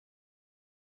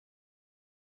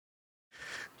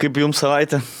Kaip jums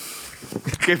savaitė?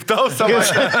 Kaip tau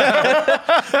savaitė?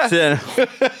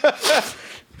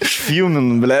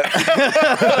 Šfiumin, ble.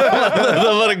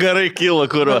 Dabar gerai kyla,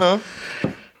 kur.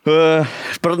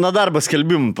 Na darbą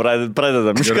skelbimų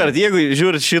pradedam. Iškart, jeigu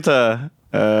žiūrit šitą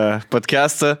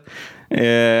podcastą,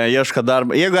 ieško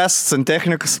darbą. Jeigu esate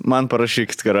santechnikas, man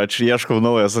parašykit, karoči, ieškau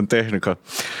naują santechniko.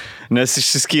 Nes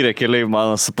išsiskyrė keliai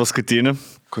mano su paskutiniu.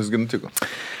 Kas nutiko?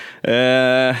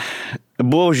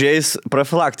 Buvau užėjęs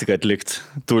profilaktiką atlikti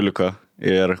Tuliko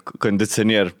ir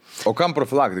kondicionierių. O kam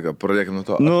profilaktika? Pradėkime nuo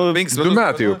to. 2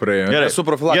 metai jau praėjo.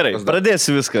 Gerai,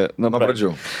 pradėsiu viską. Nuo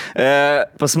pradžių.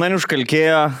 Pas mane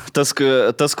užkalkėjo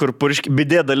tas kur puriški,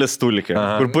 bidė dalis Tulike,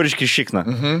 kur puriški šikna.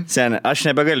 Seniai, aš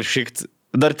nebegaliu šikti.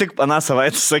 Dar tik aną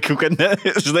savaitę sakiau, kad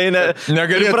negalėtų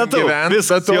gyventi,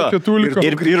 bet tokio Tuliko.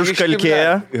 Ir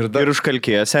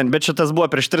užkalkėjo. Bet šitas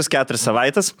buvo prieš 3-4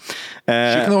 savaitės.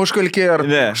 Šikna užkalkėjo ar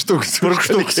ne? Štuks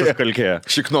užkalkėjo.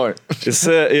 Šiknoj. Jis,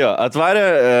 atvarė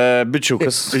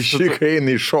bičiukas. Šikai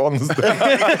eina į šonus.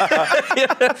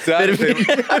 Tai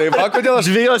va, kodėl aš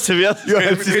dviejose vietos.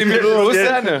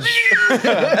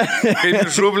 Kaip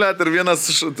mišrų, blėt, ir vienas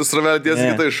sravelė tiesi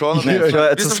kitą į šoną.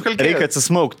 Reikia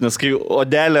atsismaukti, nes kai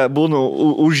odelė būna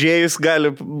užėjus gali...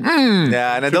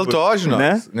 Ne dėl to, žinau.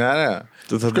 Ne.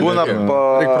 Būna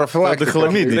Reikia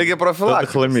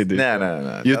profilaktikos.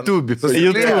 Ne. YouTube.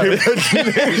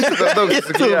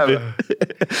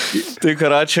 Tai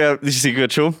karočią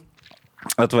įsikviečiau,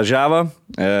 atvažiavo,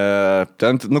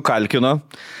 ten nukalkino.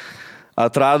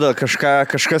 Atrado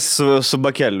kažkas su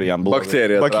bakeliu jam buvo.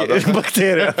 Bakterija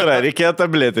atrado, reikėjo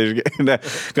tabletę išgėti.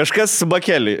 Kažkas su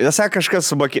bakeliu. Jis sako, kažkas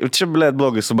su bakeliu. Čia, blėt,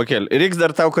 blogai su bakeliu. Reiks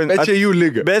dar tau... Bet čia jų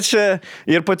lyga. Bet čia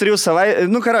ir po 3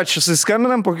 savaičių... Karočią,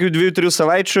 susiskambinam, po 2-3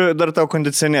 savaičių dar tau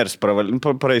kondicionierius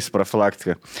praeis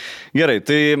profilaktiką. Gerai,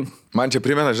 tai... Man čia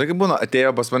primena, žinai, kaip būna,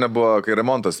 atėjo pas mane buvo, kai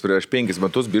remontas prieš 5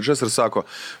 metus biržas ir sako,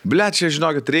 blėt, čia,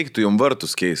 žinokit, reiktų jums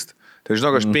vartus keisti. Tai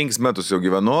žinok, aš 5 metus jau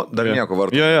gyvenu, dar nieko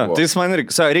vartų. Jo, tai jis man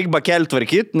reikia bakelį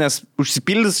tvarkyti, nes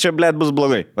užsipildys čia, blėt, bus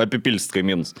blogai, apipilsit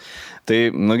kaimynus. Tai,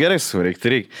 gerai,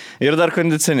 reikia. Ir dar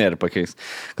kondicionierių pakeis.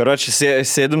 Karočią,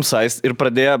 sėdim saist ir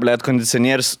pradėjo, blėt,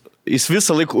 kondicionierius, jis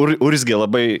visą laiką urzgė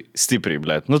labai stipriai,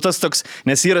 blėt. Tas toks,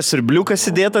 nes yra sirbliukas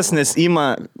įdėtas, nes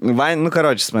ima,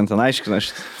 karočias man ten aiškina,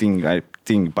 aš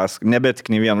tingi pasakoti,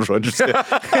 nebetik nei vienu žodžiu.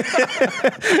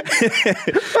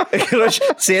 Ir aš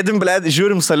sėdim, blėt,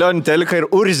 žiūrim salionį teliką ir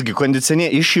urzgi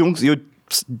kondicionierių išjungs, jau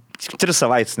 3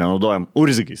 savaitės nenaudojam,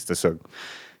 urzgis tiesiog.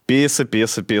 Pėsa.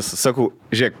 Sakau,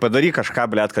 žiūrėk, padaryk kažką,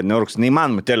 blėt, kad neurks.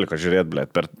 Neįmanoma teliką žiūrėti,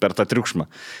 blėt, per tą triukšmą.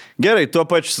 Gerai, tuo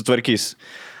pačiu sutvarkys.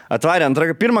 Atvarė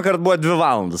pirmą kartą buvo 2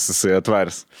 valandas jisai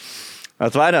atvarės.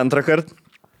 Atvarė antrą kartą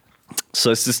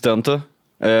su asistentu,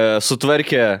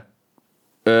 sutvarkė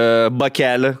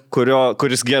bakelį,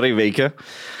 kuris gerai veikia,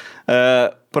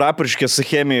 prapurškė su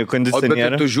chemijų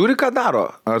kondicionieriu. Bet tu žiūri, ką daro?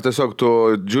 Ar tiesiog tu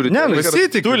žiūri... Ne,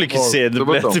 pasitik. Tulikis sėdi,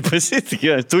 bet tai pasitik.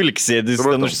 Tulikis sėdi, jis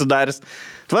ten užsidaręs.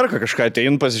 Tvarka kažką,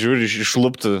 atein pasižiūri,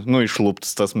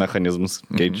 išluptas tas mechanizmas.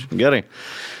 Gerai.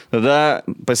 Tada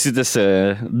pasitėsi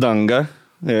dangą,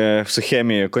 su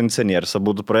chemija kondicionierius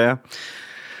abudu praėjo.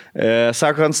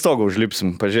 Sako, ant stogo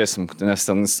užlipsim, pažiūrėsim, nes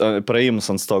ten praėjimus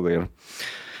ant stogo ir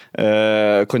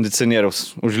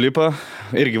kondicionieriaus užlipo,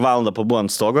 irgi valandą pabuvo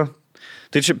ant stogo.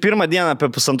 Tai čia pirmą dieną apie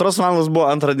 1,5 valandos buvo,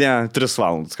 antrą dieną 3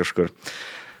 valandas kažkur.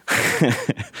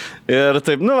 Ir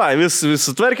taip, vis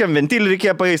sutvarkėm, ventilį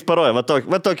reikėjo pakeisti, parojo,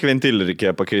 va tokį ventilį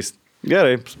reikėjo pakeisti.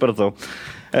 Gerai, supratau.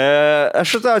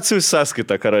 Aš tau atsiųsiu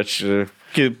sąskaitą, karoči,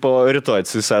 po rytoj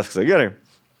atsiųsiu sąskaitą. Gerai.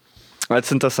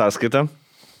 Atsinta sąskaitą.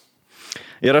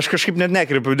 Ir aš kažkaip net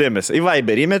nekreipiu dėmesį. Į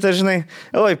Viberį įmetę, žinai,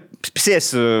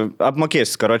 sėsiu,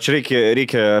 apmokėsiu, karoči,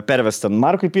 reikia pervesti ant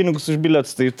Markui pinigus už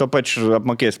bilietus, tai to pačiu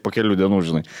apmokėsiu po kelių dienų,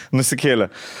 žinai. Nusikėlė.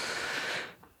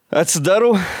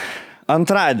 Atsidarau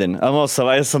antradienį,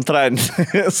 savaitės antradienį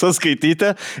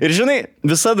suskaityti. Ir žinai,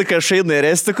 visada, kai aš einu į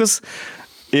restikus,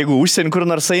 jeigu užsienį kur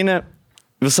nors eini,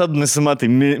 visada nusimatai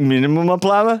minimumą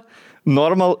planą.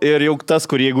 Normal ir jau tas,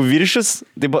 kur jeigu viršis,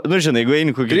 tai, žinai, jeigu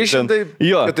eini kokį... 300,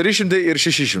 400 ir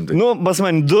 600. Pas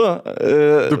man 2.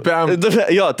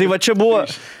 Jo, tai va čia buvo,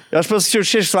 aš pasakiau,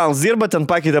 6 valandas dirba, ten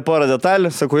pakeitė porą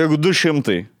detalių, sakau, jeigu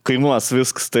 200 kainuos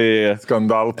viskas, tai...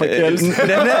 Skandalą pakelsi. Ne,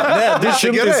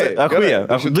 200,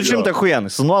 200 achujenai,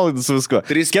 su nuolaidas visko.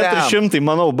 400,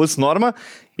 manau, bus norma.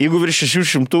 Jeigu virš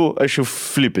 600, aš jau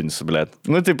flipinsiu, blėt.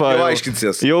 Taip, jau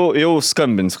aiškinsies. Jau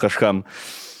skambinsiu kažkam.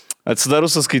 Atsidaru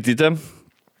sąskaitytę,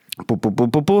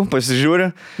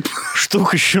 pasižiūri,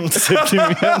 štuka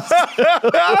 171.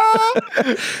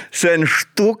 Sen,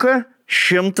 štuka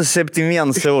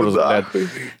 171 eurus, bet.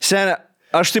 Sen,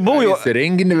 Aš tai buvau jau...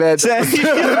 Renginį vedė.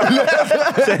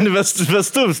 Sen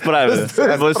vestuvs pravedė.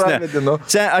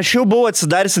 Aš jau buvau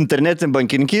atsidaręs internetinį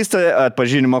bankininkystę,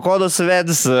 atpažinimo kodą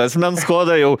suvedęs, asmens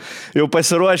kodą jau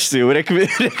pasiruošti, jau reikia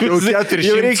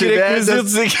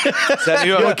rekvizitus.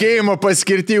 Mokėjimo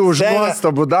paskirti už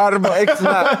nuostabų darbą.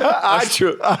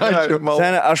 Ačiū.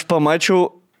 Sen, aš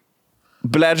pamačiau,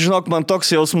 žinok, man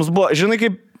toks jausmas buvo. Žinai,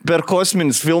 kaip per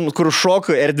kosminis filmus, kur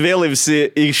šoka erdvėlai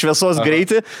visi į šviesos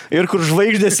greitį ir kur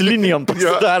žvaigždės linijom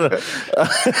pasidaro.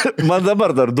 Man dabar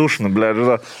dar dušna,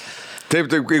 Taip,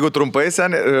 jeigu trumpai,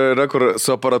 sen, yra kur su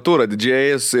aparatūra,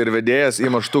 didžėjas ir vedėjas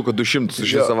įma štuką 200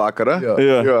 už visą vakarą.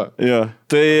 Jo.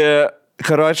 Tai,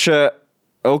 karočią,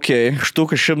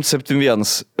 štuka 171.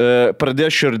 Pradėjo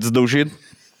širdis daužyti.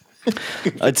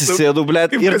 Atsisėdau,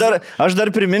 Ir aš dar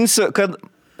priminsiu, kad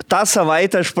tą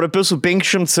savaitę aš prapisu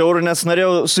 500 eurų, nes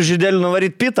norėjau su žydeliu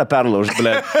nuvaryti pitą perlaužti,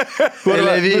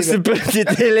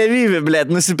 Televivį,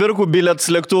 nusipirku bilietus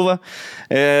lėktuvą.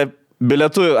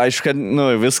 Bilietų, aišku, kad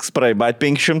viskas praeibait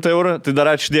 500 eurų, tai dar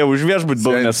ačiū Dievui už viešbutį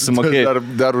buvau nesusimokėjai.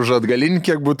 Dar už atgalinį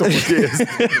kiek būtų mokėjęs.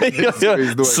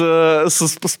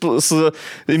 Su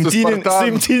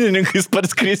imtynininkais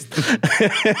parskristi.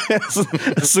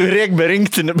 Su regbė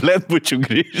rinktinį, būčiau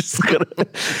grįžęs.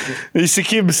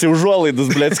 Įsikybusi užuolaidus,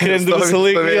 skrendi visą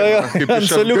laiką.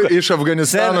 Iš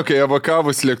Afganistano, kai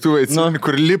evakavus lėktuvai,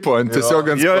 kur lipo tiesiog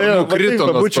ant sparnų, krito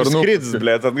nuo sparnų. Skridis,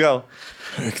 atgal.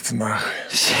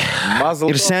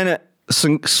 Ir senė,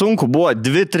 sunku buvo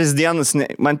 2-3 dienas,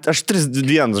 aš 3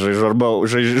 dienas žaižarau.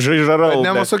 Žaižaruoja.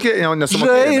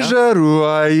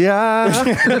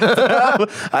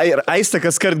 Ir Aistė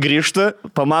kas kart grįžta,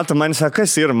 pamato man, sako,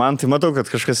 kas yra, man tai matau,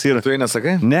 kad kažkas yra. Tu jai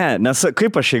nesakai? Ne,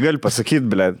 kaip aš jai galiu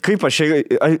pasakyti, kaip aš jai...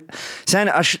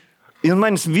 Senė, ir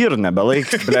manis vyrų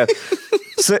nebelaikyti,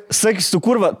 Sakys, tu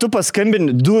kurva, tu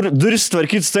paskambini, duris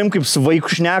tvarkyti su tavim kaip su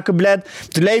vaiku šneka,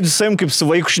 tu leidži su tavim kaip su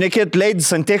vaiku šnekėti, leidži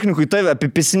santechnikui tave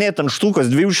apipisinėti ant štukas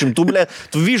 200,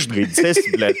 tu vištgaidis,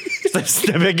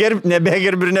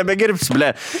 nebegerbs,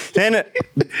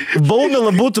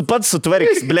 Baumila būtų pats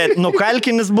sutvarkis,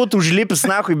 nukalkinis būtų užlipis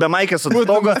nakui be maikės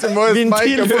atstogo,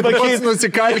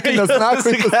 nusikalkinas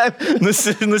nakui,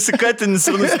 nusikatinis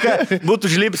ir būtų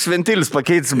užlipis ventilis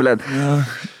pakeitis,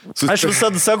 Aš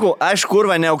visada sakau, aš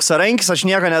kurva ne auksarankis, aš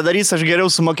nieko nedarysiu, aš geriau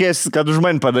sumokėsiu, kad už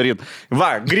mane padaryt.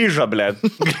 Va, grįžo,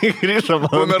 Grįžo,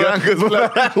 bumerangas,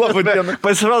 Labai diena.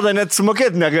 Pasirodo, net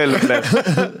sumokėti negali,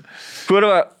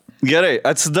 Kurva, gerai,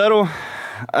 atsidarau.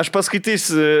 Aš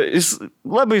paskaitysiu, jis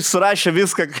labai surašė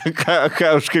viską,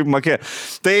 ką už kaip mokė.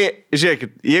 Tai,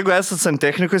 žiūrėkit, jeigu esate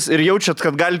santechnikus ir jaučiat,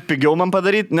 kad galite pigiau man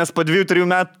padaryti, nes po 2-3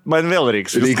 metų man vėl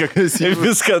reiks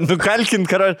viską nukalkint,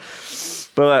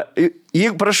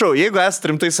 Prašau, jeigu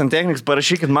esate rimtai santechnikas,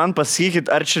 parašykit man,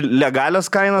 pasakykit, ar čia legalios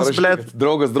kainos,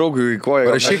 Draugas draugui koja.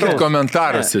 Parašykit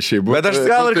komentaruose šiaip. Bet aš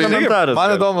gal ir komentaruose.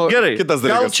 Man įdomu, gerai, kitas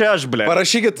dalykas. Gal čia aš,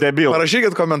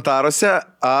 Parašykit komentaruose,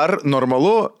 ar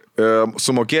normalu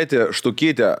sumokėti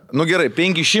štukytę, gerai,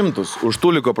 500 už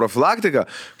tuliko profilaktiką,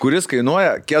 kuris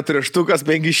kainuoja 4 štukas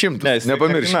 500. Ne,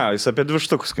 nepamiršk. Jis apie 2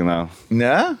 štukus kainavo.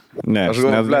 Ne? Ne, aš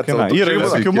galvoju, yra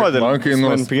visokių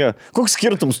modelių. Koks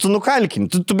skirtums? Tu nukalkini.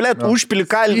 Tu užpili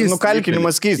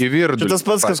nukalkinimas keisti. Tu tas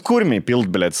pats, kas kurmiai pilt,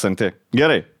 santė.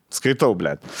 Gerai, skaitau,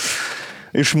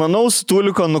 Išmanaus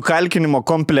tuliko nukalkinimo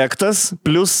komplektas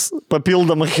plus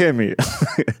papildoma chemija.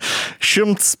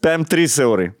 103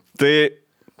 eurai. Tai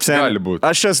gali būti.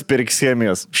 Aš esu pirks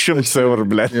chemijos. 100 eurų,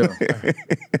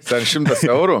 Ten 100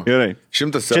 eurų? Gerai.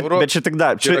 100 eurų? Bet čia tik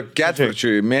dar. Čia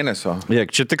ketvirčiui mėnesio.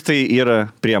 Čia tik tai yra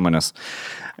priemonės.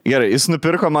 Gerai, jis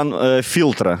nupirko man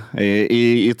filtrą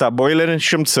į tą boilerį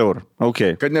 100 eurų.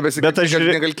 Okay. Kad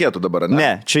negalkėtų dabar, ne? Ne,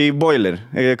 čia į boilerį.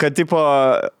 Kad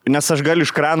nes aš galiu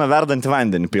iš krano verdantį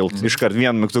vandenį pilt. Iškart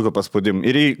vieną mygtuką paspaudim.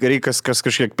 Ir reikia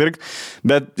kažkiek pirkti,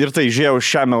 bet ir tai žiūrėjau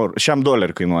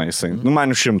 $100 kainuoja jisai.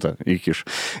 Man 100 įkiš.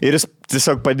 Ir jis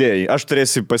tiesiog padėjo. Aš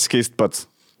turėsiu pasikeisti pats.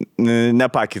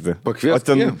 Nepakyti.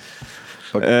 Pakviesti.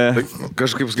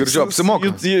 Kažkaip girdžiu, apsimoka.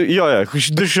 Jo,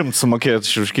 200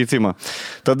 sumokėti už keitimą.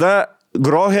 Tada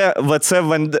grohė VC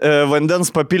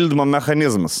vandens papildymo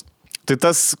mechanizmas. Tai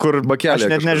tas, kur bakelė, aš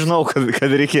net nežinau,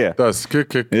 kad reikėjo. Tas, kiek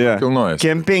kilnojasi?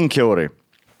 Kiem 5 eurai.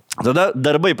 Tada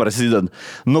darbai prasideda.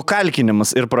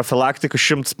 Nukalkinimas ir profilaktika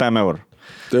 105 eurų.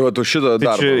 Tai va, tu šitą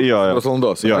darbą.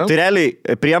 Jo. Tai realiai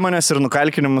priemonės ir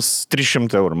nukalkinimas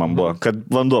 300 eurų man buvo, kad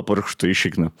vanduo purkštų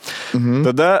išikna.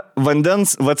 Tada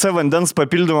VC vandens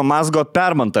papildymo mazgo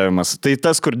permontavimas. Tai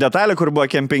tas, kur detalė, kur buvo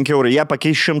kiem 5 eurų, jie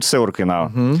pakeis 100 eurų kainavo.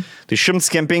 Tai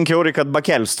 100 kiem 5 eurų, kad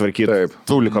bakelis tvarkyti.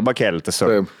 Tuliko bakelį tiesiog.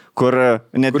 Taip. Kur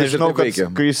net nežinau, kai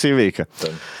jisai veikia.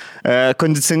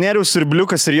 Kondicionieriaus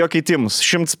siurbliukas ir jo keitimus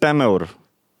 105 eurų.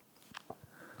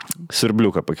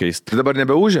 Sirbliuką pakeisti. Tai dabar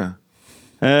nebeužė?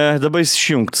 Dabar jis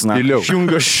išjungtas, na.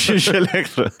 Išjungo iš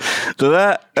elektrą.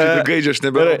 Tada... Gaidžią aš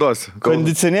nebenaudosiu.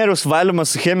 Kondicionierius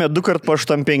valymas su chemija 2 kart po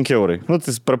 85 eurai. Nu,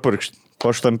 tai prapurkšti.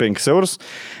 Po 85 eurus.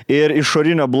 Ir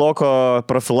išorinio bloko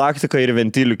profilaktika ir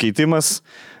ventilių keitimas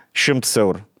 100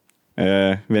 eurų.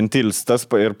 Ventilis tas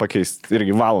ir pakeisti.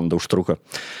 Irgi valandą užtruko.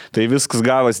 Tai viskas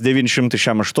gavas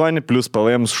 968 plus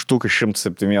PVM štukas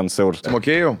 171 eurus.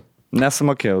 Mokėjau?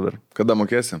 Nesamokėjau dar. Kada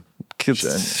mokėsi?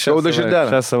 Šią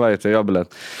savaitę, jo,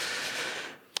 blėt.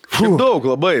 Daug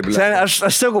labai, blėt.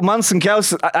 Aš sakau, man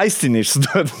sunkiausia aistinį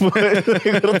išsiduoti.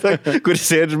 Kur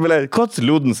sėdži, blėt. Ko tu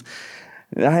liūdnas?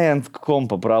 Ai, ant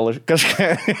kompo pralaž. Kažką,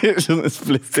 žinai,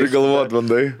 splėsti. Tai galvot,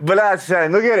 bandai. Blėt,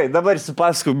 nu gerai, dabar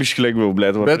pasakau biškį lengviau,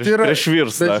 blėt. Bet yra, prieš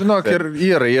virstą. Bet žinok,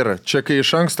 yra. Čia, kai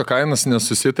iš anksto kainas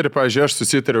nesusitari, pavyzdžiui, aš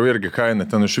susitariau irgi kainą,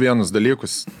 ten už vienus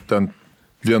dalykus, ten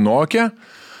vienokia.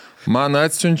 Man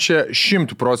atsiunčia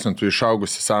 100%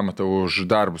 išaugusi sąmatą už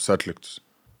darbus atliktus.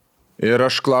 Ir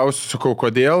aš klausiu, sakau,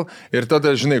 kodėl. Ir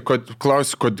tada, žinai,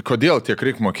 klausiu, kodėl tiek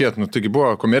reikia mokėti. Nu, taigi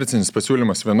buvo komercinis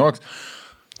pasiūlymas vienoks.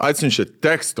 Atsiunčia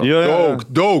teksto,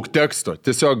 daug teksto.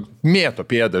 Tiesiog mėto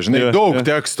pėdą, žinai, daug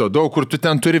teksto, daug, kur tu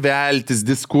ten turi veltis,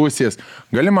 diskusijas.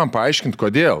 Gali man paaiškinti,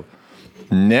 kodėl?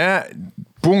 Ne...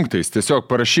 punktais, tiesiog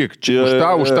parašyk, čia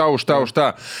už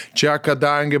tą. Čia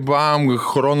kadangi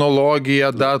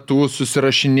chronologija, datų,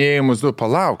 susirašinėjimus,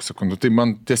 palauk sekundu, tai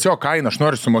man tiesiog kaina, aš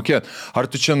noriu sumokėti. Ar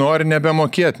tu čia nori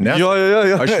nebemokėti, ne? Jo.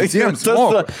 Aš visiems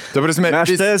moku. Ta prasme,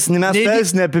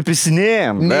 mes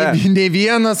neapipisinėjom. Nei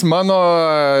vienas mano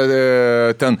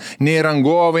ten, nei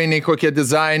rangovai, nei kokie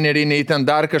dizaineriai, nei ten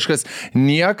dar kažkas,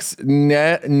 nieks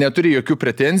neturi jokių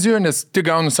pretenzijų, nes tik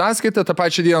gaunu sąskaitą, tą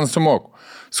pačią dieną sumoku.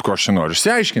 Su ko aš noriu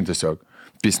išsiaiškinti tiesiog.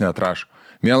 Pis neatrašo.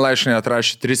 Vieną laišką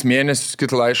neatrašė 3 mėnesius,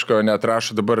 kitą laišką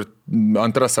neatrašo dabar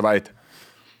 2 savaitę.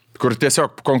 Kur tiesiog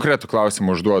konkretų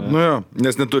klausimą užduodu. Nu jo,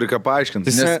 nes neturi ką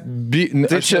paaiškinti.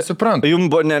 Aš nesuprantu. Jums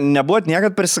nebuvot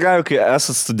niekad persigavę, kai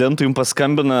esat studentų, jums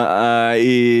paskambina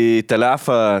į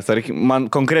telefoną, tarkim, man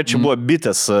konkrečiai buvo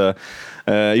bitės,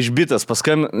 iš bitės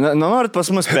paskambina, norit pas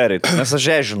mus pereiti, nes aš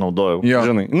ežį naudojau,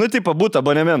 žinai. Nu, tipo, būt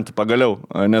abonementų pagaliau,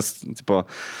 nes, tipo,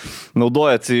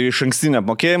 naudojat iš ankstinę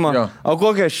apmokėjimą. O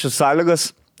kokias šis sąlygas?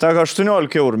 Taka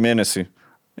 18 eurų mėnesį.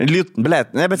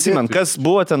 Blet, nebeatsimenu, kas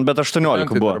buvo ten, bet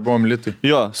 18 buvo. Buvom litai.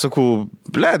 Jo, sakau,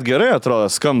 blet, gerai atrodo,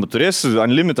 skamba, turėsiu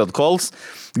unlimited calls,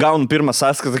 gaunu pirmą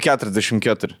sąskaitą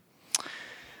 44.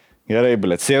 Gerai,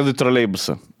 blet, sėdu į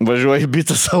troleibusą, važiuoju į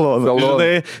bitą saloną.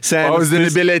 Žinai, pausdini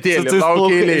bilietėlį,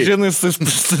 laukia žinai, su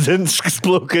studentiškais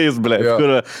plaukais, blet,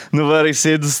 kur nuvarai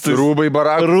sėdus. Rūbai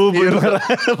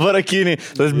barakiniai,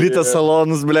 tas bitas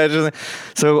salonus, blet, žinai.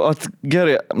 Sakau,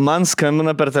 gerai, man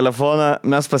skambina per telefoną,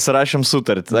 mes pasirašėm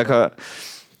sutartį. Sako,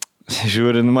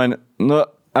 žiūrin, man, nu,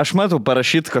 aš matau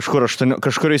parašyti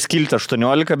kažkur įskilti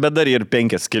 18, bet dar ir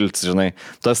 5 skiltis, žinai.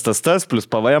 Tas, plus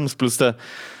PVM, plus ta...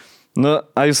 Nu,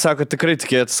 jūs sako, tikrai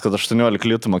tikėtis, kad 18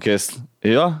 litų mokės.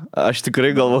 Jo, aš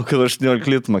tikrai galvoju, kad 18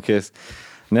 litų mokės.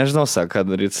 Nežinau, sako, ką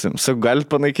daryti. Sako,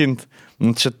 galit panaikinti.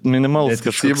 Nu, čia minimalus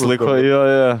kažkoks laiko, jo,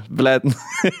 blet.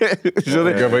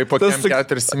 Žiūrėk, gavai po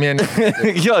 4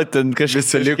 mėnesį. Jo, ten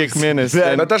kažkiek mėnesį.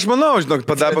 Bet aš manau, žinok,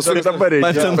 padarė dabar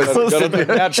reikia.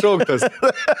 Net šauktas.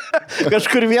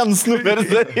 Kažkur vienas numeris.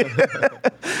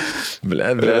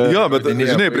 Blet. Jo, bet,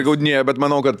 žinai, prigaudinėjo, bet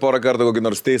manau, kad porą kartų kokį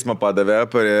nors teismą padavė,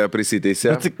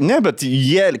 prisiteisė. Ne, bet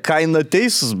jie kaina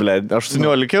teisus, blet,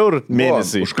 18 eurų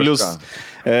mėnesį. Plus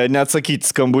neatsakyti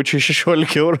skambučiai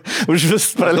 16 eurų už vis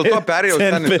praleisti. Dėl to perėjau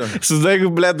ten. Sudaigu,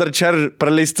 blėt, dar čia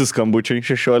praleisti skambučiai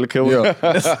 16 eurų.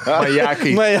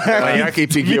 Majakai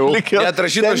pigiau. Net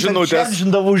rašyta žinutės. Čia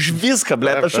žindavau už viską,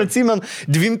 blėt. Aš atsimenu,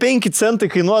 25 centai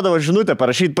kainuodavo žinutę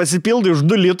parašyti, pasipildai už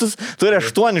 2 litus, turi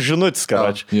 8 žinutės,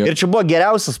 karoči. Ir čia buvo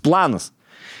geriausias planas.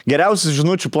 Geriausias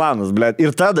žinučių planas, blėt.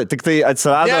 Ir tada tik tai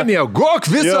atsirado... Nemiegok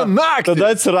visą naktį!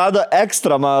 Tada atsirado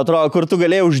ekstra, man atrodo, kur tu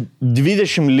galėjai už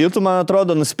 20 litų, man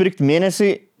atrodo, nusipirkti mėnesį.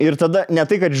 Ir tada ne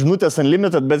tai, kad žinutės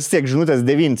unlimited, bet tiek žinutės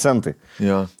 9 centai.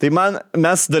 Ja. Tai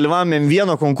mes dalyvavome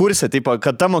vieno konkurse, taip,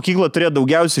 kad ta mokykla turėjo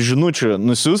daugiausiai žinučių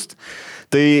nusiųst.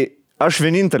 Tai aš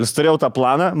vienintelis turėjau tą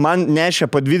planą, man nešė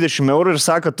po 20 eurų ir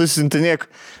sako, tu siuntinėk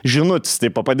žinutės,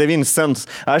 taip, po 9 centus.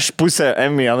 Aš pusę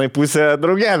M1, pusę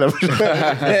draugelę.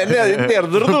 Ir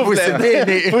durdu.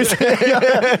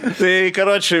 Tai,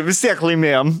 karočiui, vis tiek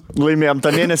laimėjom tą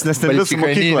mėnesį, nes ten visą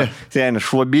mokyklą. Ten,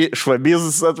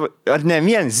 švabizas, ar ne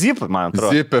vien, Zip, man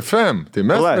atrodo. Zip FM, tai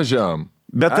mes važiavom.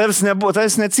 Bet tavs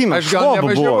neatsimenu. Aš gal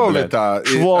nevažiavau į tą.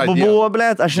 Švobų buvo,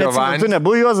 blėt, aš neatsimenu, tu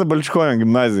nebuvai Juozo Balčikojo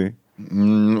gimnazijai.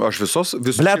 Aš visus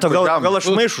Bleto, gal aš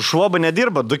maišu, šuoba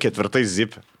nedirba 2/4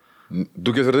 Zip.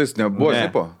 2/4 nebuvo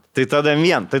Zipo? Tai tada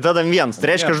M1. Tai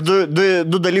reiškia, aš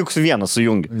du dalykus vieną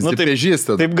sujungiu.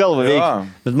 Taip galva veikia.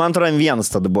 Bet man atrodo, M1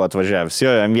 tada buvo atvažiavęs.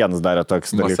 Jo, M1 darė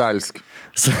toks dalykas. Masalski.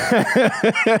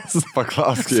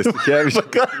 Paklausk,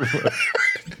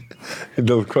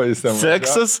 dėl ko jis ten...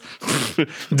 Seksas,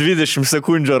 20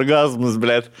 sekundžių orgazmus,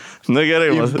 blėt. Nu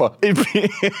gerai,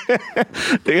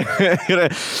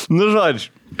 nu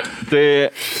žodžiu.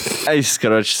 Tai eis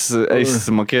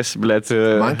mokėsi, blėt.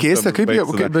 Man keista, kaip jie,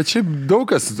 bet šiaip daug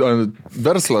kas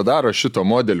verslą daro šito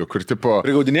modeliu, kur tipo...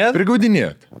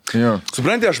 Prigaudinėt.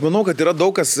 Supranti, aš manau, kad yra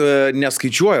daug kas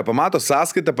neskaičiuoja, pamato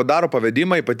sąskaitą, padaro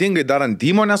pavedimą, ypatingai darant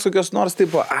įmonės kokios nors,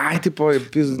 tipo,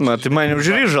 tai man jau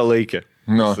žryžą laikė.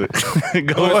 No.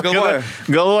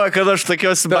 Galvoja, kad aš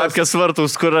tokios babkės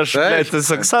vartus, kur aš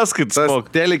tiesiog sąskaitas moku.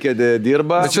 Telikė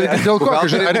dirba. Čia dėl ko, o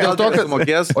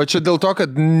čia dėl to, kad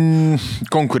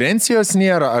konkurencijos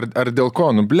nėra, ar dėl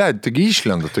ko? Nu, blėd, taigi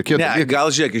išlenda tokie. Ne,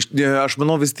 gal žiūrėk, aš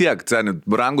manau vis tiek,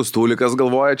 brangus tūlikas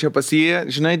galvoja čia pas jį,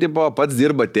 žinai, tipo, pats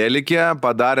dirba telikė,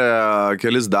 padarė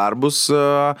kelis darbus.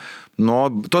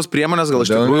 Tos priemonės gal iš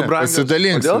tikrųjų brangios.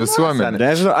 Pasidalins visuomenė.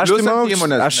 Aš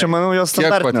manau, jos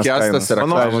standartinės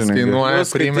kainos.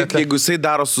 Tik jeigu jisai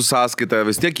daro su sąskaita,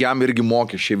 vis tiek jam irgi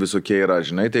mokesčiai visokie yra,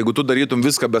 žinai. Tai jeigu tu darytum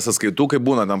viską be sąskaitų, kai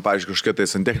būna tam, pavyzdžiui, kažkokie tai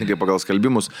santechnikai pagal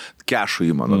skelbimus,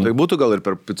 kešų įmano, tai būtų gal ir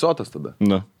per picotas tada.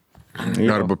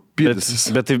 Arba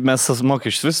pitas. Bet mes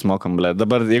mokesčius vis mokam, blė.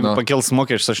 Dabar, jeigu pakels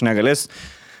mokesčius, aš negalėsiu.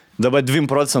 Dabar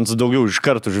 2% daugiau iš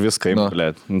karto už viską,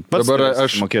 blėt. Dabar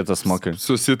aš mokėtas mokesčius.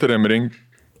 Susitarėm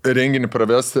renginį,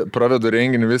 pravedu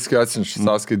renginį, viską atsinčiu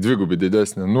sąskaitą dvigubai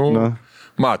didesnį.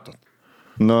 Matot.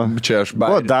 Čia aš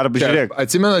žiūrėk.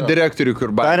 Atsimenu direktorių, kur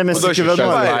darėmės iki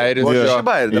 11.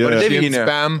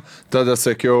 Spam, tada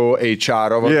sakiau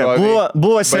HR vadovai.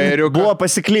 Buvo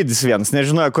pasiklydis vienas,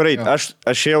 nežinojo, kur eiti.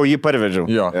 Aš jau jį parvedžiau.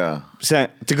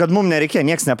 Tai kad mums nereikėjo,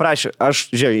 nieks neprašė.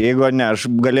 Aš, žiūrėjau, jeigu ne, aš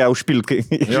galėjau užpilti.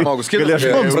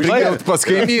 Galėjau pas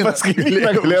kaimyną.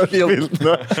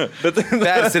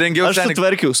 Persirengiau. Aš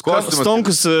sutvarkiau.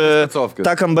 Stonkus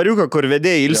tą kambariuką, kur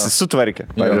vedėjai ilsis, sutvarkė.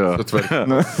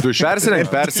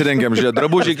 Persirengiam, žiūrėjau,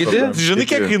 drabužiai kiti. Žinai,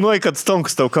 kiek kainuoja, kad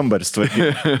Stonkus tau kambaris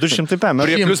tvarkė? 200 PM.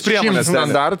 Plus priemonės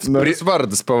standartas,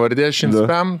 vardas pavardė 100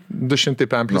 PM, 200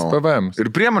 PM plus PVM. Ir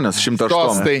priemonės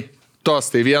 108.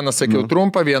 Tai vieną sakiau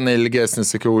trumpą, vieną ilgesnį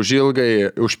sakiau už ilgai,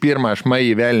 už pirmą aš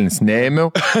maį vėlinis neėmiau,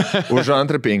 už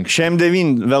antrą 5. Šiam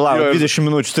 9 vėlavo 20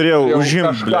 minučių, turėjau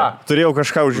užimti. Turėjau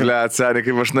kažką užimti. Blet, seniai,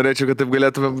 kaip aš norėčiau, kad taip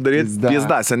galėtume daryti.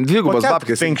 Pizda, sen, dvigubas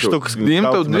babkės. 5 štukus.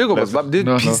 Imtau dvigubas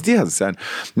babkės. Pizdės, sen.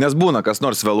 Nes būna, kas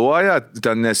nors vėluoja,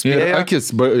 ten nespėja.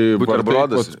 Akis,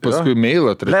 paskui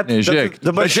mailą, nežiūrėk.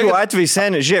 Dabar šiuo atveju,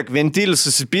 seniai, žiūrėk, ventilis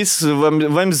susipys,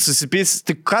 vamzdis susipys,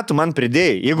 tik ką tu man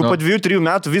pridėjai? Jeigu po 2-3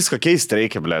 metų viską keisti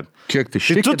reikia, blėt. Kiek tai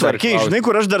šiek tiek? Tu tvarkiai, žinai,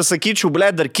 kur aš dar sakyčiau,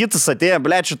 blėt, dar kitas atėjo,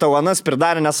 blėt, šitą anas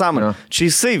pridarė nesąmonę. Čia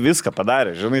jisai viską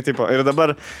padarė, žinai, taip. Ir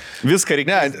dabar viską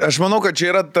reikia. Ne, aš manau, kad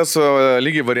čia yra tas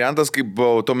lygiai variantas, kaip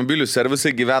automobilių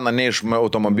servisai gyvena ne iš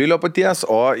automobilio paties,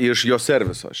 o iš jo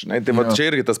serviso, žinai. Tai va, čia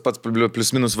irgi tas pats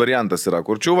plius minus variantas yra.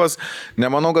 Kurčiuvas,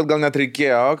 nemanau, kad gal net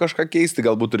reikėjo kažką keisti,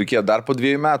 galbūt reikėjo dar po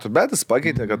 2 metų, bet jis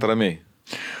pakeitė, kad ramiai.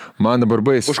 Man dabar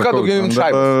baisi. Už ką daugiau jums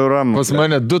šaibas? Pas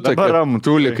mane 2 tokie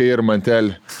tūlikai ir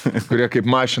mantelį, kurie kaip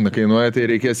mašina kainuoja, tai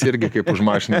reikės irgi kaip už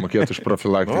mašiną mokėti už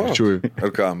profilaktiką. Ar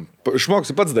ką?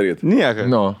 Išmoksiu pats daryti? Nieko.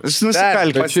 Aš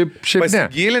nusikalkiu. Šiaip ne.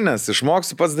 Pasigilinęs,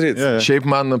 išmoksiu pats daryti. Šiaip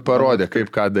man parodė, kaip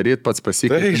ką daryti, pats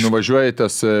pasikeitė. Nuvažiuoji,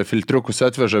 tas filtriukus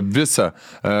atveža visą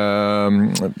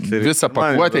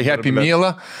pakuotę, happy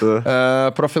mealą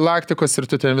profilaktikos ir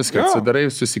tu ten viską atsidarai,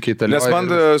 susikeitalioji. Nes man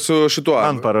su šituo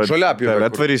žoliapjūvė.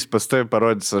 Atvarys pas tai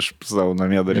parodys, aš savo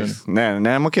namie darys.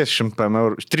 Ne, mokės 100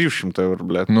 eurų, 300 eurų,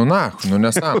 blėt.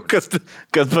 Nesam.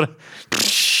 Kad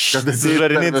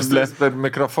Žarinėtis, blėt. Per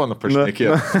mikrofoną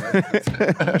pašnekėti.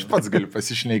 Aš pats galiu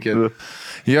pasišnekėti.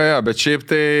 Jo, bet šiaip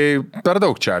tai per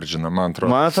daug čardžina, man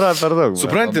atrodo. Man atrodo, per daug.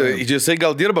 Supranti, jisai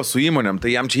gal dirba su įmonėm, tai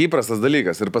jam čia įprastas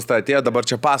dalykas. Ir pas tą atėjo, dabar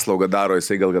čia paslaugą daro,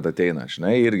 jisai gal kad ateina.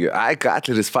 Žinai, irgi,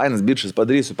 Katleris, fainas bičias,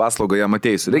 padarysiu paslaugą, jam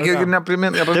ateisiu. Reikia ir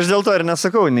nepriminti. Aš dėl to ir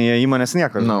nesakau, įmonės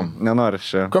nieko. Nenori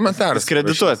čia. Komentaras.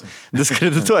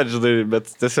 Diskredituoti, žinai, bet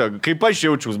tiesiog, kaip aš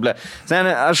jaučiaus, blė.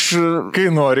 Seniai, aš... Kai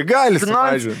nori, gali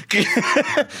sumažinti.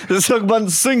 Tiesiog man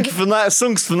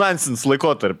sunks finansinis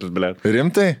laikotarpis, blė.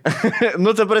 Rimtai?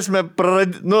 Ta prasme,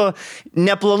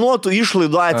 neplanuotų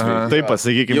išlaidų atveju, taip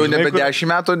pasakykime. Jau nebe 10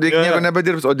 metų nieko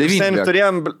nebedirbs, o 9. Sen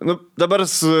turėjom, dabar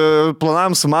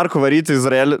planavom su Marku varyti į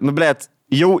Izraelį, blėt,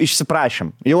 jau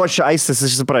išsiprašėm, jau aš aistės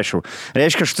išsiprašiau.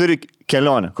 Reiškia, aš turiu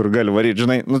kelionę, kur galiu varyti,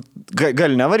 žinai,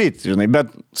 gali nevaryti, žinai, bet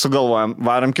sugalvojam,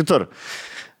 varam kitur.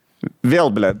 Vėl,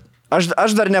 blėt,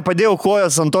 aš dar nepadėjau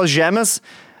kojos ant tos žemės,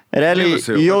 Realiai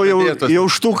jau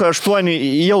štuka 8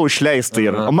 jau išleista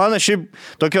yra. O mano šiaip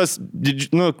tokios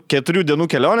 4 dienų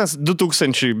kelionės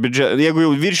 2000 biudžet. Jeigu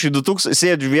jau viršį 2000,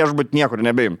 sėdžiu viešbūt niekur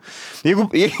nebeim. Jeigu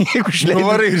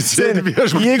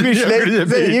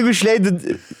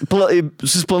išleidi,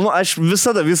 susiplanuoju, aš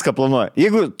visada viską planuoju.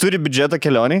 Jeigu turi biudžetą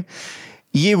kelioniai,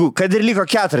 kad ir liko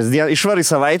 4 dienas, išvarai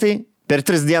savaitai, per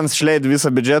 3 dienas išleidžiu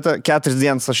visą biudžetą, 4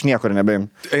 dienas aš niekur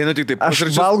nebeim. Einu tik taip. Aš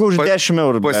valgau už 10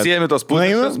 eurų. Pasiemi tos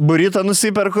pusės. Burrito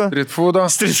nusiperku. Street food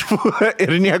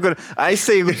ir niekur.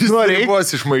 Aistė, jeigu nori.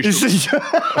 Street iš maišų.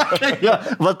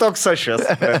 Va toks aš esu.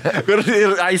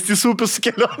 Ir aistys upės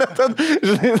kelionė.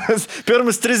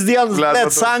 Pirmus 3 dienas,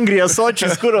 bet sangrija,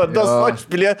 sočiais, kur dos sočius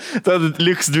pilė, tad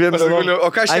liks 2 minučių.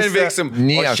 O ką šiandien veiksim?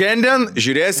 O šiandien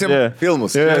žiūrėsim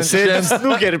filmus. Sėdėm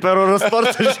snukerį per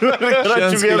Eurosportą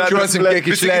žiūrėm.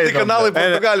 Kiek išleidai kanalai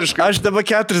portugališkai. Aš dabar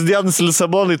 4 dienas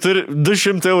Lisabonai turi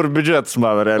 200 eurų biudžetas,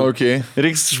 mano realiai. Okay.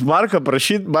 Reiks iš Marko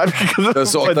prašyti, Marką, kad...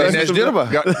 Tai neišdirba?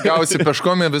 Gausi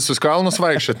peškomė visus kalnus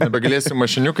vaikščiat, nebegalėsi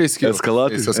mašiniukais skirti.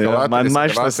 Eskalatoriais. Man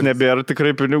mašinas nebėra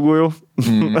tikrai pinigų jau.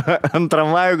 Ant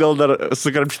tramvajų gal dar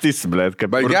sukarpštysi, blėt.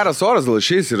 Geras oras, gal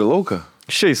išeis ir į lauką.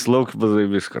 Šiais lauk bazai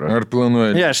viską. Ar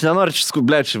planuoji? Ne, aš nenoriu čia,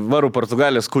 blėt, varu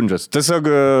Portugaliją skundžias. Tiesiog...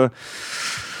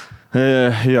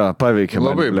 Jo, paveikė.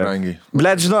 Labai brangiai.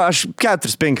 Blet, žinau, aš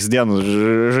 4-5 dienų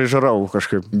žaižarau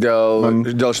kažkaip.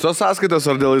 Dėl šitos sąskaitos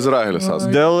ar dėl Izraelio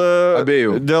sąskaitos? Dėl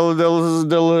abiejų.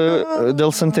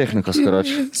 Dėl santechnikos,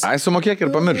 karočiui. Ai, sumokėk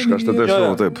ir pamiršk, aš tada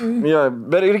žinau taip. Jo,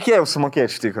 bet reikėjo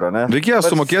sumokėti iš tikro, ne? Reikėjo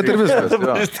sumokėti ir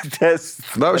viskas.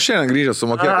 Da, šiandien grįžęs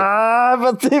sumokėti.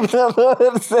 Bet taip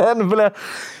nenori ir sen, ble.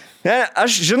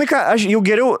 Aš, žinai ką, aš jau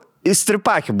geriau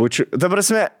stripakį būčiau. Ta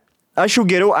prasme, aš jau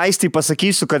geriau Aistai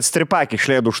pasakysiu, kad stripakį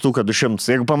išleidau štuką 200.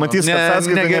 Jeigu pamatys, kad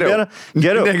sąskaita nebėra,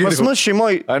 geriau. Pas mus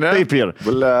šeimoje taip ir.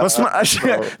 Pas mus, aš,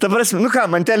 ta prasme, ką,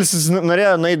 mantelis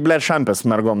norėjo nueit, blėt, šampės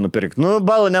mergom nupirkti.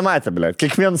 Balą nematė, blėt,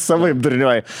 kiekvienas savaip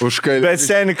durniuoja. Bet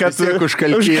seni, kad...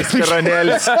 Užkalkėjęs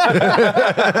karanelis.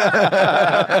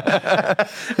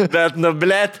 Bet,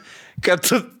 blėt, kad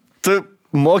tu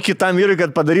moki tam vyrui,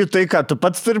 kad padarytų tai, ką tu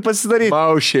pats turi pasidaryti.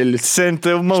 Maušėlis.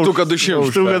 Štuka 200.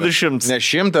 Štuka 200. Ne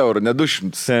 100 eurų, ne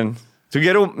 200. Sen. Tu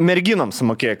geriau merginoms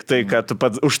sumokėk tai, kad tu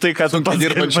pats, už tai, kad tu pats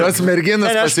dirbančios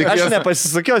merginas pasikės. Aš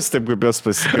nepasisakiausi taip, kaip jos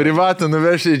pasikės. Privatą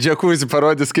nuveši į džakuzį,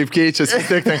 parodys, kaip keičiasi.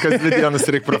 Tiek ten kas 2 dienas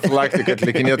reikia profilaktiką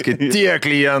atlikinėti, kai tiek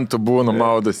klientų būna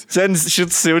maudas. Sen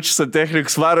šitas jaučiasi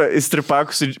technikas varo į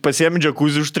stripakus, pasiemi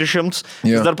džakuzį už 300,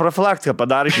 jis dar profilaktiką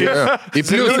padarė šį. Į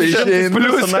pliusą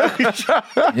išeina.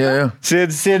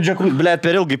 Sėdi džakuzį, ble,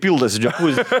 per ilgai pildosi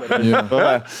džakuzį.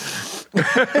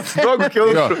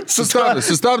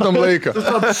 Sustabdom laiką.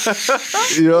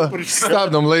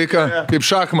 Sustabdom laiką, kaip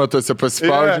šachmatuose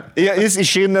paspaudžia. Jis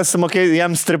išeina, sumokėjo,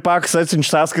 jam stripakas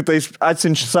atsiunčia sąskaitą, jis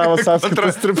atsiunčia savo sąskaitą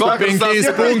stripakas.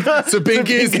 Su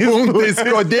 5 punktais,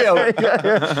 kodėl?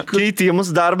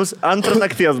 Keitimus, darbus, antrą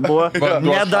nakties buvo.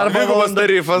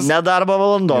 Nedarbo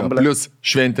valandom. Plius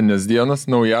šventinės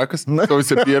dienos, naujakas,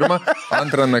 sausio 1,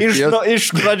 antrą nakties.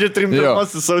 Iš pradžio 3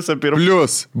 dienos sausio 1.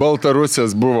 Plius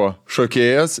Baltarusijos buvo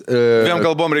šokėjas. 2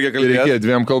 kalbom reikia kalbėti. Reikia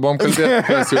 2 kalbom kalbėti,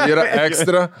 nes jau yra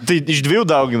ekstra. Tai iš 2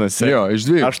 dauginasi. Jo, iš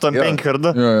 2. 8-5 kartų.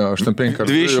 Jo, 8-5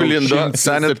 kartų. 2 iš jų lindo.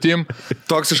 7.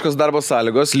 Toksiškos darbo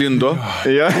sąlygos, lindo.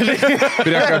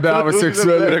 Priekabiavo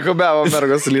seksualiai. Priekabiavo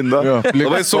mergos lindo.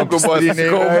 Labai sunku buvo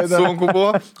susikaupti. Sunku buvo.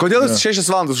 Kodėl jūs 6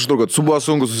 valandas užtrukot? Buvo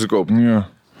sunku susikaupti.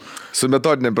 Su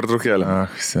metodinė pertraukėlė.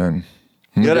 Sen.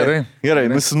 Gerai,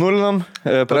 nusinulinam,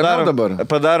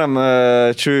 padarom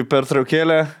čia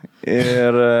pertraukėlę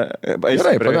ir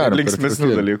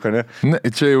linksmesnių dalykų, ne?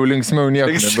 Čia jau linksmiau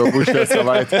nieko nebebus šią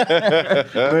savaitę.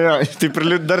 Taip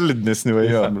ir dar liūdnesni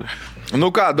vaizdą. Nu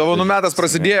ką, dovanų metas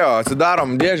prasidėjo,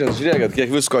 atsidarom dėžės, žiūrėkit,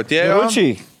 kiek visko atėjo.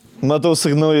 Jaučiai, matau su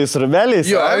naujais rubeliais.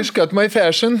 Jo, aš cut my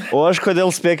fashion. O aš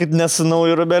kodėl spėkit nesu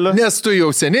naujų rubelių? Nes tu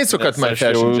jau seniai su cut my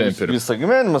fashion džemperiu. Visą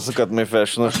gyvenimą su cut my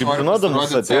fashion, aš kaip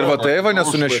žinodamas atėjau. Ir va tai va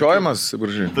nesunešiojimas.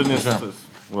 Tu nešiotas.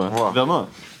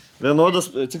 Vienodas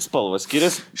tik spalvas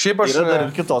skiriasi. Šiaip aš... Yra dar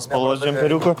ir kitos spalvos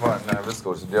džemperiuko. Ne, viską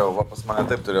užsidėjau, va pas mane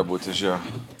taip turėjo būti, žiūrėjau.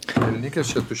 Vilnikės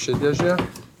čia tuščia dėžė.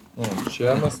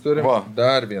 Čia mes turim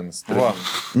dar vienas.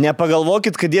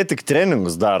 Nepagalvokit, kad jie tik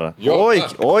treningus daro.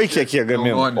 Oi, kiek jie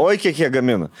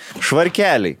gamina.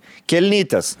 Švarkeliai,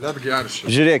 kelnytės.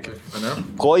 Žiūrėkit.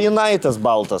 Kojinaitas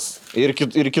baltas ir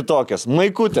kitokias.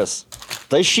 Maikutės,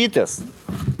 tašytės.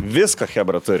 Viską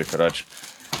hebra turi, karačiai.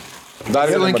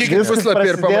 Dar lankykit puslapį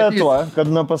ir pamatykit. tuo, kad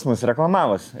nu pas mus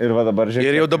reklamavas. Ir va dabar žiūrėk.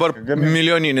 Ir jau dabar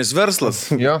milijoninis verslas.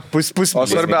 Jo. O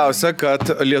svarbiausia,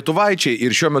 kad lietuvaičiai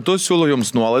ir šiuo metu siūlo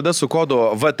jums nuolaidą su kodu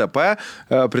VTP,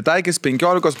 pritaikys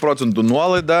 15%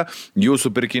 nuolaidą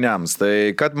jūsų pirkiniams. Tai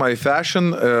Cut My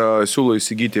Fashion siūlo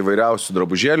įsigyti įvairiausių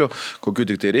drabužėlių, kokių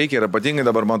tik tai reikia ir ypatingai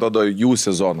dabar, man atrodo, jų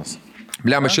sezonas.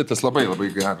 Bliama, šitas labai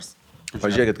geras.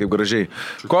 Pažiūrėkit, kaip gražiai.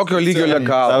 Kokio lygio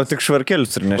lekalas? Tau tik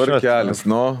švarkelius ir nešiot. Švarkelis,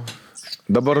 nu.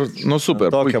 Dabar, super.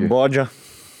 Tokia puikiai. bodžia.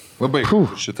 Labai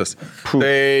šitas. Tai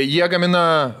jie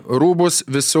gamina rūbus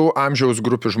visų amžiaus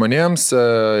grupių žmonėms.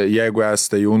 Jeigu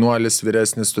esate jaunuolis,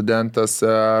 vyresnis studentas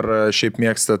ar šiaip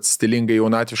mėgstat stilingai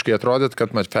jaunatviškai atrodyt,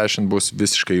 kad Mat Fashion bus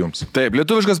visiškai jums. Taip,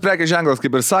 lietuviškas prekės ženklas,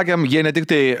 kaip ir sakėm, jie ne tik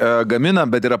tai gamina,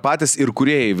 bet yra patys ir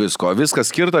kūrėjai visko. Viskas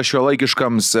skirta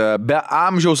šiuolaikiškams be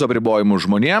amžiaus apribojimų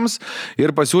žmonėms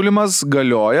ir pasiūlymas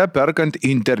galioja perkant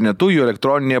internetu jų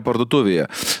elektroninėje parduotuvėje.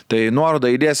 Tai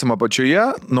nuorodą įdėsim apačioje,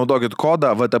 naudokit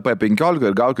kodą VTP 15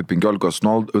 ir gaukit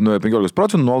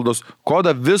 15% nuolaidos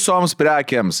kodą visoms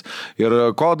prekiams. Ir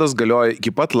kodas galioja iki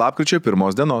pat lapkričio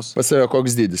 1 dienos. Pas save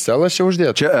koks dydis? L-as čia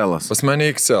uždėtas? Čia L-as. Pas mane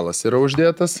XL-as yra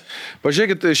uždėtas.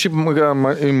 Pažiūrėkit, šiaip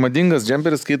madingas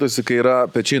džemperis skaitosi, kai yra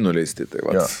pečiai nuleisti. Tai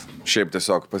va, šiaip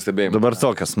tiesiog pastebėjimai. Dabar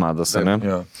tokias mados, ne?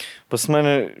 Jo. Pas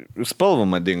mane spalva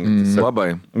madinga.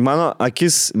 Labai. Mano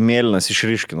akis mėlynas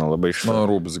išryškino labai iš Mano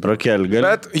rūbus. Rokelį gali.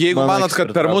 Bet jeigu manot,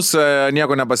 kad per mus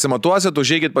nieko nepasimatuosit,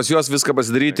 užeikit pas juos viską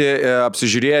pasidaryti,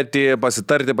 apsižiūrėti,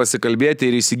 pasitarti, pasikalbėti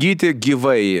ir įsigyti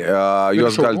gyvai.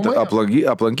 Juos galite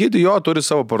aplankyti, jo turi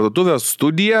savo parduotuvę,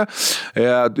 studiją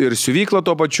ir siuvyklą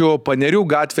tuo pačiu Panerių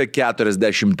gatvė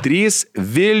 43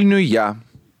 Vilniuje.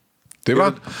 Tai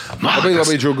va,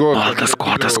 labai džiaugiu. Tas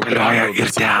kodas galioja ir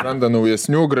ten. Randa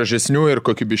naujesnių, gražesnių ir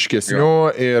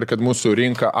kokybiškesnių ir kad mūsų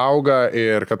rinka auga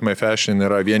ir kad My Fashion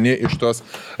yra vieni iš tos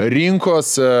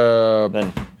rinkos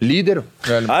lyderių.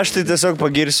 Aš tai tiesiog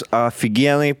pagirsiu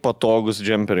aфиgenai patogus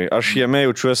džemperiai. Aš jame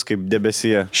jaučiuosi kaip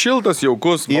debesyje. Šiltas,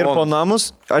 jaukus. Ir po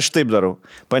namus aš taip darau.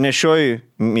 Panešioju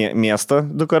miestą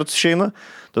 2 kartus išeina,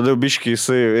 tada biškai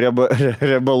jisai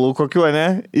riebalų kokiu,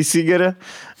 ne, įsigeria.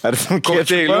 Ar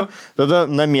kokteilių. Tada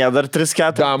namie dar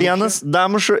 3-4 dienas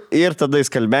damušu ir tada į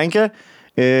skalbenkę,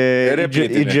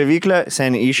 į džiavyklę,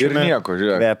 seniai išėmė. Ir nieko,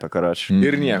 žiūrėk. Vepia, karoči.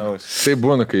 Ir nieko. Tai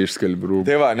būna, kai išskalbi rūbų.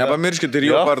 Tai va, nepamirškit ir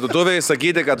jų parduotuvėje,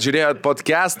 sakyti, kad žiūrėjot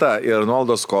podcastą ir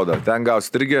nuolaidos kodą. Ten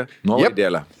gausit irgi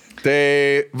nuolaidėlę. Tai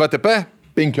VTP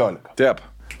 15. Taip.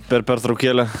 Per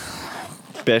pertraukėlę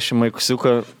pešimą į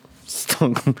kusiuką.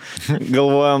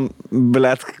 Galvojam,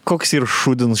 blėt, koks ir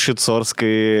šūdins šitsors,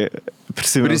 kai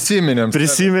prisiminėm,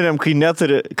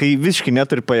 kai visiškai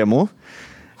neturi pajamų,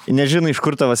 nežinai, iš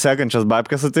kur tavo sekančias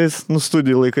babkės ateis,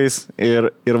 studijų laikais,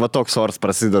 ir va toks ors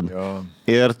prasideda. Jo.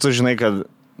 Ir tu žinai, kad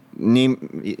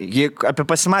apie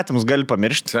pasimatymus gali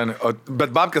pamiršti.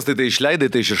 Bet babkas tai išleidai,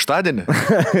 tai šeštadienį.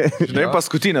 Žinai,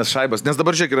 paskutinės šaibas. Nes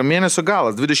dabar žiūrėk, yra mėnesio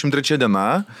galas, 23 diena.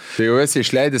 Tai jau esi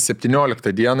išleidęs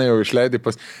 17 dieną, jau išleidai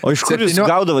pas... O iš kur jūs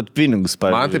gaudavot pinigus,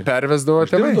 pavyzdžiui? Man tai pervesdavo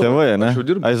tėvai. Tėvai, ne?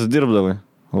 Aš dirbdavai.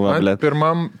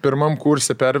 Man pirmam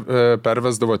kurse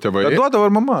pervesdavo tėvai. Bet duodavo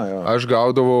ir mama. Jo. Aš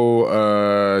gaudavau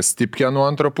stipkę nuo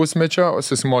 2 pusmečio,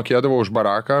 susimokėdavau už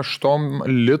baraką 8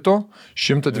 litų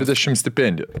 120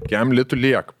 stipendijų. Kiam litų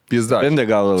liek? Pizda. Stipendija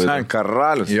gaudavai. Sen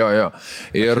karalius. Jo.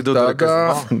 Ir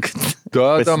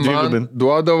tada man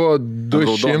duodavo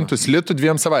 200 litų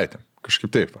 2 savaitėm.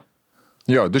 Kažkaip taip.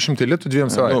 Jo, 200 litų 2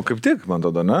 savaitėm. Nu, kaip tik, man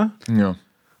tada, ne? Jo.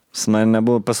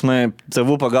 Pas mane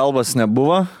tėvų pagalbos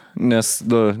nebuvo, nes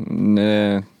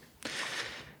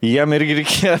jiem irgi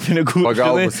reikėjo pinigų.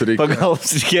 Pagalbos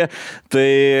reikėjo. Tai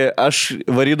aš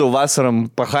varydavau vasaram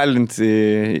pahalinti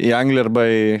į Angliją arba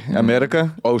į Ameriką.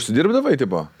 O užsidirbdavai,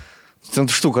 tipo?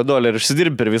 $100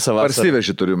 išsidirbi per visą vasarą.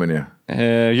 Parsiveži turiu menį.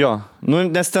 Jo.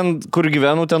 Nes ten, kur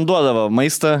gyvenu, ten duodavo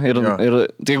maistą ir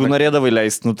jeigu norėdavai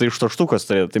leisti, tai iš to štukos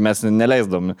turėjo, tai mes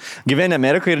neleisdavom. Gyveni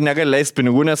Amerikai ir negali leisti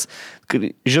pinigų, nes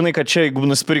žinai, kad čia, jeigu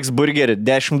nusipirks burgerį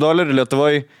 $10,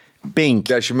 Lietuvoje 5.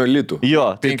 10 litų.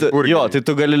 Jo, tai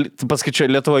tu gali,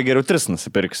 paskaičiuoji, Lietuvoje geriau 3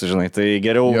 nusipirksi, žinai, tai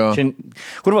geriau...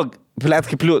 Kur va, plėt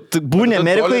kaip būni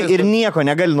Amerikoje ir nieko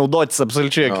negali naudotis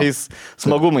absoliučiai jokiais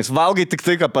smagumais. Valgai tik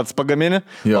tai, ką pats pagamini,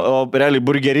 o realiai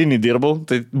burgerinį dirbau,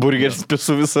 tai burgeris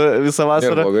pisu visą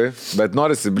vasarą. Bet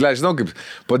norisi, žinau, kaip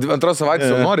po 2 savaitės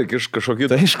jau nori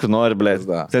kažkokį... Tai aišku, nori,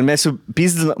 Ten mes jau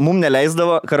pizdina, mum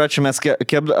neleisdavo, karoči,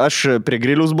 aš prie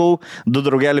grilius buvau, 2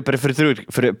 draugeliai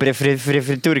prie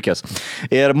fritiurkės.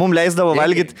 Ir mum leisdavo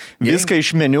valgyti viską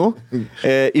iš meniu,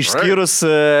 išskyrus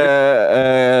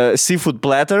seafood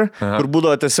platter kur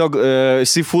būdavo tiesiog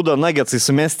seafoodo nuggetsai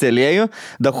sumesti aliejų,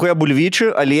 dahuja bulvyčių,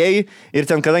 aliejai ir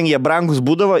ten, kadangi jie brangus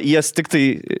būdavo, jas tik tai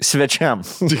svečiam.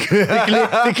 Tik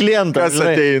klientam. Kas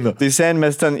ateina. Tai sen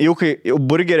mes ten jau kai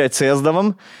burgerį atsėsdavom,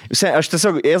 aš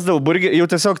tiesiog ėsdavau burgerį, jau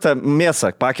tiesiog tą mėsą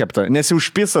pakeptą, nes jau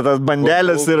užpisa tas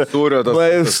bandelės ir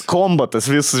kombatas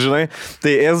visas, žinai.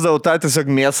 Tai ėsdavau tą tiesiog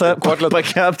mėsą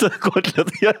pakeptą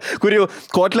kotletą, kur jau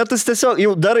kotletas tiesiog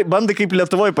jau dar bandai kaip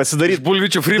Lietuvoje pasidaryti.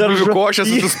 Bulvyčių fribulvių košės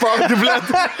suspaudi, blėt.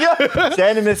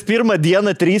 Seniai mes pirmą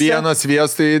dieną 3. Vieną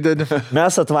sviestą įdedi.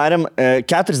 Mes atvarėm,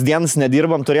 4 dienas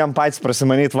nedirbam, turėjom patys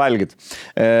prasimanyti valgyti.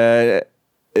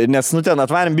 Nes, ten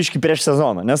atvarėm biškį prieš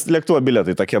sezoną, nes lėktuvo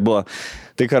bilietai tokie buvo.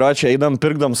 Tai karočią, eidam,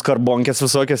 pirkdam skarbonkės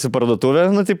visokias į parduotuvę,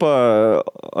 tipo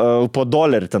po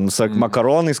 $1, ten,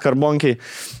 makaronai, skarbonkiai.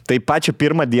 Tai pačią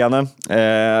pirmą dieną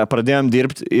pradėjom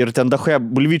dirbti ir ten dahuja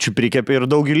bulvyčių prikepė ir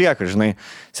daug lieka, žinai.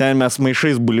 Sen mes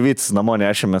maišais bulvytis namo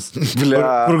nešėmės.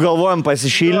 Kur galvojam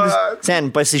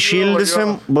pasišildysim,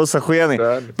 bus ahujenai.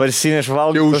 Parsineš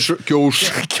valgyti.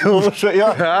 Kiaušų, jo.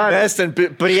 Mes ten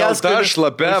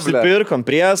prisipirkom,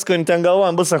 prieskonį, ten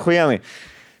galvojam, bus ahujenai.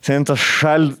 Sen tas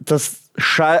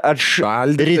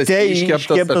ryte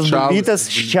iškeptas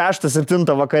bulvytės 6-7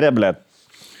 vakare, blėt.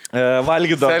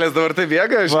 Valgydavo. Selis dabar tai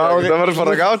bėga, dabar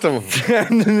paragautum.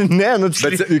 Ne,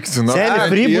 selis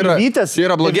fribulvytės. Tai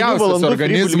yra blogiausias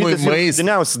organizmui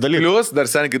maistas. Plius,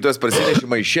 dar seniai, kai tu jas prasineši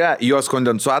maiše, jos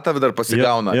kondensuotą dar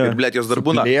pasigauna. Ir, blėt, jos dar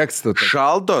būna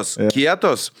šaltos,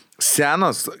 kietos,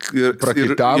 senos ir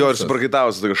prakaitavus,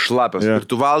 šlapios. Ir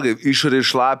tu valgai išorį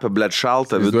šlapę, blėt,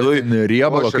 šaltą, viduje.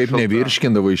 Riebalo kaip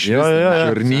nevirškindavo iš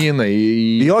žarnyną.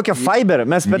 Jokia fiberė,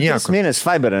 mes per 3 mėnesį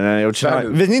fiberė nejaučiame.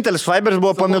 Vienintelis fiberis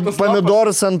buvo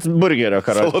pomidorus ant burgerio,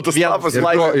 karo.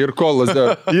 Ir kolas.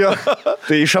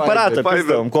 Tai iš aparato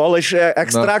pizdavom, kolą iš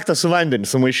ekstraktą su vandeniu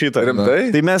sumaišytą.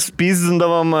 Tai mes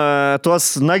pizdindavom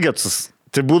tuos nuggetsus.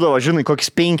 Tai būdavo, žinai, kokius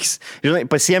 5, žinai,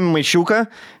 pasiemi maišiuką,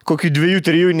 kokių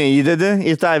 2-3 neįdedi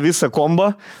į tą visą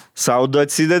kombą, saudo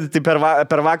atsidedi, tai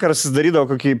per vakarą susidarydavo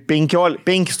kokį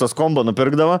 5 tos kombo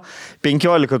nupirkdavo,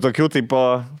 15 tokių, tai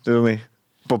po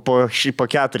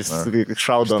 4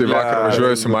 šaudo. Tai vakar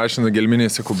važiuoju su mašina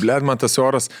gelminiai, sakau, blėd, man tas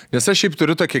oras, nes aš šiaip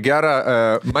turiu tokį gerą,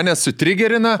 mane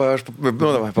sutrigerina,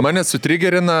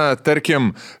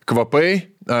 tarkim,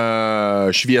 kvapai,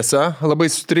 šviesa labai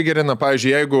sutrigerina, pavyzdžiui,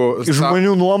 jeigu...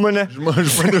 Žmonių nuomonė.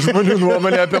 Žmonių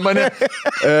nuomonė apie mane.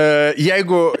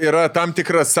 Jeigu yra tam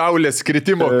tikras saulės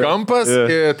kritimo kampas,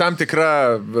 tam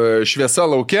tikra šviesa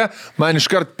lauke, man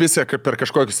iškart pisė per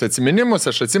kažkokius atsiminimus,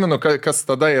 aš atsimenu, kas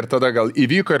tada ir tada gal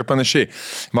įvyko ir panašiai.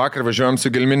 Vakar važiuojam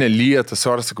su gelminė, lyja tas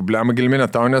oras, sakau, blema gelminė,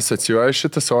 tau nesocijuoja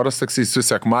šitas oras, taksai su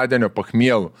sekmadienio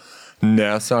pachmielu.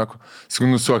 Ne, sako,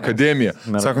 su akademija.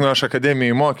 Sako, aš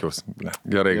akademijai mokiaus.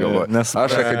 Gerai galvoju.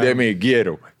 Aš akademijai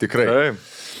gėriau, tikrai.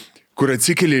 Kur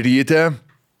atsikeli ryte,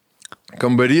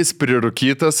 kambarys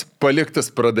prirūkytas,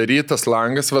 paliktas pradarytas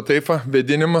langas, va taip,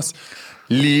 vėdinimas,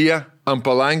 lyja, ant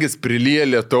palangės prilyja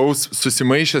lietaus,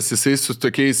 susimaišęs jisai su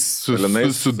tokiais,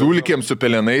 su dulkėm, su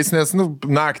pelenais, nes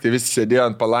naktį visi sėdėjo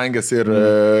ant palangės ir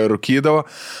rūkydavo,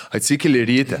 atsikeli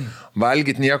ryte,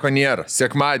 valgyt nieko nėra,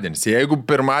 sekmadienis, jeigu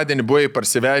pirmadienį buvai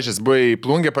parsivežęs, buvai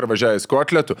plungę parvažiavęs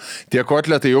kotletų, tie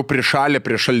kotletai jau prišalė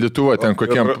prie šaldytuvo, ten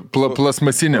kokiam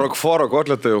plasmasiniam. Rokforo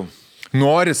kotletai jau.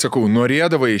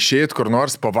 Norėdavo išeiti kur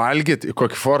nors pavalgyti, į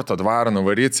kokį forto dvarą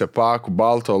nuvaryti, sepakų,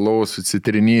 balto alaus,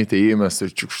 sucitrinytį įmės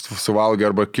ir suvalgai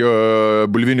arba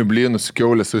bulvinių blynų su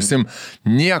kiaulės ausim.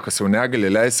 Niekas jau negali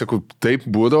leisti, sakau, taip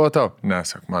būdavo tau? Ne,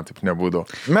 sak, man taip nebūdavo.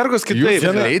 Mergos kitaip.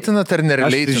 Jūs leitinat ar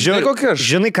nereitinat?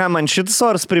 Žinai, ką man šitas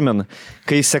oras primena?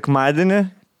 Kai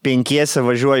sekmadienį 5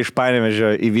 važiuoju iš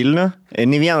Panevėžio į Vilnių,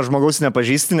 nei vieno žmogaus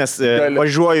nepažįsti, nes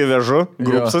važiuoju vežu,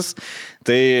 grupsus.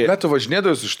 Tai... Bet tu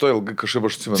važinėdavai iš to ilgai kažkaip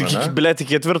aš atsimenu, ne? Bilėt į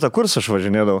 4 kursą aš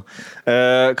važinėdavau.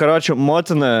 Karočią,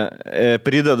 motina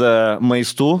prideda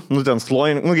maistų, ten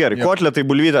slojimų, gerai, kotletai,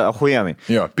 bulvytė, ahujenai.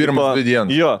 Jo, pirmas 2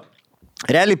 dienas. Jo.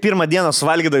 Realiai pirmą dieną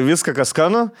suvalgydavo viską, kas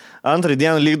skanu, antrą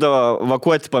dieną lygdavo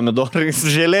vakuoti pomidorai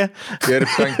želė. Ir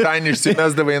penktadienį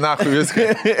išsimesdavo į nachų viską.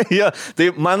 Jo,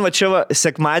 tai man va čia va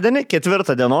sekmadienį,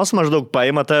 4 dienos maždaug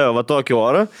paima tave va tokį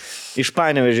orą, iš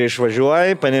Panevėžio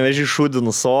išvažiuoji, Panevėžį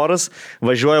šūdinus oras,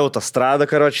 važiuoji autostradą,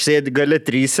 karoči, sėdi gale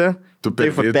 3.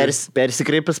 Taip,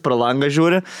 persikreipęs, pro langą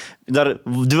žiūri, dar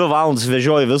 2 valandas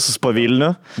vežioji visus po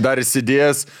Vilnių. Dar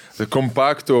įsidėjęs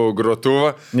kompaktų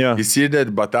grotuvą, įsidėt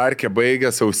batarkę,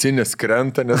 baigęs, ausinės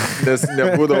krenta, nes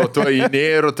nebūdavo to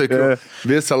įnėrų,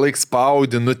 visą laik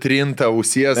spaudi, nutrinta,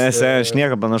 ausies. Aš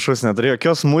nieko panašus neturiu,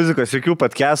 jokios muzikos, jokių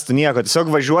podcastų, nieko.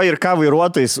 Tiesiog važiuoji ir ką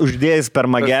vairuotojais uždėjęs per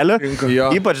magelį.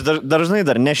 Ypač dažnai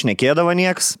dar nešnekėdavo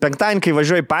nieks. Penktadienį, kai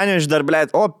važiuoju į Panevėžį, dar,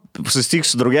 blėt,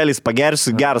 susitiksiu draugeliais,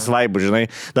 pagersiu, geras vaibų, žinai.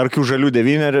 Dar kokių žalių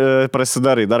 9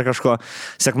 prasidarai, dar kažko.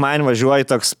 Sekmadienį važiuoju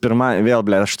toks vėl,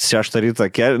 blėt, 6 ryto,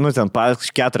 ten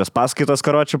 4 paskaitos,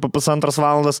 karočią, po 1,5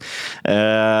 valandos.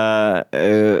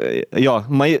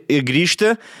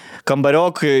 Grįžti.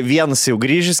 Kambariok vienas jau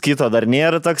grįžęs, kito dar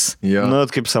nėra toks. Ja.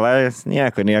 Kaip savai,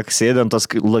 nieko, sėdint tos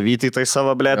lavytai tai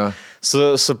savo, blėt. Ja.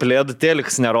 Su plėdu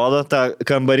telikas nerodo, ta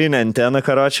kambarinė antena,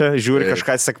 karočią, žiūri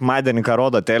kažką sekmadienį, ką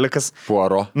rodo telikas.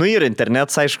 Puaro. Ir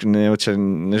internetas, aišku, jau čia,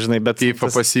 nežinai, bet... Taip,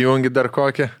 pasijungi dar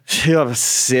kokią? Jo,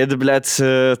 sėdi, blėt,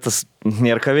 tas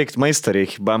nėra ką veikti, maistą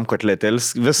reikia, bam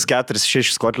kotletėlis, vis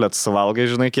 4-6 kotletus suvalgai,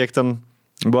 žinai, kiek ten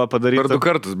buvo padaryta. Per 2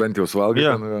 kartus bent jau suvalgai.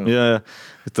 Jo.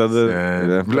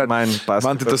 Tada,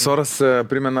 man tai tas oras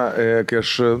primena, kai aš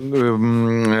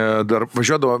dar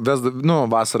važiuodavo,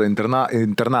 vasarą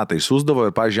internatą išsiųsdavo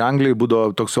ir, pavyzdžiui, Anglijai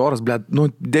būdavo toks oras,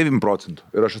 9%.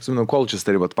 Ir aš atsimenu,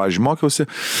 Kolčesterį, pavyzdžiui, mokiausi.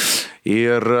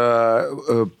 Ir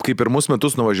kai pirmus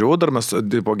metus nuvažiavau, dar mes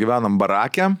gyvenam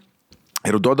barakę.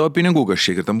 Ir duodavo pinigų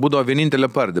kažkiek, ir tam būdavo vienintelė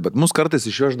pardė, bet mus kartais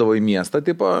išveždavo į miestą,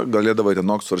 galėdavo ten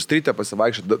Oxford Street'e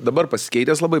pasivaikščioti, dabar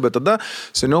pasikeitęs labai, bet tada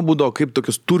seniau būdavo kaip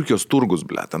tokius Turkijos turgus,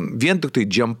 ten vien tik tai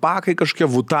džempakai kažkokie,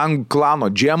 Wu-Tang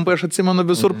klano džempai, aš atsimenu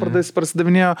visur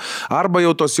prasidavinėjo, arba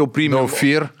jau tos jau premium.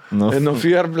 No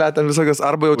fear, ten visokios,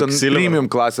 arba jau ten premium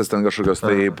klasės ten kažkokios,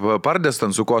 tai pardės ten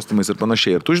su kostiumais ir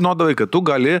panašiai. Ir tu žinodavai, kad tu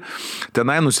gali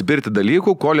tenai nusipirkti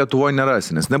dalykų, ko Lietuvoje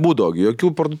nerasi, nes nebūdavo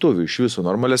jokių parduotuvių iš visų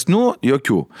normalesnių.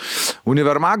 Jokių.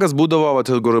 Univermagas būdavo,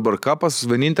 Goribarkapas,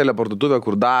 vienintelė parduotuvė,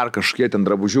 kur dar kažkiek ten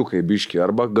drabužiukai, biški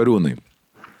arba gariūnai.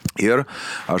 Ir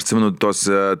aš atsimenu tos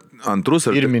antrus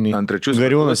ar trečius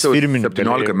gariūnas,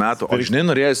 17 metų, o žinai,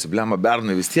 norėjusi, blema,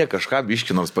 bernai vis tiek kažką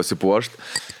biški nors pasipuošti.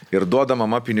 Ir duoda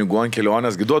mama pinigų ant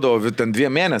kelionės, duodavo ten 2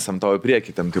 mėnesiam tavo į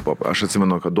priekį, aš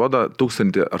atsimenu, kad duoda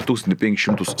 1000 ar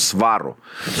 1500 svarų.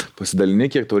 Pasidalini,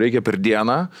 kiek tau reikia per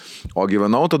dieną, o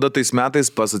gyvenau tada tais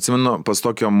metais pas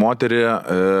tokią moterį,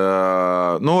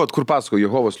 kur pasako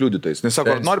Jehovos liudytojais.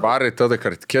 Nesako, ar nori... Svarai tada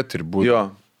kart 4 būtų.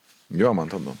 Jo,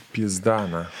 man tada.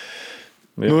 Pizdana.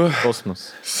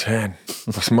 Kosmos. Sen.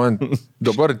 Pas man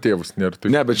dabar tėvus nėra.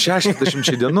 Ne, bet 60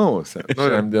 dienų.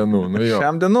 Šiam dienų, jo.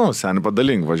 Šiam dienų, sen,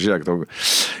 padalink, važiuok.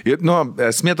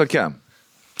 Esmė tokia,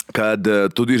 kad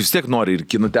tu ir vis tiek nori ir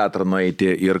kino teatrą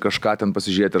nueiti, ir kažką ten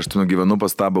pasižiūrėti. Aš ten gyvenu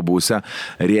pas tą babusę,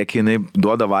 rėkia, jinai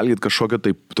duoda valgyti kažkokią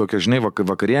tokią, žinai,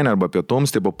 vakarienę arba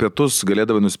pietums. Taip, pietus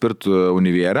galėdavai nusipirkti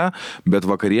Univierę, bet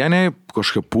vakarieniai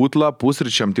kažkokia putla,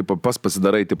 pusryčiam,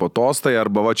 pasidarai, tostai,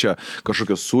 arba va čia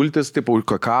kažkokios sultis,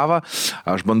 kakava.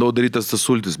 Aš bandau daryti tas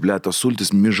sultis, tos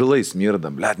sultis mižalai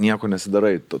smirda, nieko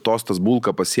nesidarai. Tostas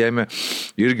bulką pasiėmė,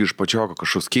 irgi iš pačioko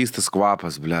kažkoks keistas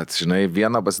kvapas, žinai,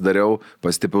 vieną pasidariau,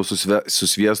 pasitipiau su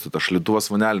sviestu, ta šaldytuvas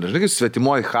vanelė. Žinai, kaip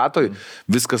svetimoji chatoj,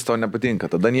 viskas tau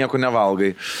nepatinka, tada nieko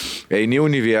nevalgai. Eini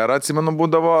Univierą, atsimenu,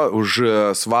 būdavo, už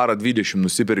svarą 20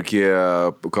 nusipirki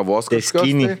kavos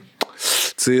kažkokios.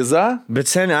 Ciza. Bet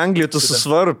seniai Anglijoje tu su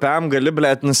svaru PM gali,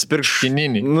 nusipirkti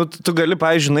šininį. Tu gali,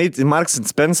 pavyzdžiui, į Marks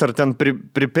 & Spencer ten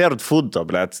prepared food,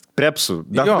 prepsų.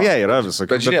 Jie yra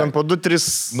visokių. Bet ten po 2-3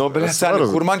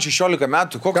 svarų. Kur man 16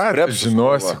 metų, koks prepsus?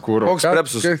 Žinosi, kur. Koks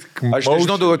prepsus? Aš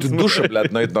nežinodavau, kad dušą,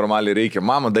 nueit normaliai reikia.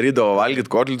 Mama darydavo valgyti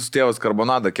kotletus, tėvas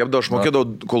karbonadą, kepdavo, aš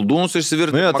mokėdavau koldūnus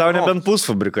išsivirti. Tau nebent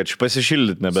pusfabriką, čia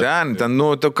pasišildyti nebent. Sen, ten,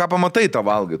 ką pamatai tą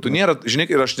valgai. Tu nėra, žinai,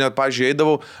 ir aš net, pavyzdžiui,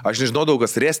 eidavau, aš nežinodavau,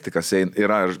 kas restikas yra.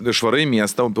 Išvarai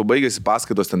miestą, baigėsi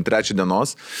paskaitos ten 3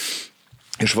 dienos,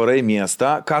 išvarai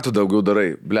miestą, ką tu daugiau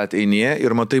darai? Eini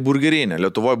ir matai burgerinę.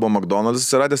 Lietuvoje buvo McDonald's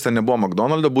atsiradęs, ten nebuvo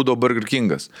McDonald's, būdavo Burger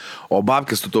Kingas. O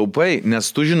babkės tu taupai, nes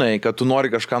tu žinai, kad tu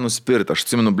nori kažką nusipirti. Aš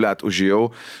atsimenu,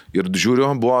 užėjau ir žiūriu,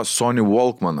 buvo Sony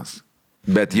Walkmanas.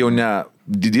 Bet jau ne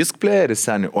disk playeris,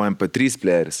 seniai, o MP3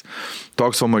 playeris.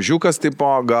 Toks mažiukas,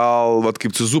 gal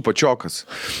kaip Cizu pačiokas.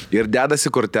 Ir dedasi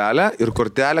kortelę, ir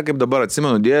kortelę, kaip dabar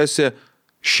atsimenu, dėjosi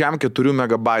šiam 4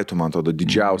 megabaitų, man atrodo,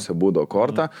 didžiausia būdo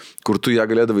korta, kur tu ją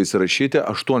galėdavai įsirašyti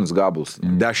 8 gabalus,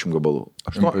 10 gabalų.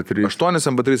 8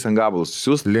 MP3 gabalus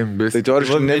siūst. Limbis. Tai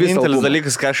teoriškai ne visas vienintelis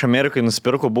dalykas, ką aš Amerikai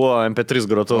nusipirku, buvo MP3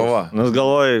 grotuvas. Nes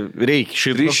galvoju,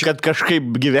 reikia, kad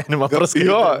kažkaip gyvenimą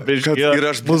praskaitų. Ir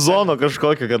aš muzono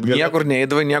kažkokio, kad galėtų. Niekur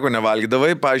neįdavai, nieko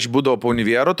nevalgydavai. Pavyzdžiui, būdavo po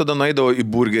Univiero, tada nueidavo į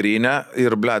burgerinę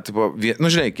ir,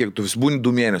 žinai, kiek tu vis būni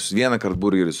 2 mėnesius, vieną kartą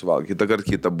burgerį suvalgai, kitą kartą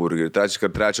kitą burgerį,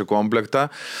 trečią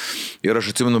komplektą. Ir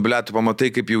aš atsimenu, tu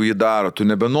pamatai, kaip jau jį daro. Tu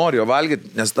nebenori jo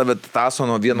valgyti, nes tave taso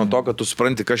nuo vieno to, kad tu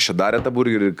supranti, kas čia darė tą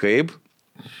burgerį ir kaip.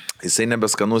 Jisai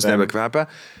nebeskanus, nebekvepia.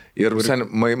 Ir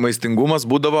maistingumas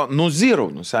būdavo, zero,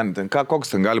 ten,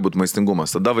 koks ten gali būti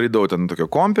maistingumas. Tada varydavau ten tokią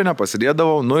kompinę,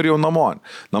 pasidėdavau, ir jau namo.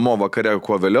 Namo vakare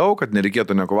kuo vėliau, kad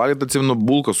nereikėtų nieko valgyti, atsimenu,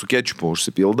 bulką su kečupu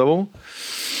užsipildavau.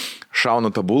 Šaunu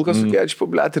tą bulką su kečupu,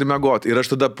 blėt, ir mėgot. Ir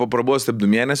aš tada paprabos taip 2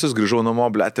 mėnesius, grįžau namo,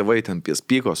 blėt, tėvai ten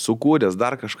pyko, sukūrės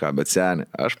dar kažką, bet seniai.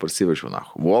 Aš parsivežiau,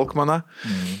 Walkmaną,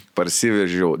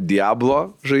 parsivežiau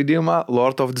Diablo žaidimą,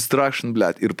 Lord of Destruction,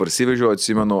 blėt, ir parsivežiau,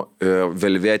 atsimenu,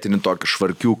 velvetinį tokį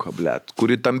švarkiuką, blėt,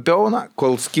 kurį tampiau,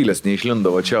 kol skylės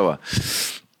neišlindavo čia va.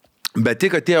 Bet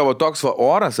tik atėjo toks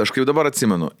oras, aš kaip dabar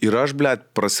atsimenu, ir aš, blėt,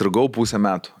 prasirgau 1,5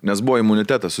 metų, nes buvo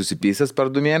imunitetas susipysęs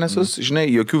per 2 mėnesius, žinai,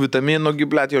 jokių vitaminų,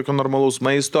 blėt, jokio normalaus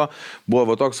maisto,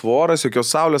 buvo toks oras,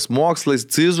 jokios saulės, mokslais,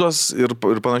 cizos ir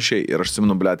panašiai. Ir aš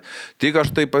atsimenu, blėt,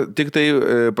 tik tai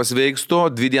pasveikstu,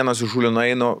 2 dienas iš šulino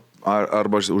einu,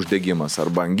 arba uždegimas,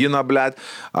 arba angina, blėt,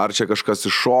 ar čia kažkas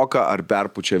iššoka, ar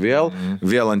perpučia vėl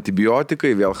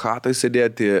antibiotikai, vėl hatai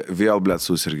sėdėti, vėl, blėt,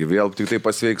 susirgi, vėl tik tai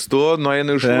pasveikstu,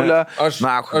 nueinu iš šulę,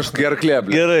 aš gerklė,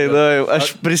 blėt. Gerai,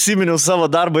 aš prisiminiau savo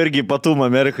darbą irgi ypatumą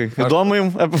Amerikai. Įdomu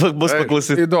jums bus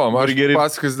paklausyti. Įdomu, aš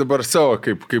pasakys dabar savo,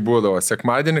 kaip būdavo.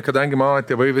 Sekmadienį, kadangi mano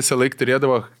tėvai visą laiką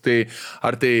turėdavo,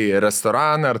 ar tai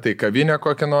restoraną, ar tai kavinę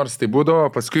kokią nors, tai būdavo,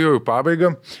 paskui jau į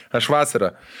pabaigą, aš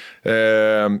vasarą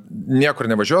niekur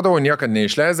nevažiuodavau, niekad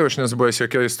neišleisdavau, aš nesbuvęs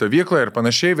jokioje stovykloje ir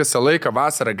panašiai, visą laiką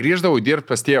vasarą grįždavau dirbti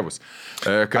pas tėvus.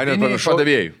 Kavinėje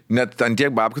padavėjų. Net ant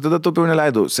tiek babkių tada taupiau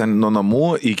neleidau. Nuo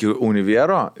namų iki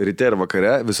univiero, ryte ir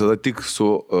vakare, visada tik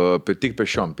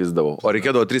pešiom pizdavau. O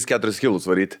reikėdavo 3-4 kilus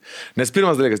varyti. Nes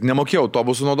pirmas dalykas, nemokėjau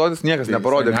autobusų naudotis, niekas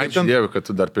neparodė. Ačiū Dievui, kad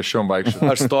tu dar pešiom vaikščiai.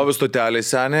 Aš stoviu stotelėje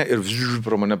senė ir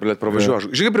pro mane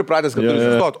pravažiuoju. Žinai, pripratęs, kad turi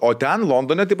sustoti. O ten,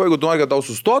 Londone, tipo, jeigu tu nori, kad tau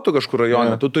sustotų kažkur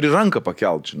rajone, tu turi ranką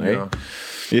pakelt, žinai.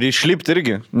 Ir išlipti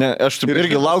irgi. Ne, aš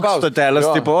irgi laukiu stotelės,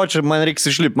 tipo, o čia man reiks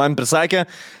išlipti. Man prisakė,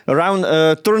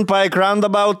 Turnpike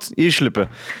roundabout, išlipė.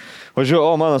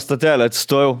 Važiuoju, mano stotelė,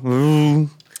 atsistojau.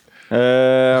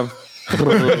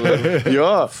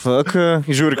 Fuck.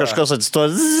 Žiūri, kažkas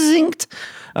atsistojo. Zinkt.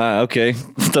 Okei.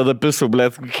 Tada pisau,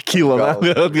 blėt, kyla.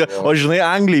 O žinai,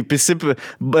 Anglijai pisi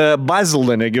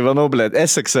Bazildane gyvenau, blėt,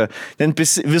 Essex'e. Ten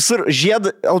pisi visur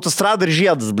autostrada ir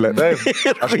žiedas, blėt.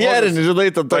 Ir kujerini,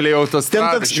 žinai, ten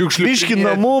autostrada, biški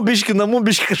namų, biški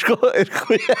kažko ir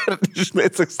kujerini,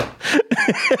 žinai, toks.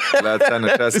 Blėt,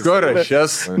 seniai,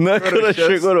 šias. Kur aš?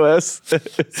 Kur aš?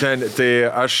 Tai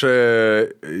aš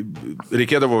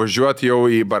reikėdavo važiuoti jau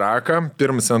į baraką,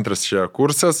 1-2 čia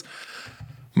kursas.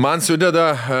 Man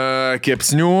sudeda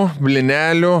kepsnių,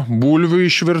 blinelių, bulvių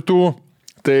išvirtų,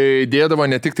 tai dėdavo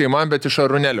ne tik tai man, bet iš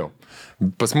arūnelių.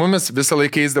 Pas mumis visą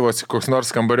laiką keisdavosi koks nors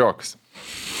kambariokas.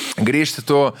 Grįžti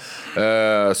tu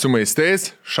su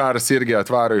maistais, Šaras irgi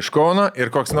atvaro iš Kauno ir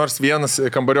koks nors vienas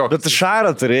kambariokas. Bet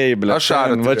Šarą turėjai, blė. Aš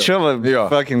Šarą turėjau. Va čia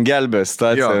fucking gelbė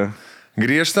situacija.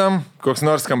 Grįžtam, koks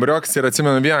nors kambariokas ir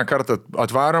atsimenu vieną kartą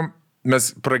atvarom,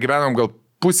 mes pragyvenom gal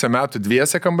 1,5 metų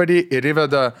 2 kambarį ir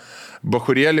įveda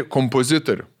bachurėlį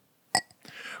kompozitorių.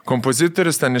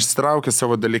 Kompozitorius ten išsitraukė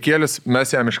savo dalykėlius,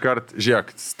 mes jam iškart, žiūrėk,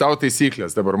 tau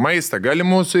taisyklės, dabar maistą gali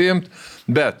mūsų imti,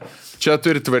 bet čia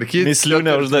turi tvarkyti. Mislių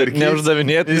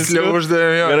neuždavinėti. Mislių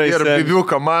uždavinėjo ir bibių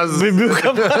kamaz. Žiūrėk,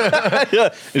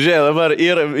 dabar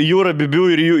ir jūra bibių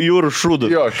ir jūrų šūdų.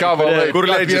 Jo, ką valai, kur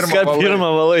leidžiasi, ką pirmą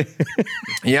valai.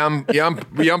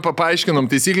 Jam paaiškinom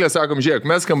taisyklę, sakom, žiūrėk,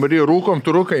 mes kambarį rūkom, tu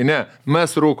rūkai, ne, mes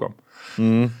rūkom.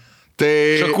 Tai...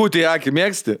 Šakutį akį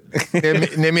mėgsti?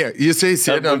 Nemėg. Jisai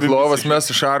sėdė ant lovos, mes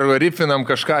su Šaru rifinam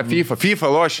kažką FIFA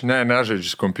loš,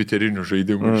 nežaidžiu kompiuterinių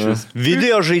žaidimų.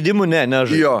 Video žaidimų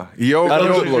nežaidžiu. Jau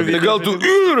gal tu...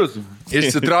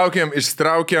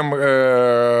 Išsitraukėm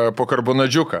po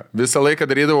karbonadžiuką. Visą laiką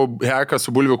darydavau heką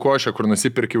su bulvių košė, kur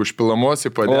nusipirki užpilamos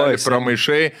į padelį,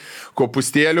 pramaišai,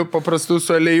 kopustėlių paprastų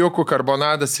su alėjuku,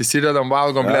 karbonadas, įsidedam,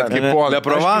 valgom, blėt, kaip polė.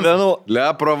 Le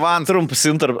Provence. Trumpas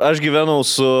interp. Aš gyvenau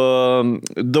su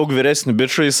daug vyresniu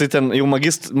biču, jisai ten jau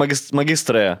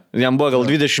magistrąje. Jam buvo gal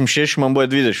 26, man buvo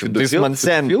 20. Tai jis man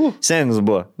senis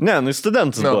buvo. Ne,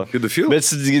 studentas buvo. Bet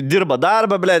jis dirba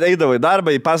darbą, blėt, eidavo į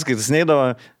darbą, į paskaitas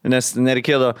neidavo, nes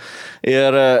nereikėdavo.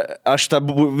 Ir aš tą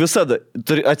visada,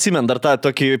 atsimenu dar tą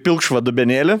tokį pilkšvą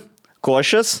dubenėlį,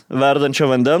 košės, verdančio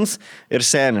vandens ir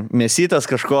senį, mėsytas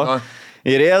kažko.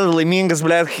 Ir ėda laimingas,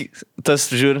 blėt,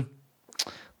 tas žiūri.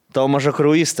 Tavo maža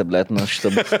kraujystė, blėt, nu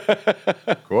šitą.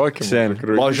 Kokį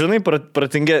mažą O žinai,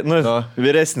 pratingė, nu,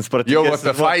 vyresnis, pratingė. Jau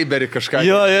apie fiberį kažką.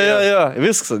 Jo,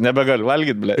 viskas, nebegaliu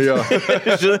valgyti, blėt. Jo.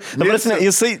 Ta prasme,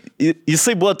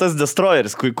 jisai buvo tas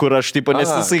destroyeris, kur aš, tipo, nes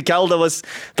jisai keldavas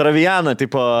Travianą,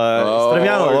 tipo,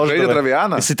 Travianą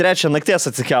loždavo. Jisai 3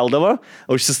 nakties atsikeldavo,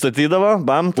 užsistatydavo,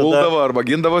 bam, tada... Puldavo arba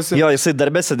gindavosi. Jo, jisai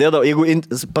darbė sėdėdavo, jeigu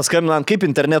paskambinant, kaip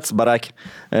internetas barakė,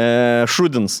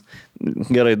 šūdins.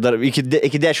 Gerai, iki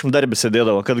 10 darbį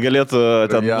sėdėdavo, kad galėtų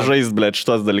ten žaisti, blėt,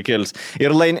 šitos dalykėlis. Ir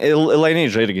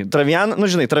Lineage'ą irgi. Travianas, nu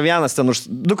žinai, Travianas ten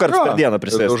 2 kartus per dieną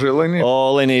prisės.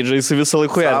 O Lineage'ą jisai visą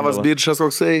laiką ėdavo. Savas bičas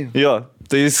koksai. Jo,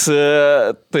 tai jis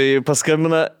tai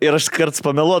paskambina ir aš kartais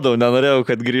pameluodavau, nenorėjau,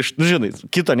 kad grįžtų. Nu žinai,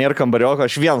 kito nėra kambarioko,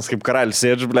 aš vienas kaip karalis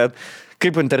sėdžiu, blėt.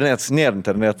 Kaip internetas, nėra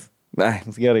internetas. Ai,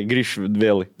 gerai, grįšiu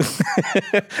vėlai.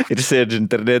 Ir sėdžiu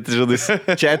internete, žinai,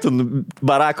 četin,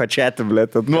 barako četin,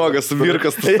 blėt. Nuogas,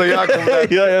 virkas, stojakom.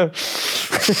 Jo.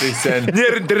 Tai seniai.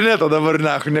 Nėra interneto dabar,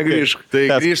 negrįžk. Tai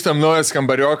grįžtam naujas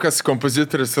kambariokas,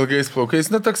 kompozitorius ilgais plaukais,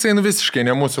 nu toksai, nu visiškai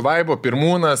ne mūsų vaibo,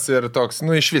 pirmūnas ir toks,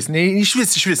 nu iš vis ne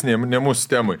mūsų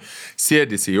temui.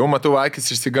 Sėdisi, jau matau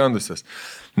akis išsigandusias.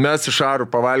 Mes iš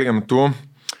Arų pavalgiam tų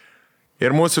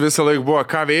ir mūsų visą laiką buvo,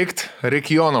 ką veikt,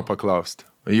 reikia Jono paklausti.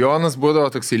 Jonas būdavo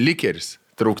toksai likeris,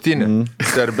 trauktinė,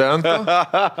 serbento.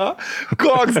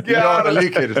 Koks geras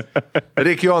likeris.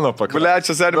 Reikia Jono paklausti.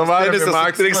 Blečias,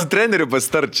 reiks trenerių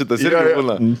pasitart šitas irgi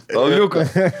būna. Alniuką.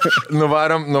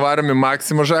 Nuvarom į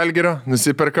Maksimą Žalgirio,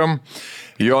 nusipirkam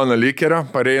Jono likerio,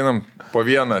 pareinam po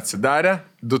vieną atsidarę,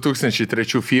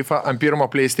 2003 FIFA, ant pirmo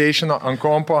PlayStation'o, ant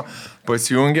kompo,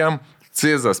 pasijungiam,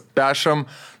 cizas, pešam,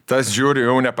 tas žiūri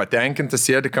jau nepatenkintas,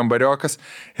 sėdi kambariokas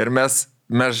ir mes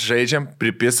žaidžiam,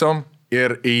 pripisom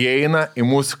ir įeina į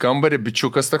mūsų kambarį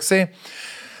bičiukas toksai.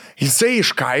 Jisai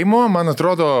iš kaimo, man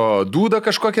atrodo, dūdą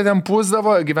kažkokią ten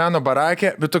pusdavo, gyveno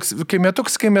barakė, bet toks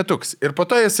kaimietuks. Ir po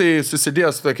to jisai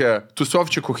susidėjo su tokia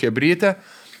tusovčikų hebrytė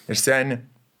ir seni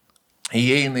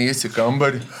įeina jis į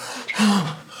kambarį.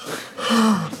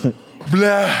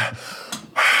 Ble.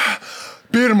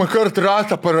 Pirmą kartą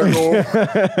ratą paragau.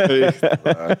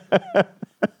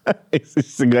 Jis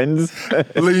įsigandys.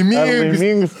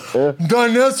 Laimingas. Da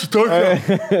nesu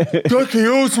tokio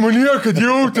jausmo niekad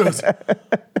jautęs.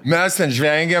 Mes ten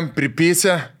žvengiam,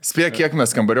 pripysę, spėk, kiek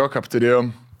mes kambarioką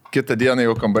apturėjom. Kitą dieną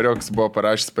jau kambariokas buvo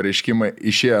parašęs pareiškimą,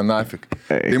 išėjo nafik.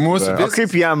 Tai mūsų O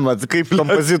kaip jam, kaip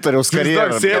kompozitoriaus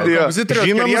karjerą?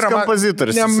 Žinomas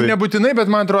kompozitorius. Nebūtinai,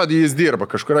 bet man atrodo, jis dirba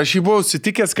kažkur. Aš jį buvau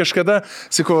sutikęs kažkada,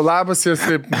 sakau, labas, jis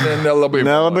nelabai.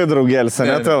 Nelabai draugėlis,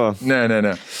 ne tavo?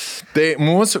 Ne. Tai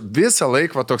mūsų visą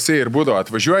laiką toksai ir būdavo,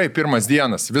 atvažiuoja pirmas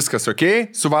dienas, viskas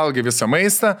okei, suvalgia visą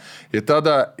maistą ir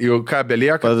tada jau ką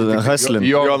belieka. Haslint.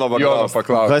 Jono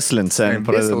paklausti. Haslint, seniai.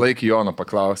 Visą laiką Jono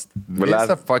paklausti.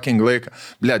 Visą fucking laiką.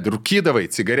 Bled,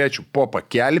 rūkydavai cigarečių po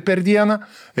pakelį per dieną,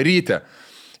 ryte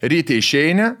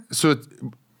išeini,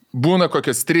 būna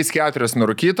kokios 3-4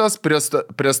 nurūkytos,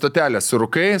 prie stotelės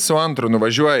surūkai, su antru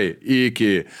nuvažiuoji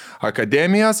iki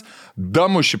akademijos,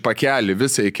 damuši pakelį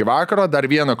visą iki vakaro, dar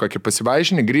vieną kokį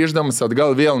pasivaišinį, grįždamas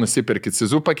atgal vėl nusipirkit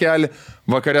sizų pakelį,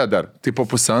 vakare dar. Tai po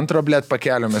pusantro, blėt,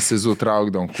 pakelio mes sizų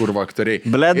traukdom, kur vakariai.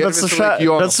 Blėt,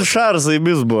 bet su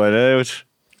Šarzaimis buvo, ne, jaučiu.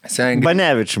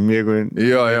 Banevičium, jeigu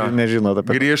nežinot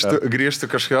apie grįžtu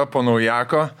kažką po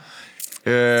naujako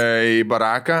į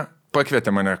baraką.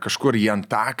 Pakvietė mane kažkur į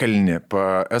Antakalnį,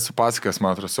 esu pasakęs,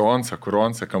 man atrodo, Onsa, kur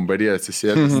Onsa kambaryje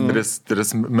atsisėdęs,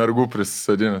 tris mergų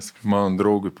prisisadinęs, mano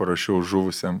draugui parašiau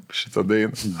žuvusiam šitą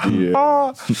dainą.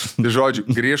 Tai žodžiu,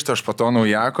 grįžtu aš po to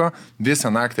naujako,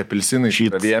 visą naktį apelsinai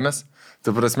išravėmės,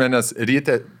 tai prasme, nes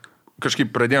ryte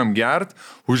kažkaip pradėjom gert,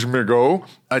 užmigau,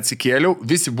 atsikėliau,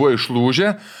 visi buvo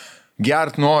išlūžę,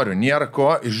 gert noriu, nėra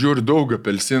ko, žiūriu daug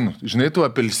apelsinų. Žinai, tų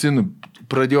apelsinų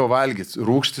pradėjau valgyti,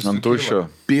 rūkštis,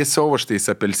 pėsiau aš tais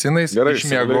apelsinais,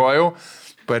 išmiegojau,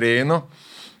 pareinu,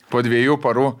 po 2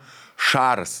 parų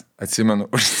Šaras, atsimenu,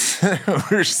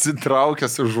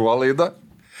 užsitraukęs užuolaidą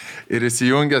ir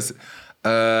įsijungęs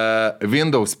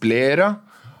Windows playerio,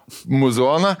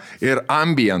 muzoną ir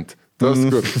ambient. Tas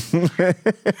kur.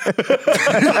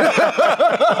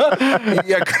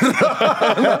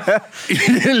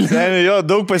 Jo,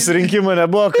 daug pasirinkimo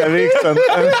nebuvo, ką veikti.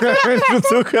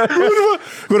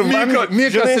 Kur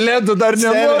Mikas ledų dar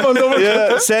nebuvo.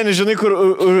 Seniai, žinai, kur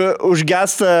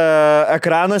užgesta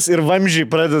ekranas ir vamžiai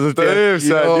pradeda. Taip,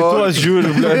 seniai. Į tuos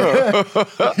žiūriu, blė.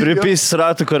 Pripys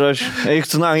ratų, kur aš.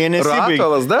 Eiktų, na, jie nesibaigia.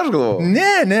 Ratalas, dar galvoju?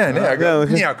 Ne,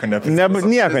 nieko nepripys.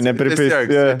 Nieko nepripys.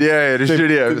 Sėdėjo ir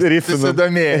žiūrėjo. Rifinau. Sen,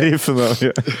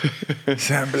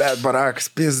 blėt, barakas,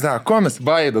 pizda. Ko mes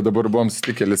Vaida dabar buvom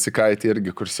sutikę Lisikaitį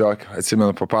irgi kursiokį.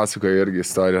 Atsimenu, papasakoju irgi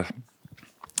istoriją.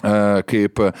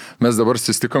 kaip mes dabar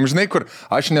susitikom, žinai, kur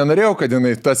aš nenorėjau, kad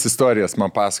jinai tas istorijas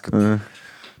man pasakotų.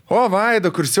 O, Vaida,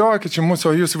 kursiokė, čia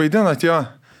mūsų, o jūs vaidinat jo.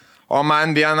 O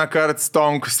man vieną kartą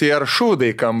stonkus ir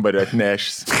šūdai kambarį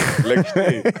atnešęs.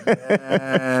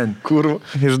 Kur?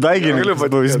 Išdaigininkas.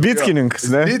 Jis bitkininkas,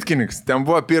 ne? Bitkininkas. Ten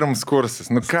buvo pirmas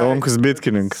kursas. Nu ką? Stonkus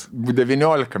bitkininkas.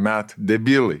 19 metų.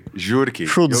 Debilai.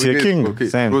 Žiūrkiai. Šūdus jėkingai.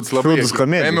 Šūdus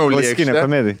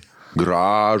komedija.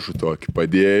 Gražų tokį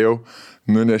padėjau.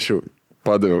 Nunešiau.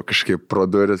 Padaviau kažkaip pro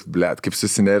duris. Blet, kaip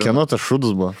susinervinau. Kieno tas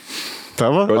šūdus buvo?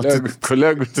 Tavo?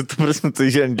 Kolegų, tu prasme, tu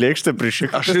jie ant lėkštę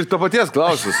prišikai. Aš ir to paties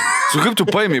klausiu. Su kaip tu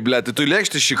paėmė, blėt, tu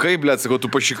lėkštę šikai, blėt, sakau,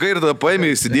 tu pašikai ir tada paėmė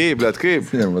įsidėjai, blėt, kaip?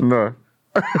 Na.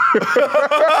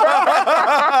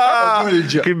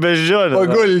 Paguldžia. Kaip beždžionė.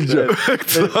 Paguldžia.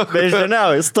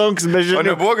 Beždžioniauja, stonks O beždžioniauja.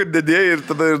 nebuvo, kad dėdėjai ir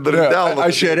tada ir dar delno.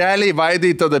 Aš realiai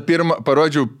Vaidai tada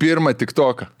parodžiau pirmą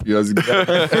TikToką. Jos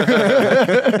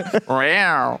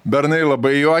Bernai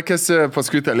labai juokėsi,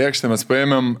 paskui tą lėkštę mes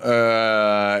paėmėm,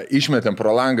 išmetėm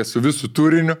pro langą su visų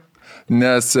turiniu.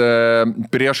 Nes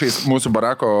priešais mūsų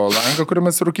barako langą, kurį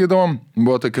mes rūkydavom,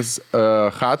 buvo tokias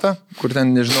chata, kur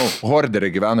ten, nežinau, horderė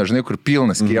gyvena, žinai, kur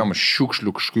pilnas kiemas,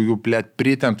 šiukšlių, kažkokių plėt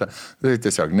pritemta. Tai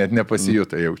tiesiog net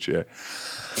nepasijuta jaučiai.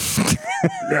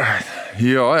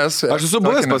 Jo, Aš esu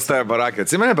buvęs pas tave barakė.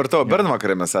 Atsimeni, per tavo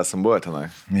bernvakarį mes esam buvę tenai.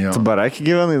 Jo. Tu barakį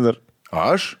gyvenai dar?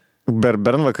 Aš?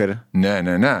 Bernvakarį? Ne.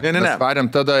 Mes varėm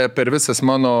tada per visas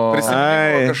mano...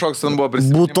 Kažkoks ten buvo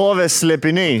prisiminimas. Būtovės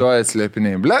slėpiniai. Būtovės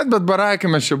slėpiniai. Bet barakė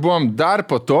mes čia buvom dar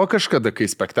po to kažkada, kai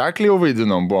spektaklį jau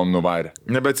vaidinom, buvom nuvarę.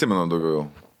 Nebeatsimenu daugiau.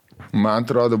 Man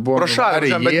atrodo, buvom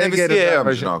nuvarę. Bet ne visi ėjom,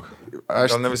 žinok.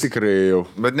 Aš tikrai jau.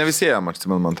 Bet ne visi ėjom, aš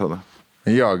atsimenu, man tada.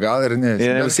 Jo, gal ir ne.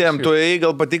 Ne visiems tu ėjai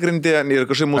gal patikrinti ir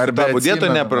kažkaip mūsų darbo dieto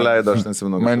nepraleido, aš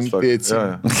nesimenu. Man pėci.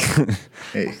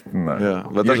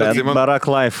 Bet aš atsimenu. Barak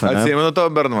life. Atsimenu tavo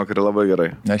bernvakarį labai gerai.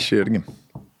 Aš irgi.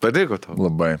 Patiko tau?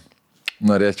 Labai.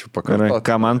 Norėčiau pakartoti.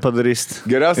 Ką man padarysit?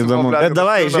 Geriausia. Bet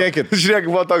davai, žiūrėkit. Žiūrėk,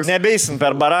 buvo toks. Nebeisim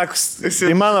per barakus.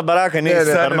 Į mano baraką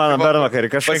neįsim per mano bernvakarį.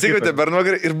 Pasikvietė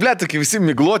bernvakarį ir, blėt, tokie visi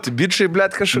migloti bičiai,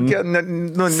 blėt, kažkokie,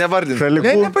 nevardinti.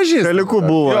 Šalikų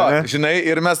buvo, ne? Žinai,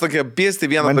 ir mes tokie piesti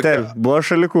vieną Mantel, buvo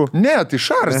šalikų? Ne, tai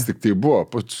Šaras tik tai buvo.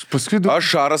 Paskui Aš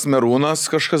Šaras, Merūnas,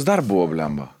 kažkas dar buvo,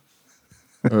 blemba.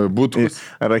 Būtkus.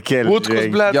 Rakelis.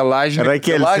 Būtkus, blėt. Gelažnik.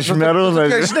 Rakelis iš Merūno.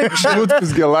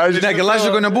 Būtkus gelažnik. Ne,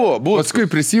 gelažniko nebuvo. Paskui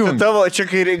prisijungė. Tavo, čia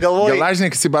kai galvoji.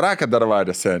 Gelažnikas į baraką dar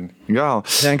varė sen. Gal.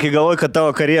 Ten kai galvoji, kad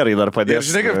tavo karjerai dar padės.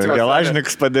 Žinai, kaip tai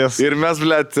Gelažnikas padės. Ir mes,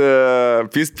 blėt,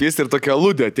 pist ir tokia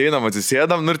lūdė ateinam,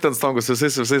 atsisėdam, nu ir ten stongus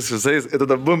visais. Ir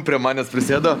tada bum prie manęs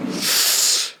prisėdo.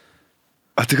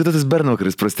 A tai kada tas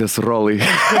bernvakaris prasidės rolai?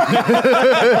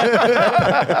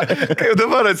 Kaip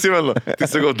dabar atsimenu. Tai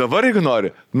sakau, dabar jeigu nori?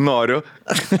 Noriu.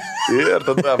 Ir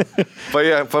tada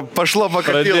pašlopa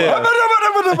kakilą.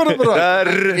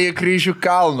 Prie kryžių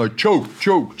kalno.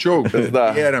 Čiauk.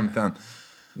 Geriam ten.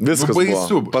 Viskas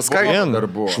baisu. Paskai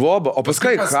švoba. O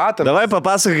paskai chatą. Davai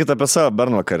papasakokit apie savo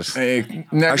bernvakaris.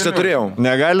 Aš neturėjau.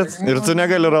 Negalit? Ir tu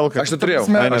negali rolką. Aš neturėjau.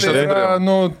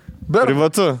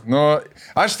 Privatu. Nu,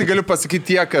 aš tai galiu pasakyti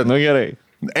tiek, kad... Nu gerai.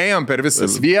 Ėjom per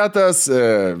visas vietas,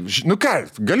 nu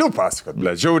ką, galiu pasakot,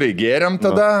 ble, žiauriai gėriam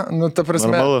tada, nu ta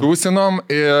prasme, tūsinom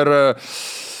ir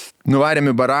nuvarėm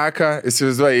į baraką,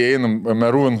 įsivaizduoju, įeinam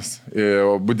Merūnas,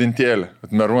 Budintėlį,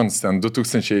 Merūnas ten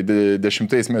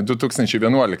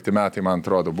 2011 metai, man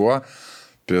atrodo, buvo.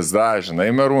 Pizda, žinai,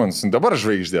 Merūnas, dabar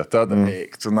žvaigždė, tada,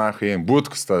 tu nahai,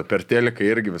 Būtkus, tada per teliką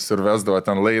irgi visur vesdavo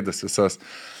ten laidas visas.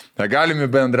 Galime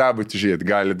bendrabūti žiūrėti,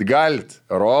 galit,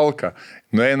 rolka.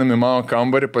 Nueinam į mano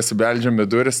kambarį, pasibeldžiam į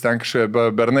duris, ten kažkaip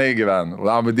bernai gyvena.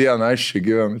 Labą dieną, aš čia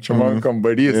gyvenu, čia mano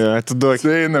kambarys. Atiduok.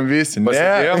 Sueinam visi.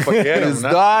 Pasidėjom, pakėlėm.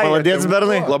 Maladėts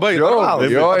bernai. Labai,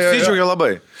 apsidžiaugia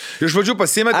labai. Iš vadžių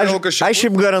pasimetė, aš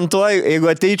šiaip garantuoju, jeigu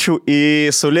ateičiau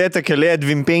į Saulėtę kelyje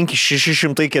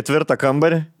 25604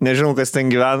 kambarį, nežinau, kas ten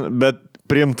gyvena, bet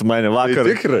priimtų mane vakarą.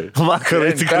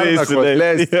 Vakarą tikrai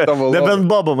įsileis. Nebent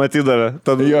Bobo matydavę,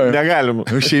 tada negalima.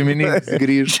 Šeimininkas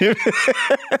grįžti.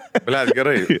 Blet,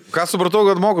 gerai. Ką supratau,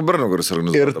 kad moku bernvakarius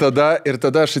organizuoti? Ir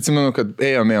tada aš atsimenu, kad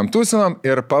ėjom tūsinom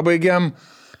ir pabaigėm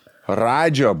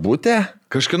Radžio butę.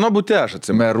 Kažkieno butė, aš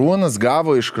atsimenu. Merūnas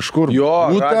gavo iš kažkur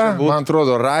butą. Man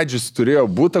atrodo, Radžius turėjo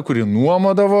butą, kurį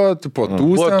nuomodavo, tipo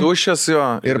tūsėm. Buvo tuščias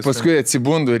jo. Ir paskui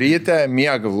atsibundu ryte,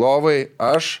 miega lovai,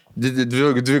 aš,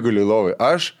 dvigulių lovai,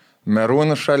 aš,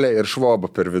 Merūnas šalia ir švoba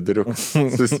per viduriuką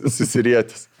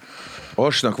susirietęs. O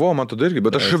aš nekvau, man tada irgi,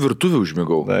 bet aš virtuvį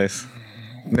užmigau. Nice.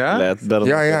 Ne?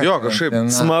 Jo, kažkaip.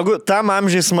 Smagu, tam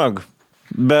amžiai smagu.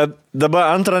 Bet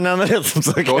dabar antrą nenorėtum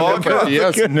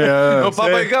sakyti. Ne.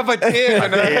 Pabaiga patiko,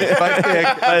 ne?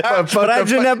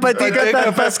 Pradžių nepatiko,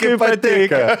 paskui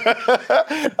patiko.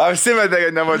 Apsimetė,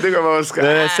 kad nepatiko viską.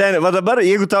 Seniai, va dabar,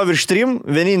 jeigu tau virš 3,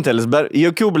 vienintelis, bet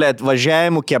jokių, blėt,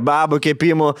 važiavimų, kebabų,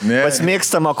 kepimų,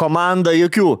 pasmėgstama komanda,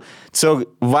 jokių. Tiesiog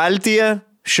valtyje,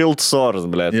 šiltas oras,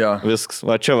 blėt. Viskas.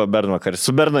 Va čia va bernvakaris,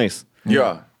 su bernais.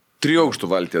 Jo. 3 aukštų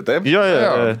valtė, taip? Jo.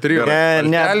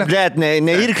 Ne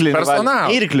irklį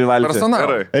valtį.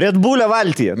 Red Bull'e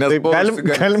valtyje.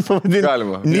 Galim pavadinti.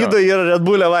 Galima. Nidoje yra Red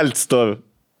Bull'e valtį stovi.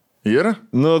 Ir?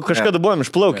 Nu, kažkada buvom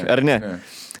išplaukę, ar ne?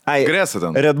 Ai, Grėsa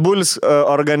ten. Red Bullis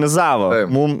organizavo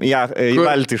mum ją į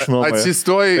valtį išnuomojo.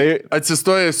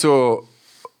 Atsistoji su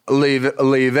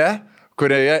laive,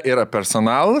 kurioje yra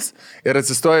personalas ir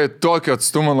atsistoja tokio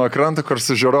atstumo nuo kranto, kur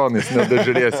su žiūronais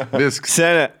nedažiūrės. Viskas.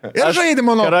 Senė. Ir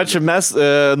žaidimo nuo. Karačiui, mes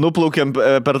nuplaukėm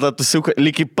per tą tusiuką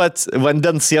lygiai pat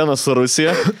vandens sienos su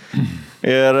Rusija.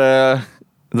 Ir,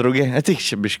 draugė, ateik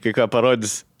čia biškai, ką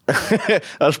parodys.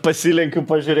 Aš pasilenkiu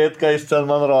pažiūrėti, ką jis ten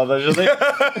man rodo, žinai.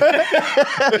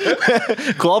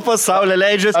 Kopas, saulė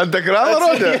leidžiasi. Ant ekrano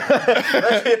rodė?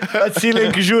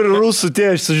 Atsilenkiu, žiūriu, rusų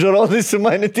tie, aš su žiūronais į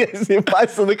mane tiesiai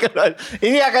pasinu, kad į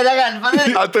nieką negali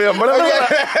padaryti. A, tai jam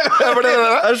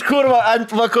Aš kurva ant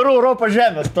vakarų Europos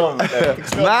žemės stovi.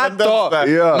 NATO.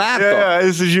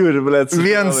 Jis žiūri, blėt.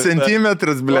 1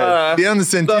 centimetras, blėt. 1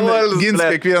 centimetras, gins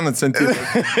kiekvieną centimetrą.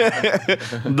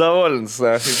 Davolins,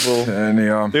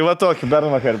 Jo. Tai va tokį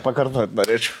bernvakarį pakartoti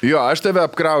norėčiau. Jo, aš tave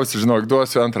apkrausiu, žinok,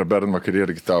 duosiu antrą bernvakarį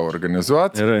irgi tau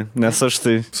organizuoti. Gerai, nes aš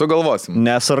tai Sugalvosim.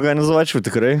 nesorganizuočiau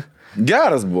tikrai.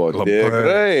 Geras buvo.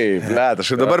 Tikrai. Blet,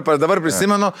 aš dabar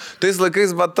prisimenu, tais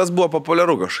laikais tas buvo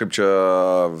populiaru kažkaip čia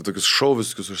tokius šou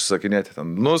visus užsakinėti.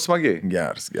 Nu, smagiai.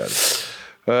 Geras.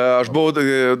 Aš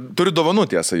turiu dovanų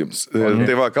tiesą jums.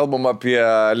 Tai va, kalbam apie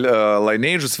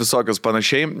lineage'us visokius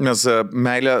panašiai, nes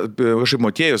meilė, kažkaip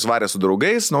motiejus varė su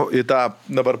draugais, į tą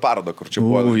dabar parodą, kur čia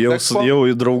buvo. Jau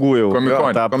į draugų jau.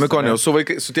 Komikonė, su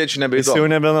vaikai, su tėčiu nebeįdomu. Jis jau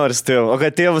nebenoris tėvų. O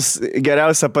kad tėvus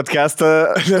geriausią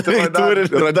podcastą turi,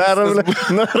 darom,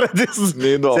 radistus.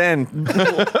 Neįdomu.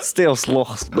 Stėvus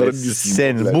lohas.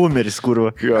 Sen, boomeris,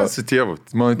 kurva. Su tėvu.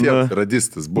 Mano tėvas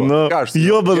radistas buvo.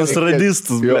 Jobanas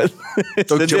radistas.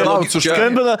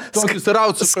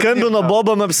 Skambino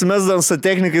Bobam apsimesdant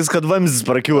santechnikais, kad vamzdis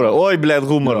prakiūra. Oi, blėt,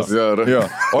 humoras.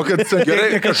 O kad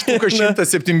santechnika štuka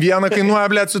 171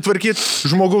 kainuoja, blėt, sutvarkyti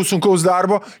žmogaus sunkaus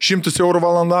darbo, 100 eurų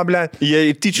valanda, blėt.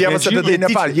 Jie sėdi,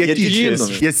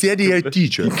 jie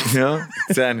tyčia.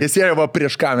 Jie sėdi va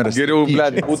prieš kameras. Geriau,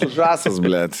 blėt, būtų žasas,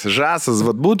 blėt. Žasas,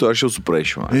 va būtų, aš jau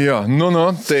suprašiu. Jo,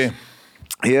 tai...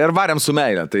 Ir varėm su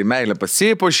meilė. Tai meilė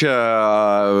pasipuošė,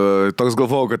 toks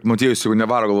galvojau, kad motiejus jau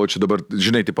nevaro, galvojau, čia dabar,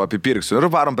 žinai, tipo apipirksiu. Ir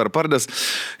varom per pardas.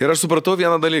 Ir aš supratau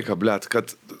vieną dalyką, blėt,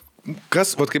 kad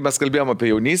kaip mes kalbėjom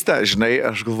apie jaunystę, žinai,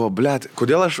 aš galvoju, blėt,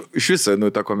 kodėl aš iš viso einu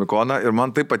į tą komikoną ir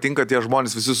man taip patinka tie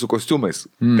žmonės visi su kostiumais.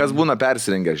 Kas būna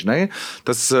persirengę, žinai,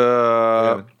 tas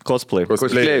cosplayus.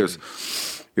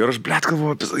 Ir aš, blėt,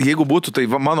 galvoju, jeigu būtų tai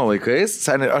mano laikais,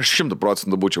 seniai, aš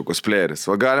 100% būčiau cosplayeris.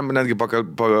 Va, galim netgi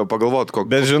pagalvoti,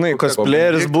 kokį... Bet žinai,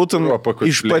 cosplayeris būtum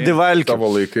iš padivalkių.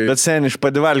 Bet seniai, iš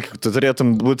padivalkių tu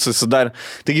turėtum būti susidarę.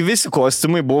 Taigi visi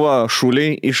kostiumai buvo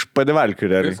šūliai iš padivalkių,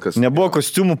 realiai. Nebuvo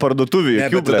kostiumų parduotuvių.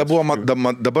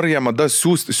 Dabar jie mada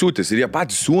siūtis ir jie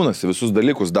patys siūnasi visus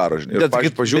dalykus daro. Bet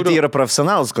jie yra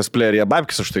profesionalus cosplayeriai, jie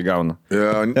babkis už tai gauna.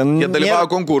 Jie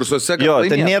dalyvauja konkursuose. Jo,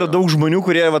 ten nėra daug žmonių,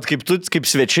 kurie kaip tu, kaip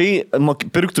svečiai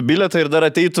pirktų bilietą ir dar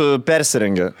ateitų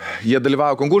persirengę. Jie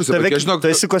dalyvavo konkursą. Tu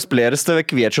esi cosplayeris, tave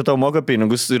kviečia, tau moka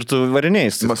pinigus ir tu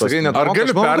varinėjai. Ar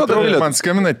gali pertraukti? Man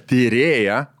skambina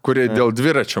tyrėja, kurie dėl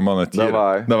dviračio mano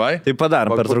tyrė. Davai. Tai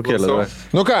padarom pertraukėlę.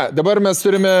 Nu ką, dabar mes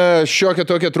turime šiokią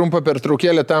tokią trumpą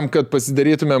pertraukėlę tam, kad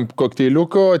pasidarytumėm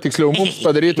kokteiliuko, tiksliau mums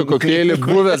padarytų kokteilį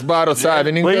buvęs baro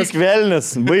savininkas.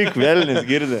 Baik velnis,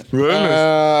 girdė.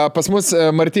 Pas mus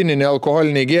martininiai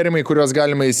alkoholiniai gėrimai, kuriuos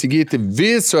galima įsigyti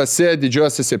visuose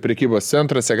didžiosiuose prekybos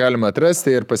centruose, galima atrasti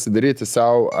ir pasidaryti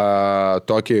savo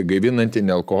tokį gaivinantį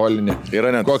nealkoholinį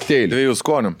kokteilį. Dviejų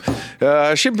skonių.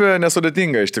 Šiaip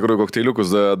nesudėtinga iš tikrųjų kokteiliukus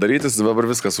darytis, dabar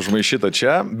viskas užmaišyta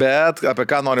čia, bet apie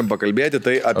ką norim pakalbėti,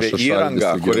 tai apie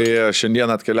įrangą, kuri šiandien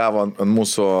atkeliavo ant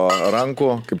mūsų rankų,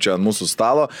 kaip čia ant mūsų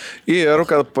stalo, ir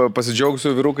kad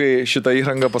pasidžiaugsiu, vyrukai, šitą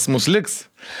įrangą pas mus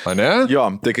liks. A ne? Jo,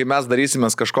 tai kai mes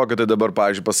darysimės kažkokią tai dabar,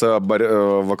 pavyzdžiui, pas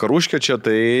vakaruškę čia,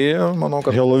 tai manau,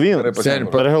 kad... Per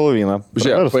Helovyną.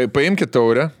 Žiūrėk, paimkite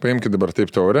taurę, paimkite dabar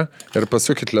taip taurę ir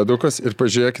pasukit ledukus ir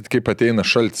pažiūrėkit, kaip ateina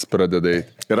šaltis pradeda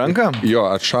eiti. Į ranką? Jo,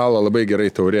 atšala labai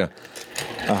gerai taurė.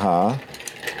 Aha.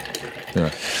 Ja.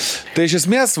 Tai iš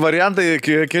esmės variantai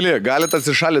keli. Galite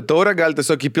atsišalyti taurę, galite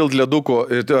tiesiog įpilti ledukų,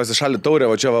 atsišalyti taurę,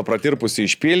 va čia va pratirpusi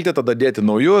išpilti, tada dėti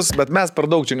naujus, bet mes per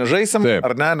daug čia nežaisim, Taip.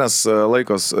 ar ne, nes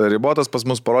laikos ribotas, pas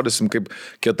mus parodysim, kaip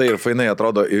kietai ir fainai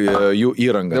atrodo jų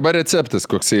įranga. Dabar receptas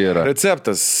koks yra.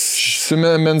 Receptas.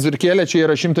 Menzurkėlė čia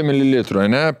yra 100 ml,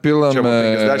 ne? Pilam... Čia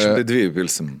 52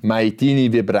 pilsim. Maitinį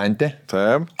vibrantę.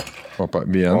 Taip. Opa,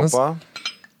 vienas. Opa.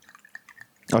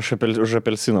 Aš už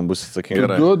apelsiną bus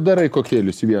atsakingas. Tu darai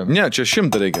kokėlius į vieną. Ne, čia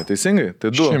 100 reikia, teisingai? Tai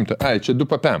 2. 100. Ai, čia 2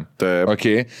 papiam. Taip. Ok,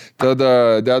 tada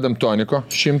dedam toniko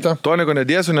 100. Toniko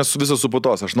nedėsiu, nes visas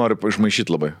suputos, aš noriu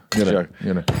išmaišyti labai. Gerai, Žiūrėk.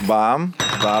 gerai. Bam,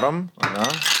 darom, na,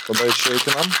 tada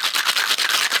iššeitinam.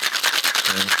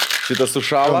 Šitas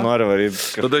sušala. Noriu varyti.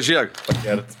 Tada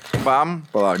žiūrėk. Bam,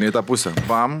 palauk, ne į tą pusę.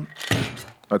 Bam,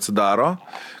 atsidaro,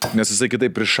 nes jisai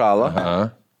kitaip prišala. Aha.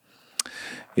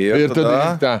 Ir tada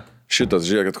tą. šitas,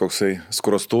 žiūrėkit, koksai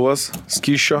skrostuvas,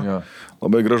 skyšio, Jo.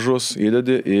 labai gražus,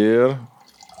 įdedi ir...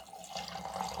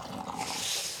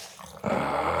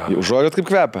 Užuojat kaip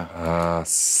kvepia.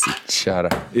 Sičiara.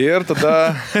 Ir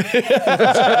tada...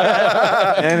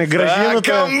 Gražinu tave.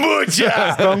 Kambučia!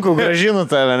 Stonku, gražinu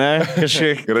tave, ne?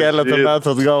 Kažkiek keletą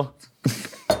metų atgal.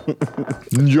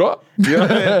 Jo.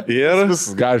 Ir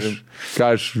Ką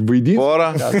aš vaidinu?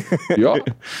 porą Jo.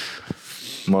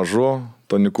 mažų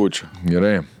tonikučių.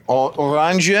 Gerai. O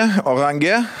orangė.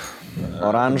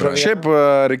 Oranžą. Šiaip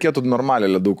reikėtų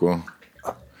normalią ledukų.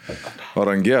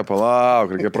 Orangė,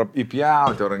 palauk, reikia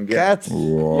įpjauti orangė. Kad?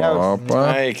 Opa.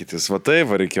 Eikitis, va taip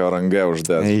va reikėjo orangė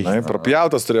uždėti.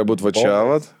 Prapjautas turėjo būti va čia,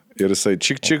 va. Ir jisai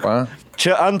čik. Opa.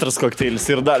 Čia antras kokteilis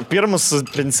ir dar pirmas su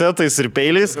pincetais ir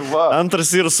peiliais, antras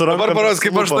ir su rankom. Dabar paros,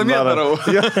 kaip aš namie darau.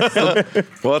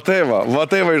 Va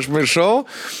tai va išmaišau.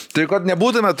 Tai kad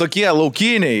nebūtume tokie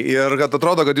laukiniai ir kad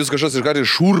atrodo, kad jūs kažkas iš karto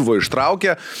iš urvo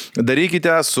ištraukė,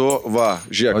 darykite su, va,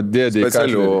 žiūrėk,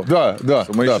 specialiu.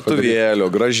 Su maišytuvėliu,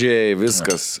 gražiai,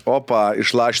 viskas. Opa,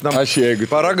 išlašinam. Aš jeigu-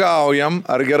 Paragaujam,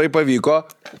 ar gerai pavyko.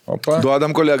 Opa.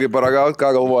 Duodam kolegai paragauti,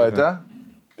 ką galvojate.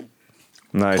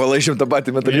 Nice. Palaišim tą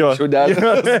patį metalinį Jo. šiaudelį.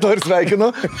 Nors sveikinu.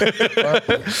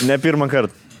 Ne pirmą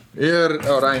kartą. Ir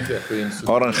orangė paimsiu.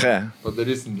 Orange.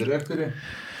 Padarysim direktorį.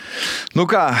 Nu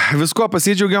ką, visko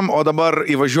pasidžiaugiam, o dabar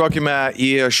įvažiuokime į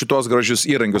šitos gražius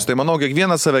įrankius. Tai manau,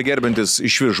 kiekvienas save gerbintis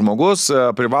išvis žmogus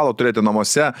privalo turėti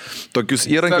namuose tokius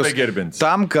įrankius. Save gerbintis.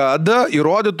 Tam, kad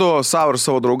įrodytų savo ir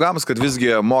savo draugams, kad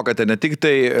visgi mokate ne tik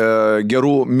tai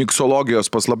gerų miksologijos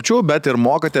paslapčių, bet ir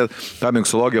mokate tą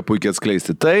miksologiją puikiai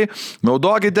atskleisti. Tai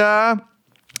naudokite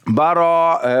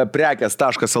baro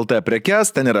prekes.lt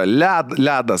prekes, ten yra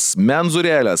ledas,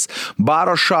 menzurėlės,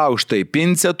 baro šaukštai,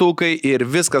 pincetukai ir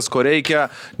viskas, ko reikia,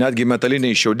 netgi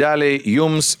metaliniai šiaudeliai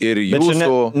jums ir Bet čia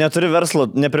jūsų... neturi verslo,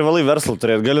 neprivalai verslo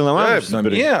turėti, gali namą.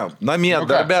 Taip, namie,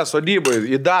 darbe, sodybai,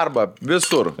 į darbą,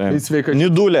 visur.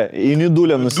 Nidulė, į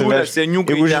Nidulę nusivežti.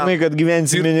 seniukai Jeigu ten. žinai, kad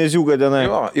gyvensi mėnesiuką tenai.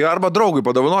 Jo, ir arba draugui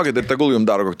padovanokit ir tegul jums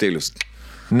daro kokteilius.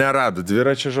 Nerado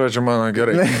dviračio žodžio, mano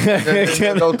gerai. Ne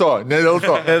dėl to.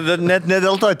 Net ne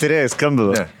dėl to tyrėjai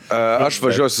skambino. Aš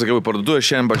važiuosiu, sakiau, į parduotuvę,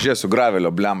 šiandien važiuosiu gravelio,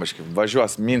 blemaškai.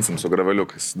 Važiuos, minsim su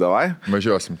graveliukais. Davai?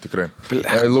 Važiuosim tikrai.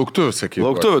 Lauktuvių, sakyk.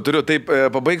 Lauktuvių turiu, taip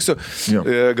pabaigsiu. Jo.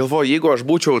 Galvoju, jeigu aš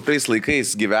būčiau tais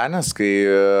laikais gyvenęs, kai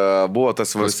buvo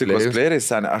tas visi cosplayeriai,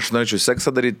 seniai, aš norėčiau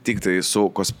seksą daryti tik tai su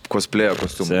cosplayo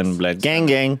kostiumu. Sen, blėt,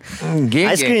 gang.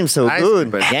 Ice cream so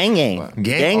good. Gang.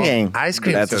 Ice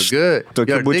cream Bet so aš good.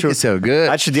 tokiu Your būčiau. dick is so good.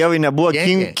 Ačiū Dievui, nebuvo,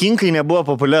 kinkai nebuvo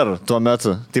populiaru tuo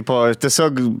metu. Tipo,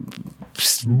 tiesiog...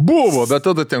 Buvo, bet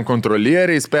tada ten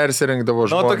kontrolieriais persirinkdavo Nu,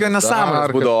 žmonės. tokia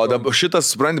nesąmonė būdavo. Dabar šitas,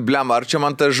 supranti, blem, ar čia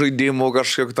man ta žaidimų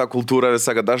kažkokia ta kultūra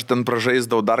visą, kad aš ten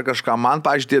pražaisdavau dar kažką. Man,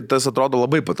 pažiūrėjau, tas atrodo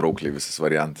labai patraukliai visas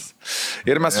variantas.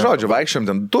 Ir mes, žodžiu, vaikščiam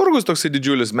ten. Turgus toksai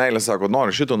didžiulis meilės, sako,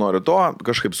 noriu šito, noriu to.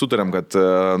 Kažkaip sutarėm, kad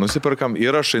nusipirkam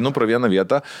ir aš einu pro vieną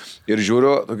vietą ir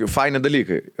žiūriu, tokie faini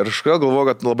dalykai. Ir aš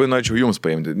galvoju, kad labai norėčiau jums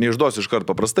paimti. Neišduosiu iš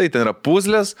karto paprastai, ten yra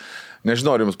puzlės.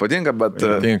 Nežinau, ar jums patinka, bet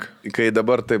kai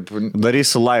dabar taip...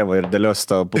 Darysiu laivą ir dėliosiu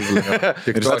tavo puzlį.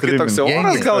 Ir sakai, toks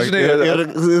oras, gal žinai.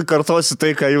 Ir kartosiu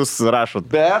tai, ką jūs rašot.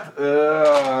 Bet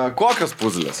kokios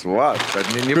puzlės? Va,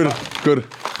 Kur?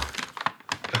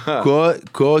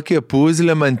 Kokią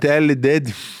puzlę mantelį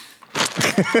dedi?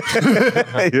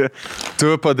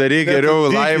 Tu padaryk geriau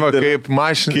laivą kaip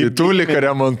mašiną, tuliką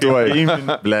remontuoji.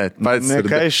 Blet,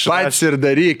 pats ir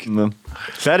daryk.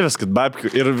 Perveskit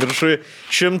babkių ir viršui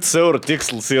 100 eurų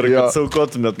tikslas ir kad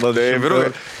saukotumėt man.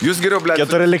 Jūs geriau, blėt,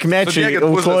 14-mečiai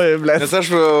aukoja, blėt. nes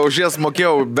aš už jas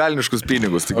mokėjau velniškus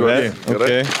pinigus. Okay.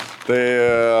 Tai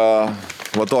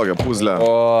va tokia puzlė.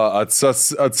 O,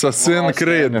 Assassin's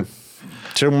Creed.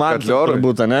 Čia man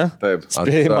turbūt, ne? Taip.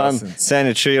 Spėjai man,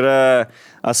 seniai, čia yra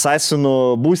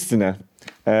asasinų būstinė.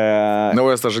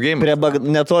 Naujas tas game.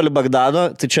 Netoli Bagdado,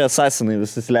 tai čia asasinai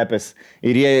visi slepiasi.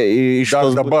 Ir jie iš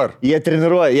tos... dabar. Jie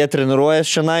treniruoja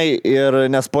šiandien ir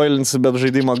nespoilinsi, bet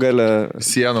žaidimo gale...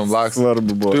 Sienom laks.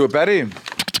 Svarbu buvo. Tu jau perėjai?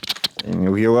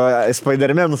 Jau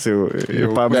Spider-Manus jau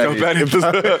perėjai.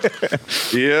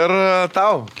 Ir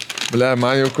tau. Ble,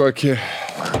 man jau kokį...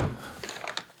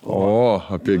 O,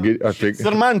 apie...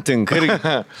 Ir man tinka,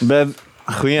 bet...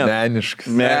 Meniškas.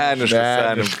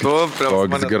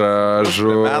 Toks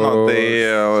gražus. Meno, tai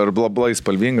ir labai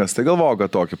spalvingas. Tai galvoju, kad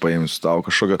tokį paimsiu tau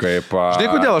kažkokio. Kaip aš.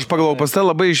 Žinai, kodėl aš pagalvoju, pas tai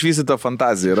labai išvystyta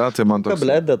fantazija yra. Tai man toks...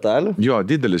 Kablė detalė. Jo,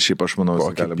 didelis šiaip aš manau.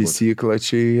 Kokia pisykla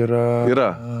čia yra. Yra,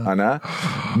 a ne?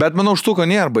 Bet manau, štuko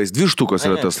nėra bais. 2 štukos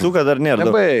yra tas. Štuka dar nėra.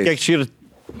 Kiek čia ir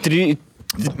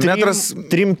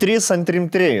 3,3 ant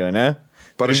 3,3, ne?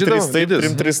 Parašytas taip,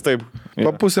 3,3 taip.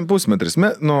 Pusmetris.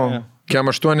 Kem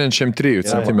 8,3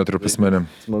 cm pas manim.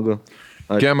 Smagu.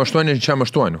 Kem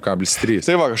 8,3.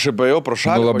 Tai va, kažkaip jau pro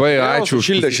šalį. Labai ačiū.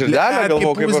 Šildė širdelę,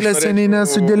 galvoju, kaip aš seniai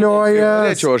nesudėlioja.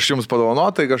 Norėčiau aš jums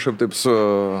padovanoti, kažkaip taip su...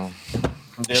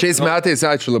 Šiais metais,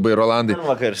 ačiū labai, Rolandai.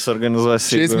 Vakar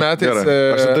suorganizuosiu. Šiais metais...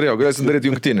 Aš turėjau, galėsim daryti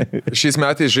jungtinį. Šiais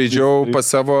metais žaidžiau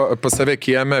pas save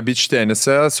kieme beach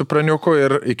tenisę su praniuku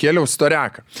ir įkėliau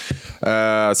storeką.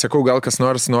 Sakau, gal kas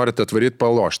nors norite atvaryti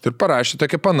palošti. Ir parašė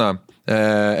tokia pana,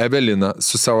 Evelina,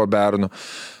 su savo bernu.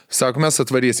 Sako, mes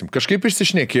atvarysim. Kažkaip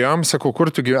išsišnekėjom, sakau, kur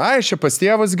tu gyveni? Ai, čia pas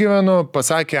tėvas gyvenu,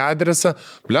 pasakė adresą.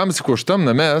 Bliam, sakau, aš tam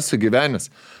name esu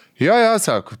gyvenęs. Jo,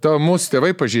 sako, mūsų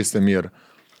tėvai pažįstami yra.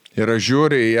 Ir aš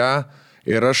žiūriu į ją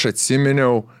ir aš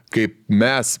atsiminiau, kaip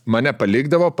mane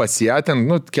palikdavo pas ją ten,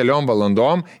 keliom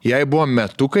valandom, jai buvo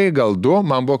metukai, gal 2,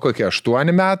 man buvo kokie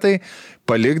 8 metai,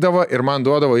 palikdavo ir man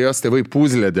duodavo jos tėvai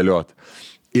puzlę dėliot.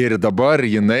 Ir dabar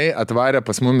jinai atvarė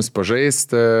pas mumis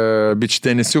pažaist beach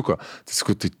tenisiuko. Tai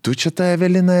sakau, tai tu čia ta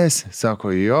Evelina esi?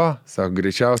 Sako, jo, sako,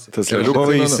 greičiausiai. Tas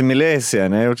buvo įsimylėjęs ją,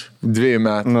 ne jaučiu? 2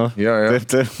 metų. Nu, jo.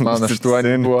 Taip. Man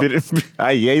 8 buvo.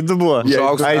 Ai, jai 2 buvo.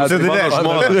 Ai, tai mano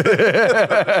žmona.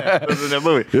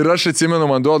 Ir aš atsimenu,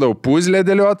 man duodavau puzlę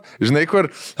dėliot. Žinai,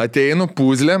 kur ateinu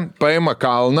puzlę, paima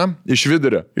kalną iš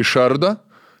vidurio, išardo,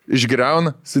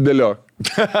 išgriauna, sudėliok.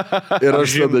 Ir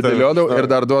aš tada dėliodavau ir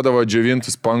dar duodavo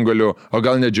džiovintų spangolių, o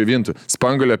gal ne džiovintų,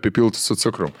 spangolių apipiltų su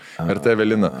cukrum. Ir tai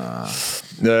Evelina.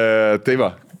 Tai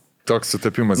va, toks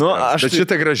sutapimas. Bet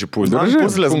šitą graži puzlė. Man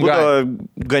puzlės būdavo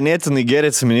ganėtinai geri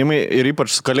atsiminimai ir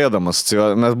ypač su kalėdamas.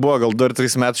 Mes buvo gal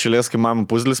 2-3 metų šilės, kai mama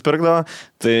puzlės pirkdavo,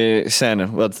 tai seniai,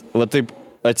 va taip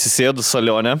atsisėdu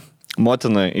salionė.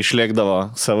 Motina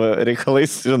išlėkdavo savo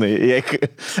reikalais, žinai,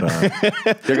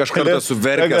 Kiek aš kartą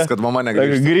suverkęs, kad mama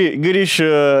negrįžtų. Grįšiu,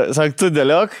 sak, tu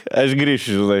dėliok, aš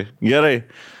grįšiu, žinai. Gerai.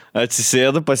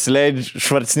 Atsisėdu, pasileidžiu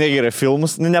Švarcnegerio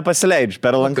filmus, nepasileidžiu,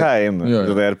 per lanką einu,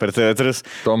 žinai, ar per TV3.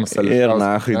 Ir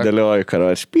nahui dėlioju,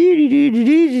 karoči.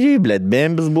 Blet,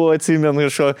 Bembis buvo, atsimenu,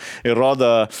 ir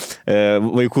rodo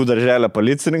vaikų darželio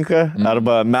policininką,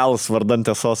 arba Melas vardan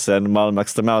tiesos, mano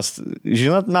mėgstamiausias.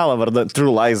 Žinot, Melą vardan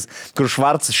True Lies, kur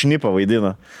Švarcas šnipą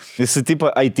vaidino. Jis tipo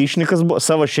aitišnikas buvo,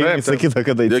 savo šeimai sakyta,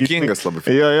 kad aitišnikas. Dėkingas labai.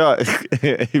 Jo,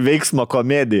 veiksmo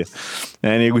komedija.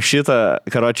 Jeigu šitą,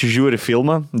 karoči, žiūri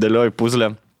filmą, dėlioji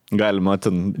puzlę, galima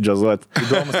ten džiazuoti.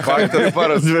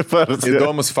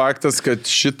 Įdomus faktas, kad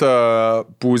šitą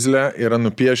puzlę yra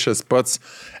nupiešęs pats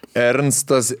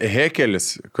Ernstas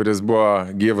Hekelis, kuris buvo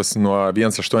gyvas nuo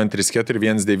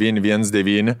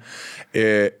 1834-1919.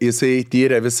 Jisai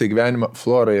tyrė visą gyvenimą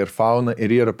florą ir fauną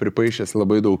ir yra pripaišęs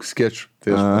labai daug skečų.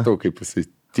 Tai aš matau, kaip jisai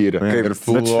tyrė. Ir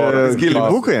floras.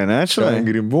 Grybukai, ne?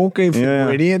 Grybukai,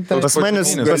 fluoryta. Pas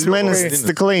manis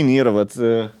stiklainį yra,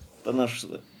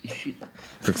 panašus.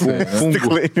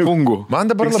 Fungų. Man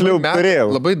dabar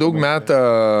labai daug metą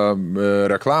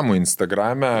reklamų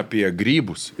Instagrame apie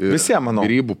grybus. Visiems, manau.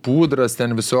 Grybų pudras,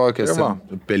 ten visokias,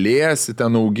 pelėsi, ten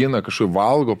augina, kažkaip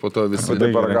valgo po to visą.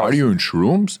 Are you in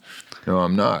shrooms? No,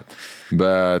 I'm not.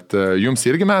 Bet jums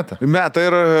irgi meta? Meta,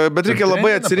 bet reikia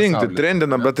labai atsirinkti.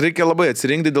 Trendina, bet reikia labai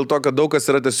atsirinkti dėl to, kad daug kas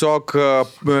yra tiesiog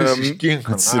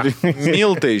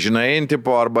miltai, žinai,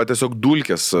 tipo, arba tiesiog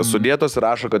dulkės sudėtos ir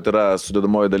rašo, kad yra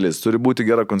sudėdamoji dalis. Turi būti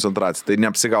gera koncentracija. Tai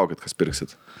neapsigaukit, kas pirksit.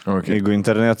 Okay. Jeigu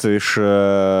internetu iš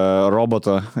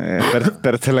roboto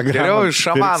per telegramą. Geriau iš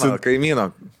šamano, kaimyno.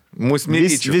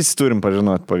 Visi turim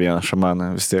pažinoti po vieną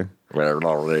šamaną, vis tiek.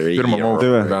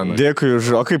 Dėkui už,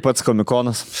 o kaip pats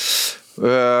komikonas?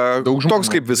 Toks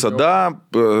kaip visada,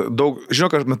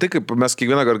 žinok, matai, kaip mes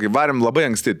kiekvieną kartą varėm labai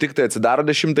anksti, tik tai atsidaro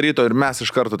 10 ryto ir mes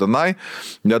iš karto tenai,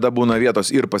 nebūna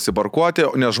vietos ir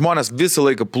pasiparkuoti, nes žmonės visą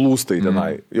laiką plūstai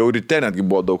tenai, jau ryte netgi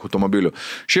buvo daug automobilių.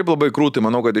 Šiaip labai krūtai,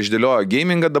 manau, kad išdėliojo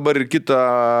gamingą dabar ir kitą,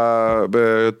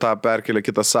 tą perkelė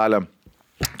kitą salę.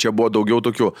 Čia buvo daugiau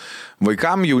tokių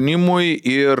vaikam, jaunimui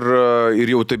ir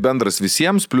jau tai bendras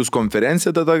visiems, plus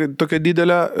konferencija tada tokia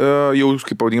didelė, jau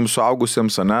kaip pavadinkim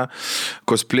suaugusiems, ne?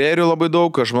 Cosplayerių labai daug,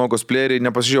 aš manau, cosplayeriai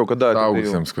nepasižiūrėjau, kada.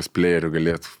 Suaugusiems cosplayerių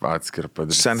galėtų atskirti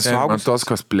padaryti. Senis suaugus. Man tos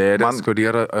cosplayerės, kur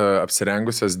yra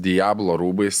apsirengusios Diablo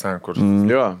rūbais, kur...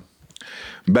 Jo.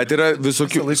 Bet yra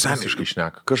visokių... Visiškai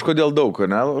šneka. Kažkodėl daug,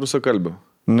 ne, rusakalbių?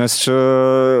 Nes čia,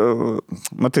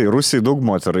 matai, Rusijai daug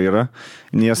moterų yra,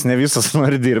 nes ne visas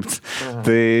nori dirbti.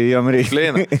 Tai jam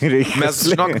reikia. Mes,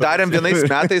 žinok, darėm vienais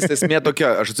metais, esmė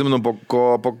tokia, aš atsimenu,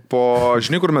 po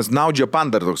žinai, kur mes Now Japan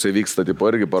dar toksai vyksta, tipo,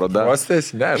 irgi paroda. Kostas,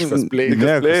 ne, aš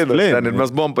cosplayerių. Ir mes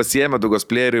buvom pasiėmę tų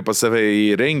cosplayerių pas save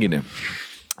į renginį.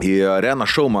 Į areną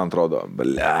šou, man atrodo.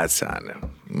 Blet, senė.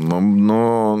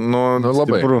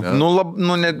 Labai.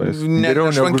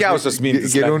 Švankiausias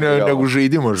mintis. Geriau negu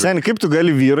žaidimo. Seniai, kaip tu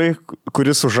gali vyrai,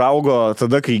 kuris užaugo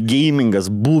tada, kai gamingas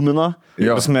būmino,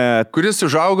 kuris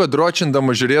užaugo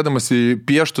dročindamas, žiūrėdamas į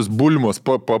pieštus bulmos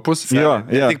papus.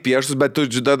 Ne tik pieštus, bet tu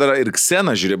dar ir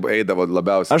Kseną eidavo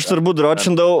labiausiai. Aš turbūt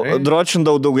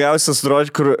dročindau daugiausias,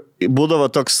 kur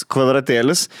būdavo toks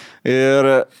kvadratėlis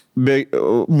ir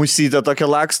musytė tokia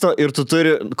laksto ir tu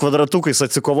turi kvadratukais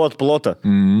atsikovot plotą.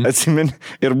 Atsimeni.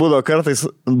 Ir būdavo kartais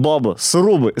bobo su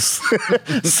rūbais.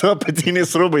 Su apatiniais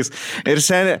rūbais. Ir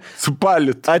seniai,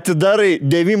 supalit. Atidarai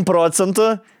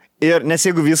 9%. Ir nes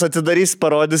jeigu visą atidarys,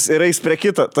 parodys ir eis prie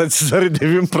kito, tai atsidarai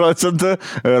 9%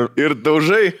 ir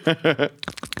daužai.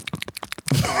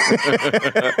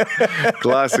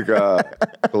 Klasikas.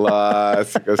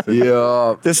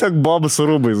 Jo. Tiesiog bobas su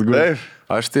rūbais.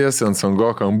 Aš tai esu ant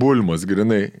Sangoko, ant bulmos,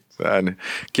 grinai. Seniai.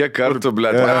 Kiek kartų,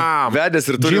 blėt, vedęs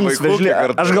ir turi vaikų.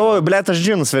 Aš galvoju, blėt, aš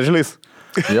džinus vežlys.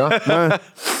 Jo?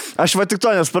 Aš va tik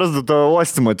to nesprasdu to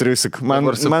uostymo triusik. Man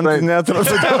neatrodo.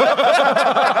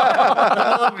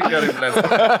 Gerai, blėt.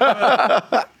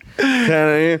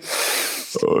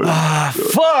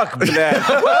 Fuck, blėt.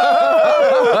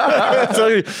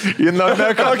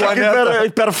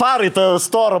 Per farai tą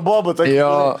storą bobą.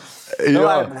 Jo.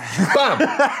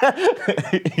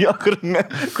 Jo, kur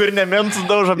ne mentus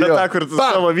daužo, bet tą, kur tu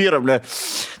savo vyrą, blė.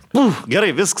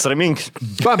 Gerai, viskas, ramink.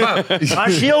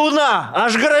 Aš jauna,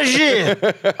 aš graži,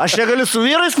 aš negaliu su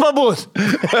vyrais pabūt.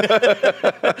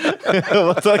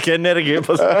 Va tokia energija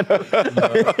pas mane.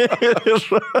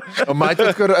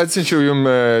 Matėt, kur atsinčiau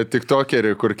jums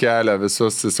tiktokerį, kur kelia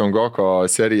visus Sangoko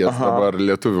serijas, dabar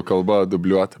lietuvių kalba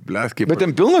dubliuota. Bet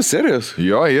ten pilnos serijos?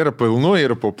 Jo, yra pilnų,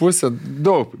 yra po pusę,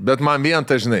 daug. Bet man vien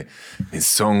tai, žinai,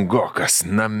 Sangokas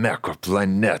Nameko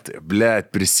planetai.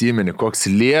 Blet, prisimeni, koks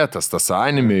lėtas tas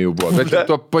anime jau buvo. Bet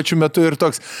tuo pačiu metu ir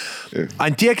toks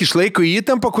antiek išlaiko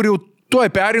įtampą, kur jau tuoj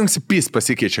perjungsi,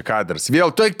 pasikeičia kadras.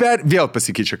 Vėl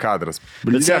pasikeičia kadras.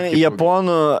 Bet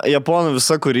Japonų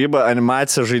visa kūryba,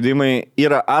 animacija, žaidimai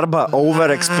yra arba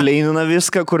over-explainina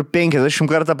viską, kur 50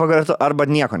 kartą pakarto, arba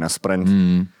nieko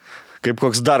nesupranti. Kaip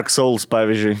koks Dark Souls,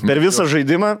 pavyzdžiui. Per visą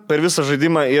žaidimą, per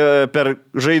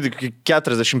žaidį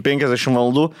 40-50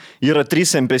 valandų, yra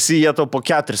 3 NPC, jie to po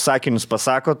 4 sakinius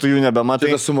pasako, tu jų nebematai.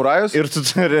 Tai tas samurajus? Ir tu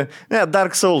turi,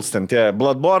 Dark Souls, ten tie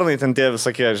Bloodborne'ai, ten tie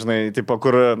visokie, žinai, tipo,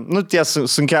 kur, tie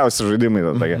sunkiausi žaidimai.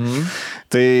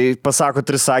 Tai pasako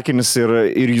 3 sakinius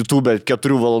ir YouTube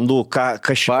 4 valandų, ką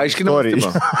šį paaiškinimą.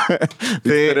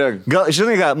 Tai, gal,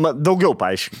 žinai, daugiau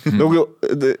paaiškinti.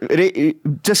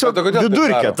 Tiesiog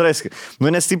vidurkį atraski.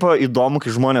 Nes tipo įdomu,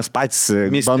 kai žmonės patys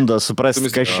bando suprasti,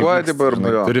 ką šį.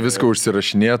 Turi viską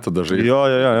užsirašinėti dažai. Jo.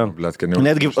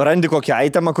 Netgi randi kokią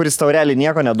itemą, kuris tau realiai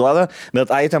nieko neduoda,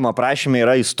 bet itemą aprašyme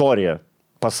yra istorija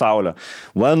pasaulio.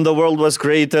 When the world was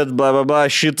created, bla bla bla,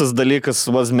 šitas dalykas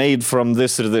was made from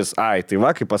this ir this. Tai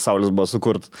va, kai pasaulis buvo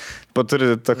sukurt.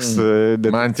 Paturi toks...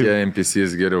 Man tie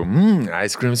NPCs geriau.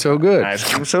 Ice cream so good. Ice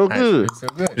cream so good.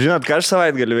 Žinot, ką aš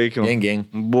savaitgalį veikiau? Gang.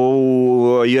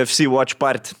 Buvau UFC Watch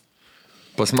Party.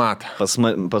 Pas Matą.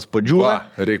 Pas Podžiūvą.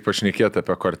 Reikia pašnekėti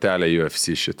apie kortelę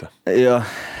UFC šitą. Jo.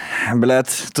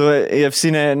 Blet, tu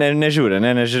UFC nežiūrė,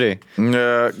 nežiūrėjai?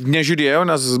 Nežiūrėjau,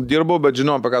 nes dirbau, bet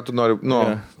žinau, apie ką tu nori.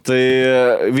 Tai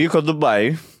vyko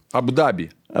Dubai. Abu Dabi.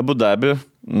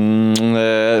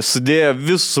 Sudėjo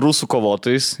visus rusų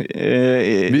kovotojus.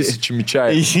 Visi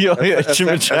čimičiai. Jo,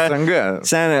 čimičiai.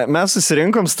 Senė, mes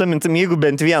susirinkom su ta mintim, jeigu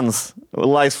bent vienas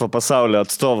laisvo pasaulio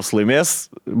atstovas laimės,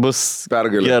 bus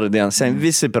pergalė. Gerą dieną. Senė,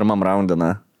 visi pirmam raundė,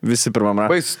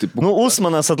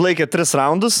 Usmanas atlaikė 3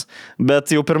 raundus, bet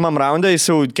jau pirmam raunde jis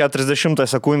jau 40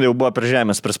 sekundę jau buvo prie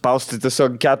žemės prispausti,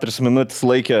 tiesiog 4 minutės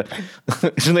laikė,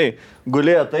 žinai,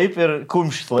 gulėjo taip ir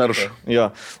kumštis laikė. Jo.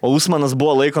 O Usmanas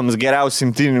buvo laikomas geriausiu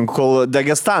imtynininku, kol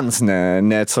Dagestanas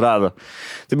neatsirado.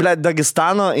 Tai, ble,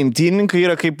 Dagestano imtynininkai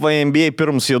yra kaip NBA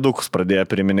pirmus juodukus pradėjo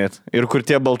priminėti. Ir kur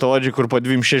tie baltaodžiai, kur po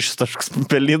 26 taškus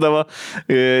pelydavo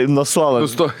nuo suolo.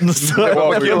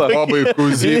 Labai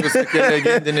kuzyvis, tokie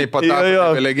legendiniai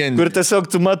patapė legendiniai. Kur tiesiog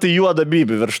tu matai juodą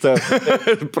bybį virš tą.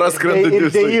 Praskrenda ir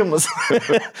dėjimus.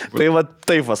 Tai va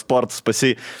taip va sportas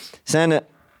pasiai. Senė,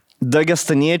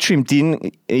 dagestaniečių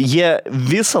imtynininkai, jie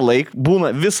visą laik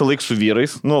su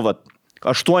vyrais. Nu, va,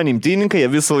 8 imtynininkai,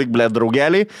 jie visą laik, ble,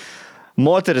 draugeliai.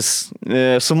 Moteris,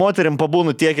 su moterim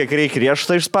pabūnu tiek, kiek reikia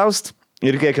riešutą išspaust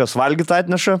ir kiek jos valgyti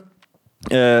atneša.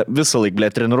 Visą laik, ble,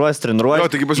 treniruojas.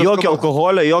 Jokio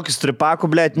alkoholio, jokių stripakų,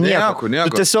 ble, nieko.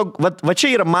 Tu tiesiog, va čia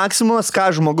yra maksimumas,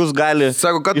 ką žmogus gali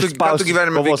Sako, ką tu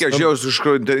gyvenime veikia, žiūrėjau iš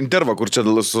intervą, kur čia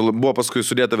buvo paskui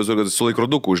sudėta visur su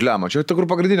laikroduku užlema. Čia ta kur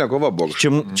pagrindinė kova buvo.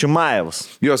 Čimajevas.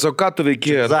 Jo, sako, ką tu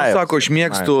veikia? Sako, aš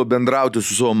mėgstu bendrauti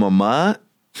su savo mama,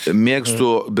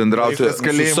 mėgstu bendrauti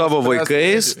su savo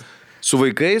vaikais. Su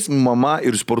vaikais, mama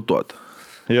ir sportuoti.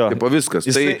 Jo. Taip, viskas.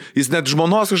 Tai jis net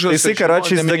žmonos kažkas... Jisai,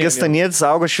 karočiai, jis dagestanietis,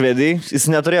 augo Švedijai, jis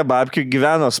neturėjo babkių,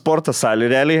 gyveno sporto salį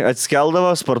realiai,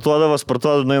 atsikeldavo, sportuodavo,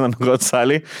 nueina mėgoti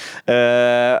salį.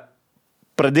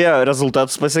 Pradėjo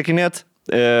rezultatus pasiekinėti.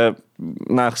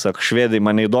 Na, sako, švedai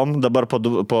mane įdomu, dabar po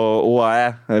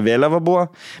UAE vėliava buvo,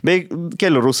 bei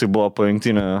keli rusai buvo po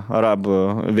jungtinio arabų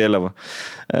vėliava.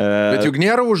 Bet juk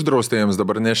nėra uždrausta jiems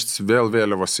dabar nešti vėl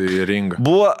vėliavos į ringą.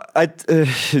 Buvo,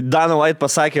 Dana White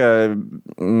pasakė,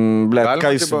 ble,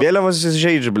 ką jūs vėliavos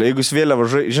žaidžia, ble, jeigu jūs vėliavą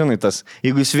žaidžia, žinai tas,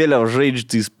 jeigu jūs vėliavą žaidžia,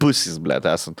 tai jūs pusis, ble,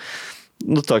 esam.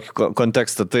 Nu, tokį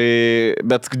kontekstą, tai,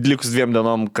 bet likus 2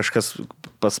 dienom kažkas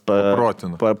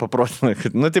paprotina.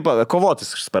 Nu, taip,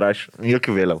 kovotis parašė,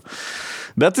 jokių vėliavų.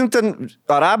 Bet ten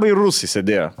arabai ir rusai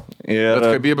sėdėjo. Bet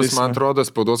Khabibas, man atrodo,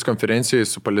 spaudos konferencijoje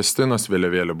su Palestinos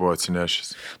vėliavėlė buvo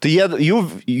atsinešęs. Tai jų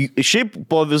šiaip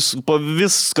po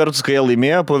vis kartus, kai jie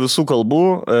laimėjo, po visų kalbų,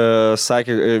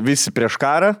 sakė visi prieš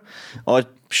karą, o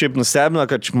šiaip nustebino,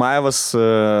 kad Čimajevas,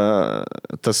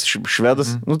 tas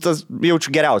švedas, nu, tas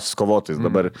jaučiu geriausias kovotojas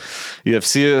dabar.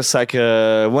 UFC sakė,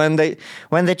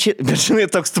 bet žinai,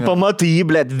 toks tu pamatai jį,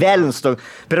 blėt, velins,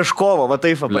 prieš kovą, va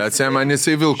taip. Blėt, man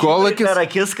jisai vilkolakis. Per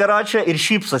akis karočią ir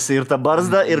šypsasi, ir ta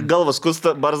barzda, ir galvas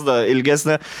kusta, barzda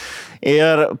ilgesnė.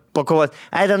 Ir pakovot,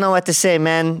 I don't know what to say,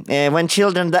 man. When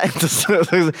children die,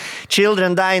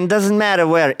 doesn't matter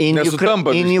where. In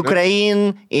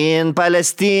Ukraine, in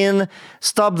Palestine,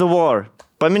 stop the war.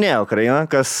 Paminėjau Ukrainą,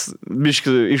 kas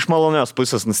biški iš malonios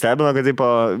pusės nustebino, kad taip,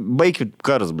 baigim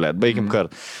karas, blėt, baigim karą.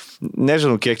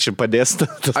 Nežinau, kiek čia padės.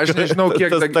 Aš nežinau,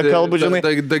 kiek ta kalbą, žinai.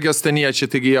 Dagestaniečiai,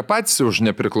 taigi jie patys už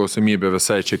nepriklausomybę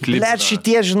visai čia klipina.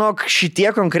 Blėt,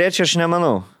 šitie konkrečiai aš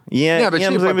nemanau. Ne, bet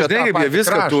jie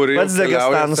viską turi. Pats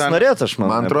Dagestanas norėtų, aš manau.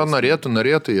 Man atrodo,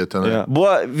 norėtų jie ten. Ja.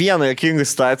 Buvo viena jokinga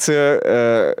situacija,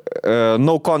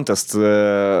 no contest,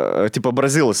 tipo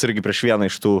Brazilas irgi prieš vieną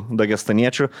iš tų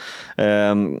dagestaniečių.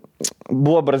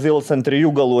 Buvo Brazilas ant 3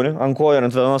 galūnių, ant kojų ir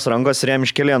ant vienos rankos ir jam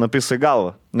iškelė nupisa į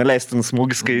galvą. Neleistinis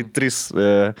smūgis, kai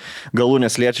 3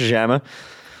 galūnės liečia žemę.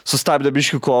 Sustabdė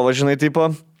biškių kovą, žinai,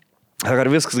 tipo. Ar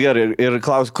viskas gerai ir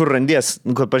klaus, kur randies,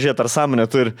 kad pažiūrėt, ar sąmonė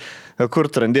tu ir kur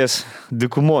tu randies,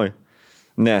 dykumoj.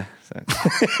 Ne.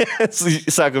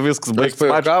 Sako, viskas baigtas.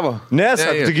 Ne,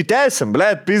 sako, taigi tęsim,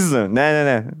 blėt, pizda.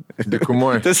 Ne.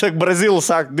 Dykumoj. Tiesiog Brazilų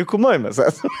sako, dykumoj mes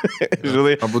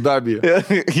esame. Abu Dabija.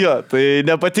 Jo, tai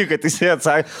nepatiko, teisėja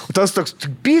atsakė. O tas toks,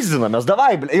 pizdina mes,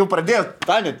 davai, blėt, jau pradėjo,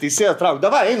 Tanya, teisėja trauk,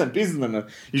 davai, einam, pizdiname.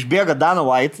 Išbėga Dana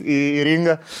White į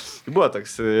ringą. Buvo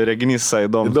toks reginys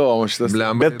įdomus. Įdomus šitas.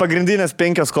 Bet pagrindinės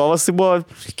 5 kovas tai buvo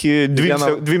iki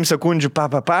 2 sekundžių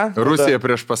pa. Rusija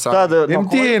prieš pasaulį.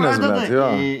 Imtynės, bet jo.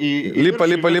 Lipa.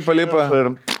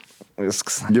 Ir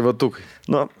viskas. Gyvatukai.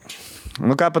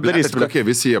 Nu ką padarys? Kokie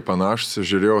visi jie panašus,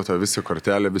 žiūrėjau tą visą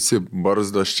kortelę, visi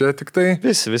barzdos čia tik tai.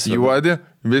 Visi. Juodi,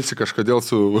 visi kažkodėl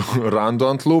su randu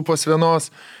ant lūpos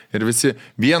vienos. Ir visi,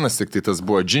 vienas tik tai tas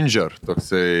buvo ginger,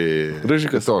 toksai.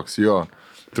 Ryžikas. Toks, jo.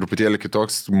 Truputėlį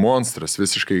kitoks monstras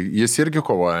visiškai. Jis irgi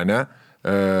kovoja, ne?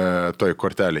 Toj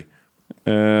korteliai.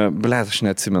 Blet, aš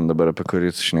neatsimenu dabar, apie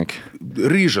kurį tu šneki.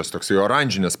 Ryžas toksai,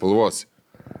 oranžinės spalvos.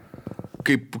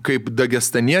 Kaip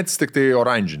dagestanietis, tik tai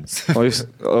oranžinis. O jis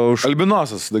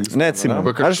albinosas.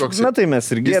 Neatsimenu. Tai mes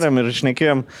ir gėrėm ir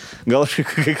šnekėjom, gal aš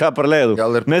kai ką praleidau.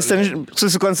 Mes ten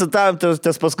susikoncentavom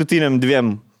ties paskutiniam 2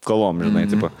 kovom, žinai,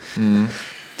 tipo.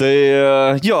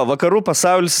 Tai jo, vakarų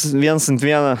pasaulis viens ant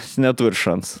vieną neturi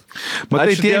šansų.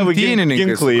 Matai, tie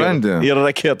imtynininkai, supranti. Ir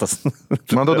raketas.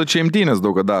 Man atrodo, čia imtynės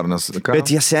daug ką dar, nes... Ką? Bet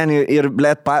jie seniai ir,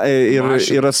 blėt,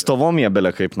 ir atstovom jie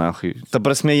belė kaip, na. Ta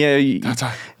prasme, jie...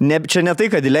 Čia ne tai,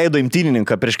 kad įleido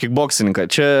imtynininką prieš kickboksininką.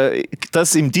 Čia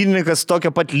tas imtynininkas tokio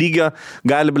pat lygio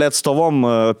gali, blėt, atstovom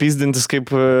pizdintis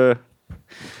kaip...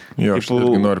 Jo, aš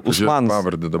irgi noriu pažiūrėti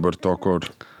pavardį dabar to, kur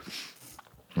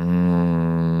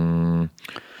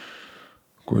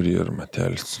ir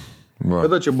Matelis.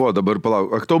 Kada čia buvo dabar,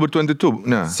 palauk, October 22,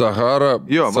 ne.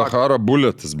 Sahara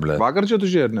Bulletas, blė. Vakar čia tu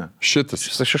žiūrė, ne? Šitas.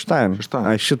 Šeštajam.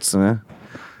 Ai, šitas, ne?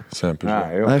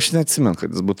 Aš neatsimenu,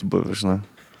 kad jis būtų buvęs, žinai.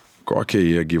 Kokie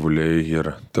jie gyvuliai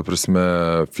yra. Ta prasme,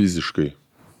 fiziškai.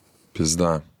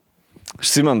 Pizda. Aš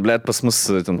simenu, blėt, pas mus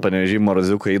ten Panevėžy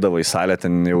Moroziukai eidavo į salę,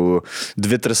 ten jau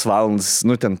 2-3 valandas,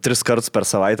 nu ten 3 kartus per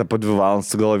savaitę po 2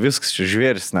 valandas, tu galvo viskas, čia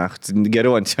žvėris, na,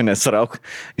 geriau ant jo nesirauk.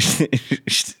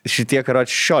 Šitie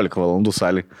karoči 16 valandų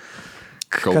salį.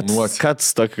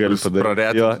 Kats tokį gali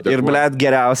padaryti. Ir blėt,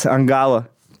 geriausia, ant galo.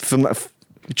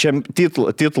 Čia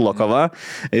titulo kova,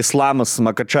 Islamas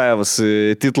Makačajevas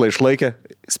titulą išlaikė,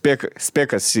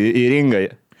 spėkas į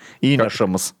ringą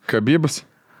įnešamas. Kabybas?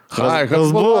 Ai,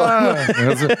 Hazbaliukas.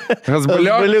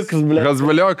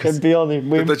 Čempionai.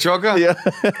 Tačioka?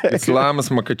 Islamas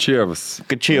Makačevas.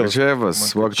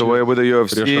 Makačevas. Vaktovoje būdė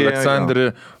UFC. Prieš Aleksandrį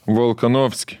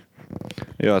Volkanovskį.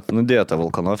 Jo, nudėta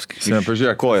Volkanovskį.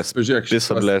 Pažiūrėk, kojas. Pažiūrėk,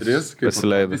 visą blėt.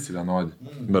 pasileido. Visi vienodi.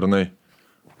 Bernai.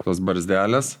 Tos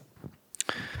barzdelės.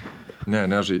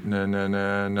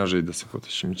 Nežaidė, sakau,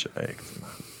 tai šimčia eikti.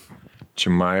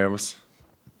 Čimajevas.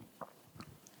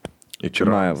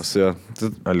 Čimajevas, jo.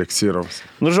 Aleksirovas.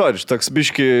 Nu, žodžiu, toks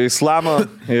biški Islamo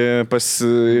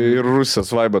ir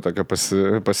Rusijos vaibą tokia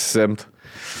pasisemti.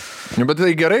 Bet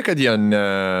tai gerai, kad jie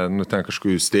ten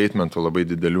kažkokių statementų labai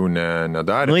didelių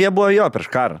nedarė. Nu, jie buvo jo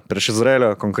prieš karą. Prieš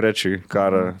Izraelio konkrečiai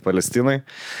karą Palestinai.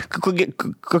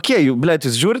 Kokie jų, blėt,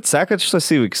 jūs žiūrit, sekat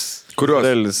šitos įvyks? Kurios?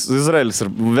 Izraelis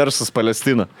versus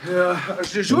Palestina.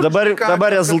 Aš nežiūriu.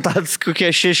 Dabar rezultatas kokie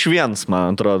 6-1,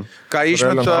 man atrodo. Ką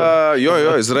išmeta,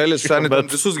 Izraelis ten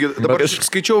visus... Dabar aš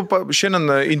skaičiau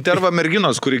šiandien intervą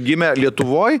merginos, kuri gimė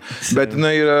Lietuvoj, bet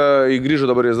jinai grįžo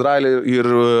dabar į Izraelį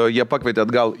ir jie pakvietė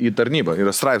atgal į tarnybą.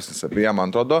 Yra straipsnis apie ją,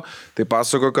 man atrodo. Tai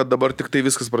pasako, kad dabar tik tai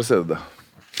viskas prasideda.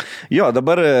 Jo,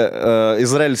 dabar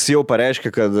Izraelis jau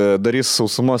pareiškė, kad darys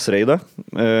sausumos reidą.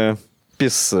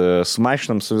 Su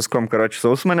mašinom, su viskom karočių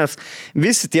sausumą, nes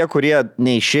visi tie, kurie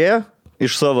neišėjo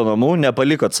iš savo namų,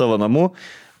 nepalikot savo namų,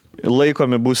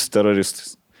 laikomi bus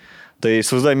teroristais. Tai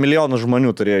įsivaizduoju, milijonų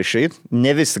žmonių turėjo išeiti,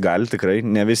 ne visi gali tikrai,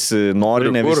 ne visi nori,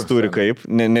 ne visi turi kaip,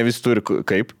 ne visi turi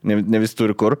kaip, ne visi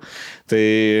turi kur. Tai,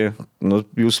 nu,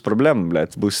 jūsų problema,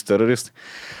 blėt, bus teroristai.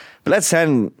 Blėt,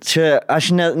 čia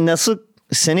aš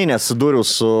seniai nesidūriau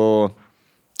su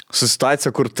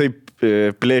situacija, kur taip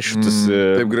plėšytus.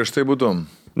 Taip griežtai būtum.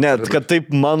 Net, kad taip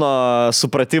mano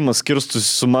supratimas kirstus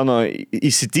su mano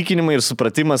įsitikinimai ir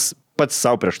supratimas pats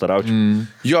savo prieštaraučiau.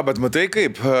 Jo, bet matai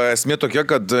kaip, esmė tokia,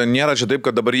 kad nėra čia taip,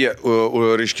 kad dabar jie,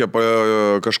 reiškia,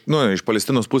 iš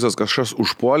Palestinos pusės kažkas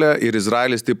užpuolė ir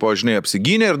Izraelis, tipo, žinai,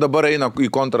 apsigynė ir dabar eina į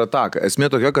kontrataką.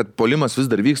 Esmė tokia, kad puolimas vis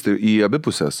dar vyksta į abi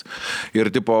pusės. Ir,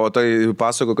 tipo, tai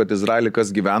pasako, kad Izraelį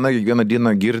kas gyvena, kiekvieną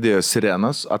dieną girdė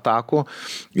sirenas atakų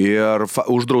ir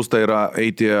uždrausta yra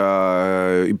eiti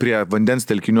prie vandens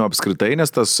telkinių apskritai,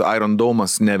 nes tas Iron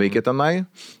Dome'as neveikia tenai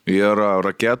ir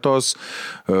raketos,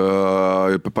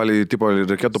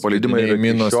 raketų paleidimai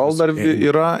šiol dar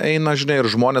eina, žinai, ir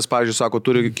žmonės, pavyzdžiui, sako,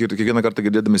 turi kiekvieną kartą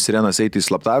girdėdami sirenas eiti į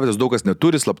slaptavietes, daug kas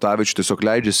neturi slaptaviečių, tiesiog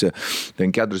leidžiasi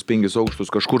ten 4-5 aukštus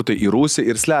kažkur tai į Rusiją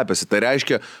ir slepiasi. Tai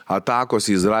reiškia, atakos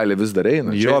į Izraelį vis dar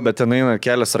eina. Jo, bet ten eina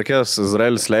kelias raketas,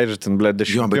 Izraelis leidžia ten, blėt,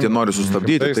 10. Jo, bet jie nori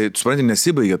sustabdyti, tai, supranti,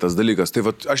 nesibaigia tas dalykas. Tai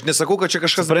vat, aš nesakau, kad čia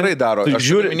kažkas gerai daro. Tu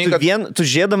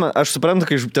žiūrėdama, aš suprantu,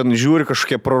 kai ten žiūri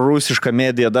kažkokia prorusiška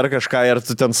medija, dar kažką ir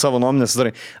tu ten savo nuomonės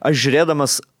darai. Aš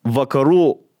žiūrėdamas vakarų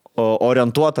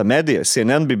orientuotą mediją,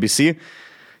 CNN, BBC,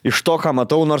 iš to, ką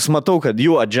matau, nors matau, kad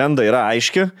jų agenda yra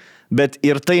aiški, bet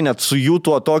ir tai net su jų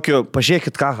tuo tokiu,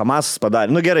 pažiūrėkit, ką Hamasas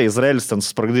padarė. Nu gerai, Izraelis ten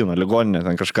susprogdino, ligoninė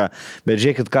ten kažką, bet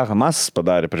žiūrėkit, ką Hamasas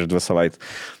padarė prieš 2 savaitės.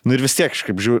 Nu ir vis tiek,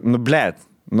 kažkaip žiūri, blėt.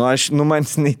 Man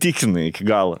neįtikina iki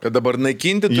galo. Kad dabar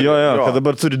naikinti turi. Jo, kad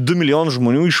dabar turi 2 milijonų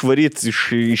žmonių išvaryti iš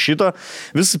šito.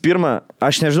 Visų pirma,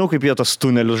 aš nežinau, kaip jie tos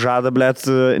tunelius žada, blėt,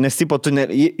 nes tipo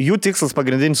jų tikslas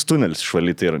pagrindinis tunelis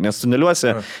išvalyti yra. Nes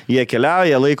tuneliuose jie keliauja,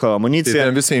 jie laiko amuniciją. Tai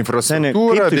ten visą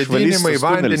infrastruktūrą, vėdinimai,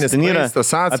 vandenis,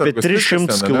 maistas, atsargos. Apie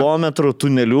 300 km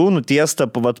tunelių nutiesta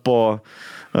po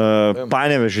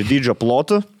Panevėžio dydžio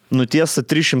plotų. nutiesta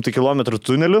 300 km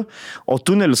tunelių, o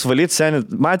tunelius valyti seniai,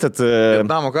 matėt...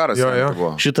 Vietnamo karas.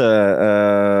 Šitą...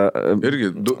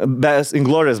 Irgi...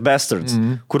 Inglourious Bastards,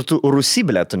 kur tu Rusy,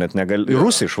 blėt, tu net negali,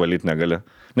 Rusai išvalyti negali.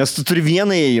 Nes tu turi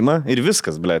vieną įėjimą ir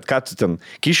viskas, blėt, ką tu ten,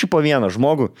 kiši po vieną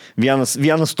žmogų, vienas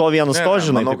to,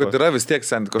 žinai. Manau, kad yra vis tiek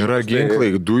kažkoks... Yra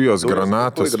ginklai, dujos,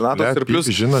 granatos, ir plius,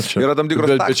 žinot, čia. Yra tam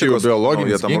tikros taktikos. Bet čia jau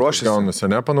biologinis ginklas gaunasi,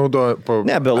 nepanaudoja.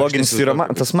 Ne, biologinis yra,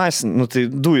 tas masin, nu tai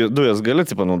dujas gali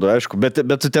tai panaudoti, aišku, bet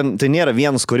tu ten, tai nėra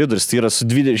vienas koridorius, tai yra su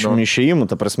 20 išėjimų,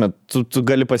 ta prasme, tu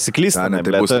gali pasiklysti, ne,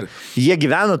 blėt. Jie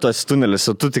gyvena tuos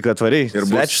tuneliuose, tu tik atvariai.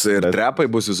 Ir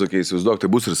trepai bus visokiais, įsivaizduok,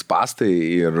 tai bus ir spastai,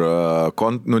 ir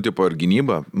ir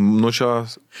gynyba,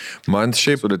 man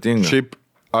sudėtinga. Šiaip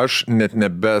aš net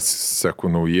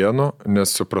nebeseku naujienų,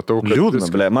 nes supratau, kad...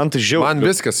 Liūdna, man tai žiauriai. Man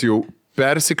viskas jau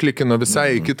persiklikino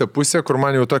visai į kitą pusę, kur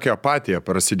man jau tokia apatija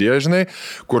prasidėjo, žinai,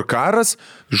 kur karas,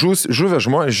 žuvę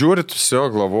žmonės, žiūri, tu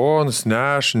tiesiog lavonus,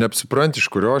 neapsipranti, iš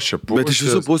kurios čia pusės. Bet iš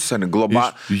visų pusės,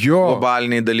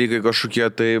 globaliniai dalykai kažkokie,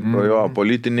 taip,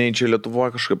 politiniai, čia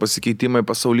Lietuvoje kažkokie pasikeitimai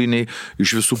pasauliniai,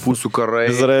 iš visų pusių karai.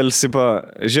 Izraelis,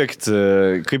 žiūrėkit,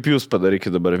 kaip jūs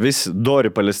padarykite dabar, visi dori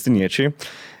palestiniečiai,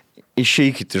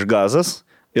 išeikit iš Gazas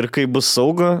ir kai bus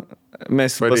sauga,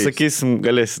 mes pasakysim,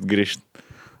 galėsit grįžti.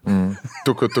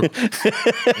 Tuku.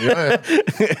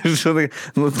 Žinai,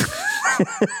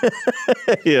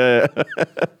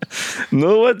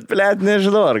 vat, blėt,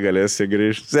 nežinau, ar galėsi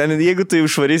grįžti. Jeigu tai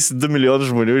išvarysi 2 milijonus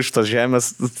žmonių iš tos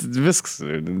žemės, viskas.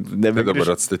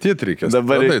 Dabar atstatyti reikės.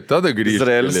 Tada grįžti.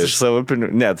 Izraelis iš savo pinigų.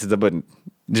 Ne, tai dabar,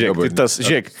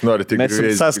 žiūrėk, mes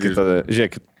sąskaitą,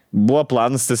 žiūrėkit, buvo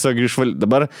planas tiesiog išvalyti.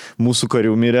 Dabar mūsų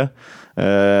karių mirė,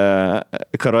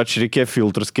 karočiui reikėjo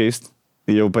filtrus keisti.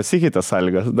 Jau pasikeitė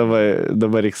sąlygas,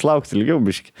 dabar reiks laukti ilgiau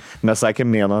biški. Mes sakėm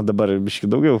mėno, dabar biški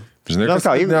daugiau. Žinai, kas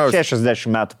liūdniausia?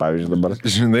 60 metų, pavyzdžiui, dabar.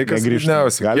 Žinai, kas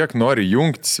liūdniausia? Kiek nori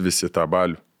jungtis visi tą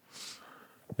balių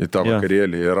į tą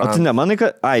vakarėlį. O tu nemanai,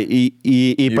 kad...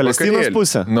 į Palestinos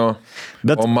pusę? No.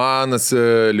 Bet... Omanas,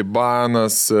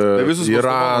 Libanas,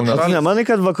 Iranas. O tu nemanai,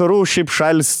 kad vakarų šiaip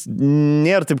šalis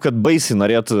nėra taip, kad baisiai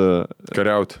norėtų...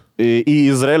 Kariauti. Į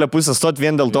Izraelio pusę stot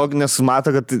vien dėl to, nes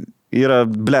mato, kad yra,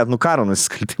 blėt, karo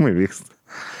nusikaltimai vyksta.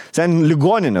 Sen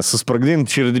ligoninės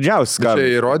susprogdinti, čia yra didžiausias karas.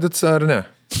 Čia įrodyts ar ne?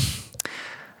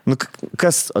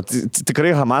 Kas,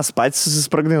 tikrai Hamas patys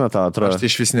susisprogdino tą, atrodo. Aš tai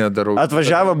iš vis nedarau.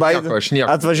 Atvažiavo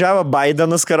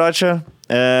Bidenas, karočią.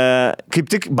 Kaip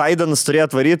tik Bidenas turėjo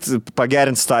atvaryti,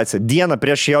 pagerinti situaciją. Dieną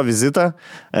prieš jo vizitą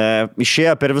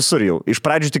išėjo per visur jau. Iš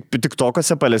pradžių tik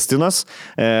tokose Palestinos,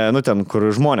 ten, kur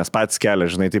žmonės patys kelia,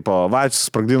 žinai, tipo,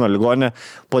 susprogdino ligoninę.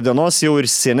 Po dienos jau ir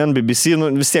CNN, BBC,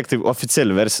 vis tiek tai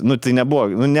oficiali versija. Tai nebuvo,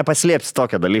 nepaslėpsi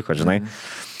tokio dalyko, žinai.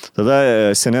 Tada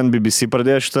CNN, BBC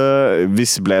pradėjo šitą,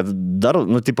 visi, blėt, dar,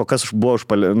 tipo, kas buvo už,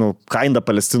 kainda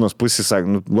Palestinos pusė,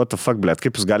 sakė, what the fuck, blėt,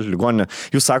 kaip jūs galite ligoninę,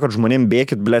 jūs sakot, žmonėm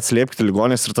bėkit, blėt, slėpkite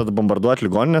ligoninės ir tada bombarduoti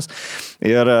ligoninės.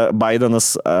 Ir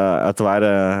Bidenas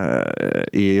atvarė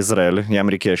į Izraelį,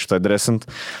 jam reikėjo šitą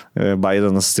adresinti.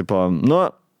 Bidenas, tipo,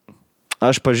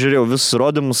 aš pažiūrėjau visus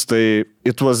įrodymus, tai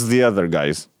it was the other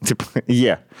guys, tipo,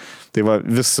 Tai va,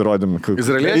 vis įrodymai.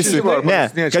 Izraeliečiai ar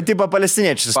palestiniečiai? Ne, kad tipo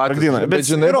palestiniečiai sprogdino. Bet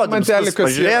žinai, įrodymus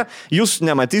pažiūrėjo, jūs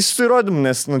nematysite įrodymų,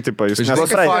 nes,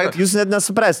 jūs net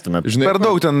nesuprastumėt. Per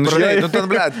daug ten, žinai, ten,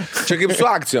 blėt, čia kaip su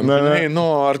akcijom, žinai,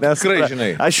 ar tikrai, žinai.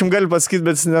 Aš jums galiu pasakyti,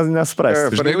 bet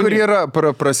nesuprasti. Žinai, kur yra,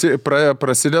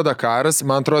 prasideda karas,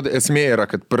 man atrodo, esmė yra,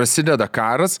 kad prasideda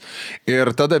karas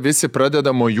ir tada visi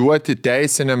pradeda mojuoti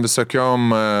teisiniam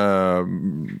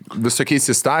visokiais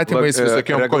įstatymais,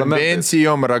 visokiom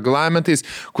konvencijom, reglamentais,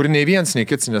 kur nei vienas, nei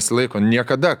kitas nesilaiko.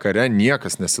 Niekada kare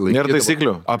niekas nesilaiko. Nėra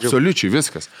taisyklių. Absoliučiai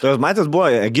viskas. Tai matėt, buvo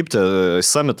Egipte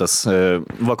summitas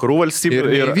vakarų valstybių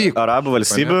ir arabų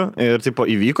valstybių ir tipo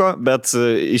įvyko, bet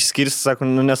išskirsti, sako,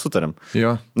 nesutarėm.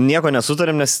 Jo. Nieko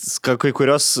nesutarėm, nes kai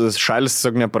kurios šalis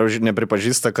tiesiog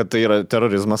nepripažįsta, kad tai yra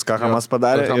terorizmas, ką Hamas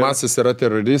padarė. Hamasas yra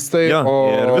teroristai,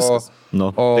 ir viskas.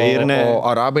 O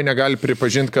arabai negali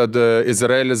pripažinti, kad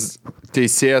Izraelis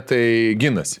teisėtai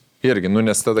ginasi. Irgi,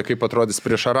 nes tada kaip atrodys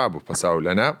prieš arabų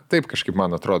pasaulį, ne? Taip kažkaip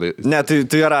man atrodo. Ne,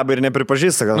 tai arabai ir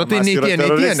nepripažįsta, kad Hamas yra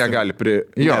teroristai. Nei tie negali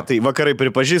Ne, tai vakarai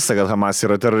pripažįsta, kad Hamas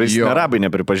yra teroristai, arabai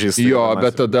nepripažįsta. Jo,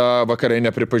 bet tada vakarai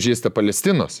nepripažįsta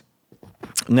Palestinos.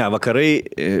 Ne, vakarai...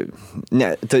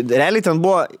 realiai ten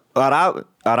buvo...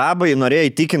 Arabai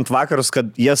norėjo įtikinti vakarus, kad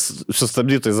jas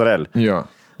sustabdytų Izraelį. Jo.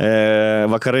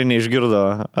 Vakarai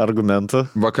neišgirdo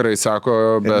argumentų. Vakarai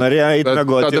sako, bet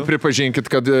tada pripažinkit,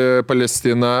 kad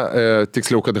Palestina,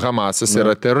 tiksliau, kad Hamasas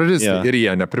yra teroristai ir jie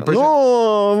nepripažino.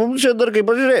 Čia dar kaip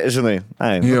pažiūrėjai, žinai.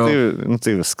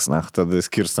 Tai viskas, tada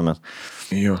skirstame.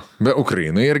 Jo. Bet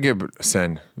Ukrainai irgi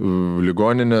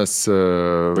ligoninės,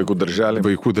 vaikų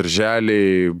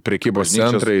darželiai, prekybos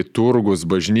centrai, turgus,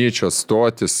 bažnyčios,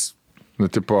 stotis,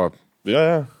 tipo.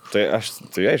 Jo. Tai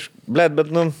aišku, blėt, bet,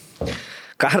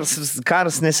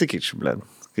 karas nesikeičia, blėt.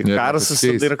 Karas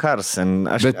ir karas.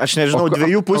 Aš nežinau,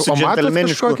 dviejų pusių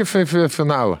džentelmeniškų. O matot kažkokį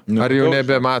finalą? Ar jau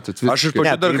nebematot? Aš iš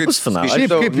pačiu dar bus finalas.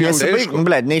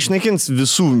 Blėt, neišnaikins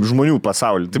visų žmonių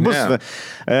pasaulį. Tai bus,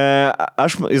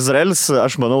 Izraelis,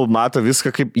 aš manau, mato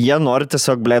viską, kaip jie nori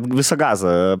tiesiog, blėt, visą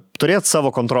Gazą turėti savo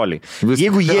kontrolį.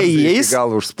 Jeigu jie įeis,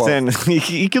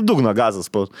 iki dugno Gazas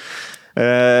spaus.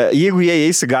 Jeigu jie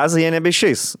eis į Gazą, jie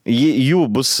nebeišeis.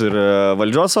 Jų bus ir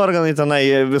valdžios organai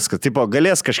tenai, viskas. Tipo,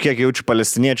 galės kažkiek jaučiu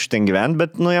palestiniečių ten gyventi,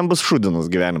 bet jam bus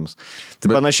šūdinas gyvenimas.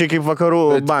 Tai panašiai kaip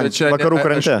vakarų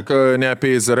krante. Aš ne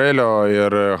apie Izraelio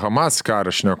ir Hamas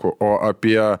karą šneku, o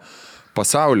apie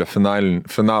pasaulio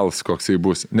finalas, koksai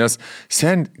bus. Nes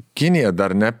Kinija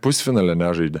dar ne pusfinalę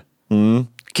nežaidė.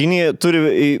 Kinija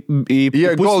turi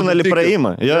į pusfinalį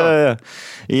praėjimą.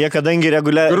 Jie kadangi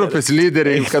reguliariai... Grupės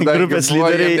lyderiai, jiem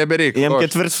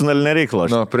ketvirtfinalį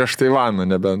nereiklo. Prieš Taivaną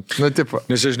nebent. Tipo.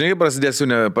 Nes žinai, prasidės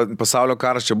pasaulio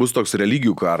karas, čia bus toks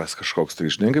religijų karas kažkoks.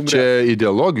 Tai, žinai, kaip čia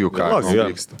ideologijų karas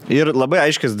vyksta. Ir labai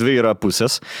aiškias dvi yra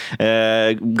pusės.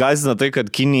 Gąsdina tai,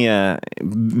 kad Kinija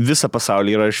visą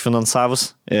pasaulį yra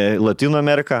išfinansavus. Latino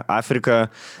Ameriką, Afriką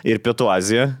ir Pietų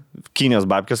Aziją. Kinijos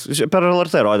babkės, per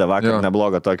LRT rodė vakar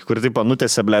neblogą tokį, kur taip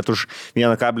nutėse, blėt, už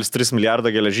 1,3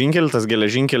 milijardo geležinkelį, tas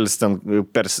geležinkelis ten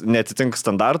netitinka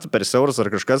standartų, per siauras ar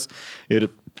kažkas ir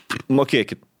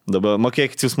mokėkit. Dabar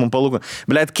mokėkit jūs mums palūką.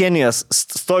 Blėt, Kenijos,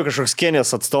 stovi kažkoks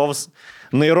Kenijos atstovas,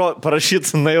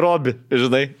 parašyt Nairobi,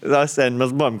 žinai,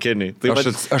 mes buvom Kenijai.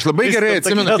 Aš labai gerai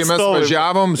atsimenu, kai mes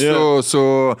važiavom su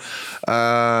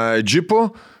džipu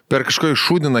per kažkokį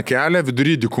šūdiną kelią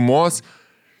vidury dykumos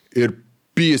ir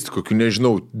pyst kokiu,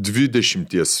 nežinau,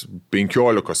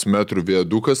 20-15 metrų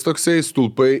viadukas toksai,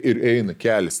 stulpai ir eina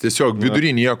kelias. Tiesiog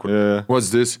vidury niekur.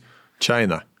 What's this?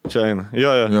 China.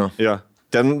 Jo.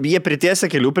 Ten jie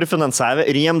pritiesia kelių prifinansavę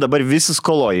ir jiem dabar visi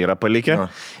skoloji yra palikę.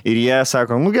 Ir jie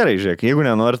sako, gerai, žiūrėk, jeigu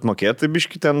nenorit mokėti, tai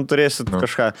biški ten turėsit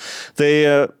kažką. Tai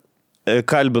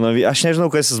kalbino, aš nežinau,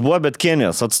 kas jis buvo, bet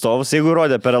Kenijos atstovas, jeigu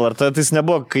rodė per LRT, tai jis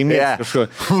nebuvo kaimietis kažko.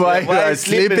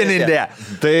 Slipinindė.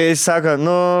 Tai sako,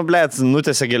 blėt,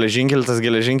 nutėse geležinkelį, tas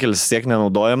geležinkelis tiek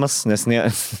nenaudojamas, nes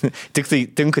tik tai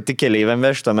tinka tik keleiviam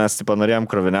vežti, o mes norėjom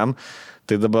kroviniam.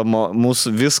 Tai dabar mūsų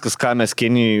viskas, ką mes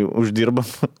Kenijai uždirbam,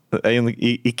 eina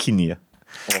į Kiniją.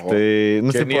 Tai,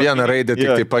 vieną raidę tik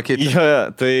tai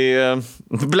pakeitė. Tai,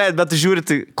 blėt, bet žiūri,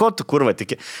 tai ko tu kurva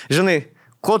tiki? Žinai,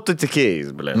 ko tu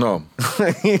tikėjais, blė?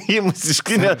 Įmus iš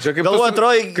Kinijos. Galvoju,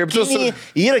 atrodo,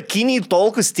 yra Kinijai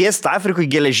tolkus tiesti Afrikui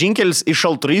geležinkelis iš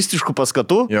altruistiškų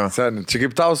paskatų. Čia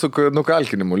kaip tau su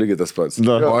nukalkinimu lygiai tas pats.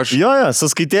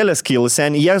 Sąskaitėlės kilus,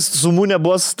 jie sumų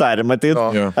nebuvo sutarima.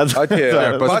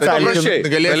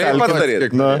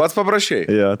 Pats paprašai.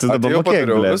 Tai dabar mokėk,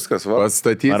 blė. Viskas,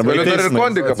 galiu dar ir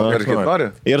kondiką pakarkit,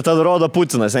 nori. Ir tada rodo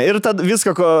Putinas. Ir tada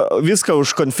viską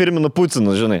užkonfirminu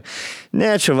Putinu, žinai.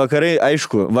 Ne, čia vakarai,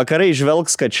 aišku, vakarai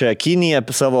žvelgs, kad čia Kinija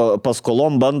savo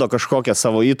paskolom bando kažkokią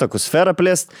savo įtakų sferą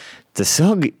plėst.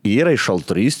 Tiesiog yra iš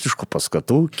altruistiškų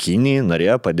paskatų, Kinija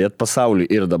norėjo padėti pasauliui.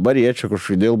 Ir dabar jie čia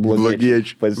kažkodėl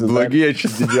blogiečiai. Blogiečiai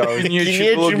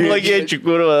didžiausiai. Blogiečiai,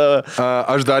 kur...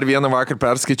 Aš dar vieną vakar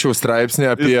perskaičiau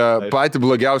straipsnį apie patį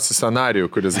blogiausią scenarijų,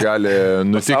 kuris gali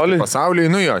nutikti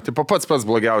pasauliui. Tipo pats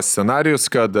blogiausias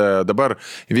scenarijus, kad dabar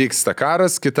vyksta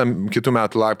karas, kitų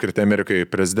metų lapkritį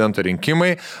Amerikoje prezidento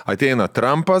rinkimai, ateina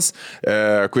Trumpas,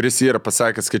 kuris yra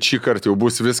pasakęs, kad šį kartą jau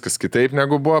bus viskas kitaip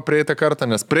negu buvo praeitą kartą,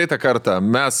 nes praeitą kartą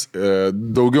mes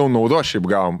daugiau naudo šiaip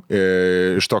gavom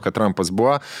iš to, kad Trumpas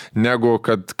buvo, negu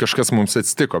kad kažkas mums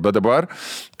atsitiko. Bet dabar,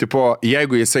 tipo,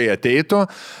 jeigu jisai ateitų,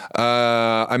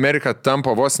 Amerika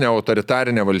tampa vos ne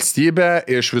autoritarinė valstybė,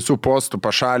 iš visų postų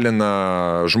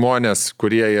pašalina žmonės,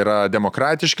 kurie yra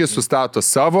demokratiški, sustato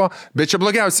savo, bet čia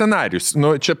blogiausias scenarius.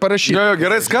 Čia parašyti. Jo,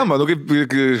 gerai skamba, kaip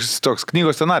toks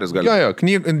knygos scenarius gali. Jo,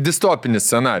 distopinis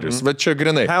scenarius, bet čia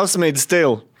grinai. Housemaid's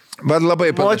Tale. Bet labai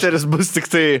moteris bus tik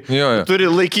tai, turi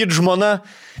laikyti žmona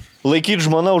laikyti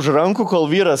žmoną už rankų, kol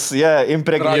vyras ją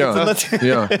impregnuoja.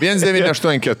 Jo,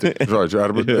 1984, žodžiu,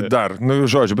 arba dar,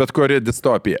 žodžiu, bet kuri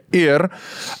distopija. Ir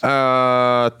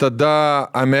tada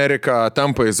Amerika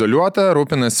tampa izoliuota,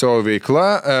 rūpinasi savo veikla,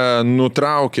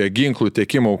 nutraukia ginklų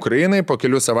tiekimą Ukrainai, po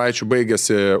kelių savaičių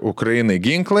baigėsi Ukrainai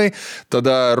ginklai,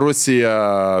 tada Rusija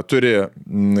turi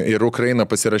ir Ukraina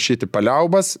pasirašyti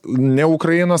paliaubas, ne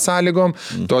Ukrainos sąlygom,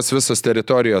 tos visos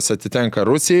teritorijos atitenka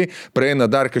Rusijai, praeina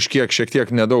dar šiek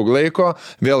tiek nedaug laiko,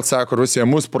 vėl sako, Rusija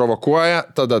mus provokuoja,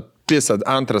 tada pisa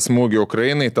antras smūgį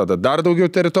Ukrainai, tada dar daugiau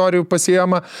teritorijų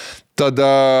pasiema,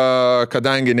 tada,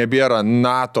 kadangi nebėra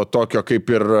NATO tokio kaip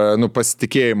ir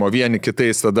pasitikėjimo vieni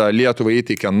kitais, tada Lietuvai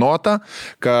įteikia notą,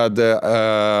 kad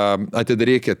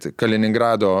atidarykit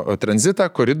Kaliningrado tranzitą,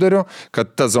 koridorių,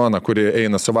 kad ta zona, kuri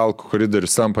eina Suvalkų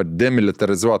koridorius, tampa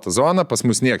demilitarizuota zona, pas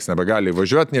mus nieks nebegali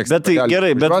važiuoti, nieks bet tai nebegali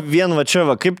gerai, važiuoti. Bet vien va čia,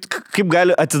 kaip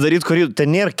gali atidaryti koridorių,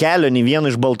 ten nėra kelio nei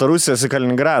vieno iš Baltarusijos į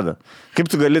Kaliningradą. Kaip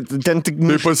tu gali, ten tik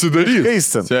Tai pasidarys.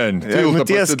 Sen, tiltą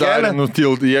pasidarė,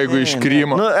 jeigu iš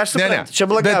Krymo. Ne, čia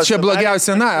blogiausia. Bet čia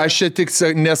blogiausia, aš čia tik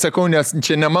nesakau, nes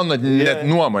čia ne mano net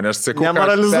nuomonė, aš sakau.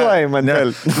 Nemoralizuoji man.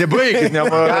 Nebaikit,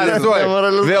 nemoralizuoji.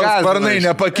 Vėl sparnai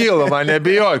nepakilo, man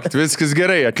nebijokit, viskas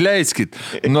gerai, atleiskit.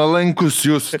 Nuolankus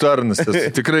jūsų tarnas,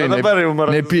 tikrai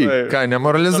nepyk. Ką,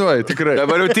 nemoralizuoji, tikrai.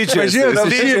 Dabar jau tyčiasi.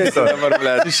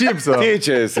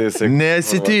 Tyčiasi.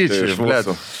 Nesityčiu.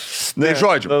 Tai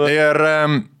žodžiu.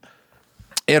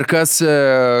 Ir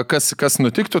kas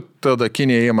nutiktų, tada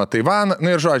Kinija įima Taivaną,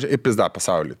 ir žodžiu, į pizdą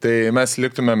pasaulį. Tai mes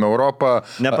liktumėm Europą...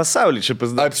 Ne pasaulį, čia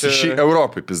pizda.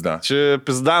 Europai pizda. Čia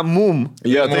pizda mum.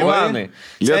 Taivanai.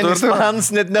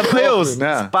 Ispanas net nepajaus.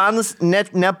 Ispanas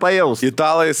net nepajaus.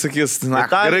 Italai sakys,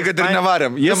 gerai, kad ir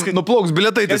nevarėm. Jiems nuplauks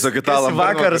bilietai tiesiog italam.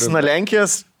 Vakaras nuo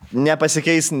Lenkijos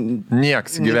nepasikeis.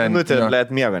 Nieks gyvenime. Minutė, blėt,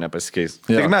 miego nepasikeis.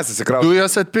 Tik mes įsikrausim.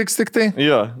 Dujos atpiks tik tai?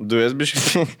 Jo, dujas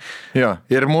biškai. Jo,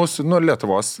 ir mūsų,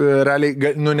 Lietuvos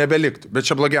realiai, nebeliktų. Bet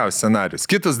čia blogiausias scenarius.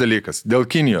 Kitas dalykas, dėl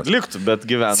Kinijos. Liktų, bet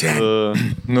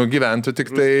gyventų. Gyventų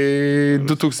tik tai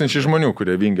 2000 žmonių,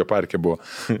 kurie Vingio parke buvo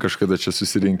kažkada čia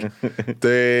susirinkę.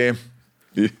 Tai...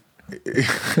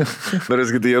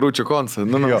 Norės gidai Jaručio koncą.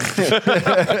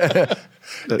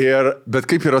 Bet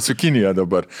kaip yra su Kinija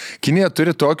dabar? Kinija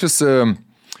turi tokias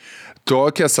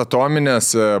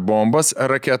atominės bombas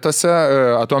raketose,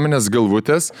 atominės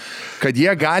galvutės, kad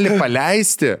jie gali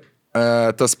paleisti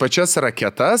tas pačias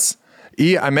raketas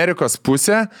į Amerikos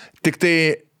pusę, tik tai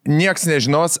nieks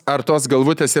nežinos, ar tos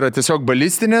galvutės yra tiesiog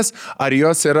balistinės, ar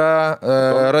jos yra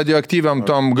radioaktyviam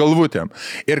tom galvutėm.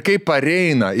 Ir kai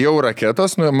pareina jau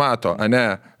raketos, mato,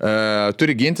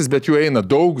 turi gintis, bet jų eina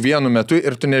daug vienu metu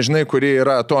ir tu nežinai, kuri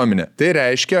yra atominė. Tai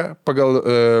reiškia, pagal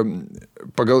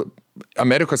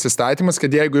Amerikos įstatymas,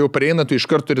 kad jeigu jau pareina, tu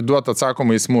iškart turi duoti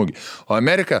atsakomą į smūgį. O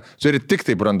Amerika turi tik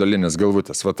tai branduolinės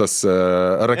galvutės. Va tas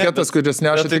raketas, kuris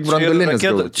neša tik branduolinės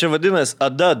galvutės. Čia vadinasi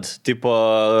ADAD, tipo,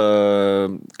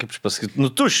 kaip čia pasakyti,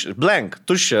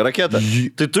 tuščia raketa.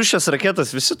 Tai tuščias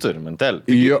raketas visi turi, mentelį.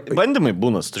 Bandymai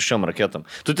būna su tuščiom raketam.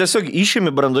 Tu tiesiog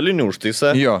išimi branduolinį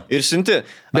užtaisą ir siunti.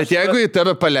 Bet jeigu į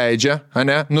tave paleidžia,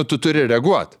 tu turi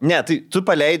reaguoti. Ne, tai tu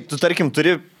tarkim,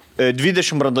 turi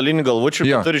 20 brandolinių galvučių,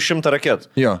 turi 100 raketų.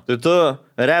 Tai tu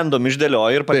random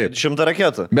išdėlioji ir padėti 100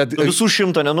 raketų. Bet visų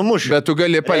 100 nenumuši. Bet tu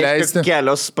gali paleisti.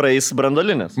 Kelios praeis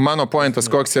brandolinės. Mano pointas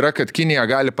koks yra, kad Kinija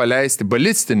gali paleisti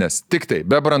balistinės, tik tai,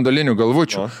 be brandolinių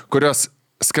galvučių, kurios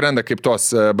skrenda kaip tos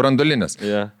brandolinės.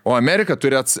 O Amerika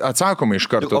turi atsakomą iš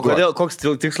karto. O kodėl, koks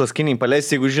tikslas Kinijai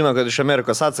paleisti, jeigu žino, kad iš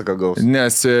Amerikos atsaką gaus?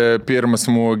 Nes pirmas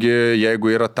smūgį,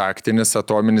 jeigu yra taktinis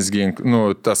atominis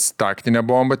ginklas, tas taktinė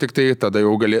bomba tik tai, tada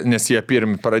jau gali, nes jie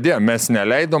pirmi pradėjo. Mes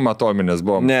neleidom atominės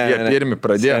bombas. Jie pirmi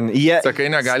pradėjo. Sakai,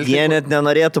 negali. Jie net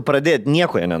nenorėtų pradėti,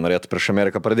 nieko jie nenorėtų prieš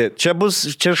Ameriką pradėti.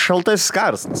 Čia šaltasis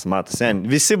karas, matas.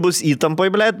 Visi bus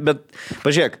įtampai, bet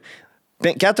pažiūrėk.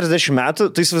 40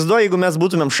 metų, tai įsivaizduoju, jeigu mes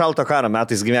būtumėm šalto karo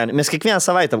metais gyvenime, mes kiekvieną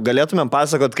savaitę galėtumėm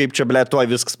pasakot, kaip čia, tuoj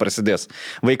viskas prasidės.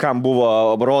 Vaikam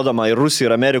buvo rodoma ir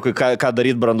Rusijai, ir Amerikai, ką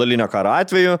daryti branduolinio karo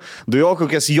atveju,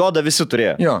 dujokukės jodą visi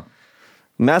turėjo. Jo.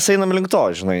 Mes einam link to,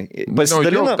 žinai. Mes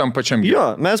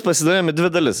pasidaliname 2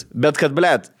 dalis, bet kad,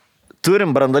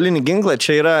 turim branduolinį ginklą,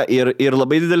 čia yra ir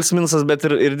labai didelis minusas, bet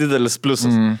ir didelis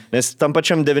pliusas. Nes tam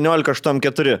pačiam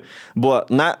 1984 buvo,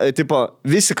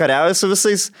 visi kariauja su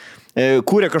visais,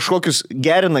 kūrė kažkokius,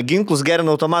 gerina ginklus,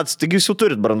 gerina automatus, taigi jūs jau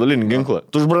turit branduolinį ginklą.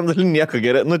 Tu už branduolinį nieko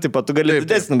gerai, tu gali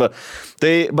didesnį, bet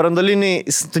tai branduolinį,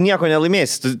 tu nieko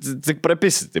nelaimėsi, tu tik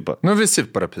prapisi, Visi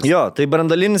prapisi. Jo, tai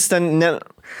branduolinis ten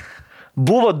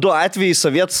Buvo 2 atvejai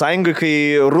Sovietų sąjungai, kai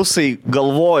rusai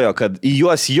galvojo, kad į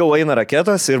juos jau eina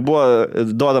raketos ir buvo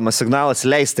duodamas signalas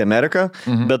leisti Ameriką,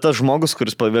 bet tas žmogus,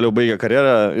 kuris vėliau baigė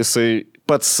karjerą, jisai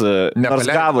pats nors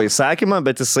gavo įsakymą,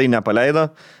 bet jisai nepaleido.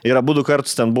 Ir abu 2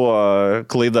 kartus ten buvo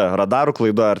klaida, radarų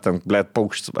klaida, ar ten,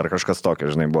 paukštis, ar kažkas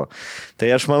tokio, žinai, buvo. Tai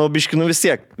aš manau, biškinu vis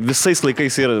tiek, visais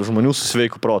laikais yra žmonių su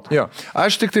sveiku protu. Jo,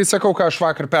 aš tik tai sakau, ką aš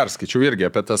vakar perskaičiau irgi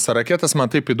apie tas raketas,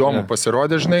 man taip įdomu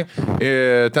pasirodė, žinai,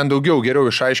 ten daugiau geriau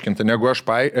išaiškinti, negu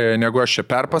aš čia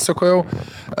perpasakojau,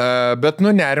 bet,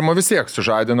 nerimo vis tiek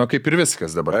sužadino, kaip ir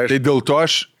viskas dabar. Tai dėl to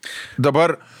aš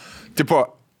dabar,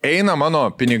 eina mano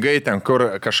pinigai ten,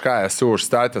 kur kažką esu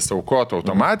užstatęs aukoti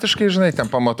automatiškai, žinai, ten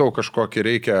pamatau kažkokį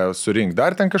reikia surinkti,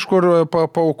 dar ten kažkur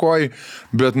paaukoji,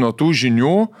 bet nuo tų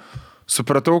žinių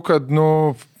supratau, kad,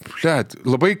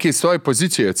 labai keistoj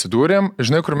pozicijoje atsidūrėm,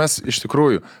 žinai, kur mes iš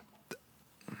tikrųjų,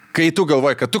 kai tu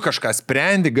galvoji, kad tu kažką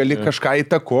sprendi, gali kažką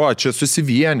įtakoti, čia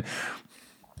susivieni.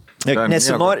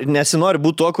 Nesinori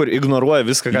būti tuo, kur ignoruoja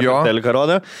viską, ką telka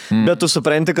rodo, bet tu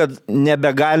supranti, kad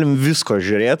nebegalim visko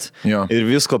žiūrėti ir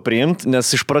visko priimti, nes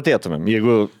išprotėtumėm.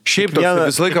 Jeigu šiaip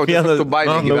visą laiką tu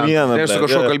baimė gyventi. Aš su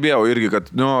kažko kalbėjau irgi,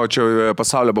 kad čia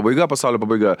pasaulio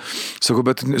pabaiga. Sakau,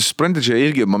 bet supranti, čia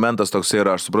irgi momentas toks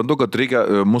yra. Aš suprantu, kad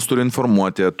mus turi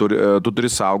informuoti, tu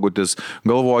turi saugotis,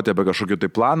 galvoti apie kažkokį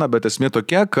tai planą, bet esmė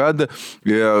tokia, kad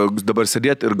dabar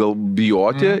sėdėti ir gal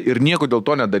bijoti ir nieko dėl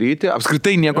to nedaryti,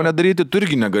 apskritai nieko nedaryti, tu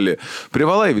irgi negali.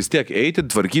 Privalai vis tiek eiti,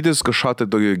 tvarkytis, kažką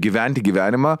tai gyventi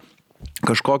gyvenimą,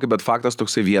 kažkokį, bet faktas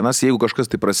toksai vienas, jeigu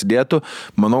kažkas tai prasidėtų,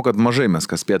 manau, kad mažai mes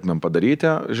kas spėtumėm padaryti,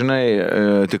 žinai,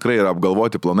 tikrai yra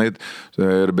apgalvoti planai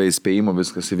ir be įspėjimo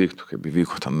viskas įvyktų, kaip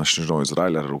įvyko ten, aš nežinau,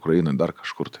 Izraelį ar Ukrainą, dar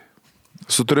kažkur tai.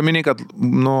 Suturiminiai, kad,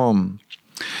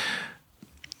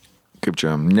 kaip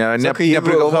čia,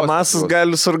 jeigu Hamasas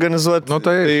gali suorganizuoti,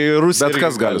 tai Rusija bet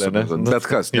kas gali suorganizuoti. Bet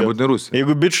kas, nebūtinai Rusija.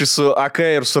 Jeigu bičiai su AK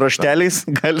ir su rašteliais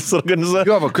gali suorganizuoti.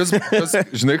 Jo, kas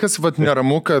žinai, kas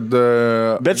neramu, kad...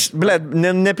 Bet,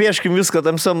 nepieškim viską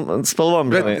tamsiam spalvom.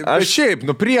 Bet šiaip,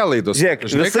 prielaidos. Žiūrėk,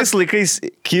 visais laikais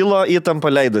kilo įtampa,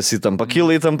 leidos įtampa,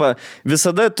 kilo įtampa.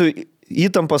 Visada tu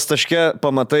įtampos taške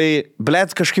pamatai,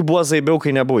 kažkaip buvo zaibiau,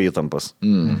 kai nebuvo įtampas.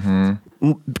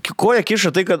 Koja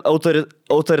kiša tai, kad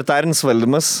autoritarinis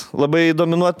valdymas labai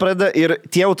dominuot pradeda ir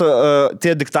tie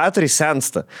diktatoriai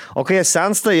sensta. O kai jie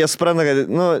sensta, jie supranta, kad,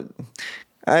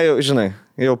 žinai,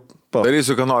 jau...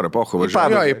 Darysiu, ką noriu,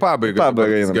 važiuoju. Į pabaigą.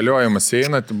 Galiojimas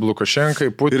eina, Lukašenkai,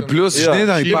 Putinai. Ir plius,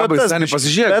 žinai, į pabaigą, seniai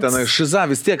pasižiūrėk, ten šiza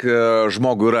vis tiek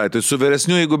žmogų yra. Tai su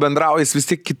vyresniu, jeigu bendrauja, jis vis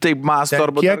tiek kitaip mąsto.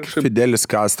 Kiek Fidelis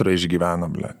Castro išgyveno,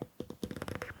 ble?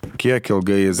 Kiek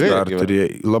ilgai jis dar turėjo?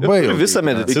 Labai ilgai. Visą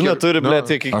mediciną turi, ble,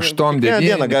 tiek 8-9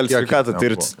 dieną gali sveikatą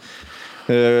tirti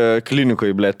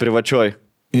klinikoje, ble, privačioj.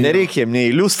 Nereikia nei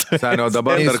liūstų. Senio,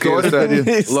 dabar dar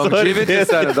longevity,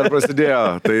 senio, dar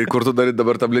prasidėjo. Tai kur tu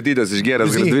dabar tabletytės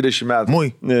išgėręs 20 metų?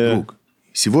 Мой друг,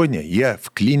 сегодня я в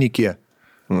клинике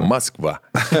Москва.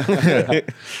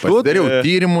 Pasidariau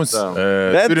tyrimus,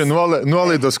 turiu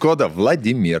nuolaidos kodą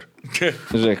Vladimir.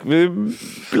 Žiūrėk,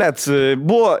 blėt,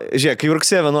 buvo, žiūrėk, kai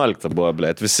rugsėjo 11 buvo,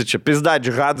 blėt, visi čia pizda,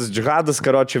 džihadas,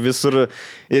 karočią visur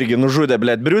irgi nužudė,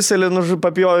 blėt, Briuselį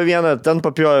papjojo vieną, ten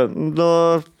papjojo,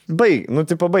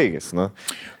 baigės.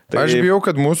 Tai... Aš bijau,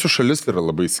 kad mūsų šalis yra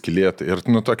labai skylėta ir,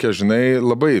 tokia, žinai,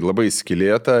 labai, labai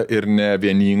skylėta ir ne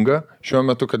vieninga šiuo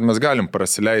metu, kad mes galim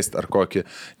prasileisti ar kokį,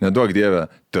 neduok dievę,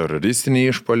 teroristinį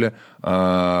išpolį,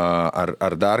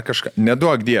 ar dar kažką,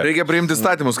 neduok dievę. Reikia priimti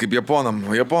įstatymus kaip Japonam.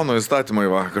 Japonų įstatymai,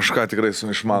 kažką tikrai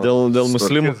išmano. Dėl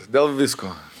muslimų? Dėl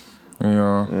visko.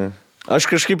 Jo.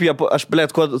 Aš kažkaip,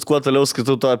 blėt, kuo toliau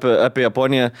skaitau to apie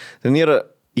Japoniją, ten yra...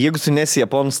 Jeigu tu nesi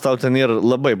Japonas, tau ten yra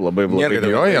labai blogai.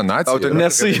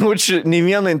 Nesujaučiu nei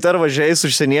vieną intervažiais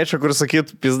užsieniečio, kur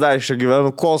sakytų, pizda, aš čia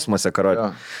gyvenu kosmose, karočią.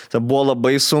 Tai buvo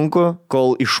labai sunku,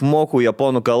 kol išmokau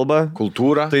japonų kalbą.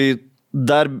 Kultūrą. Tai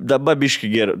dabar biški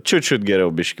geriau, čiut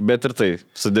geriau biški, bet ir tai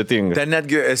sudėtinga. Ten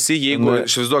netgi esi, jeigu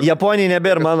išvaizduok. Japonija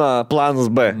nebėra mano planas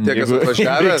B. Tiek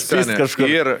atvažiavęs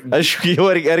kažkur. Aš jau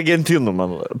Argentinų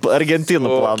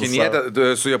planas. Kinietė,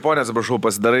 su Japonija, atsiprašau,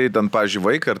 pasidarai ten, pavyzdžiui,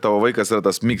 vaiką ir tavo vaikas yra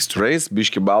tas mixed race,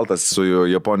 biški baltas su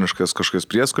japoniškas kažkokiais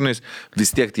prieskoniais,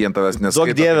 vis tiek tie tavęs neskaito.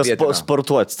 Duok dievės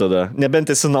sportuoti tada.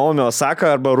 Nebent esi Naomi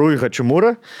Osaka arba Rui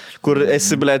Hachimura, kur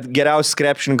esi, blėt, geriausias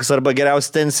krepšininkas arba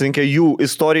geriausias tenisininkai jų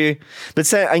istorijai. Bet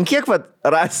ant kiek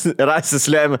rasis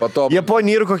lemia?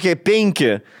 Japonija yra kokie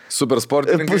 5 super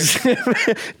sportininkai.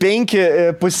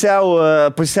 5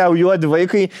 pusiau juodi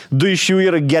vaikai, 2 iš jų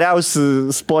yra geriausi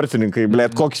sportininkai,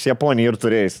 blėt, kokius Japonija ir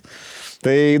turėjus.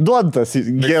 Tai duodas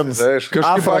genus.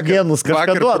 Afrogenus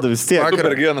kažką duoda vis tiek.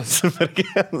 Supergenas.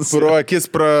 Pro akis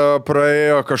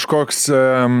praėjo kažkoks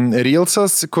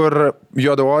reelsas, kur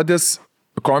juodaodis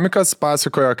komikas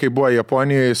pasakojo, kai buvo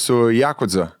Japonijoje su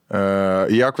Jakudza.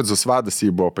 Jakudzos vadas jį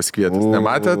buvo pasikvietęs.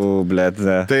 Nematėt?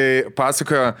 Tai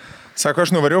pasakojo, sako,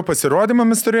 aš nuvariau pasirodymą,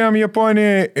 mes turėjom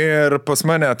Japonijoje ir pas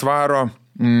mane atvaro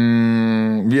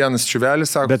vienas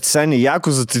čiuvelis, sako. Bet seniai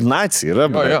Jakudza tai nacija yra,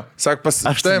 bet. Jo. Sako,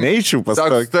 aš tai neičiau pas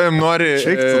sako, tavim nori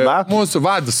mūsų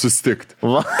vadas susitikti.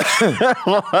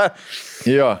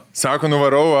 Jo, sako,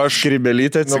 nuvarau aš.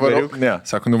 Kribelytę atsigariuk. Ne,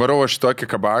 sako, nuvarau aš tokį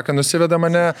kabaką, nusiveda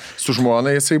mane, su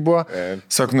žmona jisai buvo.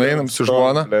 Sako, nueinam su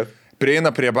žmona.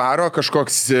 Prieina prie baro,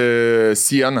 kažkoks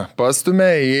sieną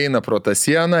pastumė, įeina pro tą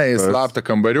sieną, į slaptą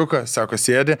kambariuką, sako,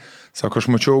 sėdi, sako, aš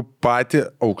mačiau patį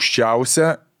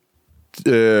aukščiausią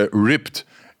ripped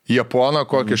Japoną,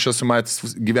 kokį aš esu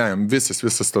matęs gyvenime,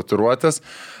 visas tatuiruotas,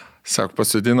 sako,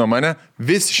 pasodino mane,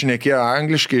 visi šnekėjo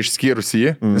angliškai išskyrus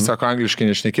jį, sako, angliškai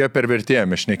nešnekėjo, per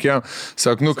vertėjimą šnekėjo,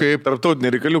 sako, nu kaip...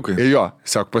 Tarptautiniai reikaliukai. Jo,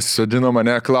 sako, pasisodino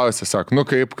mane, klausė, sako, nu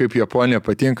kaip Japonija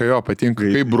patinka, jo, patinka,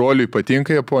 kaip broliui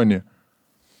patinka Japonija.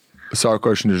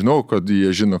 Sako, aš nežinau, kad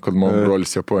jie žino, kad mano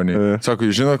brolis Japonija. Sako,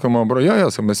 jie žino, kad mano brolis,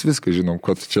 jo, mes viską žinom,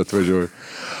 kad čia atvažiuoju.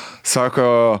 Sako,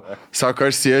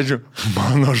 aš sėdžiu,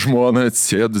 mano žmona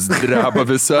atsėdus, dreba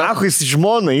visą. Ach, jis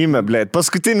žmona įmė, blėt.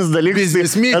 Paskutinis dalykas.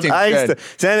 Business meeting.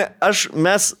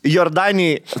 Mes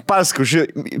Jordanijai, pasakau,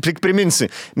 priminsiu,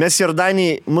 mes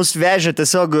Jordanijai mus vežė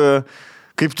tiesiog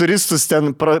kaip turistus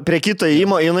ten prie kito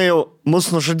įimo, jinai jau mus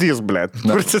nužudys, blėt.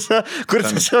 Kur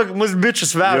tiesiog mus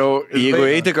bičius vežė. Jeigu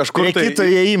eiti kažkur prie kito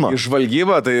įimo. Į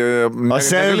žvalgybą, tai... O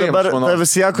seniai dabar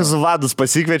vis Jakudza vadus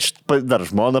pasikviečia, dar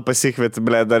žmona pasikviečia,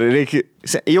 blėt, dar reikia...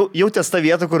 Jau ties ta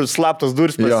vieta, kur slaptos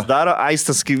durys pasidaro,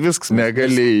 aistas, kai viskas.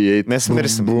 Negali įeiti. Mes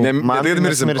mirsim.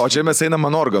 O čia mes einam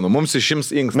ant organų, mums išims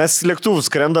inks. Mes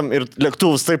lėktuvus skrendam ir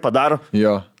lėktuvus tai padaro.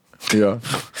 Jo.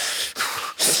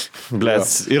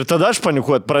 Blės. Ir tada aš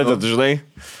panikuot pradedu, žinai.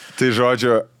 Tai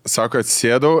žodžiu, sako,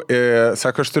 atsėdau,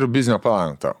 sako, aš turiu biznio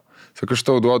planą tau. Sako, aš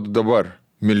tau duodu dabar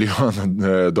 $1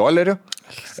 000 000.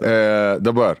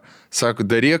 Dabar. Sako,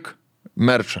 daryk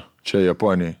merčą čia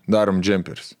Japonijai. Darom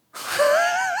džemperis.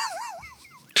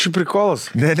 Ši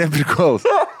prikolas? Ne prikolas.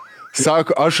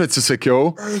 Sako, aš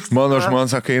atsisakiau, mano žmona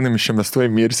sako, einam iš čia, mes tuoj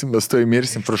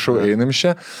mirsim, prašau, einam iš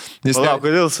čia. Palauk,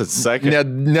 kodėl jis atsisakė?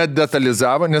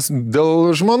 Nedetalizavo, nes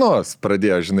dėl žmonos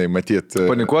pradėjo, žinai, matyti.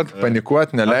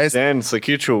 Panikuot, neleist. Ten,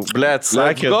 sakyčiau, blėt,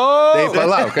 sakė. Tai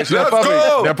palauk, aš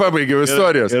nepabaigiau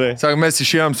istorijos. Sako, mes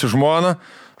išėjom su žmona,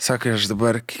 sako, aš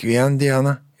dabar kiekvieną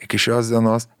dieną, iki šios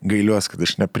dienos gailiuos, kad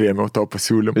aš nepriėmiau to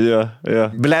pasiūlymą. Jo.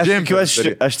 Blėt,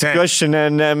 aš tikiuosi,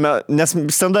 nes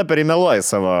stand-uperiai meluoja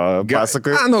savo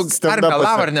pasakojimą. Ar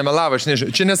melavo, ar nemelavo, aš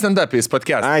nežinau. Čia ne stand-uperiai, jis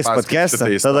podcast'ą. Jis podcast'ą,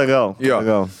 tada gal.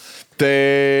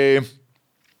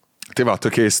 Tai va,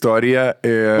 tokia istorija.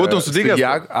 Būtum sutikęs?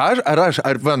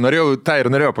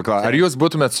 Norėjau paklausti. Ar jūs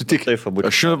būtumėt sutikę?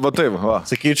 Taip, va.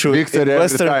 Sakyčiau,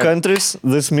 Western countries,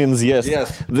 this means yes.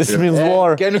 This means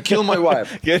war. Can you kill my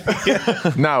wife?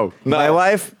 Now. My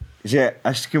wife, žiūrėk,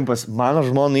 aš tikim mano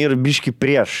žmona yra biški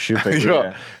prieš šitą.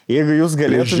 Jeigu jūs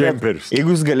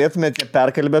galėtumėte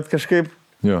perkalbėt kažkaip,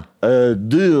 Yeah.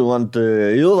 Do you want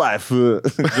your life?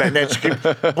 Ne, čia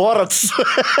kaip Borats.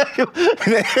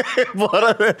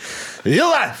 Your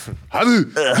life.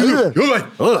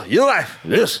 Your life.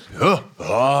 Yes.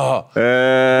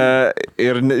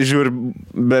 Ir žiūri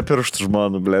be pirštų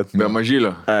žmonų, blėt. Be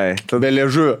mažylio. Be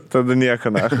liežuvio. Tada nieko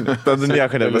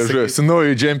nebesakai. Su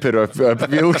nauju džemperiu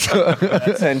apvilktų.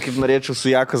 Sen, kaip norėčiau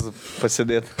su Jakudza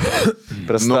pasidėti.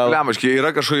 Nu, plemaškai, yra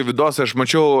kažkokie videosai, aš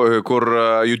mačiau, kur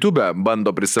YouTube'e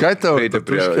bando prisipažinti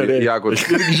prie Jakudza.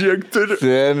 Irgi žiūrėk turi.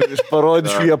 Aš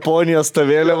parodyčiau Japonijos tą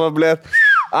vėliavą, blėt.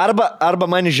 Arba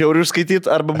man žiaurių skaityti,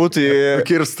 arba būtų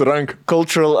kirstų ranką.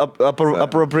 Cultural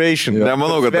appropriation.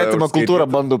 Nemanau, kad svetimą kultūrą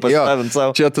bandau pasisavinti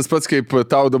savo. Čia tas pats, kaip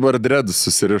tau dabar dredus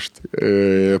susirišti.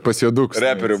 Pas joduks.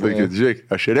 Reperių. Žiūrėk,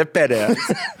 aš reperė.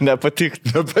 Nepatikt.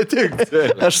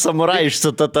 Aš samurai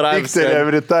išsitataravęs. Pikteri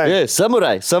every time.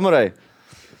 Samurai.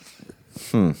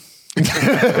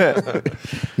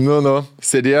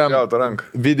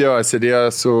 Video sėdėjo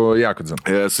su Jakudzom.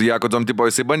 Su Jakudzom, tipo,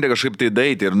 jisai bandė kažkaip tai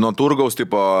daryti ir nuo turgaus,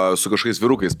 tipo, su kažkokiais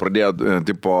vyrukais pradėjo,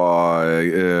 tipo,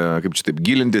 kaip čia taip,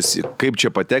 gilintis, kaip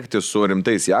čia patekti su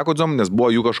rimtais Jakudzom, nes buvo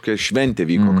jų kažkokia šventė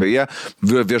vyko, kai jie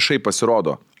viešai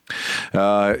pasirodo.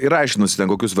 Ir aiškinusi ten,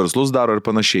 kokius verslus daro ir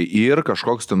panašiai. Ir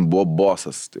kažkoks ten buvo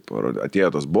bosas. Taip, atėjo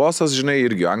tas bosas, žinai,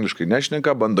 irgi angliškai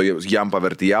nešneka, bando jam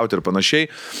pavertijauti ir panašiai.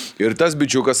 Ir tas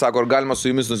bičiukas sako, ar galima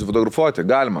su jumis nusifotografuoti?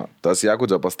 Galima. Tas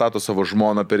Jakudza pastato savo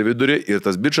žmoną per vidurį ir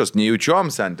tas bičias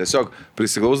nejučiom sen, tiesiog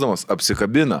prisiglausdamas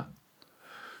apsikabina.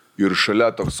 Ir šalia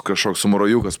toks kažkoks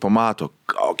sumorojukas pamato,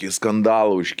 kokį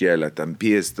skandalą užkėlė, ten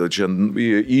pėsti, čia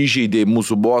įžeidėjai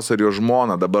mūsų bosą ir jo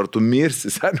žmoną, dabar tu mirsi,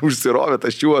 sen užsirovė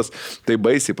tas juos, tai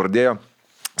baisiai pradėjo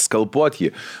skalpuoti jį.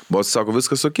 Bosas sako,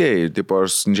 viskas okei, tipo,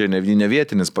 aš čia ne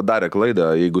vietinis padarė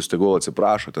klaidą, jeigu stegul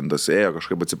atsiprašo, ten tas ėjo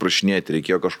kažkaip atsiprašinėti,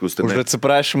 reikėjo kažkokius ten... Už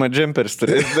atsiprašymą džemperis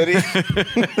turės daryti.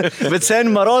 Bet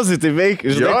seniai marozai tai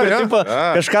veikia, žinai, kad tipo,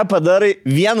 kažką padarai,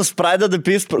 vienas pradeda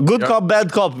pist, good cop,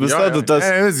 bad cop, visada tas...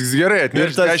 Viskas gerai,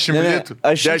 atneš 10 litų.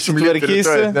 Aš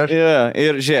sutvarkysiu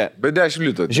ir žiūrėk. Bet 10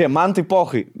 litų. Žiūrėk, man tai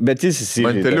pohai, bet jis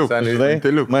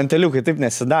įsižeidė. Manteliukai taip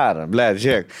nesidaro, blėt,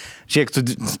 žiūrėk, tu,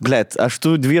 blėt, aš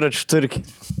tų dviračių turiu,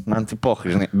 man tai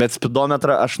pohai, žinai, bet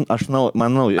spidometrą,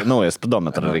 man naują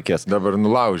spidometrą reikės. Dabar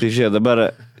nulauži. Tai žiūrėk,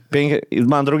 dabar...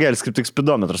 Man draugelis kaip tik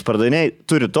spidometras pardavinėjai,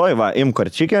 tu rytoj, imk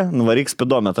karčikę, nuvaryk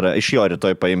spidometrą, iš jo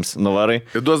rytoj paims, nuvarai.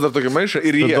 Ir duos dar tokį maišą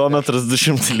ir jį. Spidometras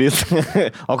 200 litrų.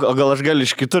 O gal aš galiu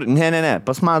iš kitur? Ne,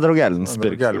 pas mano draugelį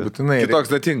nusipirkti. Gali būtinai.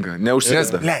 Kitoks netinka,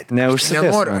 neužsideda.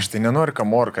 Neužsideda. Aš tai nenoriu, kad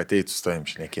morka ateitų su tavim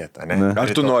šnekėti, ne?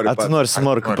 Ar tu nori? Tu nori su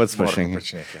morka pats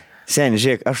pašnekėti. Seniai,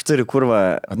 žiūrėk, aš turiu kurvą,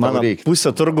 mano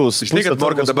pusę turgaus. Žinai, kad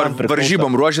Morka dabar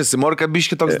varžybom ruošiasi, Morka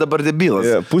biški toks dabar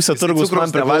debilas. Pusę turgaus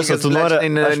man priklauso, tu nori,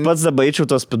 aš pats dabar eičiau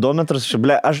tos spidometrus,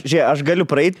 aš galiu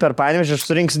praeiti per Panevėžį, aš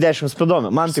surinksiu 10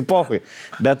 spidometrų, man tai pohui,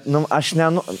 bet aš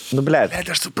blėt,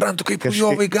 aš suprantu, kaip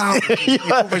jovai gal.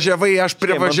 Važiavai, aš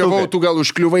privažiavau, tu gal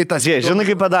užkliuvai tas. Žinai,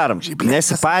 kaip padarom,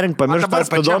 nesiparink, pamiršk tą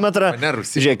spidometrą,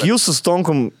 žiūrėk, jūs su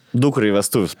Stonkum dukrai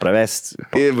vestuvius pravesti.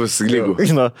 Ir bus lygų.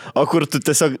 O kur tu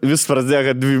tiesiog vis prasidėjo,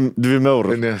 kad 2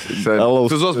 eurų.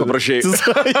 Tu zos paprašėjai.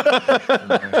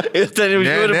 Ir ten jau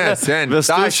žiūri.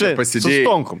 Tašė pasidėjai. Su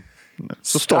Stonkum.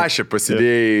 Tašė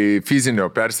pasidėjai fizinio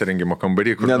persirengimo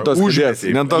kambarį, kur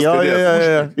užvėsi.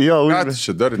 Jo, užvėsi.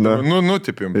 Čia dar,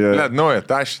 nutipim. Nauja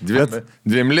tašė,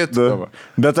 2 litų.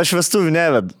 Bet aš vestuvių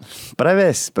nevedu.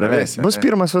 Pravesi. Bus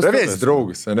pirmas vestuvis. Pravesi,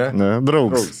 draugas, ne?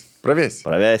 Draugas. Pravesi.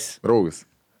 Draugas.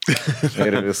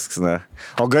 Ir viskas, ne.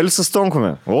 O gali su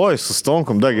Stonkume? Oi, su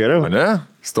Stonkum, da geriau. Ne?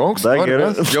 Stonkus? Da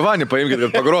geriau. Giovanni, paimkit,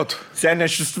 kad pagrotų. Seniai,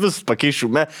 aš vis pakeičiu.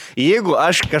 Jeigu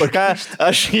aš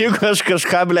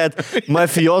kažką, blėt,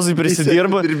 mafijozui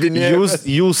prisidirbu,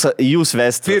 jūs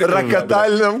vesti.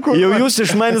 Rakataliniam kur. Jau jūs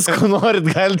iš manęs, ko norit,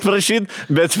 galit prašyti,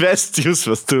 bet vesti jūs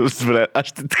vestuvus, blėt.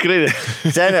 Aš tai tikrai...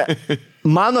 Seniai,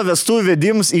 mano vestuvų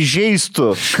vedimus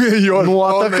įžeistų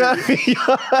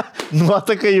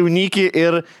nuotaką jaunikį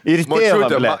ir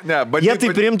tėvą, blėt. Jie tai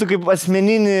priimtų kaip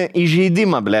asmeninį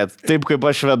įžeidimą, blėt, taip kaip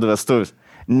aš vedu vestuvus.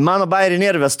 Mano bairiai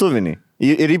nėra vestuviniai.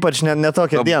 Ir ypač ne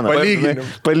tokią dieną.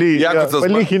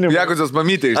 Palyginim. Jakudzas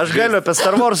mamytė. Aš galiu apie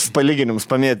Star Wars palyginimus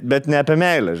pamėti, bet ne apie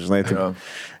meilę, žinai.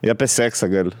 Apie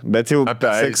seksą galiu. Bet jau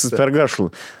seksas per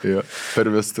gašlų.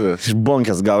 Per vestuvės. Iš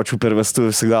bonkės gaučiau per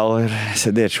vestuvės į galvą ir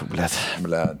sėdėčiau, blėt.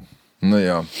 Nu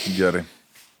jo, gerai.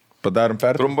 Padarom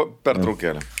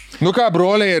pertraukėlę. Nu ką,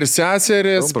 broliai ir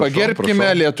seserys, pagerbkime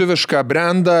lietuvišką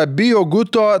brandą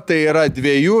Bioguto, tai yra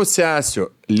 2 sesių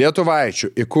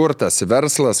lietuvaičių įkurtas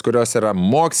verslas, kurios yra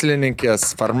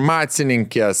mokslininkės,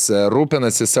 farmacininkės,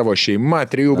 rūpinasi savo šeima,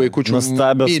 3 vaikučių.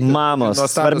 Nuostabios mamos.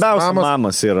 Svarbiausia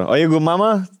mamos yra. O jeigu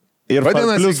mama ir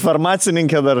plus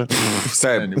farmacininkė dar.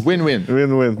 Win-win.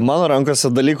 Mano rankose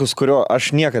dalykus, kurio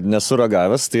aš niekad nesu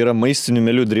ragavęs, tai yra maistinių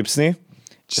melių dripsniai.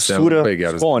 Sūrio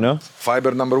skonio.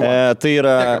 Fiber number 1. Tai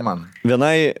yra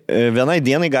vienai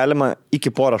dienai galima iki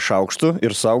 1 šaukštų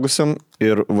ir saugusiam,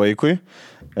 ir vaikui.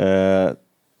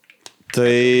 Tai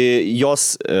jos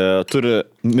turi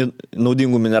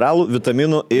naudingų mineralų,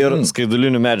 vitaminų ir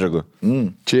skaidulinių medžiagų.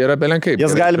 Čia yra belenkai.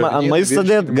 Jas galima ant maisto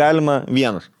dėti, galima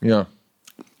vienas. Jo.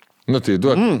 Nu tai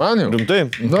duok, man jau. Rimtai.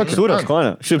 Sūrio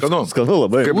skonio. Šiaip skanu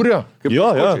labai. Kaip sūrio? Jo.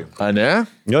 A ne?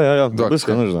 Jo. Labai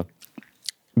skanu, žinau.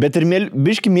 Bet ir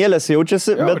biški mielės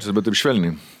jaučiasi. Bet taip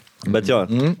švelniai. Bet jo.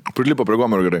 Prilipo prie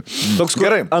gomero gerai. Toks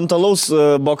gerai. Ant alaus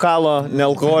bokalo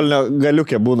nealkoholinio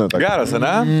galiukė būna. Geras,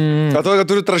 ne? Atrodo,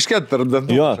 kad turi traškėti per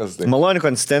dantų. Jo, maloni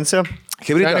konsistencija.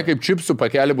 Seniai kaip čipsų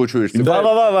pakelį būčiau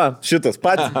išsipirkti. Va. Šitas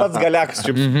pats galiakas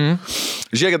čipsų.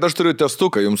 Žiūrėkit, aš turiu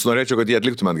testuką, jums norėčiau, kad jį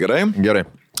atliktumėt gerai. Gerai.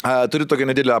 Turiu tokią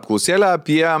nedidelę apklausėlę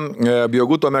apie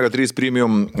Bioguto omega-3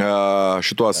 premium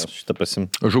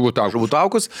žuvų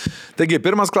taukus. Taigi,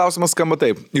 pirmas klausimas skamba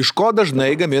taip. Iš ko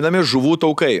dažnai gaminami žuvų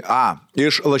taukai? A.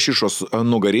 Iš lašišos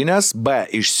nugarinės, B.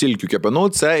 Iš silkių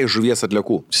kepenų, C. Iš žuvies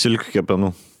atliekų. Silkių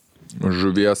kepenų.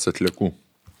 žuvies atliekų.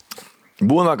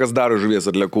 Būna, kas daro žuvies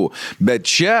atliekų, bet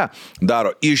čia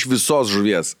daro iš visos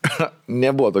žuvies.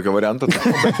 Nebuvo tokio varianto.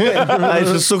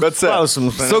 Suktas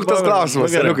klausimas. Suktas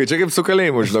klausimas, seniukai, čia kaip su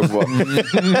kalėjimu, žinok, buvo.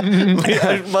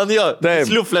 Man jo,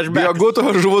 sliu flashback. Bioguto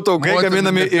žuvų taukai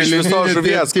gaminami iš visos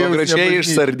žuvies, konkrečiai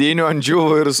iš sardinių,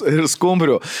 andžiūvų ir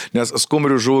skumbrių, nes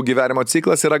skumbrių žuvų gyvenimo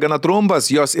ciklas yra gana trumpas,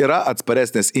 jos yra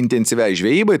atsparesnės intensyviai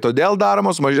žvejybai, todėl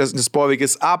daromos mažesnis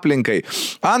poveikis aplinkai.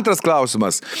 Antras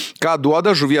klausimas, ką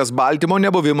duoda žuvies baltymo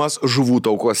nebuvimas žuvų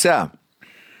taukuose?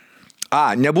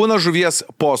 A. Nebūna žuvies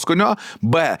poskonio,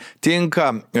 B.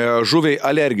 Tinka žuviai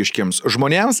alergiškiams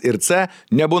žmonėms ir C.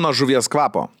 Nebūna žuvies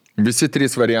kvapo. Visi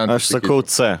 3 variantai. Aš sakau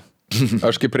C.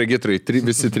 Aš kaip regitrai,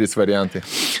 visi 3 variantai.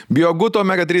 Bioguto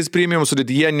omega-3 premium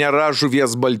sudėtyje nėra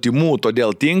žuvies baltymų,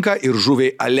 todėl tinka ir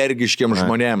žuviai alergiškiams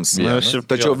žmonėms.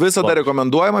 Tačiau visada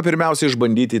rekomenduojama pirmiausia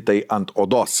išbandyti tai ant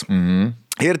odos.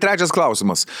 Ir trečias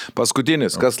klausimas,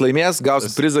 paskutinis, kas laimės,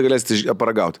 gausit prizą, galėsite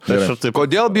paragauti.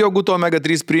 Kodėl bioguto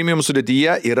omega-3 premium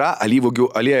sudėtyje yra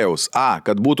alyvuogių aliejaus? A.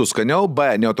 Kad būtų skaniau, B.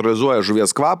 Neutralizuoja žuvies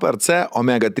kvapą, ar C.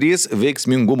 Omega-3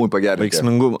 veiksmingumui pagerinti.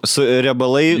 Veiksmingumui. Su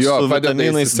riebalai, su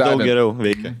vitaminais daug geriau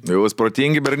veikia. Jūs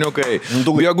protingi berniukai.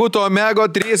 Bioguto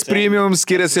omega-3 premium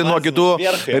skiriasi nuo kitų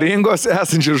rinkos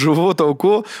esančių žuvų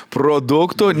taukų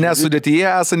produktų, nes sudėtyje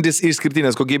esantis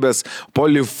išskirtinės kokybės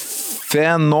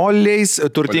polifenoliais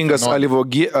turtingas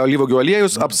alyvuogių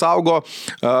aliejus apsaugo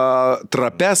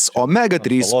trapes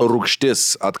omega-3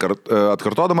 rūgštis,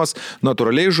 atkartodamas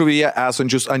natūraliai žuvyje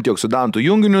esančius antioksidantų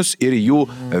junginius ir jų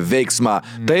veiksmą.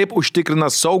 Taip užtikrina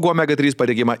saugų omega-3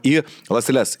 patekimą į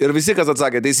ląsteles. Ir visi, kas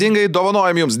atsakė teisingai,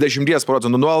 dovanojam jums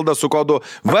 10% nuolaidą su kodu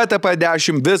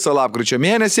VTP10 visą lapkričio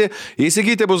mėnesį.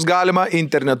 Įsigyti bus galima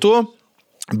internetu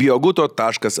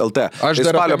bioguto.lt.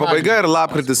 Spalio pabaiga ir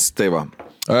lapkritis, tai va.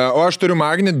 O aš turiu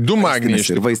magnį, 2 magnį.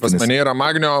 Pas mane yra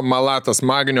magnio malatas,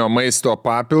 magnio maisto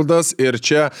papildas ir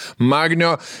čia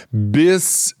magnio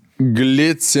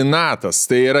bisglicinatas.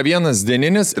 Tai yra vienas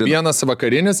dieninis, vienas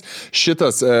vakarinis.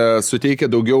 Šitas suteikia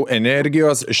daugiau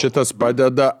energijos, šitas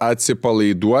padeda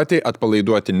atpalaiduoti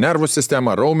nervų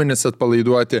sistemą, raumenis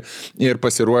atpalaiduoti ir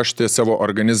pasiruošti savo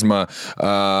organizmą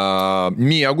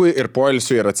miegui ir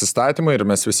poilsiui ir atsistatymui. Ir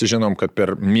mes visi žinom, kad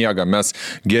per miegą mes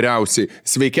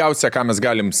sveikiausia, ką mes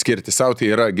galim skirti savo, tai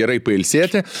yra gerai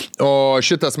pailsėti. O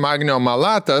šitas magnio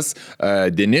malatas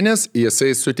dieninis,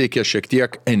 jisai suteikia šiek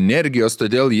tiek energijos,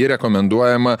 todėl jį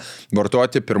rekomenduojama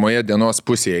vartoti pirmoje dienos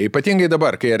pusėje. Ypatingai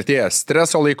dabar, kai artėja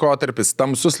streso laikotarpis,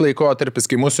 tamsus laikotarpis,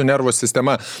 kai mūsų nervų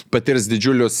sistema patirs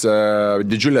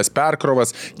didžiulės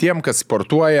perkrovas, tiem, kas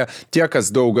sportuoja, tie,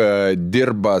 kas daug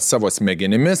dirba savo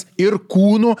smegenimis ir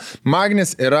kūnų,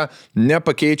 magnis yra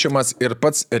nepakeičiamas ir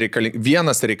pats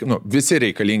visi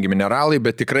reikalingi mineralai,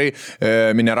 bet tikrai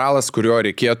mineralas, kurio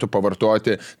reikėtų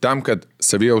pavartoti tam, kad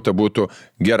savijauta būtų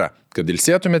gera. Kad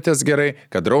ilsėtumėtės gerai,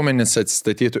 kad raumenis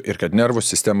atsistatytų ir kad nervų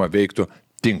sistema veiktų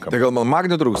tinkamai. Tai gal man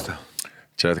magnio trūksta?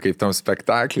 Čia kaip tam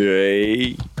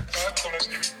spektakliui.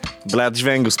 Blet,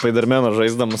 žvengiu Spidermaną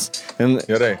žaisdamas.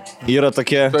 Gerai. Yra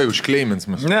tokie... Tai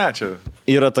užkleimins mus. Ne, čia.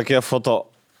 Yra tokie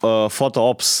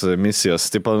foto-ops misijos.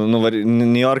 Taip,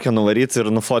 New York'e nuvaryti ir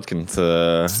nufotkinti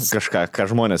kažką, ką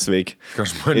žmonės veikia. Ką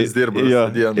žmonės dirba.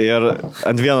 Ir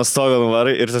ant vieno stogo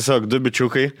nuvarai ir tiesiog 2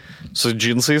 bičiukai su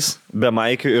džinsais, be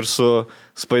maikių ir su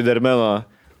Spidermano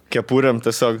kepurėm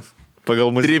tiesiog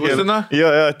pagal muziką. Tripilina? Jo,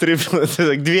 tripilina.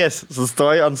 Tiesiog 2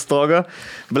 sustoja ant stogo.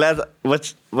 Blet,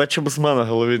 va čia bus mano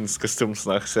Halloweeninis kostiumas,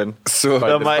 sen. Su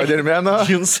Spidermano?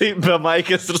 Džinsai, be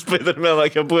maikės ir Spidermano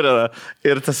kepurė.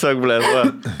 Ir tiesiog, blet,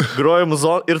 groju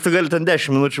muzoną ir tu gali ten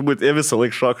 10 minučių būti, jie visą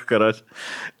laiką šoka, karoč.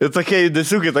 Ir tokie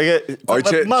judesiukai, tokie...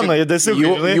 Mano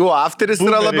judesiukai. Jų afteris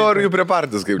yra labiau ar jų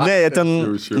prepartis? Ne,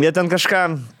 jie ten kažką...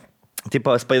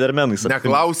 Tipo, Spidermanais.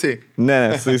 Neklausiai?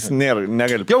 Ne, jis nėra,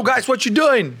 negali. Yo, guys, what you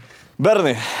doing?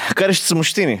 Bernai, karštus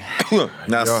sumuštiniai.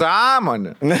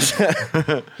 Nesąmonė.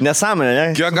 Nesąmonė,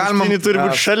 ne? Kiek galima... Sumuštiniai turi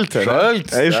būti šalti.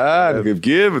 Kaip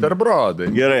gyvi. Per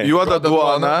brodai. Gerai. Juoda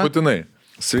duona. Būtinai.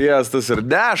 Sviestas ir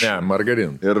dešra. Ne,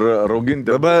 margarin. Ir rauginti.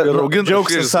 Dabar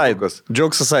jokes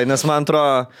aside, nes man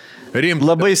atrodo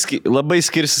labai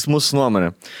skirsis mūsų nuomonė.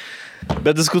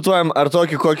 Bet diskutuojam, ar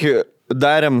tokį kokį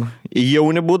darėm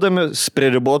jauni būdami, prie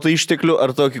ribotų išteklių,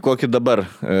 ar tokį kokį dabar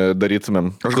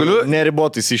darytumėm. Aš galiu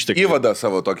neribotais išteklių. Įvadą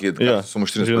savo tokį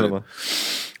sumuštinis padaryti.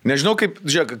 Nežinau, kaip,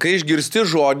 žiūrėk, kai išgirsti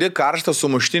žodį karštas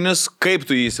sumuštinis, kaip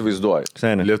tu jį įsivaizduoji?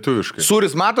 Seniai. Lietuviškai.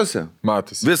 Sūris matosi?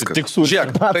 Matosi. Viskas. Tik sūris.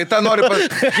 Žiūrėk, tai tą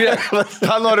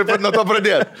nori nuo to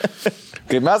pradėti.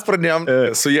 Kai mes pradėjom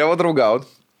su Ieva draugauti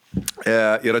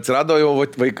ir atsirado jau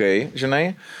vaikai,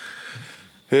 žinai,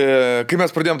 Kai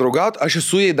mes pradėjom draugauti, aš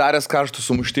esu jai daręs karštus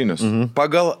sumuštinius.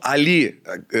 Pagal Ali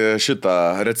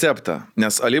šitą receptą.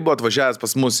 Nes Ali buvo atvažiavęs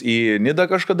pas mus į Nidą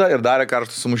kažkada ir darė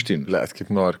karštus sumuštinius. Blet,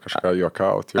 kaip nori kažką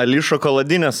juokauti. Ali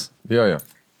šokoladinės. Jo.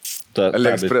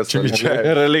 AliExpress.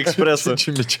 Ir AliExpress.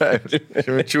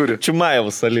 Čimičiūri.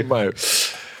 Čiumajevas Ali.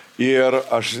 Ir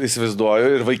aš įsivaizduoju,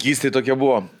 ir vaikystėje tokia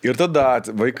buvo. Ir tada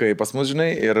vaikai pas mus, žinai,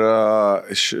 ir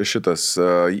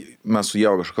mes su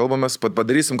Jėva kažką kalbamės,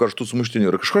 padarysim karštų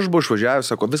sumuštinių. Ir kažkas buvo išvažiavęs,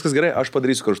 sako, viskas gerai, aš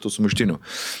padarysiu karštų sumuštinių.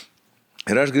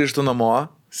 Ir aš grįžtu namo,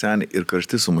 seniai, ir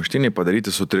karšti sumuštiniai padaryti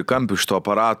su trikampiu šito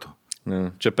aparatu.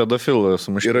 Čia pedofilų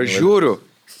sumuštiniai. Ir aš žiūriu,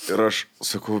 ir aš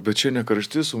sakau, bet čia ne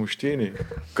karšti sumuštiniai.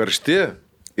 Karšti.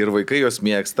 Ir vaikai jos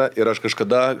mėgsta, ir aš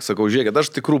kažkada sakau, žiūrėkit,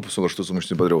 aš tikrų su karštų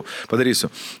sumuštinių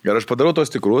padarysiu. Ir aš padarau tos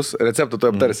tikrus, receptą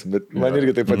to aptarsim, bet man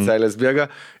irgi taip pat seilės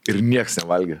bėga ir nieks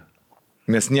nevalgė,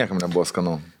 nes niekam nebuvo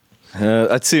skanu.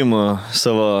 Atsiimu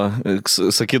savo,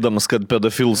 sakydamas, kad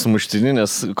pedofilų sumuštinį,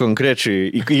 nes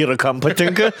konkrečiai yra kam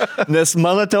patinka, nes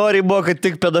mano teorija buvo, kad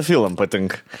tik pedofilam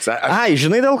patinka. Ai,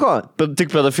 žinai dėl ko?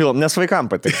 Tik pedofilam, nes vaikam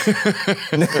patinka.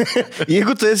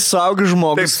 Jeigu tu esi suaugęs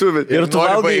žmogus ir tu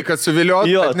valgai, kad suviliot,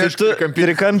 jo, tai tu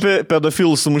trikampį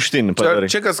pedofilų sumuštinį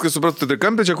padarai. Čia kas, kai supratau,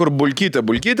 trikampį, čia kur bulkytė,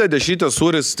 dešytė,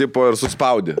 sūris, tipo, ir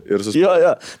suspaudė.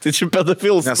 Jo, tai čia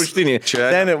pedofilų sumuštinį. Čia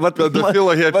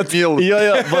pedofilo hepil. Jo,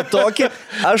 tokį,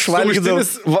 aš valgydavau.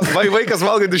 Vaikas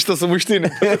valgant iš tą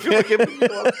sumuštinį.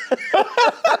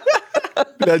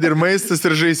 Bet ir maistas,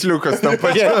 ir žaisliukas tam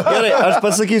pačiam. Gerai, aš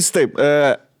pasakysiu taip.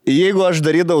 Jeigu aš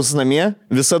darydavau namie,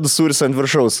 visada sūris ant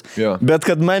viršaus. Jo. Bet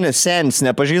kad mane senis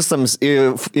nepažįstams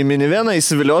į miniveną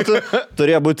įsiviliotų,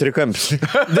 turėjo būti trikampis.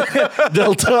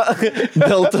 Dėl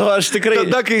to aš tikrai...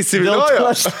 Tada, kai įsiviliojo,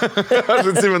 aš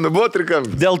atsimenu, buvo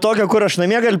trikampis. Dėl tokio, kur aš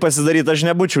namie galiu pasidaryti, aš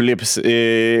nebūčiau lipęs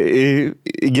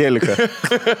į geliką.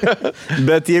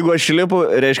 Bet jeigu aš lipu,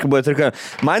 reiškia buvo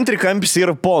trikampis. Man trikampis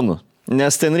yra ponų,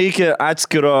 nes ten reikia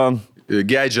atskiro...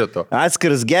 Gadgeto.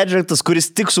 Atskiras gadgetas, kuris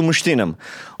tik sumuštiniam.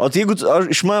 O tai jeigu,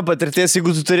 iš mano patirties,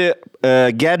 jeigu tu turi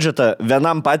gadgetą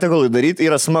vienam patiekalui daryti,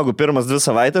 yra smagu pirmas 2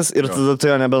 savaitės ir tada tu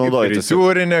jo nebenaudoji. Kaip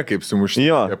friturinė, kaip sumuštinė.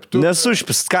 Jo,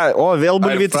 nesušpis. O, vėl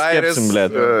bulvytis kepsim,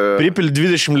 blėt. Pripil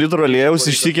 20 litrų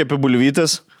aliejaus, išsikėpi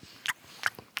bulvytis.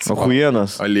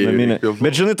 Ahujienas.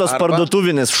 Bet žinai, tos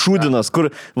parduotuvinės šūdinas, kur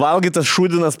valgytas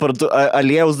šūdinas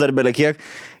aliejaus dar belė kiek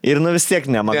ir vis tiek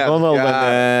ne McDonald's.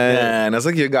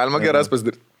 Nesakyk, galima geras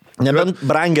pasidaryti. Nebent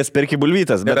brangės perki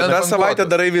bulvytas. Bet tą savaitę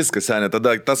darai viską, senė.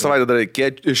 Tada tą savaitę darai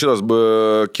šitos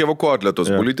kievo kotletos,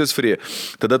 bulvytis free.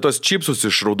 Tada tos čipsus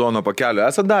iš raudono pakelio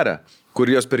esat darę, kur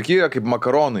jos perki kaip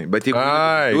makaronai. Bet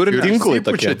jeigu tinklai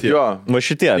tokie. Va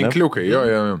šitie, ne? Tinkliukai,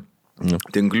 jo.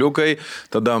 Tinkliukai,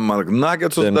 tada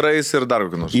nuggetsus darais ir dar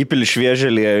kokį nors. Įpili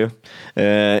šviežią aliejų,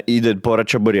 įdėdi porą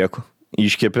čeburėkų,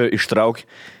 iškepi, ištrauk,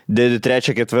 dėdi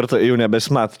 3, 4, jau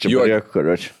nebesmat čeburėkų,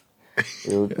 karoči.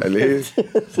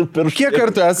 Kiek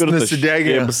kartų esate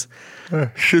nusidegęs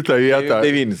šitą vietą?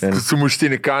 9.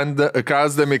 Sumuštinį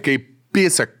kasdami kaip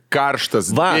pisa karštas,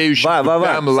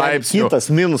 200 laipsnių. Kitas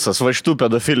minusas va šitų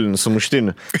pedofilinių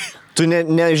sumuštinių. Tu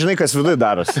nežinai, kas viduje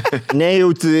darosi.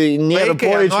 Nejauti, nėra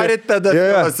pojūčio. Norit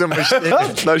pedofilą sumuštinį?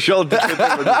 Na šiol tik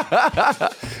tai.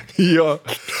 Jo.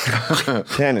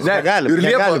 Negali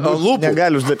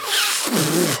uždaryti.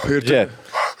 Ir čia.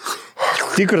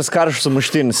 Tikras karštas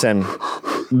sumuštinis, sen.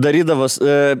 Darydavos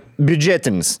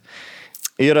biudžetinis.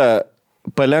 Yra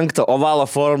palenkta ovalo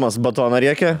formos batoną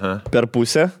riekia per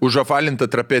pusę.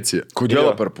 Užapvalinta trapecija.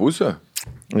 Kodėl per pusę?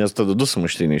 Nes tada 2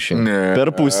 sumuštiniai išeina. Per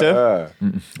pusę.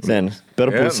 Per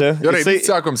pusę. Gerai,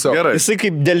 sakom savo. Jisai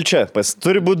kaip delčia.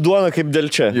 Turi būti duona kaip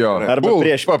delčia. Arba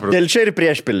delčia ir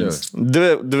priešpilnis.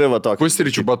 Dvi va tokios.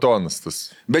 Pusryčių batonas tas.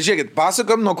 Bet žiūrėkit,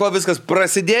 pasakam, nuo ko viskas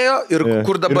prasidėjo ir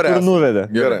kur dabar ir kur nuvedė.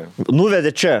 Gerai.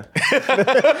 Nuvedė čia.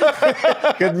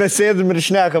 Kad mes sėdum ir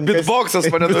šnekam. Bitboxas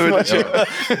mane nuvedė čia.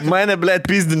 Mane, blėt,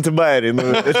 pizdinti bairį.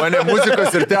 Mane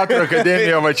muzikos ir teatro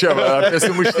akademija va čia. Apie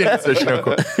sumuštinis aš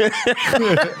šneku.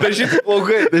 Dažyti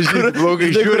plaugai.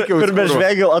 Žiūrkiau. Kur mes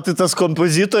žvegiau, o tai tas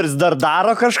kompozitorius dar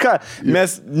daro kažką,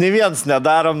 mes ne viens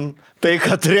nedarom tai,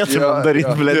 ką turėtumėm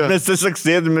daryti, blėt. Mes tiesiog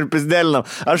sėdim ir pizdelinam.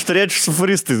 Aš turėčiau su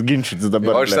furistais ginčytis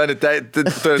dabar. O aš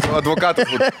advokatas,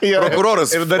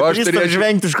 prokuroras. Ir dar turėčiau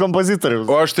žvengti iš kompozitorius.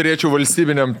 O aš turėčiau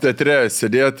valstybiniam teatre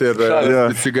sėdėti ir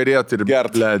cigaretį ir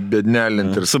blėt,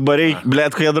 bednelinti. Su bareiki,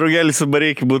 blėt, kai draugelį su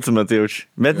bareiki būtume, tai jaučiu.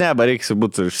 Bet ne, bareikis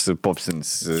būtų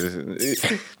išsipopsinis.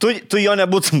 Tu jo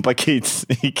nebūtum pakeitis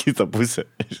į kitą pusę.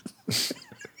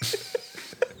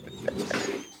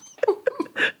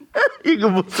 Jeigu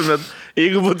būtumėt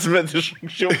Jeigu būtumėt iš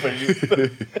anksčiau pažįstami.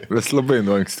 Mes labai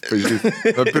nuo anksti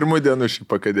pažįstame. Nuo pirmų dienų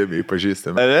šiaip akademijai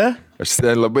pažįstame. Ar? Aš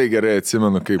labai gerai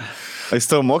atsimenu, kaip... Jis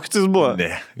tavo mokytis buvo?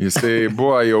 Ne. Jisai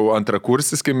buvo jau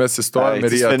antrakursis, kai mes įstojom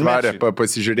ir jie atvarė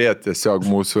pasižiūrėti tiesiog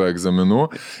mūsų egzaminų.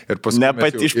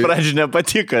 Iš pradžių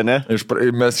nepatiko, ne?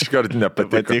 Mes iškart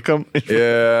nepatikom.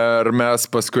 Ir mes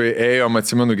paskui ėjom,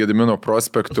 atsimenu, Gedimino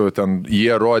prospektu, ten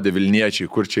jie rodė Vilniečiai,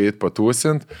 kur čia eit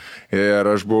patūsint. Ir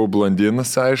aš buvau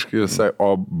blondinas, aišku, jisai,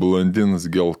 o blondinas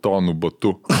geltonų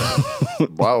batų.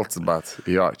 Balts, bat.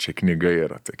 Jo, čia knyga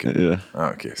yra tokia. Yeah.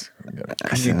 Okay.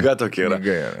 Knyga tokia yra.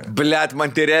 Blet, man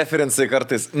tie referencai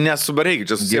kartais nesubareikit,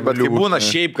 čia susiję, bet kai būna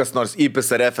šiaip kas nors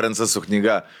įpisa referencą su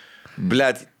knyga.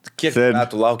 Blet, kiek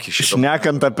metų laukia šitą?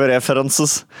 Šnekant apie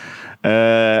referensus,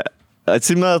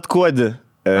 atsimenat Kodį,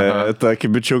 tokį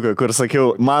bičiuką, kur sakiau,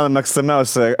 mano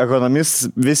mėgstamiausia ekonomistas,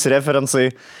 visi referencai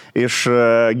iš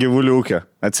gyvulių ūkio.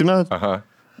 Atsimenat? Aha.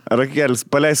 Rakelis,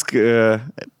 paleisk...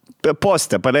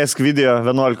 Postė, paleisk video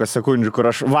 11 sekundžių, kur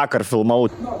aš vakar filmau.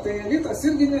 No, tai elitas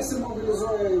irgi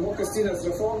nesimobilizuoja į mokestinės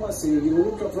reformas, į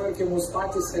gyvulių tvarkymus,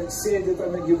 patys sėdi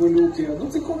tame gyvuliūkėje. Nu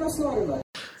tai ko mes norime?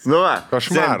 Nu va,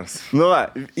 košmaras. Nu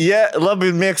va, jie labai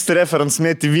mėgsta referens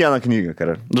mėti vieną knygą,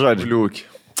 kar. Žodžiu.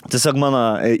 Tiesiog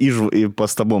mano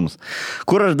pastabums.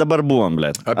 Kur aš dabar buvom,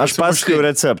 blėt? Aš pasakojau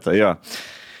receptą, jo.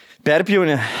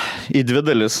 Perpjauni į 2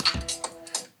 dalis.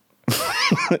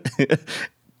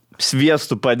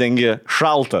 Sviestų padengi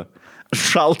šaltą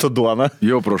duoną.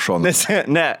 Jau pro šoną.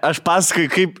 Ne, aš pasakai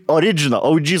kaip original,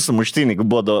 OG sumuštiniai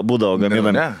būdavo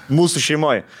gaminami. Mūsų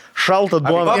šeimoje. Šaltą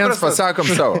duoną. Vienas pasakom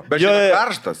savo. Bet čia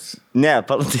karštas. Ne,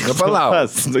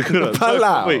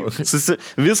 palauk.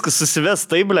 Viskas susives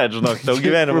taip, blėt, žinok, tau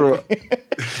gyvenimą.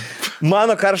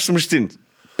 Mano karštas sumuštinis.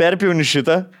 Perpjauni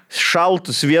šitą,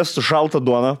 šaltų sviestų, šaltą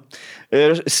duoną.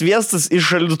 Ir sviestas iš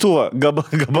šaldytuvo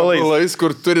gabalais. Gabalais,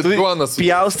 kur turi duoną su...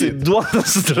 Pjaustai duoną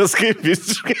sutraskai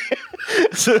visiškai.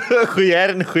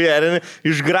 Hujarini,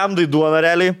 išgramdai duoną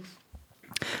realiai.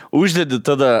 Uždedi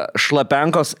tada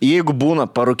šlapenkos, jeigu būna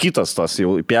parūkytos tos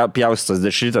jau pjaustytos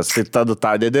dešrytės, tai tada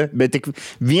tą dedi, bet tik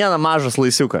vieną mažas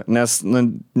laisiuką, nes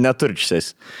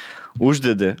neturčiais.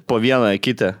 Uždedi po vieną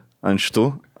kitą ant šitų,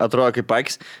 atrodo kaip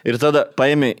akis, ir tada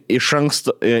paėmė iš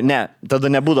anksto, tada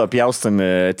nebūdavo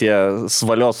pjaustami tie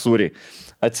svalios sūriai.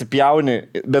 Atsipjauni,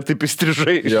 bet taip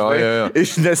įstrižai. Jo.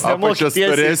 Nes nemoki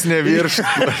storesnė virš.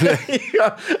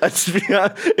 Jo, atsipjauni.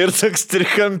 Ir toks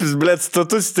trikampis, blėt,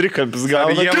 status trikampis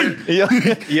gauna. Jie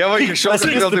iki šiol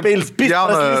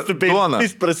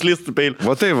praslystų peilį.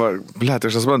 Va tai va, blėt,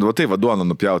 aš nesuprantu, va tai va duoną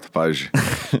nupjauti, pavyzdžiui.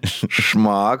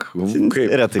 Šmak.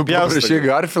 Kaip paprašai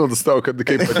Garfieldas tau, kad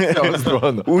kaip atpjaus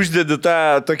duoną. Uždedi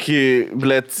tą tokį,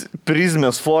 blėt,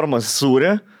 prizmės formos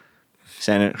sūrį,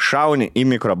 seniai, šauni į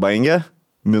mikrobangę,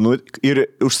 ir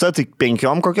užstatai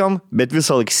 5 kokiom, bet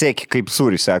visą laik sėki, kaip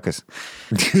sūrį sekas.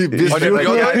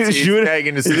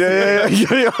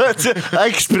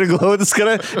 Akis priglaudis,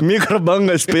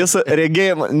 mikrobangas pėsa,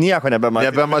 regėjimą, nieko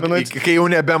nebematai. Kai jau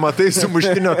nebematai,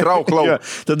 sumuštinio trauklau.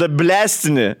 Tada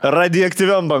blestini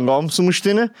radioaktyviom bangom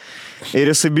sumuštinį ir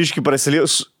jisai biški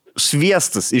prasilėjus.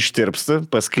 Sviestas ištirpsta,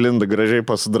 pasklinda gražiai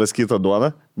pasudraskytą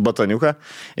duoną, batoniuką,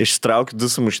 ištraukti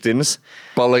 2 sumuštinis.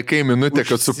 Palaikai minutę,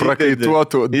 kad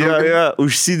suprakaituotų. Jo,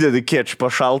 užsidedi kečupą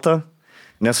šaltą,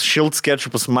 nes šiltas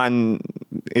kečupas man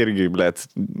irgi, blėt.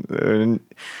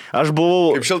 Aš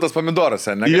buvau... Kaip šiltas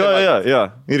pomidoras, ne? Jo,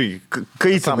 irgi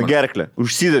kaitina gerklę.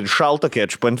 Užsidedi šaltą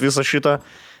kečupą ant viso šito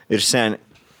ir seniai.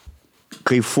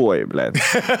 Kaifuoji, blėt.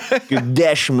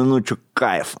 10 minučių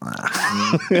kaifą.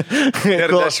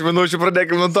 Ir 10 minučių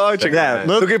pradėkim nuo to, čia.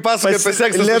 Tu kaip pasakai apie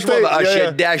seksą su žmona, aš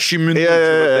čia 10 minučių.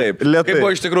 Taip. Kaip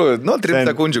buvo iš tikrųjų? 3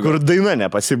 sekundžių. Kur daina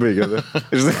nepasibaigė.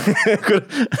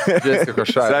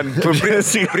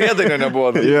 Priedainio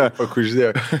nebuvo.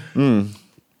 Pakuždėjo.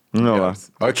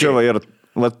 Čia va ir...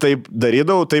 Va taip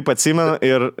darydavau, taip atsimenu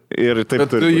ir taip turiu.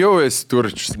 Bet tu jau esi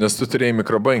turčius, nes tu turėjai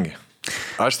mikrobangį.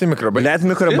 Aš tai mikrobangį. Net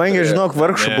mikrobangį, žinok,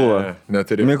 vargšų buvo.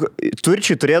 Neturiu.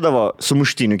 Turčiai turėdavo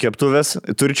sumuštinių keptuvės,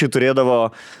 turčiai turėdavo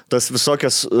tas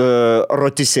visokias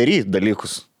rotisserie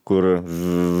dalykus, kur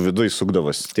viduj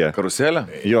sukdavos tie. Karuselė?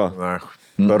 Jo.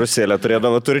 Karuselę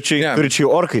turėdavo turčiai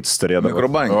orkaitis turėdavo.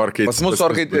 Mikrobangį. Pas mus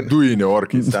orkaitis. Dujinė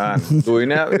orkaitis.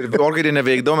 Dujinė. Orkaitį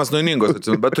neveikdavo, mes nuiningos,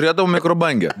 bet turėdavo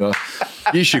mikrobangį.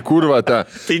 Kišį kurvą tą.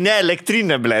 Tai ne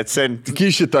elektrinė, blėt, sen.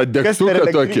 Kišį tą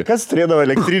degtuką tokį. Kas turėdavo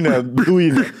elektrinę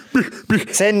dujinę?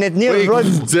 Sen net nėra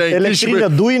žodis. Elektrinė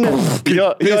dujinė.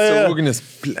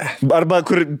 Arba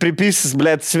kur pripysis,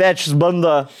 blėt, svečius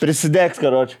bando prisidegti,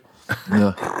 karoči.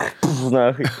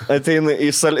 Ateina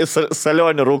į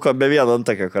salionį rūko be vieno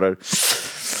antakio, karoči.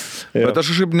 Bet aš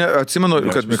kažkaip atsimenu,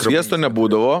 kad sviesto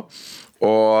nebūdavo.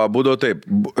 O būdavo taip,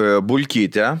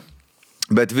 bulkytė,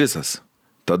 bet visas.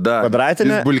 Tada...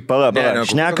 Kvadratinė?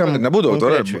 Šnekam. Nebūdavo,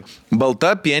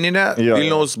 balta pieninė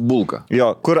Vilniaus bulka.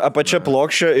 Jo, kur apačia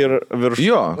plokščia ir virš.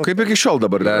 Jo, kaip iki šiol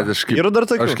dabar. Ir dar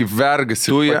tokių. Aš kaip vergas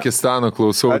iš Pakistano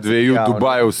klausau dviejų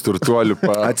Dubajaus turtuolių.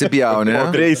 Atsipjaunė.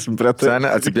 Prieisim prie to.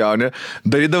 Atsipjaunė.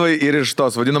 Darydavai ir iš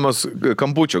tos vadinamos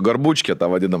kampučio, garbučkė tą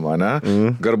vadinamą, ne?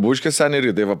 Garbučkė seniai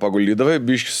rytai, pagulydavai,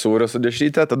 biškį sūrio su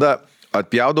dešrytė, tada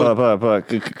atpjaudavo.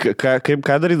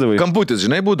 Ką darydavai? Kamputis,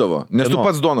 žinai, būdavo. Nes tu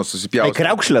pats duonos susipjaudavai.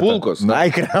 Kriaukšlė. Pulkos.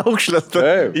 Kriaukšlė.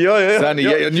 Jo.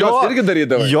 Seniai, jos irgi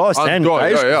darydavo. Jo,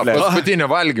 seniai. Jo, paskutinė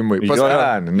valgymai.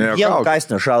 Jie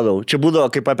kasnio šaudau. Čia būdavo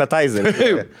kaip appetizer.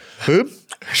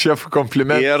 Šef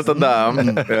komplimentas. Ir tada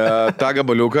tą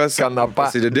gabaliukas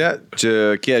pasidedė,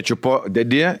 čia kečupo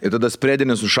dedė ir tada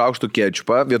sprėdinį su šaukštu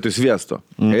kečupą vietoj sviesto.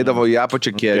 Eidavo į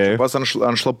apačią kečupas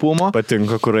ant šlapumo.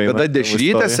 Patinka, kur eina. Tada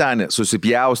dešrytę senį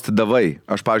susipjaustydavai.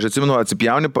 Aš, pavyzdžiui, atsimenu,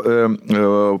 atsipjauni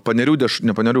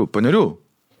panerių.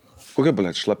 Kokia,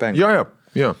 blėt, šlapenka?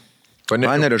 Jo.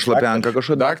 Panerio šlapenka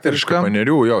kažkokia daktariška.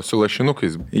 Panerių, jo, su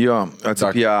lašinukais. Jo,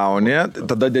 atsipjauni.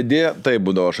 Tada dedė, tai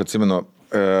būdavo, aš atsimenu,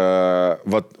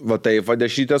 va taip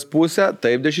dešrytės pusę,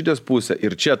 taip dešrytės pusę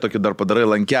ir čia tokį dar padarai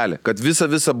lankelį, kad visą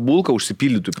bulką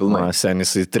užsipildytų pilnai.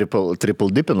 Senis į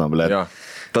triple dipino, blėt. Jo.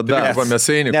 Tada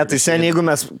pamėsainį. Ne, tai seniai, jeigu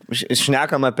mes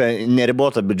šnekam apie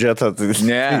neribotą biudžetą, tai...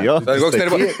 Ne, koks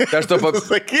neribotas. Tai aš to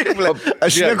sakyk, blėt.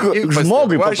 Aš šneku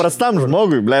žmogui, paprastam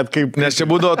žmogui, blėt, kaip... Nes čia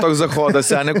būdavo toks zahodas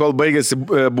seniai, kol baigėsi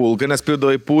bulka, nes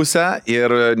pildavo į pusę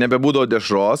ir nebebūdavo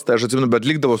dešros, tai aš atsimenu, bet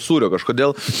likdavo sūrio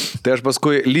kažkodėl, tai aš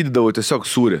paskui lydydavau tiesiog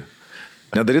sūrį.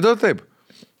 Nedarydavo taip?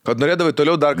 Kad norėdavai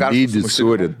toliau dar karštus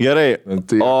sūrį. Gerai,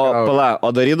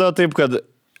 o darydavo taip, kad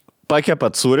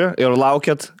pakepat sūrį ir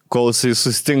laukėt, kol jisai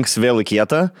sustings vėl į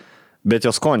kietą, bet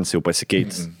jos skonis jau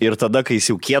pasikeitys. Ir tada, kai jis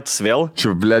jau kietas vėl...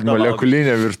 Čia, blėd,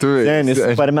 molekulinė virtuvė. Senis,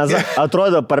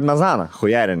 atrodo parmezaną,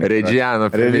 hujarinį. Reggiano.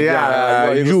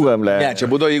 Džiūgam, blėd. Ne, čia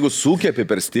būdavo, jeigu sukėpi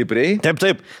per stipriai.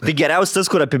 Taip. Tai geriausias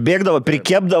tas, kur apibėgdavo,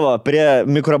 prikepdavo prie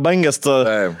mikrobangės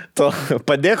to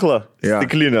padėklo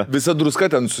stiklinio. Visa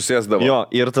druska ten susėsdavo. Jo,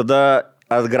 ir tada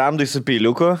atgramdai su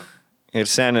peiliuku. Ir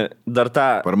seniai, dar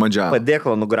tą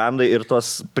padėklą nugramdai ir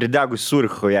tos pridegus sūrį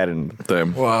hujarinį.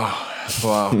 Taip. Wow.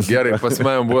 Gerai, pas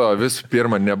mane buvo visų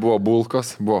pirma, nebuvo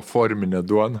bulkos, buvo forminė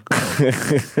duona.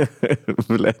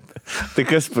 Tai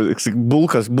kas,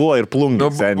 bulkas buvo ir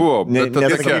plungas. Buvo, bet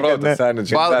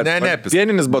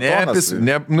pieninis batonas.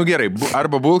 Gerai,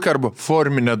 arba bulka, arba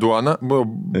forminė duona,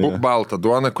 balta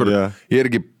duona, kur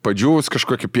irgi padžiūvus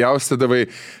kažkokį pjaustydavai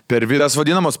per vidų. Tas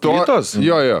vadinamos plytos?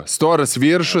 Jo, storas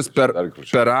viršus per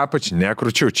apačią,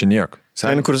 nekručiau, čia nieko.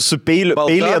 Sen, kur su peiliu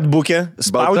atbukė,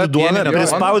 spaudi duoną,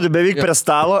 prispaudi beveik prie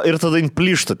stalo ir tada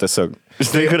plyšta tiesiog.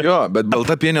 Jo, bet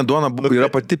balta pienė duona yra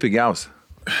pati pigiausia.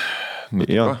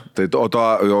 Jo. O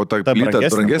ta plyta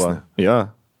brangesnė? Jo.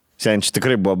 Sen, čia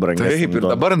tikrai buvo brangesnė. Taip, ir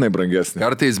dabar jinai brangesnė.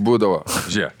 Kartais būdavo.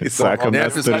 Žiūrėk. Sakom,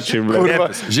 mes turčiai.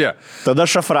 Žiūrėk. Tada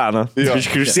šafraną.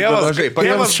 Tėvas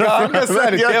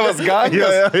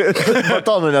gangas.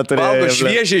 Batonų neturėjo. Valgo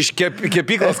šviežiai iš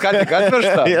kepyklos, ką tik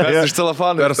atvežta. Iš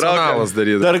celofano. Personalas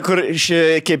darydavo. Dar kur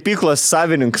kepyklos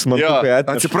savininkas man tukai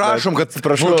atvežta. Atsiprašom, kad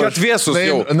atvėsus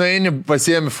jau. Nueini,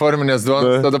 pasiemi forminės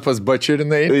duoną, tada pas bačerį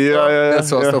nueini.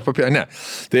 Ne.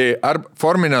 Tai arba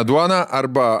forminė duona,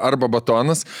 arba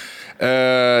batonas.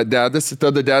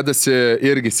 Tada dedasi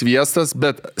irgi sviestas,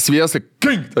 bet sviestą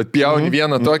atpjauni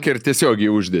vieną tokį ir tiesiog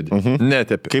jį uždedi.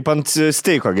 Netepi. Kaip ant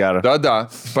steiko gerą. Tada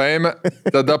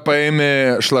paėmė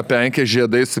šlapenkę,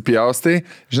 žiedai supjaustai.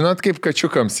 Žinot, kaip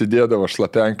kačiukams įdėdavo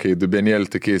šlapenką į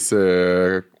dubenėlį tokiais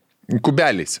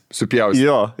kubeliais supjaustai.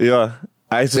 Jo.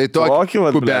 Tai tokie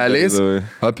kubeliais,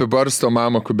 apibarsto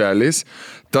mamą kubeliais,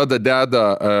 tada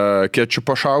deda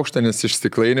kečupo šaukštą, nes iš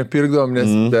stiklainio pirkdavom,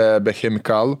 nes be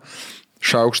chemikalų,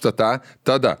 šaukštą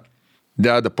tada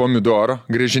deda pomidoro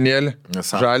griežinėlį,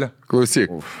 žalią,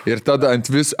 klausyk, ir tada ant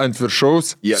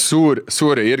viršaus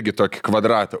sūrį irgi tokį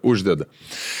kvadratą uždeda.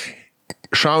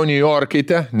 Šauni į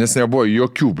orkaitę, nes nebuvo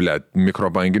jokių, blėt,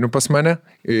 mikrobanginių pas mane,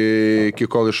 iki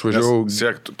kol išvažiavau.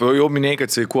 Tu jau minėjai,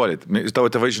 kad sveikuolį.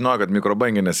 Tavo tėvai žinojo, kad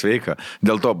mikrobanginė sveika,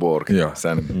 dėl to buvo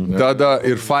orkaitė. Tada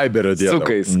ir fiberio dėdavo.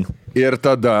 Sukais. Ir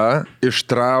tada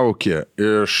ištraukė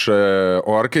iš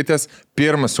orkaitės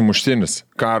pirmas sumuštinis,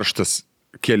 karštus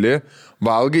keli,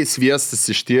 valgai, sviestas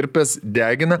ištirpęs,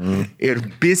 degina ir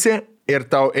pisė ir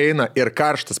tau eina ir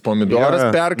karštas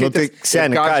pomidoras perkaitis,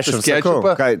 seniai, karštas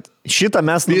kečupą. Šitą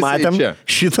mes numatėm.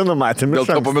 Šitą numatėm. Dėl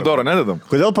to pomidoro nededam.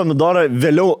 Kodėl pomidorą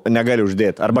vėliau negali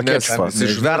uždėti? Arba kečupą?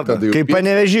 Išverda. Kaip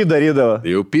Panevėžy darydavo.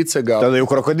 Jau pica gauna. Tada jau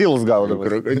krokodilus gaudavo.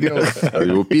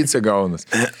 Jau pica gaunas.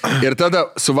 Ir tada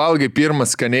suvalgai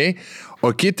pirmas skaniai,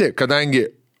 o kiti, kadangi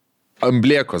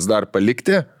ambliekos dar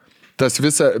palikti, tas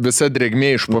visa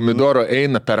drėgmė iš pomidoro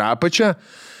eina per apačią,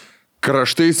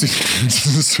 kraštai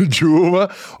sudžiūva,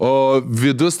 o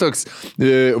vidus toks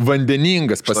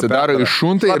vandeningas pasidaro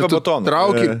iššunta ir tu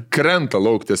trauki, krenta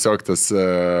lauk tiesiog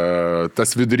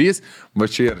tas vidurys, va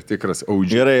čia yra tikras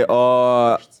audžiai. Gerai,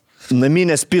 o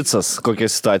naminės pizzas, kokia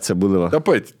situacija būdavo?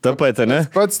 Ta pati, ne?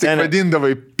 Pats tik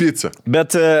vadindavai pizzą.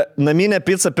 Bet naminė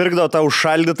pizza pirkdavo tą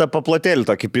užšaldytą paplotėlį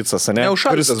tokį pizzas, ne?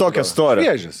 Kuris tokia storė.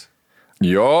 Šviežias.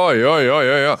 Jo.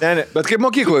 Bet kaip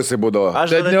mokykloje jisai būdavo?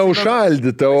 Bet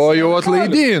neužšaldyta, o jau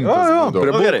atlaidintas.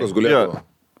 Prie bulkos gulėdavo.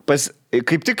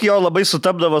 Kaip tik jo labai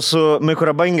sutapdavo su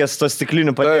mikrobangės to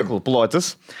stiklinių patiekalų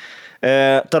plotis.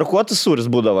 Tarkuotas sūris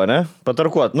būdavo, ne?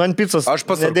 Patarkuot. Nu, ant pizzas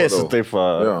nedėsi taip,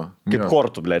 kaip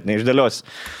kortų, blėt, neišdėlios.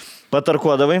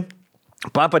 Patarkuodavai.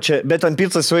 Papačia, bet ant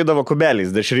pizzas suėdavo kubeliais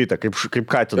dešrytę, kaip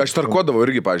katė. Aš tarkuodavau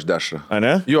irgi, pavyzdžiui, dešrą. A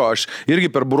ne? Jo, aš irgi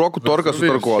per burokų torką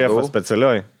sutarkuodavau. Šefas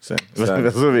specialioj.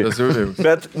 Vezuviai.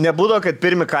 Bet nebūdavo, kad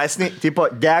pirmi kasniai, tipo,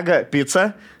 dega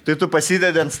pizza, tai tu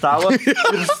pasidedi ant stalo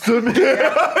ir stumi.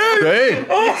 Taip.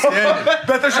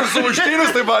 Bet aš ir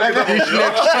sumuštinius taip valgydavau.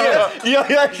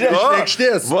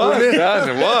 Išlėkštės. Va.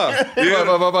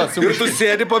 Ir tu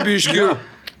sėdi pabiškiu.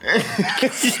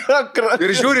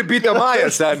 Ir žiūri bitę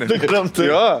Mają, seni.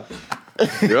 Jo.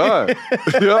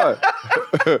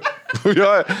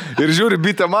 Ir žiūri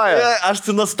bitę Mają. Aš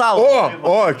tai nuo stalo.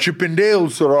 O, čipindėjų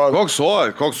surado. Koks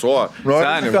o.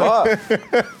 Seni, va.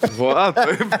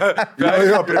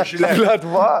 Jo, prieš Liet,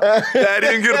 va.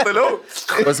 Perjungi ir toliau.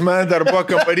 Pas mane dar buvo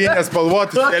kamparinės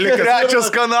spalvotis.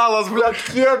 Trečias kanalas, blėt.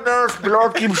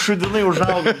 Kaip šudinai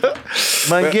užaugo.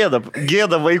 Man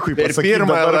gėda vaikui Per pasakyti.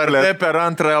 pirmą LRT, per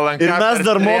antrą LNK. Ir mes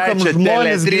dar mokam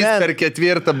žmonės 3 per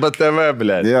 4 BTV,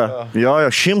 blėt. Jo,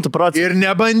 100%. Ir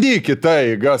nebandyk kitą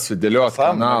įgą sudėlioti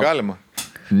kanalą. Galima.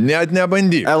 Net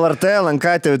nebandyk. LRT, LNK,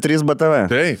 TV3, BTV.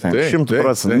 Taip.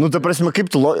 100%. Nu, ta prasme,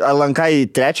 kaip tu LNK į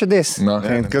trečią dėsi? Na.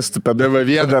 Kas tu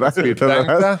TV1 darai?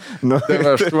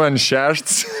 TV8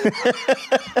 6.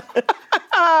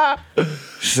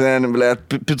 Šiandien, blėt,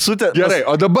 picutė. Gerai,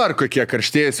 o dabar kokie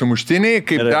karštieji sumuštiniai,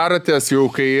 kaip darotės jau,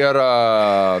 kai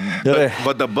yra... Gerai.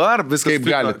 Va dabar viskas Kaip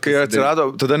galit kai atsirado,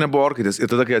 tada nebuvo orkaitės. Ir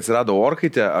tada, kai atsirado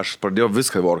orkaitė, aš pradėjau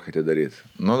viską orkaitė daryti.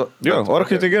 Nu,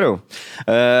 Orkaitė geriau.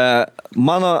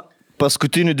 Mano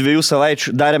paskutinių 2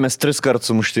 savaičių darėmės 3 kartus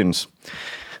sumuštinius.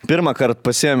 Pirmą kartą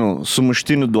pasiėmiau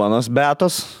sumuštinių duonos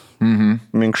beatos.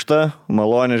 Minkšta,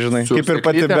 malonė, žinai. Kaip ir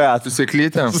pati beata. Su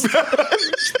sėklytėm.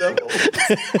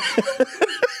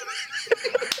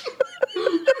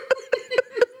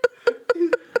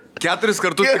 4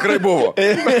 kartus tikrai buvo.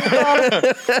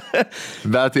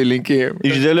 Bet tai linkėjau.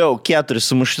 Išdėliau 4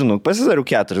 sumuštinų. Pasidariau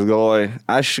 4, galvoju.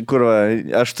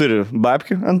 Aš turiu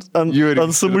babkių ant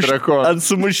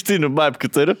sumuštinių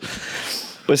babkių turiu.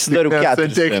 Pasidariau 4.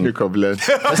 Santechniko, blė.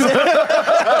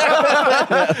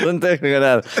 Santechniką,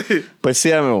 ne.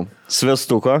 Pasiėmiau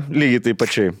svestuko, lygiai taip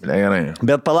pačiai. Gerai.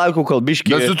 Bet palaukiau, kol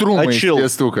biškį Bet su trūmais atšils.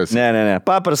 sviestukas. Ne.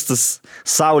 Paprastas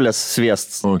saulės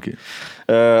sviestas. Okay.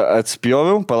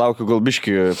 Atspjoviau, palaukiu gal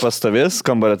biškį pastovės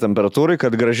kambario temperatūrai,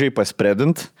 kad gražiai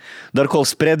paspredint. Dar kol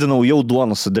spredinau, jau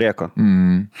duonų sudrėko.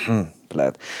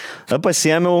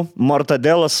 Pasiėmiau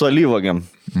mortadelą su alyvogiam.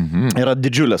 Yra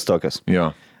didžiulės tokios.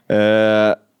 Jo.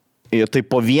 Tai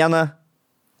po vieną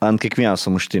ant kiekvieno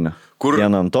sumuštinio. Kur?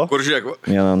 Vieną ant to. Kur žiūrėk?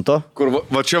 Vieną ant to. Kur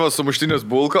va čia va sumuštinis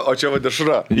bulka, o čia va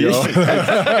dešra.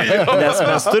 Nes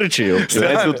mes turčiai jau.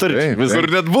 Visur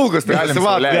net bulkas, tai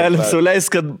Galim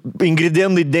suleist, kad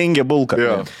ingredientai dengia bulką.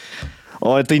 Jo.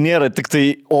 O tai nėra tik tai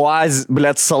oazė,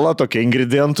 blėt, sala tokia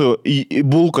ingredientų į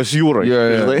bulkos jūroje.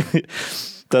 Jo.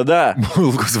 Tada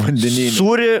Bulkos vandenyje.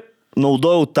 sūrį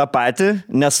naudojau tą patį,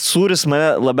 nes sūris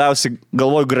mane labiausiai,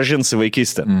 galvoju, grąžins į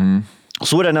vaikystę.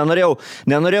 Sūrę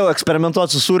nenorėjau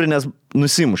eksperimentuoti su sūrį, nes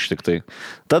nusimuš tik tai.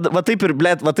 Tad va taip ir,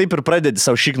 blėt, va taip ir pradedi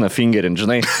savo šikną fingerint,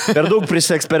 žinai. Per daug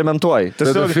prisieksperimentuoji.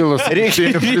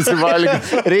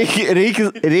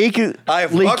 Reikia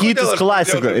laikytis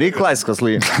klasiko. Reikia klasikos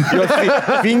laikyti.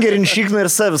 Fingerint šikną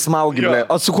ir savį smaugi, blėt.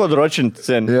 O su kuo dročint,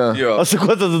 sen? O su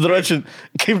kuo tada dročint?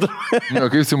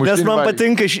 Nes man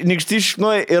patinka nykšti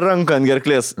šiknuoji ir ranką ant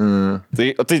gerklės.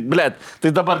 Tai, blėt,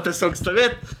 tai dabar tiesiog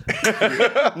stovėt.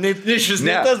 Nei šis,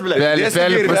 nei tas, blėt.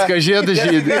 Pelį paskažėtų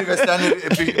žydį.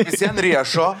 Visien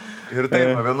riešo, Ir taip,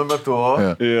 vienu metu.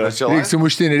 Reikia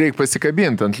sumuštinį, reikia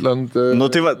pasikabinti ant... Nu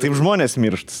tai va, taip žmonės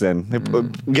miršta, sen.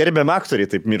 Gerbiam aktoriai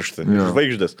taip miršta,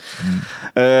 žvaigždės.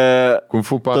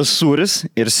 Tas sūris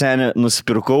ir senė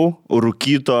nusipirkau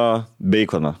rūkyto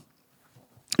beikono.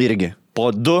 Irgi.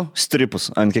 Po 2 stripus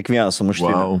ant kiekvieno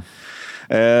sumuštinio. Wow.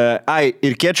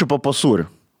 Ir kečupą po sūriu.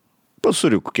 Po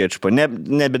sūriukų kečupą.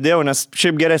 Nebedėjau, nes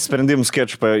šiaip geresnis sprendimus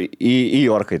kečupą į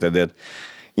orkaitę dėti.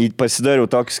 Pasidariau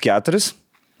tokius 4,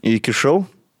 įkišau,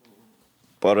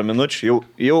 porą minučių,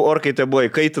 jau orkaitė buvo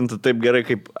įkaitinta taip gerai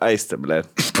kaip aistė, ble.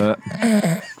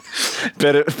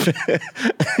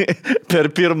 Per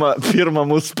pirmą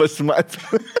mūsų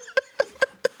pasimatymą.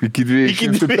 Iki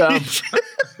 200.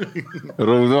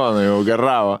 Raudona jau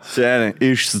garavo. Seniai,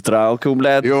 išsitraukiau,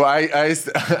 ble. Jau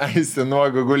aistė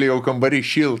nuoga guli jau kambarį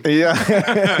šiltą. Ja.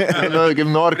 Kaip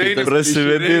norkai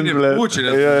prasivedin, ble.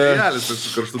 Pučinės, vėjelis tas su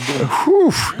karštu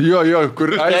dūmu. Jo, kur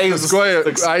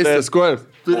aistės koja.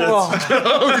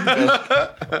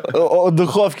 O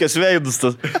duchovkės veidus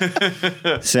tas.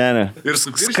 Seniai.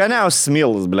 Skaniausias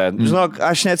milas, ble. Žinok,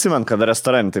 aš neatsimenu, kad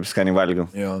restorane taip skaniai valgiau.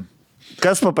 Jo.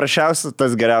 Kas paprasčiausia,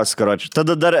 tas geriausias, karočiui.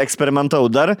 Tada dar eksperimentau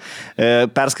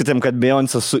perskaitėm, kad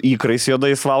Beyoncé su ikrais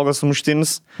juodais valgo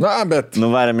sumuštinis. Na, bet...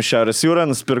 Nuvarėm į Šiaurės jūrą,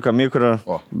 nusipirkom ikrą.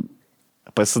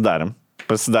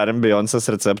 Pasidarėm Beyoncés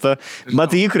receptą.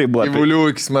 Matai, ikrai buvo.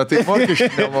 Gyvuliukis, matai, mokesčių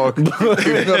nemoka.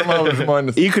 Kaip normalų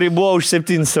žmonės. Ikrai buvo už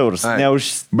 7 eurus. Ne už...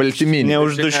 Baltyminį. Ne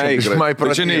už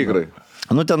 200. Čia ne ikrai.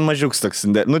 Nu, ten mažiuks toks.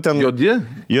 Nu, ten... Jodi?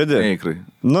 Jodi. Ne ikrai.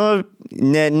 Nu,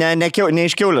 ne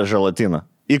iš kiaulio želatina.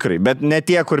 Ikrai, bet ne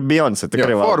tie, kur Beyoncé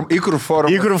tikrai valgo. Ikrų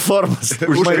formas. Ikrų formas.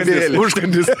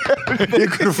 Užkandis.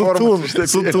 Ikrų formas.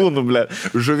 Su tūnu, ble.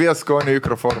 Žuvies skonio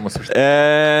ikrų formas.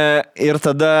 Ir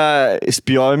tada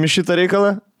spjovėm į šitą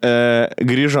reikalą.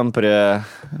 Grįžom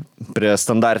prie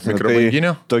standartinio.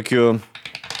 Mikrobanginio? Tokių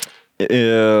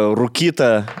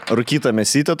rūkytą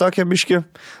mesytę tokią biškį.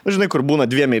 Žinai, kur būna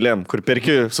 2 eilėm, kur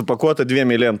perki supakuota 2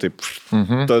 eilėm, taip,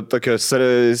 tokio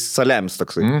salėms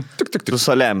toksai. Tik. Su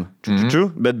salėm.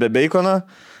 Bet be beikono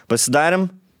pasidarėm,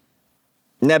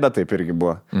 nebe taip irgi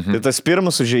buvo. Tai tas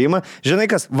pirmas užėjimą, žinai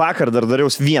kas, vakar dar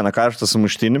dariaus 1 karštą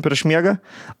sumuštinį prieš miegą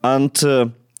ant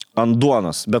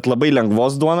duonos, bet labai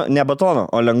lengvos duonos, ne batono,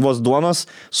 o lengvos duonos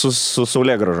su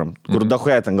saulėgražom, kur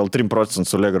dahuja ten gal 3%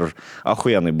 saulėgražų.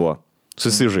 Ahujenai buvo.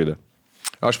 Susižaidė.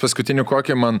 Aš paskutinį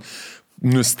kokį man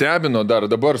nustebino dar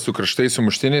dabar su karštais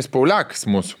sumuštiniais Pauliakas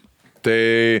mūsų. Tai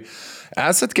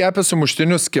esat kepę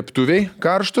sumuštinius keptuviai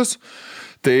karštus,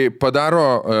 tai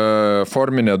padaro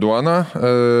forminę duoną,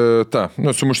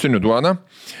 sumuštinių duoną.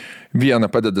 Vieną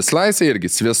padeda slaisą, irgi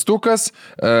sviestukas,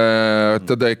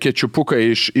 tada kečupuką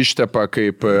ištepa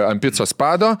kaip ant picos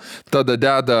pado, tada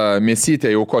deda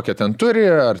mėsytę jau kokią ten turi,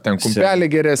 ar ten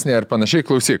kumpelį geresnį, ar panašiai,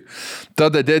 klausyk.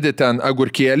 Tada dedi ten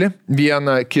agurkėlį,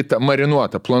 vieną kitą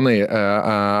marinuotą, plonai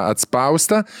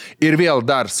atspaustą ir vėl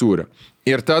dar sūrio.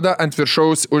 Ir tada ant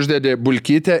viršaus uždedi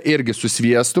bulkytę, irgi su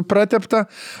sviestu prateptą,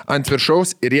 ant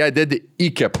viršaus ir ją dedi į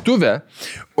keptuvę,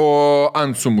 o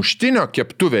ant sumuštinio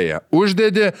keptuvėje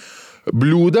uždedi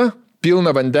bliūdą,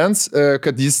 pilną vandens,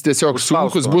 kad jis tiesiog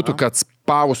sunkus būtų, kad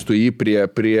spaustų jį prie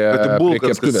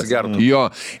keptuvės. Jo,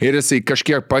 ir jisai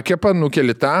kažkiek pakepa,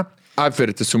 nukeli tą,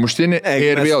 apverti sumuštinį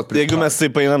ir vėl. Jeigu mes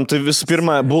taip einam, tai visų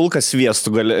pirma, bulką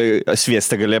sviestę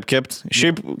gali apkepti.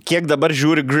 Šiaip, kiek dabar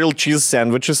žiūri grilled cheese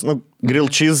sandwiches,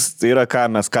 grilled cheese tai yra ką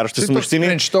mes karštus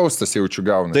sumuštiniai. French toastas jaučiu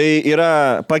gauna. Tai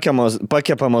yra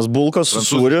pakepamos bulkos su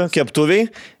sūriu, keptuviai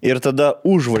ir tada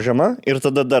užvažiama ir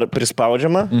tada dar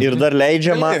prispaudžiama ir dar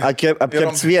leidžiama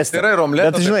apkepti sviestę. Tai yra ir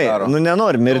omletą. Bet žinai,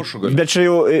 nenorim. Bet čia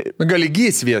jau... Gali gy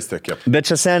sviestę kepti.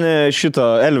 Bet čia senė šito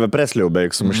Elvio Presley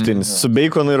beveik sumuštinis. Su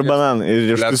beikonu ir bananu.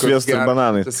 Ir iš tų sviestų ir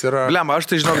bananai. Blema, aš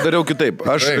tai žinok dariau kitaip.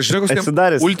 Aš žinok,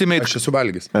 atsidaręs. Ultimate. Aš esu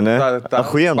valgys.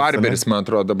 Ahujenas. Barberis, man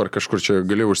atrodo, dabar kažkur čia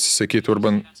galėjau užsisakyti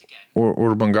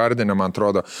Urban Garden'e, man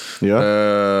atrodo.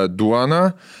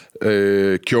 Duona,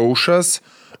 kiaušas,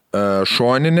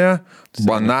 šoninė,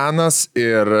 bananas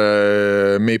ir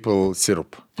maple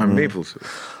syrup. Maple syrup.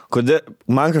 Kodėl?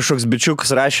 Man kažkoks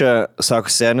bičiukas rašė,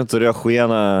 sako, seni, turėjo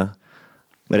ahujeną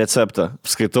receptą.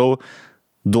 Skaitau,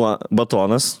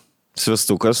 batonas,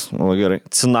 sviestukas, gerai,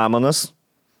 cinamonas,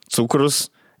 cukrus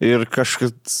ir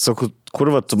kažkas, sakau,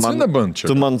 kurva, tu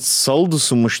man saldų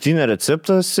sumuštinę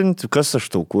receptą sinti, kas aš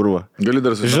tau, kurva? Gali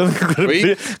dar žinai,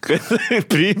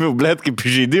 priimiau, blėt, kaip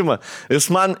žaidimą.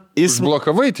 Jis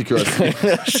blokavai, tikiuosi.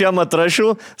 Aš jam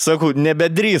atrašiau, sakau,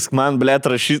 nebedrįsk man, blėt,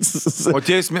 rašyti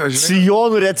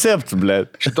sijonų receptų,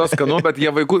 blėt. Šitos skanu, bet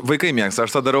jie vaikai mėgsta,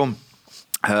 aš tą darau.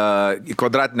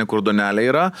 kvadratinė kordonelė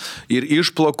yra ir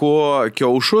išplaku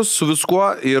kiaušus su viskuo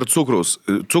ir cukrus.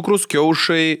 Cukrus,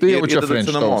 kiaušai Tai ir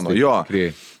cinamono. Jo.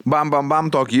 Bam, bam,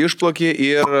 bam, tokį išplaki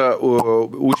ir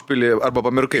užpili, arba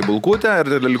pamirkai bulkutę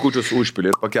ir likučius užpili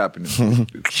ir pakepini.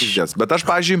 Bet aš,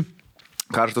 pavyzdžiui,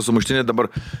 karštą sumuštinį dabar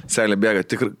seilė bėga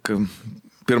tik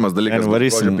pirmas dalykas.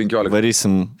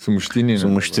 Varysim sumuštinį.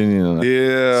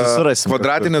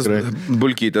 Kvadratinės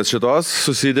bulkytės šitos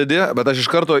susidedi, bet aš iš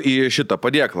karto į šitą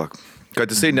padėklą, kad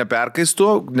jisai neperkaistų,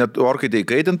 net orkaitė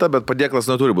įkaitinta, bet padėklas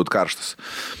neturi būti karštas.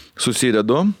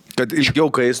 Susidedu, kad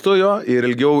ilgiau kaisto jo ir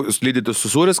ilgiau lydyti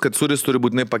su sūris, kad sūris turi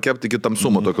būtinai pakepti iki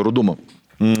tamsumo, tokio rudumo.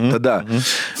 Tada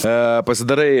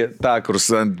pasidarai tą, kur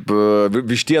ant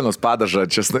vištienos padažą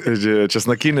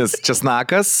česnakinis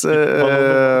česnakas,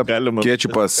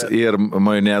 kečupas ir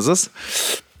majonezas.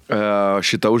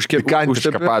 Šitą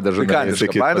pikantišką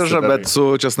padažą, bet su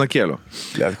česnakėliu.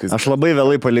 Aš labai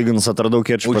vėlai palyginus atradau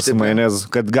kečupas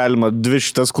majonezą, kad galima dvi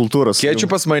šitas kultūras.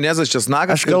 Kečupas, majonezas,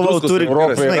 česnakas. Aš galvau, turi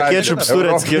kečupas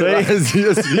turi atskirai.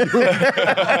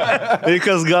 Tai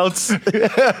kas gauts.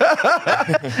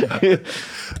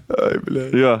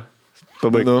 Jo.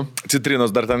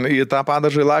 Citrinos dar ten į tą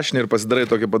padažą įlašinį ir pasidarai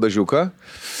tokį padažiuką.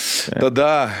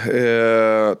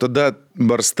 Tada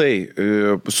barstai,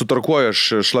 sutarkuoju aš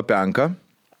šlapenką,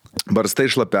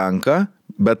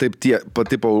 bet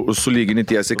taip sulygini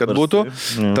tiesiai, kad būtų.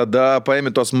 Tada paimi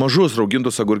tos mažus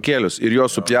raugintus agurkėlius ir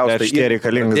juos supjaustai į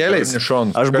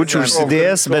aš būčiau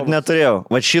užsidėjęs, bet neturėjau.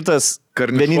 Va šitas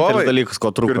vienintelis dalykas,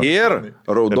 ko trūko. Ir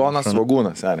raudonas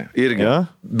svogūnas, seniai. Irgi. Ja?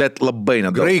 Bet labai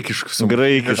nedaug. Graikiškas.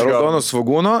 Raudonas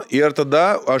svogūno ir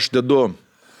tada aš dedu,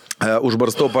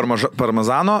 užbarstau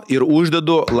parmezano ir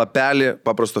uždedu lapelį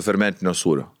paprasto fermentinio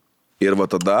sūrio. Ir va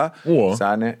tada,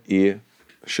 seniai, į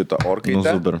šitą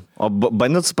orkaitę. O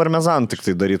bandėt su parmezanu tik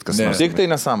tai daryti kas nors? Tik tai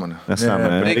nesąmonė.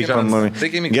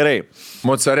 Gerai.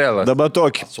 Mozzarella. Dabar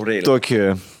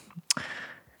tokį.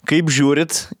 Kaip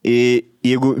žiūrit,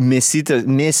 jeigu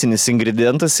mėsinis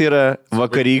ingredientas yra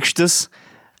vakarykštis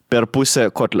per pusę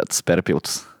kotletas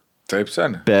perpjautas. Taip,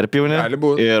 seniai. Perpjauni. Gali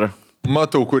būti. Ir...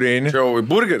 Matau, kur eini. Čia jau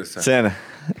burgeris. Seniai.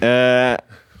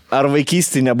 Ar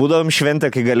vaikystėje nebūdavom šventę,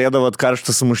 kai galėdavot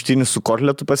karštą sumuštinį su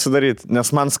kotletu pasidaryti?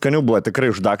 Nes man skanių buvo tikrai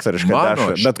už daktarišką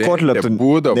dešrą. Bet kotletų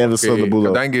ne visada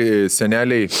būdavo. Kadangi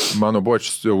seneliai mano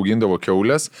bočius augindavo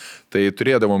kiaulės, tai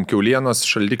turėdavom kiaulienos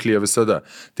šaldiklyje visada.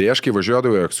 Tai aš, kai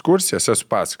važiuodavau į ekskursijas, esu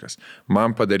pasakas.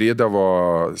 Man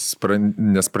padarydavo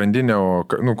nesprandinę,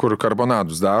 kur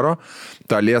karbonadus daro,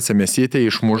 tą liesą mėsytę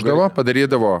išmuždavo,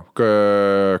 padarydavo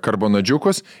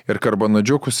karbonadžiukus ir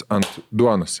karbonadžiukus ant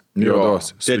duonos.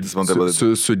 Juodos.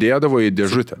 Sudėdavo į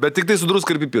dėžutę. Bet tik tai su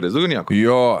druska ir pipirais, daugiau nieko.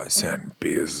 Jo, sen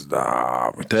pizda.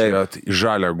 Taip. Į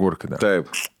žalią gurką. Taip.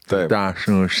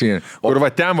 Kur va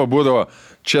ten būdavo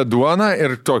čia duona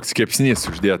ir toks kepsnys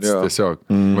uždėtas tiesiog.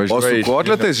 O su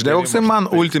kotletais, žinai, koksai man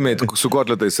ultimate su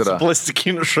kotletais yra?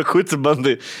 Plastikinių šakutį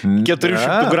bandai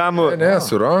 400 gramų. Ne,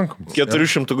 su rankom.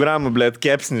 400 gramų, blėt,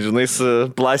 kepsnį, žinai, su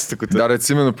plastiku. Dar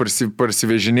atsimenu,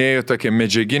 parsivežinėjau tokią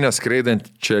medžiaginę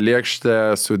skraidančią lėkštę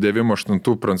su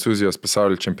 98 Prancūzijos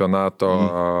pasaulio čempionato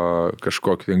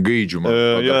kažkokį gaidžių.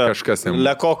 Kažkas ten.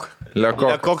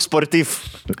 Lekok sportyv.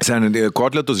 Seniai,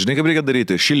 kotletus, žinai, kaip reikia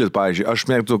daryti? Šilit, pavyzdžiui, aš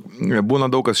mėgtų, būna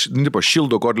daug kas,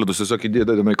 šildo kotletus, tiesiog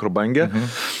įdėdami mikrobangę.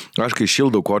 Aš kai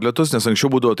šildau kotletus, nes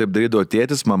anksčiau būdavo taip darydavo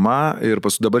tėtis, mama ir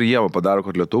dabar Ieva padaro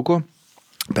kotletukų,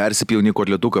 persipjauni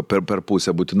kotletuką per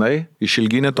pusę būtinai,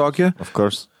 išilginį tokį. Of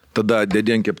course. Tada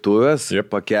dedi ant keptuvės,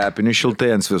 pakepini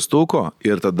šiltai ant svestuko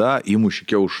ir tada įmuši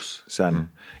kiaušus,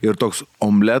 seniai. Ir toks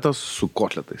omletas su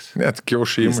kotletais. Net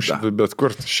kiaušai įmuši, bet kur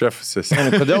šefas esi.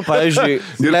 Kodėl, pavyzdžiui...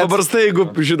 Ir paprastai, jeigu,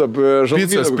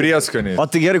 picos prieskoniai. O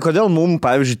tai gerai, kodėl mums,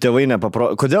 pavyzdžiui, tėvai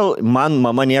kodėl man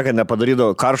mama niekada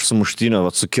nepadarydavo karštų sumuštinio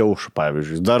su kiaušu,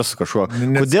 pavyzdžiui, dar su kažkuo.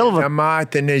 Kodėl...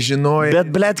 Nematė, nežinojo. Bet,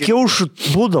 blėt, kiaušų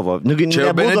būdavo. Čia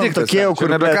jau Benediktas. Čia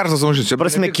nebe karštas sumuštinis.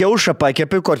 Prasme, kiaušą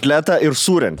pakepi kotletą ir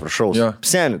sūrent, prašau.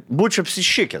 Seni, būčiau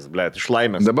apsišikęs, blėt, iš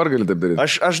laimės. Dabar gali taip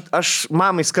daryti. Aš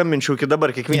mamai skambinčiau iki dabar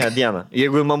kiekvieną dieną,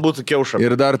 jeigu man būtų kiauša.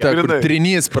 Ir dar ta, kur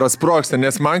trinys prasproksta,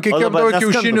 nes man kai kepdavo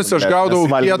kiaušinius, aš gaudavau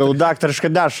kietą.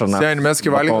 Daktarišką dešrą. Sen, mes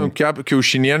kai valgėm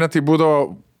kiaušinienę, tai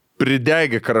būdavo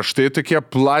pridegę kraštai, tokie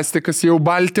plastikas jau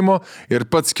baltymo ir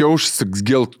pats kiaušis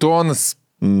geltonas.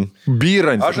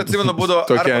 Byrant. Aš atsimenu, būdavo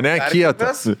tokia, ne,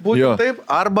 kietas. Būtų taip,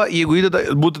 arba jeigu įdeda,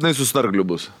 būtinai su snargliu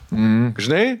bus.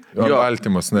 Žinai? Jo,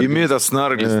 baltymas. Įmytas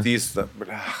snarglis tysta.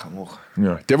 Blecha, mucha.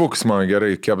 Tėvukas man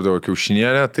gerai kepdavo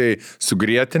kiaušinienę, tai su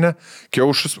grietinė,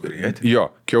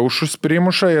 kiaušus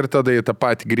primuša ir tada į tą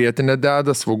patį grietinę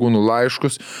deda, svogūnų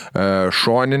laiškus,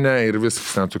 šoninę ir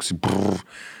viskas ten toks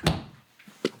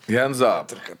Hands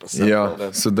up.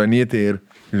 Jo, sudanyti ir...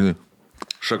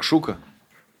 Šakšuką.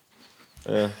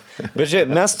 Bet žiūrėk,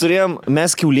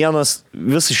 mes kiaulienos,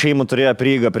 visą šeimą turėjo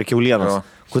prieigą prie kiaulienos.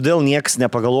 Kodėl niekas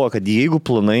nepagalvoja, kad jeigu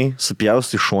planai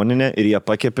supjausti šoninę ir ją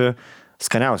pakepė,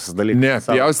 skaniausias dalykas. Ne,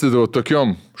 pjaustydavo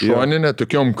tokiom šoninė,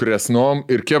 tokiom kresnom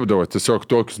ir kepdavo tiesiog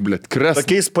tokius, blėt, kresnus.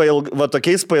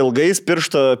 Tokiais pailgais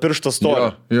piršto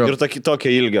storio. Jo. Ir tokia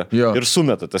ilgio. Jo. Ir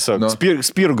sumeta tiesiog.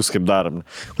 Spirgus kaip darom.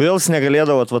 Kodėl jis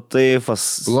negalėdavo taip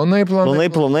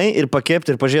plonai ir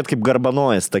pakepti ir pažiūrėti, kaip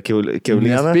garbanojas ta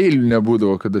kiaulieną. Nes peilių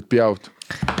nebūdavo, kad atpjautų.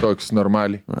 Toks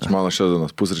normaliai. Aš mano šios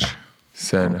dienos pusryčiai.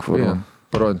 Senė.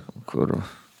 Parodė. Kur?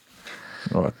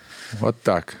 Va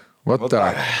tak. Va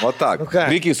tak.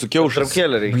 Reikia su kiaušas.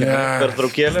 Traukėlė reikia. Per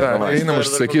traukėlę. Einam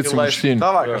užsakyti sumuštinį.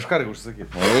 Davai, kažką reikia užsakyti.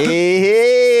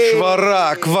 Švara,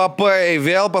 kvapai,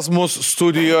 vėl pas mus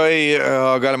studijoje,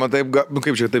 galima taip,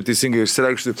 kaip čia taip teisingai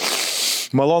išsireikšti.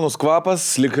 Malonus kvapas,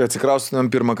 lyg atsikraustinam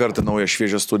pirmą kartą naują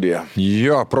šviežią studiją.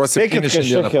 Jo, pro 7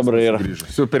 šiandieną.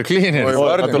 Super cleaner.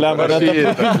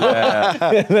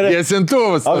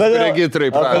 Gesintuvas.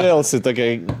 Kodėl jis tokia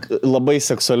labai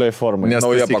seksualiai forma? Nes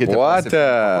nauja pakuotė.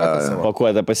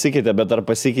 Pakuotė pasikeitė, bet ar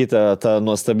pasikeitė ta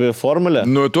nuostabi formulė?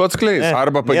 Nu, tu atskleis.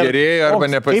 Arba pagerėjo, arba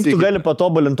nepasikeitė. Kaip tu gali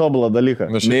patobulinti tobulą dalyką?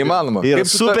 Neįmanoma. Ir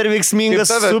super veiksmingas,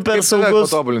 super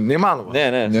saugus. Neįmanoma.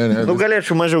 Ne. Nu,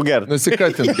 galėčiau mažiau gerti.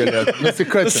 Nusikatint galėtų.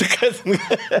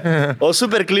 O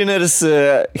super cleaneris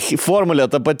formulė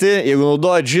ta pati, jeigu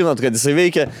naudojat, žinot, kad jisai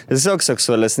veikia, tiesiog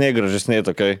seksualesniai, gražesniai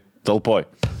tokiai talpoj.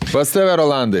 Pas tave,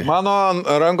 Rolandai. Mano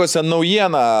rankose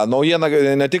naujiena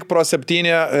ne tik Pro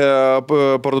 7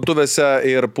 parduotuvėse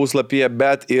ir puslapyje,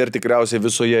 bet ir tikriausiai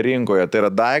visoje rinkoje. Tai yra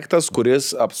daiktas,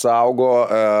 kuris apsaugo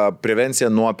prevenciją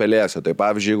nuo pelėsio. Tai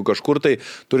pavyzdžiui, jeigu kažkur tai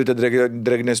turite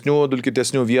drėgnesnių,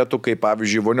 dulkitesnių vietų, kaip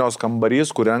pavyzdžiui vonios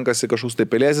kambarys, kur renkasi kažkoks tai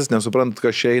pelėsis, nesuprantat,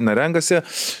 kas čia eina renkasi,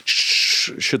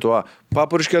 šituo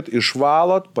papurškėt,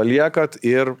 išvalot, paliekat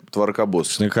ir tvarka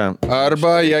bus.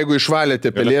 Arba jeigu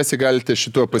išvalėte pelėsį, galite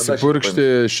šituo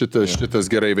pasipurkšti, šitas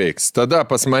gerai veiks. Tada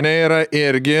pas mane yra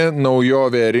irgi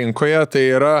naujovė rinkoje, tai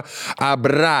yra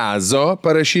abrazo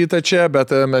parašyta čia,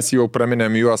 bet mes jau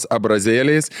praminėm juos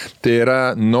abrazėliais. Tai yra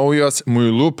naujos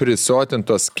muilų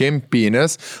prisotintos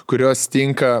kempinės, kurios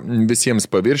tinka visiems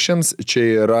paviršiams. Čia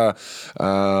yra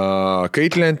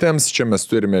kaitlentėms, čia mes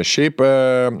turime šiaip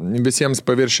visiems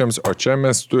paviršiams, o čia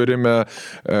mes turime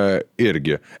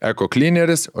irgi eko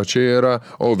cleaneris, o čia yra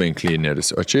oven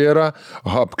cleaneris, o čia yra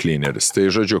hop cleaneris. Tai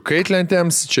žodžiu,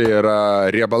 kaitlentėms, čia yra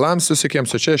riebalams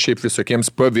visokiems, o čia šiaip visokiems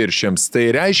paviršiams. Tai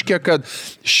reiškia, kad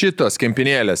šitos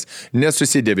kempinėlės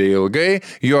nesusidėvė ilgai,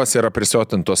 jos yra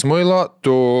prisotintos muilo,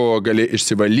 tu gali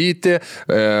išsivalyti,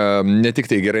 ne tik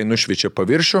tai gerai nušviečia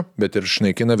paviršių, bet ir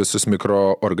išnaikina visus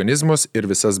mikroorganizmus ir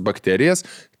visas bakterijas,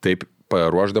 taip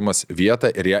paruošdamas vietą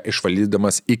ir ją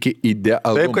išvalydamas iki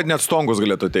idealumo. Taip, kad net stongus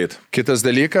galėtų ateiti. Kitas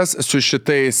dalykas, su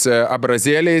šitais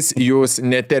abrazėliais jūs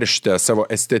neteršite savo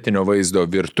estetinio vaizdo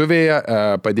virtuvėje,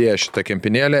 padėję šitą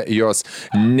kempinėlę, jos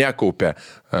nekaupia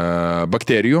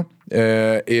bakterijų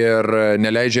ir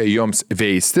neleidžia joms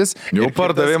veistis. Jau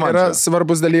pardavimas yra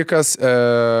svarbus dalykas,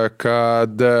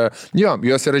 kad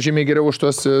jos yra žymiai geriau už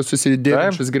tos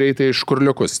susidėjančius greitai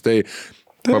škurliukus. Tai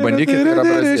pabandykite ir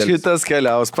abrazėlis. Šitas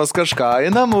keliaus pas kažką į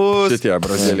namus. Šitie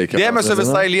abrazėliai. Dėmesio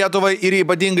visai Lietuvai ir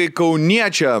ypatingai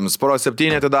kauniečiams. Pro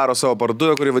 7 atidaro savo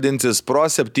parduotuvę, kuri vadinsis Pro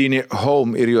 7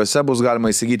 Home. Ir juose bus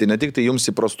galima įsigyti ne tik tai jums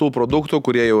įprastų produktų,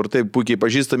 kurie jau ir taip puikiai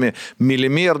pažįstami,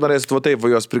 mylimi ir norėsit va taip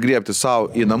juos prigriebti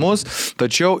savo į namus,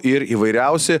 tačiau ir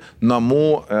įvairiausi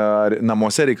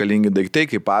namuose reikalingi daiktai,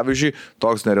 kaip pavyzdžiui,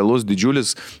 toks nerealus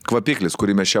didžiulis kvapiklis,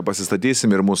 kurį mes čia pasistatysim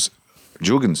ir mus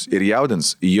džiugins ir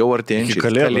jaudins jau artėjančiais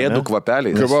kalėdų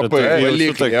kvapeliais.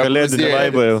 Kalėdinį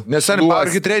vaibą jau. Nes sen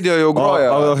Parkit Radio jau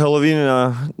groja. O Halloween'o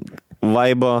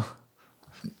vaibo.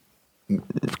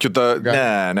 Kita,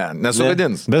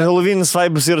 nesugadins. Bet Halloween'is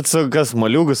vaibus yra kas,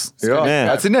 moliugas?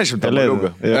 Atsinešim tą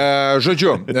moliugą.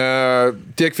 Žodžiu,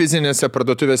 tiek fizinėse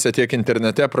parduotuvėse, tiek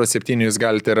internete Pro 7 jūs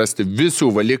galite rasti visų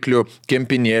valiklių,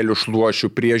 kempinėlių, šluošių,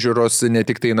 priežiūros, ne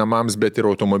tik tai namams, bet ir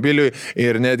automobiliui.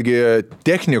 Ir netgi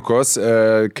technikos,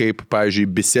 kaip, pavyzdžiui,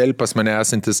 Bisel, pas mane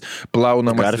esantis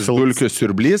plaunamasis dulkių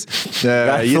siurblys.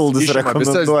 Jis išima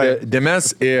visas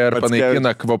dėmes ir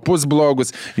panaikina kvapus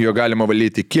blogus. Jo galima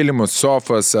valyti kilimus,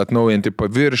 sofas, atnaujinti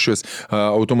paviršius,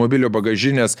 automobilio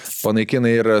bagažinės,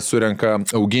 panaikina ir surenka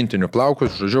augintinių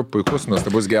plaukus. Žodžiu, puikus,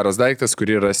 nuostabus geras daiktas,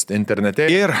 kurį rasti internete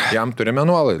ir jam turime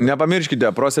nuolaidą. Nepamirškite,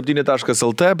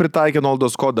 pro7.lt pritaikė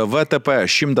nuolaidos kodą VTP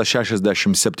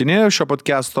 167. Šio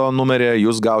podcast'o numerį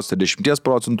jūs gausite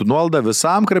 10% nuolaidą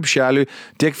visam krepšeliui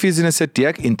tiek fizinėse,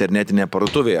 tiek internetinėje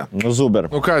parduotuvėje. Zuber.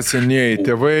 Nu ką, senieji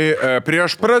tėvai,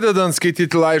 prieš pradedant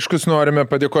skaityti laiškus norime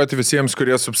padėkoti visiems,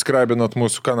 kurie subscribinot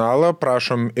mūsų kanalą.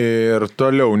 Prašom ir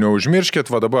toliau neužmirškit,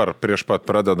 va dabar prieš pat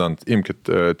pradedant imkit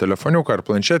telefoniuką ar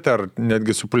planšetę ar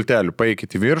netgi su pulteliu paeikit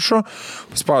į viršų,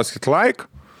 paspauskit like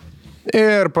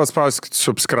ir paspauskit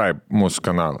subscribe mūsų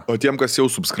kanalą. O tiem, kas jau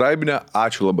subscribinė,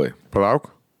 ačiū labai. Palauk.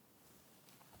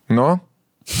 Nu?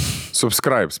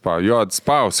 Subscribe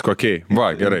spaus kokiai.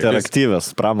 Va, gerai.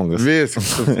 Interaktyvės pramogas. Viskas,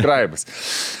 subscribes.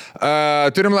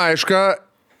 Turim laišką.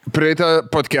 Praeitą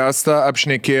podcastą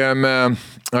apšnekėjome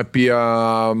apie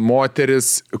moteris,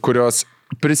 kurios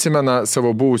prisimena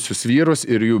savo buvusius vyrus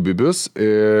ir jų bibius.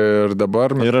 Ir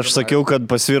dabar... Ir aš sakiau, kad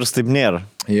pasvirs taip nėra.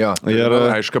 Ja, ir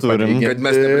aišku, kad mes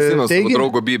neprisimėm savo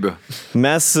draugo bibių.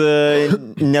 Mes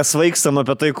nesvaikstam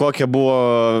apie tai, kokia buvo...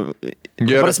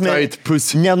 Prasme,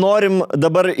 nenorim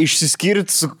dabar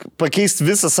išsiskirti, pakeisti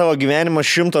visą savo gyvenimą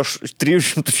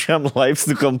 300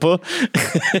 laipsnių kampu,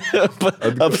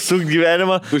 apsukti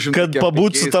gyvenimą, kad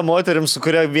pabūt su ta moterim, su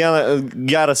kuria vieną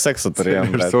gerą seksą turėjom.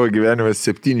 Ir savo gyvenimą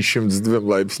 702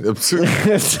 laipsnių apsukti.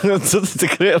 Tu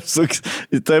tikrai apsuks.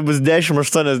 Tai bus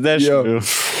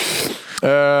 10-80.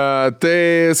 Tai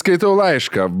skaitau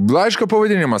laišką. Laiško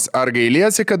pavadinimas. Ar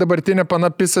gailiesi, kad dabartinė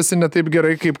pana pisasi ne taip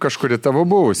gerai, kaip kažkuri tavo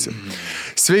buvusi?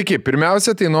 Sveiki,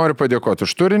 pirmiausia, tai noriu padėkoti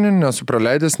už turinį, nesu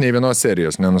praleidęs nei vienos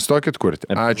serijos. Nenustokit kurti.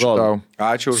 Ačiū tau.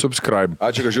 Ačiū. Subscribe.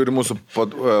 Ačiū, kad žiūri mūsų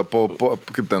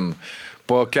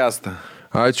podcastą.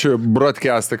 Ačiū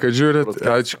broadcastą, kad žiūrit.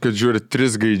 Ačiū, kad žiūrit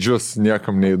 3 gaidžius,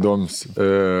 niekam neįdomus.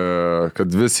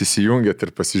 Kad visi įsijungėt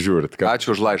ir pasižiūrit.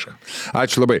 Ačiū už laišką.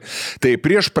 Ačiū labai. Tai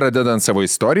prieš pradedant savo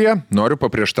istoriją, noriu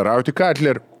paprieštarauti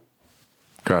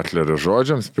Katlerio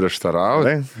žodžiams,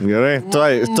 prieštarauti. Gerai.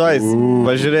 Tuoj.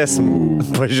 Pažiūrėsim.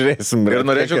 Ir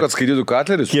norėčiau, kad skaitytų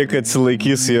Katleris. Kiek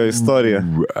atsilaikys jo istorija.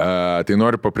 Tai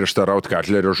noriu paprieštarauti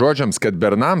Katlerio žodžiams, kad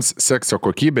bernams sekso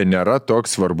kokybė nėra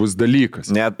toks svarbus dalykas.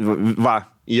 Net,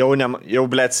 jau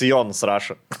blėt Sijonas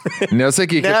rašo.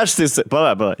 Nesakykit. Ne, aš tai,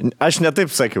 pala. Aš netaip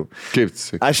sakiau. Kaip tai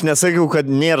sakiau? Aš nesakiau, kad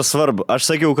nėra svarbu. Aš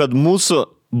sakiau, kad mūsų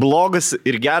blogas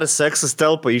ir geras seksas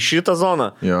telpa į šitą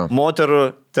zoną,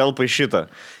 moterų telpa į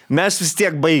šitą. Mes vis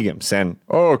tiek baigiam, sen.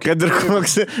 Okay.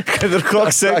 Kad ir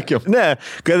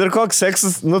koks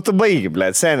seksas, nu tu baigi,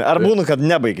 blėt, sen. Ar būna, kad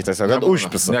nebaigi tiesiog, kad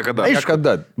užpisa. Niekada.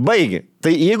 Baigi.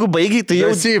 Tai jeigu baigi, tai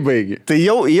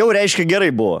jau reiškia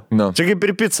gerai buvo. No. Čia kaip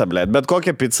ir pizza, blėt, bet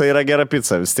kokia pizza yra gera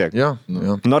pizza vis tiek. Jo.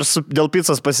 Nors dėl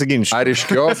pizzos pasiginčiu. Ar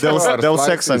iškios? Dėl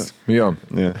sekso. Jo,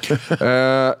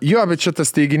 bet čia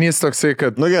tas teiginys toksai,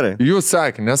 kad gerai. Jūs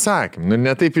nesakėm,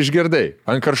 ne taip išgirdai,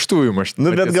 ant karštųjų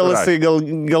maštų. Bet gal jisai gal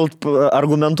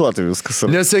argumentuoti viskas.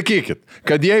 Nesakykit,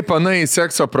 kad jei pana į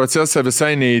sekso procesą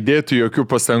visai neįdėtų jokių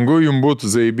pastangų, jums būtų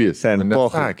zaibys.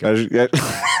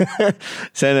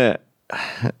 Senė,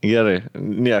 gerai,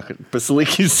 nieko,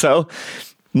 pasilaikysiu savo.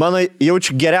 Mano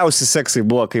jaučiu geriausi seksai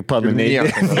buvo, kai pana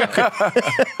neįdėjo.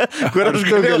 Kur aš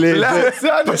galėjau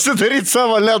pasidaryti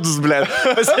savo ledus, blėt.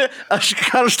 Aš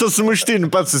karštą sumuštinį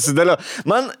pats susidėliau.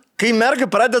 Man, kai merga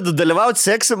pradeda dalyvauti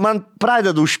seksą, man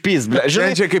pradeda užpys, blėt.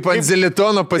 Žinai, čia kaip ant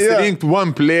zilitono pasirinkti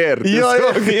one player. Jo.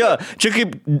 Čia kaip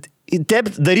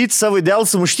daryti savo idealų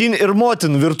sumuštinį ir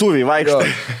motinų virtuviai vaikštą.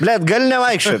 Blet, gal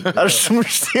nevaikščiat. Aš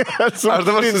sumuštinį. Aš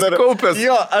dabar susikaupęs.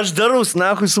 Jo, aš darau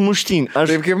snahui sumuštinį.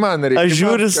 Taip kaip man reikia.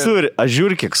 Aš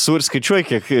žiūriu, kiek sūri, skaičiuoju,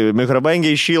 kiek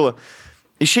mikrobangiai išyla.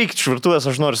 Išeikit iš virtuvės,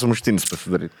 aš noriu sumuštinis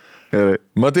pasidaryti. Gerai.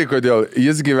 Matai, kodėl?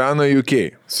 Jis gyveno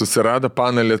UK, susirado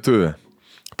paną lietuvę.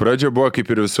 Pradžia buvo kaip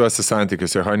ir visuose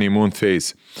santykiuose, honeymoon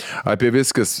phase. Abiem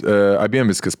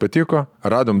viskas patiko,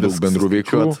 radom daug bendrų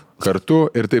veiklų, kartu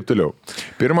ir taip toliau.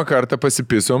 Pirmą kartą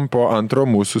pasipisom po antro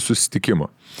mūsų susitikimo.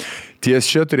 Ties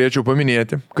čia turėčiau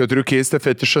paminėti, kad turiu keistą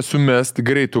fetišą sumesti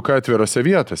greituką atvirose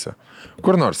vietose.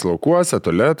 Kur nors laukuose,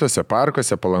 tualetuose,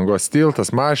 parkuose, palangos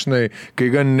tiltas, mašinai, kai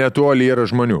gan netoli yra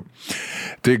žmonių.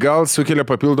 Tai gal sukelia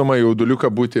papildomą jauduliuką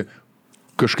būti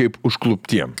kažkaip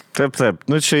užkluptiem. Taip.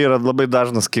 Nu, čia yra labai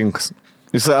dažnas kinkas.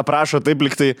 Jis aprašo taip,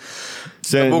 liktai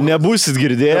nebūsit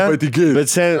girdėję,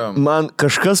 bet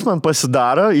kažkas man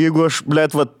pasidaro, jeigu aš,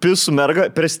 blėt, pisu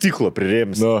mergą prie stiklo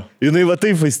prirėmis. No. Jinai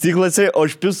taip stiklą atsiai, o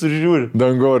aš pisu ir žiūriu.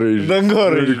 Dangorai.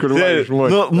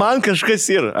 Nu, man kažkas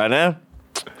yra, ne?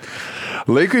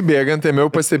 Laikui bėgant ėmiau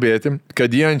pastebėti,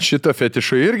 kad jie ant šito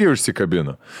fetišo irgi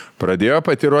užsikabino. Pradėjo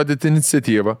pati rodyti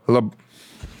iniciatyvą.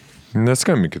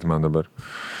 Neskambinkit man dabar.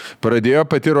 Pradėjo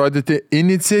pati rodyti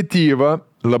iniciatyvą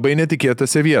labai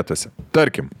netikėtose vietose.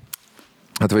 Tarkim,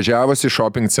 atvažiavus į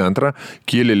shopping centrą,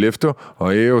 kyli liftu, o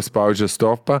jie jau spaudžia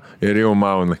stopą ir jau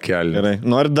mauna kelią. Gerai,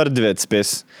 nori dar 2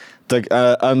 atspės.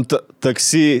 Ant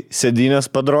taksi sėdynės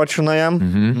padročina jam,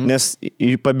 nes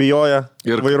pabijoja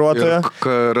vairuotoją.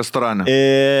 Ir restorane.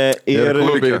 Ir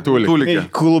Tulikė.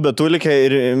 Klubė Tulikė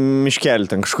ir miškelį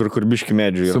ten kažkur, kur biški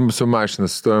medžių. Su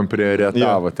mašinas stojom prie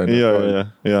Rietavo ten.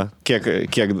 Jo. Kiek?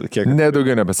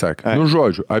 Nedaugiau nepasakė. Nu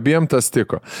žodžiu, abiem tas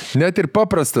tiko. Net ir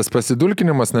paprastas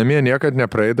pasidulkinimas namie niekad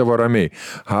nepraeidavo ramiai.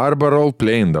 Arba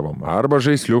roleplayindavom, arba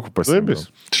žaisliukų pasimdavom.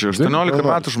 Čia 18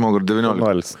 metų žmogų ir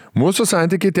 19. Mūsų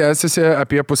santykiai tęsiasi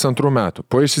apie 1,5 metų.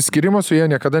 Po išsiskyrimo su jie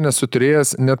niekada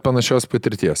nesuturėjęs net panašios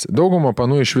patirties. Dauguma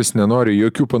panų iš vis nenori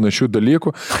jokių panašių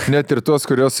dalykų, net ir tos,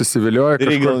 kurios susivilioja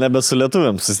kažkur. Ir gal nebe su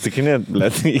lietuviam susitikinėt,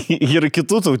 blėt, ir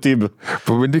kitų tautybių.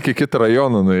 Pabandyk į kitą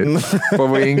rajoną,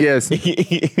 pavojingesnį.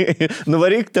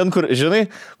 Nuvaryk ten, kur, žinai,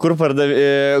 kur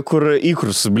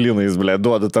įkrus su blynais, blėt,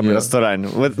 duoda tam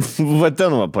restoraniu. Va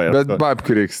ten va paėjo. Bet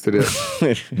babkių reiks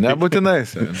turėti. Nebūtinai.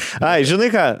 Ai,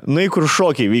 žinai ką, kur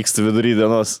šokiai vyksta vidury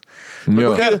dienos.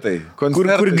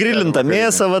 Kur grilinta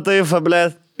mėsa, va taip,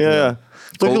 blėt.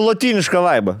 Tokį lotynišką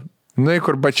vaibą.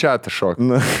 Kur bačiatą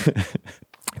šokį.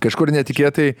 Kažkur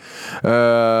netikėtai,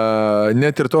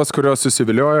 net ir tos, kurios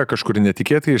susivilioja, kažkur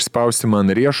netikėtai išspausti man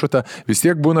riešutą, vis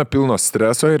tiek būna pilnos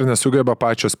streso ir nesugeba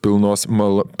pačios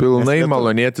pilnai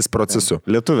malonėtis procesu.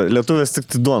 Lietuvės tik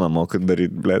duoną moka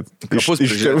daryti, blėt.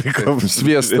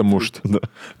 Sviestą mušti.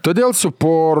 Todėl su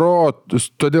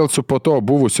po to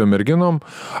buvusio merginom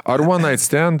ar one night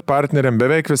stand partneriam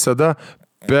beveik visada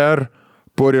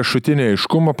po riešutinio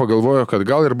aiškumo pagalvojo, kad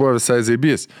gal ir buvo visai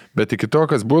zaibys, bet iki to,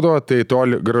 kas būdavo, tai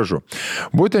toli gražu.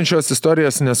 Būtent šios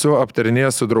istorijos nesu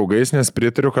aptarinėjęs su draugais, nes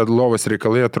pritariu, kad lovos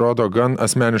reikalai atrodo gan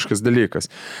asmeniškas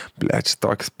dalykas. Blėč,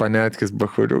 toks panetkis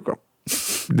bachuriuko.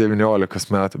 19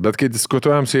 metų. Bet kai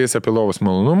diskutuojam su jais apie lovos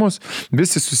malonumus,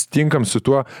 visi susitinkam su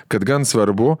tuo, kad gan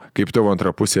svarbu, kaip tavo antra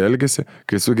pusė elgesi,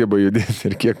 kai sugeba judėti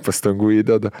ir kiek pastangų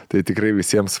įdeda, tai tikrai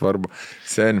visiems svarbu.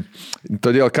 Sen.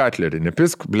 Todėl Katlerį,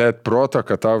 nepisk, blėt, proto,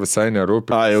 kad tau visai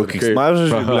nerūpi. Jau kiksmažas,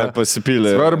 blėt,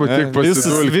 pasipylė. Svarbu tik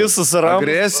pasitulti. Visus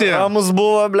ramus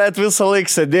buvo, blėt, visą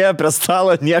laiką sėdėjo prie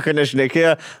stalo, nieko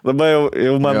nešnekėjo, dabar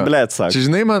jau man, blėt, sako. Čia,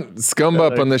 žinai, man skamba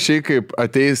panašiai, kaip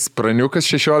ateis praniukas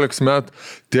 16 metų.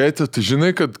 Tėtė, tu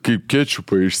žinai, kad kaip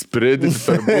kečupą išsprėdinti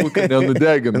per bulką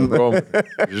nenudegina romą.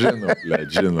 Žinau.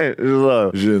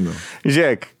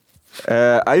 Žiūrėk,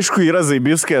 aišku, yra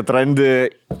zaibys, kai atrandi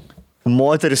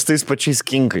moteris tais pačiais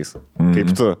kinkais,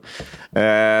 kaip tu.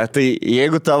 Tai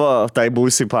jeigu tavo tai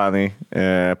buvusiai panai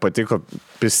patiko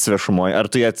pistis viešumoje, ar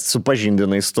tu ją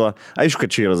supažindinai su tuo, aišku,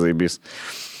 kad čia yra zaibys.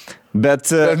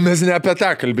 Bet mes ne apie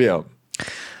tą kalbėjom.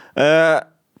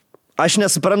 Aš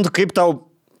nesuprantu, kaip tau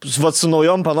su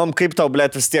naujom panom, kaip tau,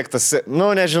 blėt, vis tiek tas,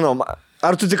 nežinau,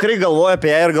 ar tu tikrai galvoji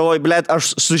apie ją ir galvoji, blėt,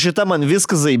 aš su šita man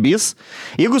viskas zaibys.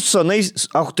 Jeigu su senai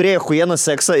turėjai huieną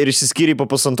seksą ir išsiskyrė po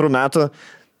 1,5 metų,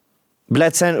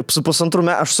 blėt, su 1,5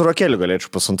 metų, aš su Rokeliu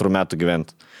galėčiau 1,5 metų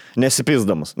gyventi,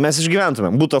 nesipisdamas. Mes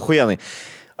išgyventumėm, būtų huienai.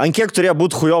 Ant kiek turėjo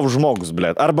būti huijov žmogus,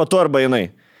 blėt, arba tu, arba jinai.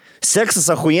 Seksas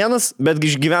ahuienas,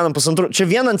 betgi išgyvenam 1,5. Čia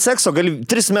vien ant sekso, gali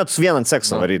 3 metus vien ant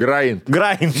sekso varyti.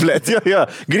 Grind, blėt, jo.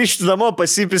 Grįžti namo,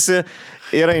 pasipisi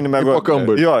ir eini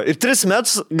mėgoti. Jo, ir 3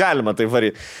 metus galima tai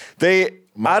varyti. Tai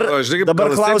ar žinai,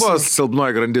 dabar klausimas... Tai buvo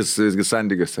silpnoji grandis visgi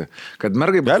santykiuose, kad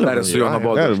mergai padarė su jo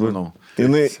nuobodą, aš manau.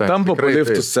 Jinai tampo po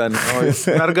liftų sen.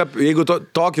 Merga, jeigu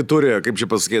tokį turi, kaip čia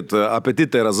pasakyti,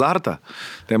 apetitą ir azartą,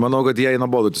 tai manau, kad jie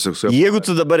nuobodą tiesiog su juo. Jeigu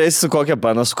tu dabar esi kokia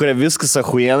pana, su kuria viskas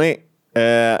ahuienai,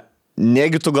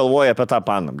 negi tu galvoji apie tą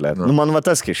paną, blėt. Man va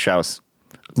tas keiščiausia.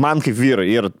 Man kaip vyrai.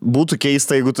 Ir būtų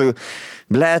keista, jeigu tu...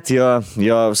 Blėt,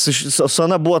 su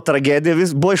Ana buvo tragedija,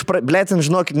 buvo blėt,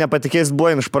 žinokit, nepatikės,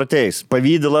 buvo išprotėjus.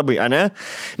 Pavydi labai, ane?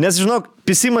 Nes, žinok,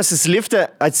 pisimasis lifte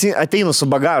ateina su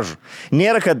bagažu.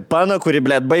 Nėra, kad pana, kuri,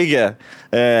 blėt, baigė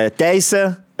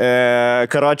teisę,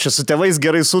 karočią, su tėvais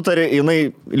gerai sutarė,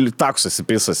 jinai taksasi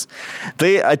pisas.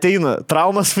 Tai ateina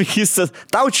traumas vaikystės,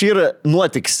 tau čia yra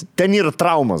nuotiks, ten yra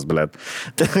traumas, blėt.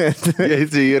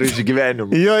 Jie yra iš gyvenimo.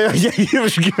 Jo, jie yra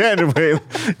iš gyvenimo.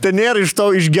 Ten nėra iš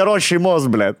to, iš geros šeimos,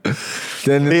 blėt.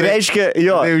 Tai reiškia,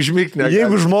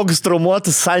 jeigu žmogus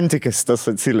traumuotas, santykis tas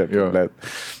atsiliepia, blėt.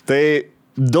 Tai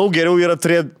daug geriau yra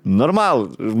turėti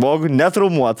normalų žmogų,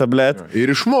 netraumuotą, blėt.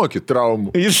 Ir išmokyti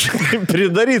traumų.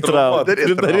 Pridaryt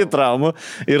traumų.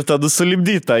 Ir tada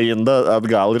sulibdyti tą indą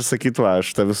atgal ir sakyti, va,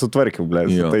 aš tą visų tvarkiau,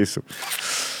 blėt, taisiu.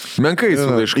 Menkai su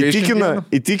laiškai.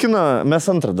 Įtikino, mes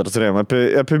antrą dar turėjom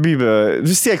apie Bybę.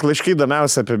 Vis tiek laiškai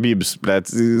įdomiausia apie Bybės, bet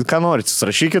ką norit,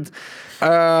 rašykit.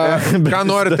 Ką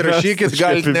norit, rašykit,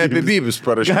 galite ne apie Bybės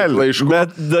parašyti laiškų.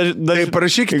 Bet tai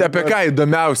parašykite apie ką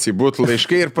įdomiausiai būtų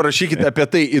laiškai ir parašykite apie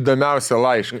tai įdomiausią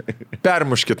laišką.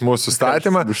 Permuškit mūsų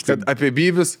statymą, kad apie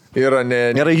Bybės yra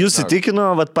ne... Gerai, jūs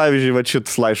įtikino, pavyzdžiui,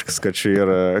 šitas laiškas, kad čia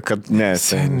yra, kad ne.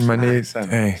 Čia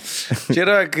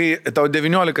yra, kai tau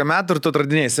 19 metų ir tu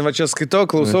atradinėsi, čia skaitau,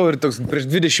 klausau ir toks prieš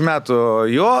 20 metų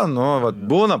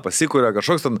būna, pasikūrė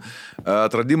kažkoks ten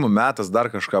atradimų metas, dar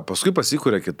kažką, paskui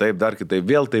pasikūrė kitaip, dar kitaip.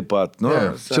 Vėl taip pat.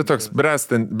 Čia toks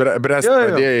brest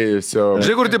padėjusio.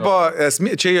 Žinai, kur tipo,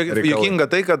 čia juokinga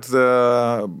tai, kad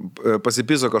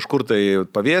pasipiso kažkur tai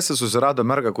pavėsi, susirado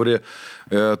mergą, kuri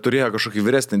turėjo kažkokį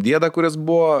vyresnį dėdą, kuris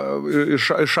buvo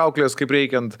išauklės kaip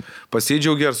reikiant,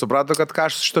 pasidžiaugė ir suprato, kad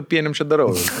ką aš šito pienim čia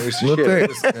darau.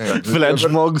 Blet,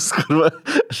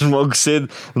 žmogus sėdi,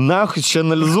 čia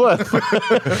analizuoja.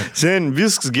 Sen,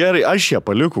 viskas gerai, aš ją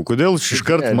palikau. Kodėl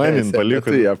iškart manin paliko?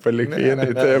 Tai ją paliko.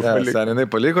 Jinai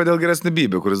paliko dėl geresnį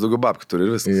Bybę, kuris daugiau babkių turi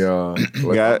ir viskas.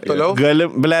 Toliau?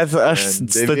 Blet, aš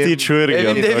statyčiau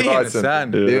irgi.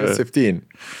 9-7.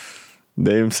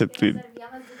 9-7.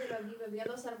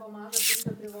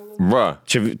 Va.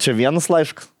 Čia vienas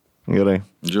laiškas. Gerai.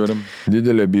 Žiūrim.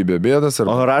 Didelė Bybė bėdas ar...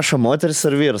 O rašo moteris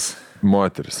ar vyras?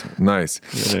 Moteris. Nice.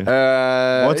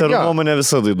 Moterų nuomonė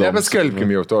visada įdomu.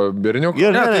 Nebeskelbkim jau to berniuko.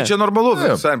 Tai čia normalu.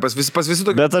 Pas visi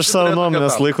tokie. Bet aš savo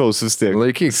nuomonės laikaus vis tiek.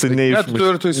 Laikyk.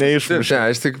 Neišmuš.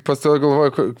 Aš tik pas to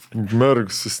galvoju,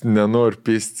 mergas nenori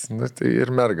pistis. Tai ir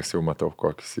mergas jau matau,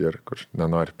 kokis ir kur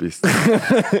nenori pistis.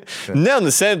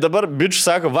 Sen, dabar bičių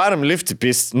sako, varam lifti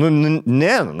pistis.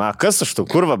 Kas aš tau?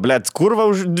 Kurva, blet, kurva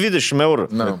už 20 eurų.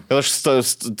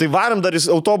 Tai varam dar į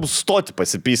autobusų stoti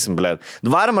pasipysim, blet.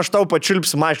 Varam aš tau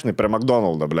pačiulpsiu mašinai prie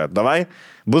McDonald'o, blet. Davai,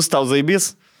 bus tau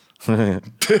zaibys?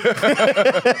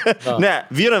 Ne,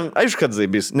 vyram, aišku, kad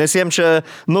zaibys, nes jiem čia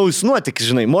naujus nuotykis,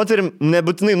 žinai, moterim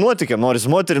nebūtinai nuotykė,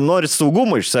 moterim nori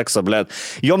saugumo iš sekso, blėt.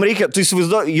 Jom reikia, tu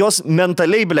įsivaizduoji, jos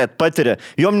mentaliai, blėt, patiria,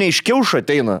 jom ne iš kiaušo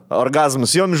ateina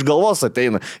orgazmas, jom iš galvos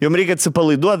ateina, jom reikia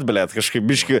atsipalaiduoti, blėt, kažkaip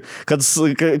biški, kad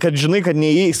žinai, kad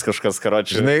neįeis kažkas,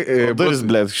 karočiui. Žinai, duris,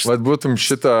 blėt. Vat būtum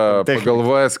šitą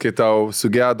pagalvojęs, kai tau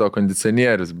sugedo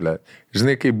kondicionierius, blėt.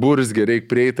 Žinai, kai burzgė, reikia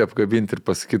prieiti, apkabinti ir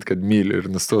pasakyti, kad myli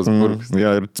ir nustos burgas.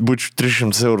 Ja, ir būčiau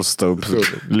 300 eurų staup.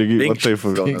 Lygiai, va taip.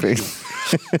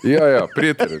 Jo,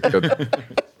 pritariu. Kad...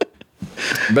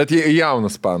 Bet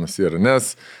jaunas panas yra,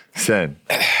 nes sen.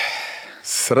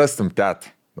 Rastum tetą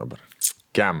dabar.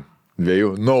 Kem?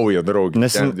 Dviejų. Naują draugį.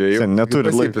 Nes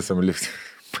neturi laikysam lifti.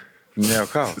 Ne,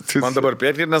 ką? Man dabar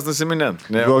pėti ir nes nusiminėt.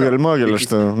 Gogel-mogel aš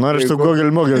tau. Noriu tu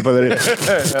gogel-mogel padaryti.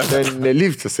 Ne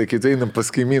lifti, sakytų, einam pas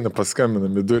kaimyną,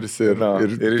 paskambinam į duris ir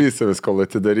pysavės, kol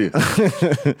atidarys.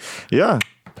 Jo,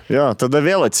 tada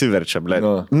vėl atsiverčia, blėt.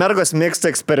 Mergos mėgsta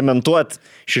eksperimentuoti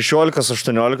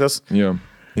 16-18.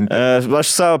 Aš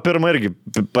savo pirmą irgi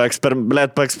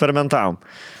paeksperimentavom.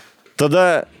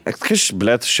 Tada,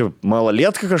 blėt,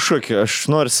 malalietka kažkokį,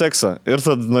 aš noriu seksą. Ir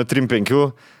tada nuo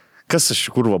 3-5... Kas aš,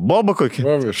 kurva, boba kokį?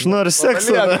 Aš noriu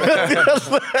seksą.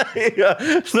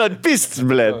 Aš noriu pistis,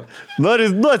 blėt.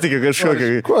 Noriu nuotykį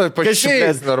kažkokį.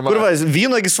 Pašiais, normaliai. Kurva,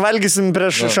 vynogis valgysim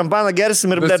prieš šampaną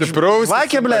gersim ir, blėt,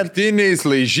 vakė, blėt. Naktiniais,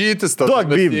 laižytis,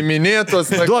 duok byb. Įminėtos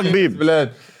naktinis, duok byb.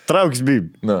 Blėt. Trauks byb.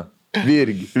 Na.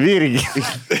 Virgi.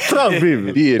 Trauk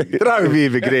bybi. Virgi. Trauk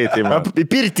bybi greitai, man.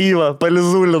 Pirtyvą,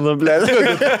 palizulino, blėt.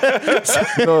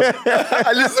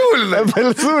 Alizulino.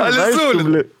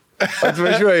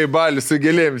 Atvažiuoja į balį su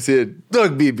gėlėmis ir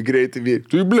duok bybi greitai vyri.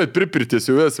 Tu, blėt, pripirtės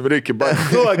jau esam, reikia balį.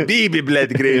 Duok bybi, blėt,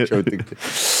 greičiau tik.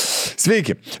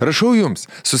 Sveiki, rašau jums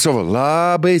su savo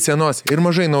labai senos ir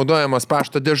mažai naudojamos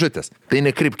pašto dėžutės. Tai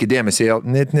nekreipkite dėmesį,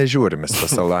 net nežiūrimės pas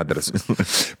savo adresus.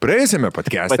 Praėjusiame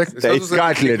podcast'e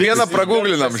Vieną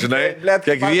praguglinam, žinai.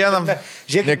 Kiekvienam.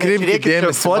 Nekreipkite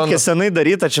dėmesį. Fotkė senai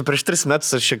daryta, čia prieš 3 metus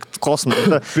aš šiek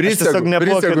kosmosą.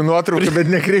 Prisegu nuotrauką, bet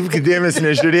nekreipkite dėmesį,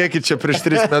 nežiūrėkite, čia prieš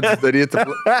 3 metus daryta.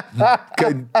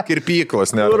 Kirpyklos,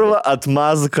 ne? Kurva,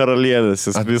 atmazų karalienės.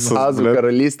 Atmazų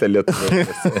karalystė Lietuvoje.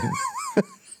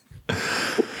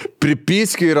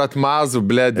 Pripiskiu ir atmazų,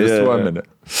 blėd, visuomenė.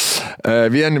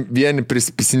 Vieni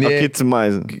prispisinėjai.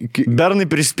 Bernai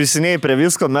prispisinėjai prie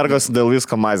visko, mergos dėl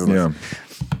visko mazinas.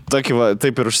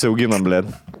 Taip ir užsiauginam, blėd.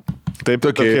 Taip,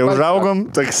 tokie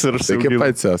užaugom, toks ir užsiauginam. Taip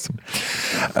pats esam.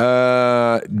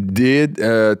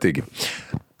 Taigi,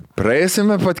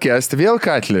 praėjusiame podcast'e vėl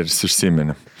Katleris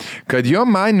užsiminė, kad jo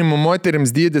manimu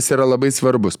moterims dydis yra labai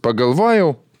svarbus.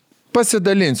 Pagalvojau,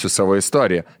 pasidalinsiu savo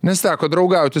istoriją, nes teko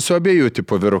draugauti su abiejų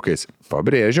tipų vyrukais.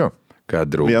 Pabrėžiu, kad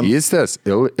draugystės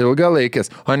ilgalaikės,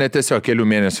 o ne tiesiog kelių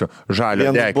mėnesių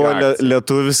žalio Vienas buvo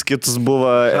lietuvis, kitas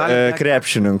buvo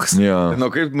krepšininkas. Ja.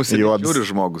 Kaip mūsų žiūri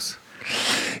žmogus.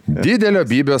 Didelio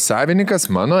bybio savininkas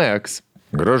mano eks.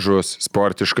 Gražus,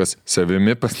 sportiškas,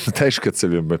 savimi, tai aišku, kad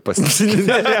savimi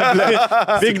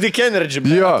Big Dick Energy.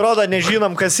 Atrodo,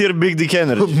 nežinom, kas ir Big Dick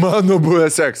Energy. Mano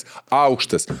buvęs eks.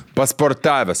 Aukštas,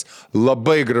 pasportavęs,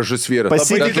 labai gražus vyras.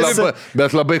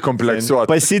 Bet labai kompleksuotas.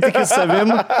 Pasitikė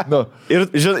savim. Ir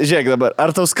žiūrėk dabar,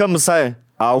 ar tau skambus sai?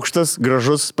 Aukštas,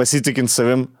 gražus, pasitikint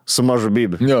savim su mažu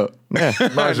bybiu. Ne.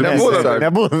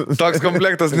 Nebūna. Toks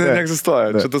komplektas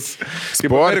neegzistuoja. Čia tas,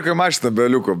 kaip Amerikoje mašina be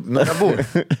liuko. Nebūna.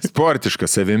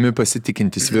 Sportiškas, savimi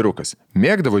pasitikintis vyrukas.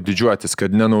 Mėgdavo didžiuotis,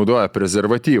 kad nenaudoja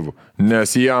prezervatyvų,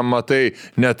 nes jam, matai,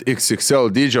 net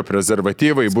XXL dydžio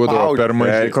prezervatyvai būdavo per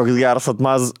mažai. Koks geras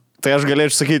atmaz. Tai aš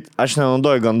galėčiau sakyti, aš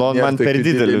nenaudoju gandon, man per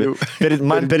didelį.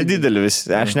 Man per didelį vis.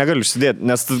 Aš negaliu užsidėti,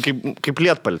 nes kaip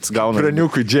lietpaltis gauna.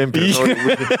 Praniukui džempį.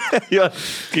 Jo,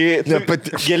 kai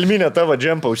gelminė tavo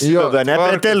džempą užsideda, ne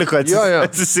prie teliko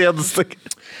atsisėdus.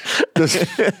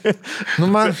 Nu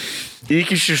man...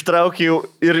 Įkiš ištraukiau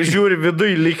ir žiūri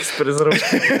viduj liks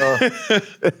prezervatyvą.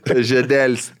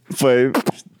 Žedelis.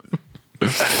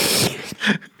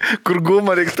 Kur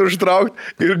gumą reiktų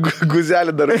užtraukti ir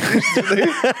guzelį dar.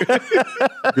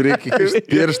 Reikia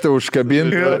pirštą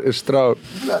užkabinti ir ištraukti.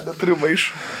 Neturiu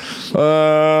maišų.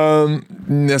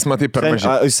 Nes matai per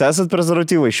mažai. Jūs esat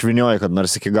prezervatyvą išvinioję, kad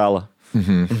nors iki galo?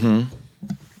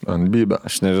 Ant bybę.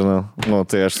 Aš nežinau. Nu,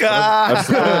 tai aš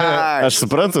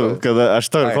suprantu, kad aš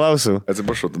to ir klausiu.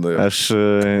 Atsiprašau tada jau. Aš,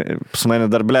 pas mane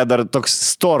dar, dar toks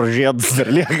stor žiedas dar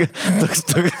lieka.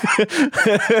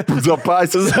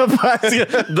 Zapatis.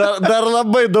 Dar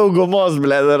labai daugumos,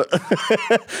 dar.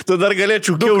 Tu dar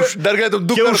galėčiau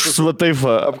kiaušus va taip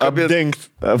apdengti.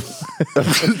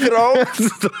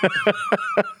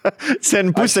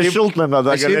 Sen pusę šiltnamę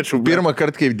dar galėčiau. Pirmą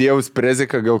kartą, kaip Dievas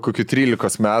prezika, gal kokiu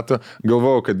 13 metų,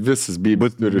 galvojau, kad visas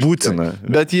bybas turi būtina.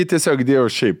 Bet jį tiesiog dėjau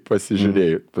šiaip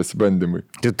pasižiūrėjau, pasibandymui.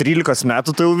 Tai 13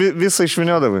 metų tai jau visą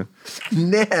išviniodavai?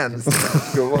 Ne,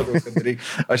 galvodavau, kad reikia.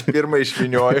 Aš pirmą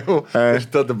išviniojau ir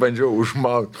tada bandžiau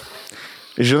užmauti.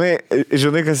 Žinai,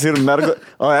 kas ir mergo...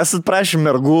 O, esat prašy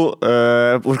mergų,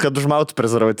 kad užmautų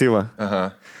prezervatyvą. Aha.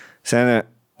 Seniai,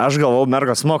 aš galvau,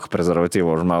 mergos moka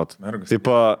prezervatyvą užmauti. Taip,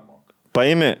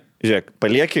 paimi, žiūrėk,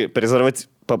 palieki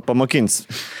prezervatyvą, pamokins.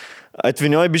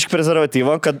 Atvinioji biškį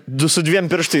prezervatyvą, kad su dviem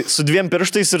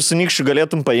pirštais ir su nykščiu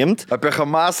galėtum paimti. Apie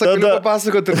Hamasą galiu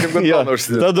papasakoti ir kaip gandoną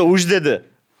užsidėti. Tada uždedi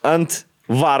ant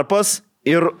varpos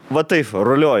ir va taip,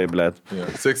 ruliuoji, blėt.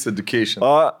 Sex education.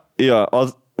 O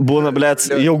būna, blėt,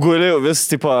 jau guliu vis,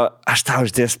 tipo, aš tau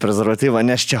uždėsiu prezervatyvą,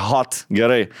 nes čia hot,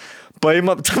 gerai.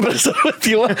 Paima tą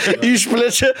prezervatyvą,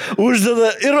 išplečia, uždeda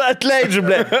ir atleidžia,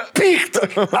 blė. Pikta.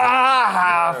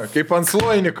 Kaip ant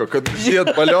sloiniko, kad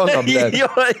uždėt balioną, blė.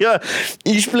 Jo.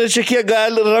 Išplečia kiek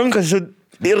gali rankas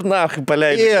ir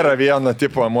paleidžia. Yra viena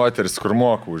tipo moteris, kur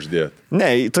moku uždėti.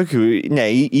 Ne, tokių, ne,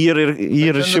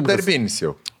 ir šiaip. Darbinis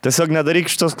jau. Tiesiog nedaryk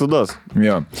šitos klaidos.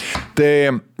 Jo.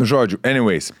 Tai, žodžiu,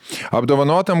 anyways,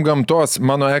 apdovanotam gamtos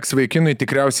mano eks-vaikinui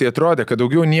tikriausiai atrodė, kad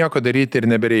daugiau nieko daryti ir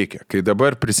nebereikia. Kai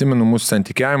dabar prisimenu mūsų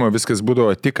santykiavimo, viskas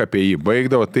būdavo tik apie jį,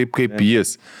 baigdavo taip kaip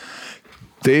jis.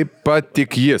 Taip pat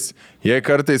tik jis. Jei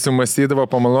kartais sumastydavo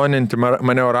pamaloninti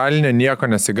mane oralinę, nieko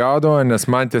nesigaudavo, nes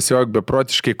man tiesiog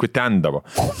beprotiškai kutendavo.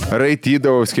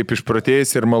 Raitydavau kaip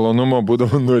išprotėjus ir malonumo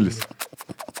būdavo nulis.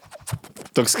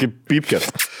 Toks kaip pypkės.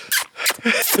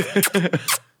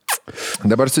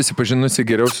 Dabar susipažinusi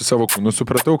geriau su savo kūnu,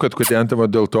 supratau, kad kutentavo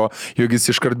dėl to, jog jis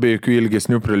iškart be jokių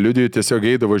ilgesnių preliudijų tiesiog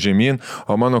eidavo žemyn,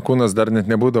 o mano kūnas dar net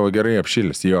nebūdavo gerai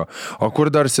apšilęs. Jo. O kur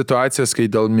dar situacijas, kai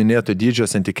dėl minėto dydžio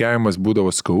santykiavimas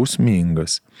būdavo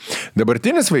skausmingas.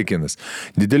 Dabartinis vaikinas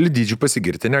didelį dydžių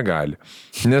pasigirti negali.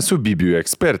 Nesu bibijų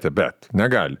ekspertė, bet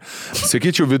negali.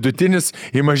 Sakyčiau, vidutinis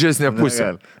į mažesnę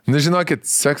pusę. Na, žinokit,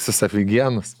 seksas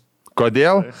aфиgenas.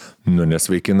 Kodėl? Nu, nes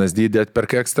vaikinas dydį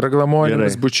atperka ekstra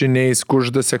glamonimis bučiniais,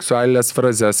 kužda seksualės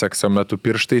frazes, sekso metu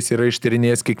pirštais yra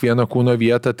ištyrinėjęs kiekvieno kūno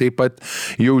vietą, taip pat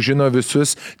jau žino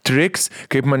visus triks,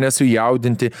 kaip mane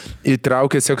sujaudinti,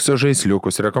 įtraukia sekso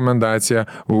žaisliukus, rekomendacija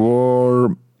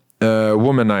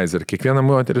womanizer, kiekviena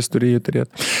moteris turi jį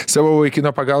turėti. Savo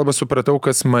vaikino pagalbą supratau,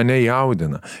 kas mane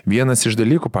jaudina. Vienas iš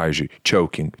dalykų, pavyzdžiui,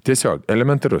 choking. Tiesiog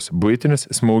elementarus, buitinis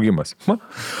smaugimas.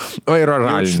 O ir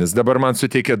oralinis. Dabar man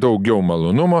suteikia daugiau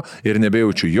malonumo ir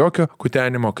nebejaučiu jokio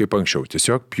kutenimo kaip anksčiau.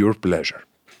 Tiesiog pure pleasure.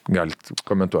 Galit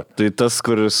komentuoti. Tai tas,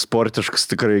 kuris sportiškas,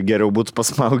 tikrai geriau būtų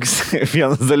pasmaugis.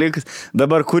 Vienas dalykas.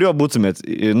 Dabar kurio būtumėt?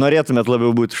 Norėtumėt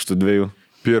labiau būti iš tų dviejų?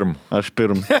 Pirm. Aš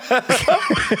pirm.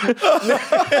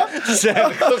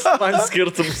 Seniai, koks man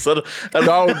skirtumas, ar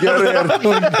Tau gerai, ar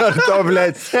tau,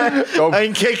 blėt.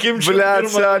 ant kiek imčiau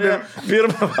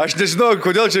pirmą. Aš nežinau,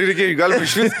 kodėl čia reikėjo, galima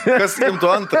iš vis, kas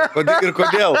imtų antrą ir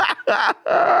kodėl.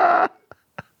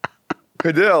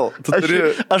 Kodėl?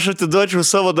 Aš atiduočiau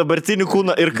savo dabartinį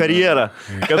kūną ir karjerą,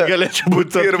 kad galėčiau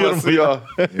būti pirmas jo.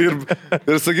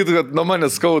 Ir sakytų, kad nuo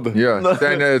manęs skauda. Jo,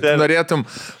 ten norėtum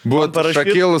būti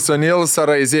Šakilas O'Nealas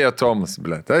ar Aizėja Tomas,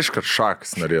 blėt. Aišku, kad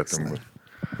Šakas norėtum būti.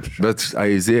 Bet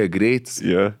Aizėja greitis.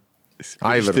 Jo.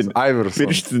 Aivaras.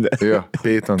 Pirštinė. Jo,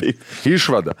 peitant.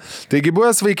 Išvada. Taigi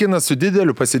buvęs vaikinas su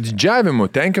dideliu pasididžiavimu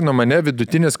tenkino mane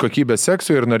vidutinės kokybės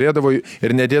seksu ir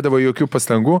nedėdavo jokių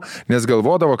pastangų, nes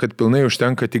galvodavo, kad pilnai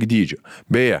užtenka tik dydžio.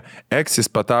 Beje, eksis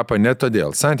patapo ne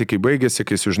todėl. Santykiai baigėsi,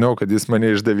 kai sužinau, kad jis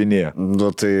mane išdavinėja.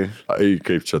 Nu tai... Ai,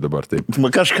 kaip čia dabar taip?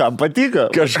 Kažkam patiko.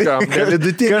 Kažkam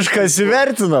nevidutinė. Kažkas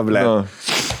įvertino, ble. No.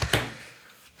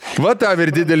 Va tam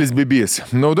ir didelis bibys.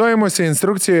 Naudojimuose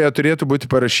instrukcijoje turėtų būti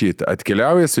parašyta.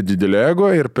 Atkeliauja su didelio ego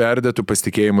ir perdėtų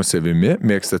pasitikėjimu savimi,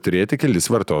 mėgsta turėti kelis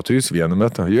vartotojus vienu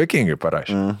metu. Juokingai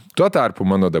parašė. Tuo tarpu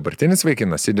mano dabartinis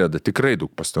vaikinas įdeda tikrai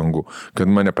daug pastangų, kad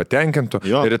mane patenkintų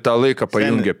ir į tą laiką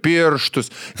pajungia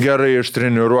pirštus, gerai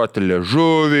ištreniruoti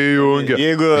liežuvį, jungia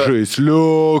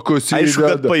žaisliukus. Aišku,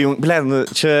 kad pajungia. Ble, nu,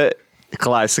 čia...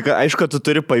 Klasika. Aišku, kad tu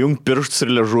turi pajungti pirštus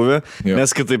ir liežuvį,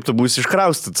 nes kitaip tu būsi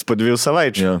iškraustytas po 2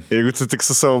 savaičių. Jeigu tu tik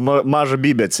su savo mažą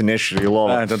bybę atsineši į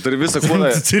lovą. Ten turi visą kūną,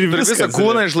 visą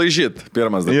kūną išlaižyti.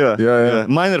 Pirmas dalykas.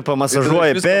 Man ir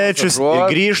pamasažuoja pečius, ir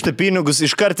grįžta pinigus,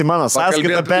 iškart į mano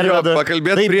sąskaitą perveda.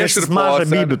 Pakalbėti prieš ir mažą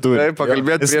bybį turi.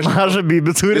 Pakalbėti prieš. Mažą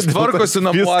bybį turi. Jis tvarkosi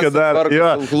namuose,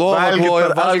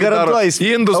 aš garantuoju,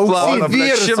 indus plauna.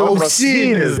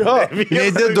 Auksinis.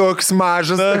 Nediduks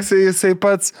mažas, toksai jisai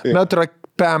pats metro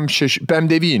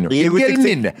PM9.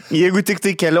 Jeigu tik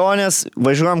tai kelionės,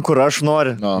 važiuojam, kur aš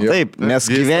noriu. No. Taip, nes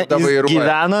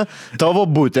gyvena tavo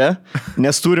butė,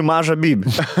 nes turi mažą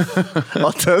bybį. O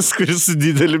tas, kuris su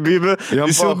didelį bybį,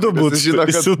 jis jau du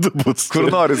būtų. Kur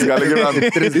noris gali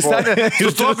gyventi.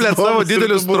 Jis toplėt savo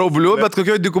didelius traublių, bet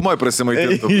kokio dykumoje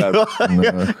prasimaitintų.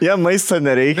 Jie maisto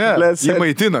nereikia. Jie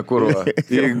maitina kurų.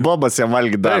 Bobas jam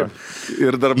valgy dar.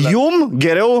 Jum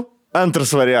geriau antras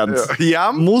variantas.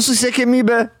 Jam? Mūsų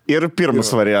siekėmybė ir pirmas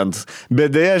variantas.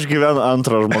 Bet dėja, aš gyvenu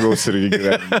antro žmogaus irgi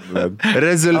gyvenu.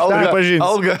 Rezultatą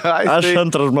pažinsiu. Aš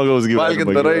antro žmogaus gyvenu.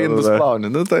 Valgint darai indus plauni.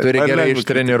 Turi gerai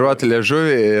ištreniruoti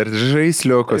liežuvį ir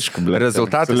žaisliukus.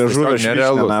 Rezultatas liežuvio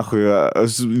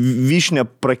nerealus. Vyšnė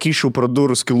prakyšiau pro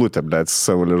durų skilutę, blėt,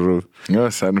 savo liežuvį. Jo,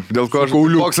 sen. Dėl ko aš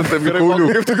boksant taip gerai moku,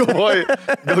 kaip tu galvoji.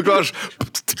 Dėl ko aš...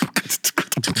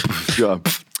 Jo.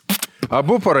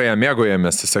 Abu poroje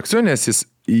mėgojamės seksu, nes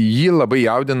jį labai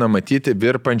jaudina matyti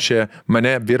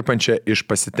mane virpančią iš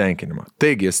pasitenkinimo.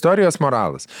 Taigi, istorijos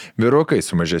moralas. Vyrukai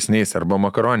su mažesniais arba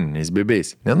makaroniniais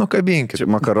bibiais. Nenukabinkit.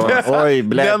 Makaroninį. Oi,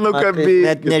 ble.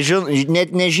 Nenukabinkit.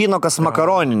 Net nežino, kas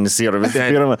makaroninis yra.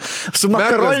 Su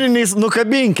makaroniniais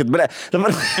nukabinkit, ble.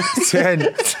 Dabar...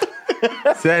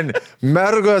 Seni,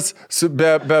 mergos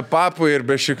be papų ir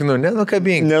be šiknų.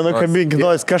 Nenukabinkit.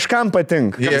 Nors kažkam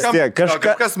patinka.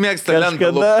 Kažkas mėgsta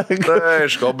lentą.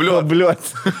 Aišku,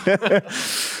 obliuot.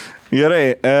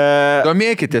 Gerai.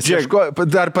 Domėkitės.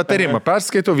 Dar patarimą.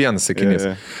 Perskaitau vienas sakinys.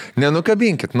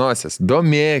 Nenukabinkit nosies.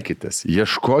 Domėkitės.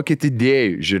 Ieškokit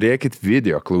idėjų. Žiūrėkit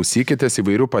video. Klausykitės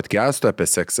įvairių podcastų apie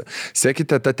seksą.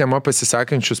 Sekite tą temą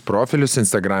pasisakančius profilius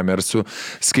Instagram'e ir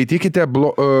skaitykite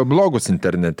blogus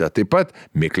internete. Taip pat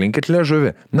miklinkit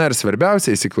liežuvį. Na ir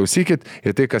svarbiausia, įsiklausykit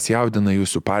į tai, kas jaudina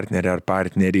jūsų partnerį ar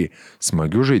partnerį.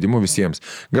 Smagių žaidimų visiems.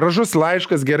 Gražus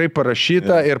laiškas, gerai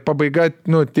parašyta ir pabaiga,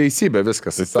 teisybė,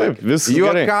 viskas. Taip.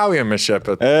 Juokaujame šią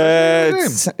apie tai.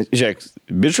 Žiūrėk,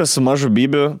 bičias su mažu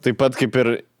bybiu, taip pat kaip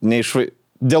ir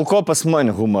Dėl ko pas mane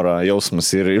humoro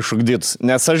jausmas ir išugdytas?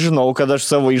 Nes aš žinau, kad aš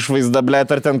savo išvaizdą, blėt,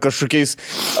 ar ten kažkokiais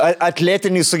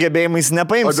atletiniais sugebėjimais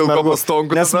nepaimsiu. O dėl ko pas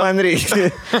stonku? Nes man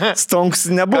reikia. Stonks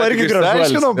nebuvo irgi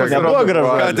gražuolis. Nebuvo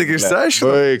gražuolis. Ką tik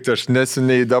išsiaiškinau? Baigt, aš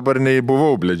neseniai dabar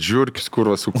neįbuvau, blėt, žiūrkis, kur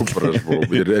su kupra aš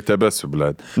buvau ir tebesu,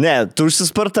 blėt. Ne, tu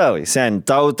užsispartavai, seni,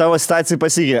 tavo situacija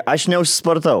pasikeitė. Aš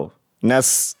neužsispartau,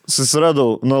 nes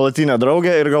susiradau nuolatinę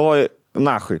draugę ir galvoju,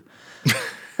 nahui.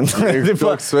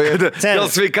 Dėl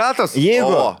sveikatos?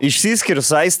 Jeigu išsiskiriu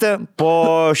saistę,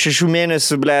 po 6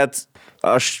 mėnesių, blėt,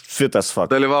 aš fitas fuck.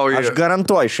 Dalyvauju. Aš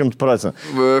garantuoju 100%.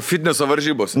 Fitneso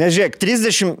varžybos. Nežiūrėk,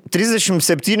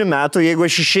 37 metų, jeigu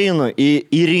aš išeinu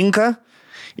į rinką,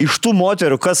 iš tų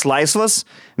moterų, kas laisvas,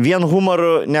 vien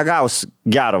humoru negaus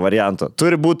gerą variantą.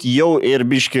 Turi būti jau ir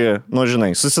biški,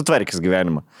 žinai, susitvarkis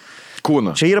gyvenimą.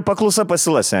 Kūną. Čia yra paklausa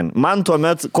pasiūla, sen. Man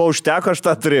tuomet, ko užteko, aš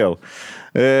tą turėjau.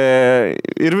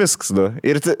 Ir viskas,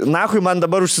 Ir nahui man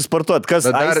dabar užsisportuot, kas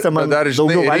aistė man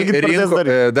daugiau valgyti pradės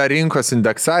daryti. Dar rinkos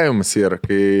indeksavimas yra,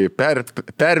 kai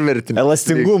pervertina.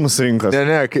 Elastingumus rinkos.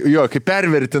 Kai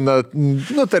pervertina,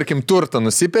 tarkim, turtą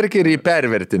nusiperki ir jį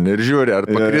pervertini ir žiūri, ar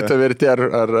pakrito vertė,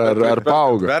 ar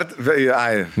paauga.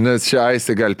 Nes čia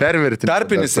aistė gali pervertinti.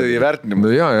 Tarpinis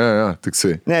įvertinimas. Jo,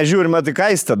 tiksai. Ne, žiūrime, tai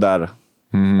ką aistė daro.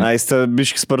 Aistė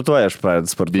biški sportuoja, aš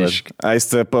pradedu sportuoti.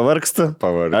 Aistė pavargsta.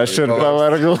 Aš ir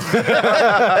pavargau.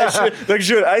 Tak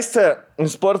žiūrė, Aistė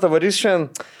sportą varys šiandien.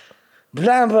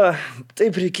 Blemba,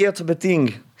 taip reikėtų, bet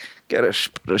tingi. Gerai,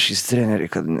 aš prašys treneriai,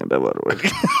 kad nebevaru.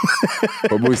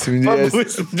 Pabūsim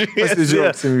dviesi.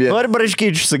 Pasidžiaugsim vieną. Nori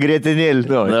braškyčių su grėtinėlį?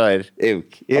 Nori.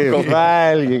 Euk.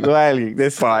 Valgyk.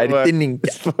 Spartininkė.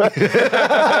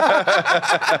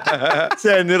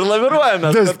 Sen ir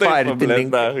laviruojame.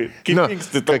 Spartininkė. Kaip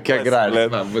vyksti to? Kokia gražia.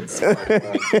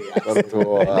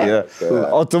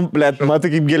 O tu, blėt,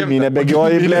 matai, kaip gelminė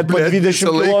bėgioji, blėt, po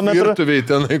 20 km. Virtuviai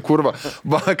tenai, kurva.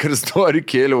 Vakar story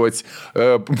kėliau.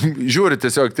 Žiūri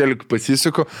tiesiog telik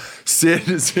pasisuku,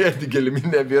 sėdi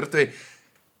gelminė virtuvai.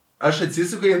 Aš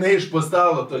atsisuku, jinai iš po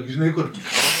stalo, tokį, žinai, kur...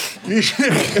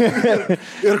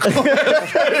 Ir ko...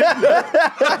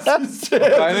 Ką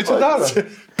jinai čia daro?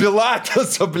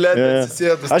 Pilatas, blėdė,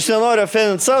 atsisėdus. Aš nenoriu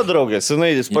ofendinti savo draugės, jinai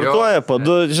sportuoja, po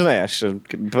du, žinai, aš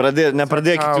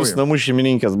nepradėkit jūs namų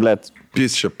šeimininkės, blėt.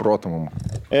 Pys čia protą mum.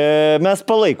 Mes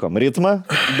palaikom ritmą,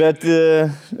 bet,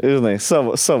 žinai,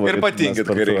 savo ir patinkit,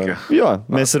 kai reikia. Jo,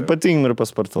 mes ir patinkim ir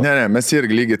pasportuojam. Ne, mes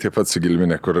irgi lygiai taip pat su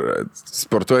Gilminė, kur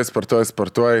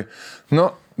sportuoji. Nu,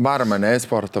 varom, ne,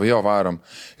 sportą, jo varom.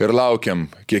 Ir laukiam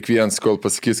kiekvienas, kol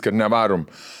pasakys, kad nevarom.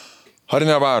 Ar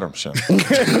nevarom šiandien?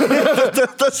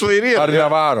 Tas vairys. Ar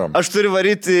nevarom? Aš turiu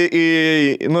varyti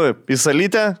į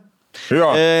salytę. Jo.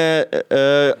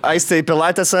 Aistė į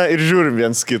pilatesą ir žiūrim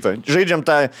viens kitą. Žaidžiam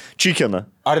tą čikeną,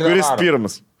 kuris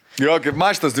pirmas. Jo, kaip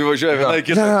maštas, tai važiuoja viena į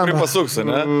kitą, kuri pasuks,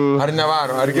 ne? Ar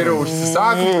nevarom? Ar geriau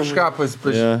užsisakom kažką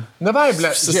pasipažinti? Davai,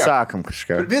 ble, užsisakom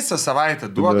kažką. Per visą savaitę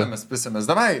duodamės, pisamės.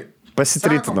 Davai,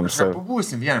 pasitrytinam save.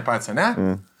 Pabūsim vieną pats, ne?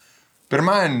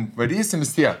 Pirmąjį varysim vis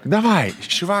tiek. Davai,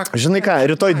 šį vakarą. Žinai ką,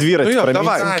 rytoj dviratį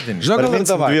praminsim. Žinai,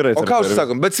 davai. O ką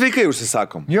užsisakom? Bet sveikai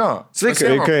užsisakom. Jo.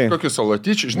 Sveikai. Kokius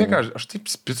salatyčius. Žinai ką, aš taip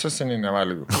picos seniai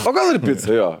nevalgiau. O gal ir pizza,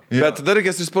 jo. Bet dar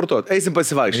reikės įsportuoti. Eisim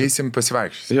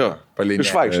pasivaikščioti. Jo.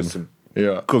 Išvaikščiosim.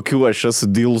 Jo. Kokių aš esu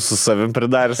dylų su savim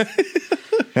pridaręs.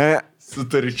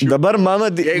 Sutarčių. Dabar mano...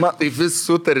 Tai vis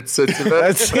sutartis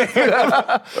atsivers.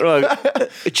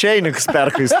 Čeinikas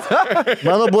perkaist.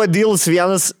 Mano buvo dylas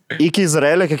vienas iki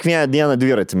Izraelio kiekvieną dieną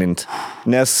dviratį minti.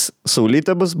 Nes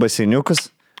saulytė bus,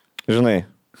 basiniukas. Žinai,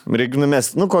 reikia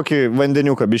numest, kokį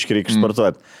vandeniuką biškį reikia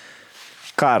sportuoti.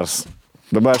 Karas.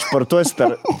 Dabar aš sportuosiu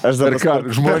per... Aš dabar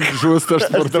žmonės žūsta, aš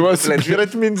sportuosiu.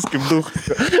 Dviratį mintis kaip duh.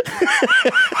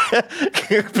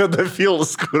 Kaip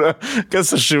pedofilas,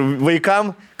 kas aš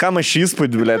vaikam, kam aš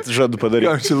įspūdį, blėt, žadu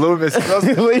padaryti. Kam čia laumės,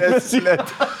 blėt.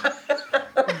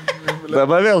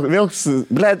 Dabar vėl,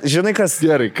 blėt, žinai kas...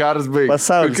 Gerai, karas baigė.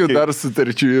 Pasaulis. Kokių dar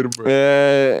sutarčių irba.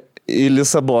 Į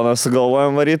Lisaboną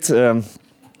sugalvojom varyti.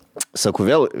 Sakau,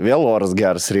 vėl oras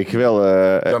geras, reikia vėl...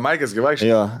 Maikės gyvaiščiai.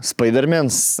 Jo,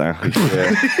 Spider-Man's.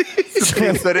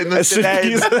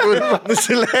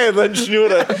 Nusileido ant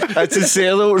šniūrą,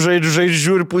 atsisėdau, žaidžiu,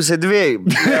 žiūriu 1:30.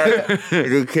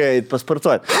 Reikia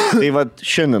pasportuoti. Tai va,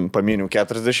 šiandien paminiu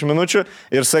 40 minučių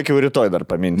ir sakiau, rytoj dar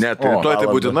paminti. Ne, tai rytoj tai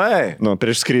būtinai. Nu,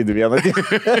 prieš skrydį vieną dieną.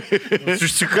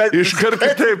 Iškart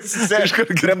taip.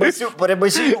 Prie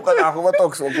baisių kanakų, va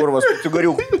toks, o kurvas,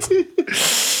 tugariuk.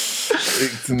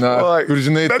 Na, kur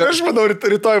žinai... Bet aš manau,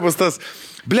 rytoj bus tas...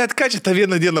 Blet, ką čia tą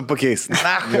vieną dieną pakeis?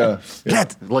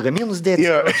 Blet, lagaminus dėti.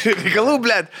 Reikalų,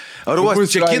 blet. Ar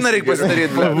uosti čekiną reikia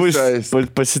pasidaryti?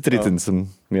 Pasitritinsim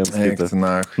vienas kitą.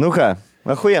 Nu ką,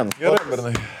 ahujen. Gerai,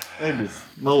 Bernai.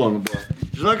 Malonu buvo.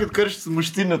 Žinokit, karštus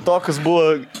sumuštinių tokas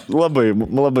buvo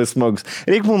labai smagus.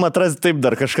 Reikia mums atrasti taip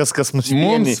dar kažkas, kas mus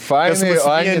vienyje. Mums fainai,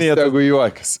 Anis tegu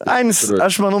juokas. Anis,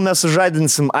 aš manau, mes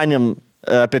sužadinsim Aniam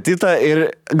apetitą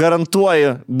ir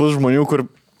garantuoju, bus žmonių, kur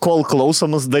kol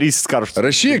klausomus darysis karštus.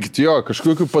 Rašykit jo,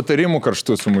 kažkokių patarimų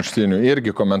karštų sumuštinių.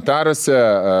 Irgi komentaruose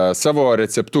savo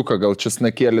receptuką, gal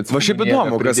česnakėlį. Va šiaip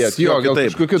įdomu, kas jo, gal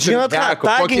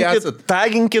kažkokių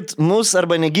taginkit mus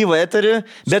arba Negyvą Eterį,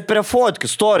 bet prie fotkių,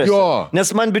 storės.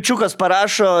 Nes man bičiukas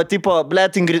parašo, tipo,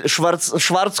 blėt,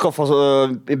 Švarckofo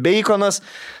beikonas.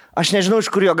 Aš nežinau, iš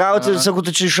kur jo gauti, sakau,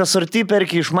 tu čia iš asorti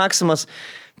perki, iš Maximas.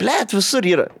 Blet, visur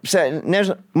yra.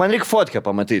 Nežinau, man reikia fotkę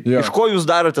pamatyti. Jo. Iš ko jūs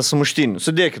darote sumuštinių?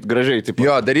 Sudėkit gražiai. Taip.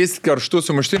 Jo, darysit karštų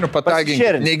sumuštinių,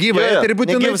 pataginkit. Negyvą eterį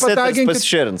būtinai pataginkit.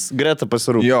 Pasišerins. Greta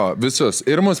pasirūpins. Jo, visus.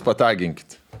 Ir mus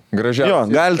pataginkit. Gražiausiai. Jo,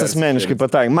 galite asmeniškai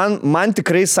pataginkit. Man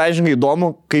tikrai sąžininkai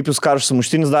įdomu, kaip jūs karštus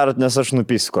sumuštinius darot, nes aš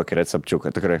nupysiu kokį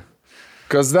recepčiuką, tikrai.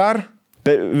 Kas dar?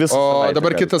 O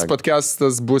dabar kitas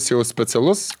podcastas bus jau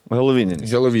specialus.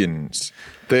 Halloweeninis.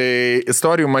 Tai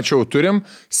istorijų mačiau turim.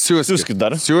 Siųskit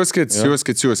dar.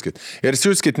 Siųskit. Ir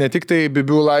siųskit ne tik tai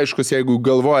bibių laiškus, jeigu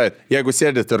galvojat, jeigu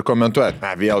sėdit ir komentuojat,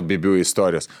 vėl bibių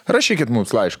istorijos. Rašykit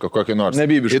mums laišką, kokį nors.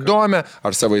 Nebibišką. Įdomią,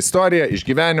 ar savo istoriją,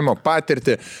 išgyvenimo,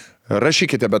 patirtį.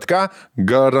 Rašykite bet ką,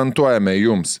 garantuojame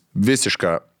jums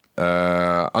visišką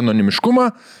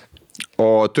anonimiškumą.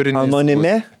 O turinys...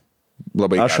 Anonime?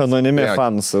 Labai aš anonime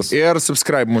fanas esu. Ir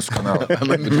subscribe mūsų kanalą.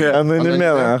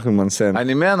 Anonime, man sen.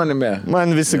 Anime.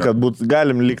 Man visi, kad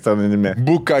galim likti anonime.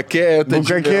 Bukake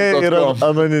ir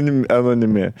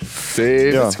anonime. Tai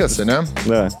viskas, ne?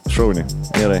 Ne, šauniai.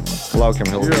 Gerai.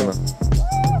 Laukiam Halloweeno.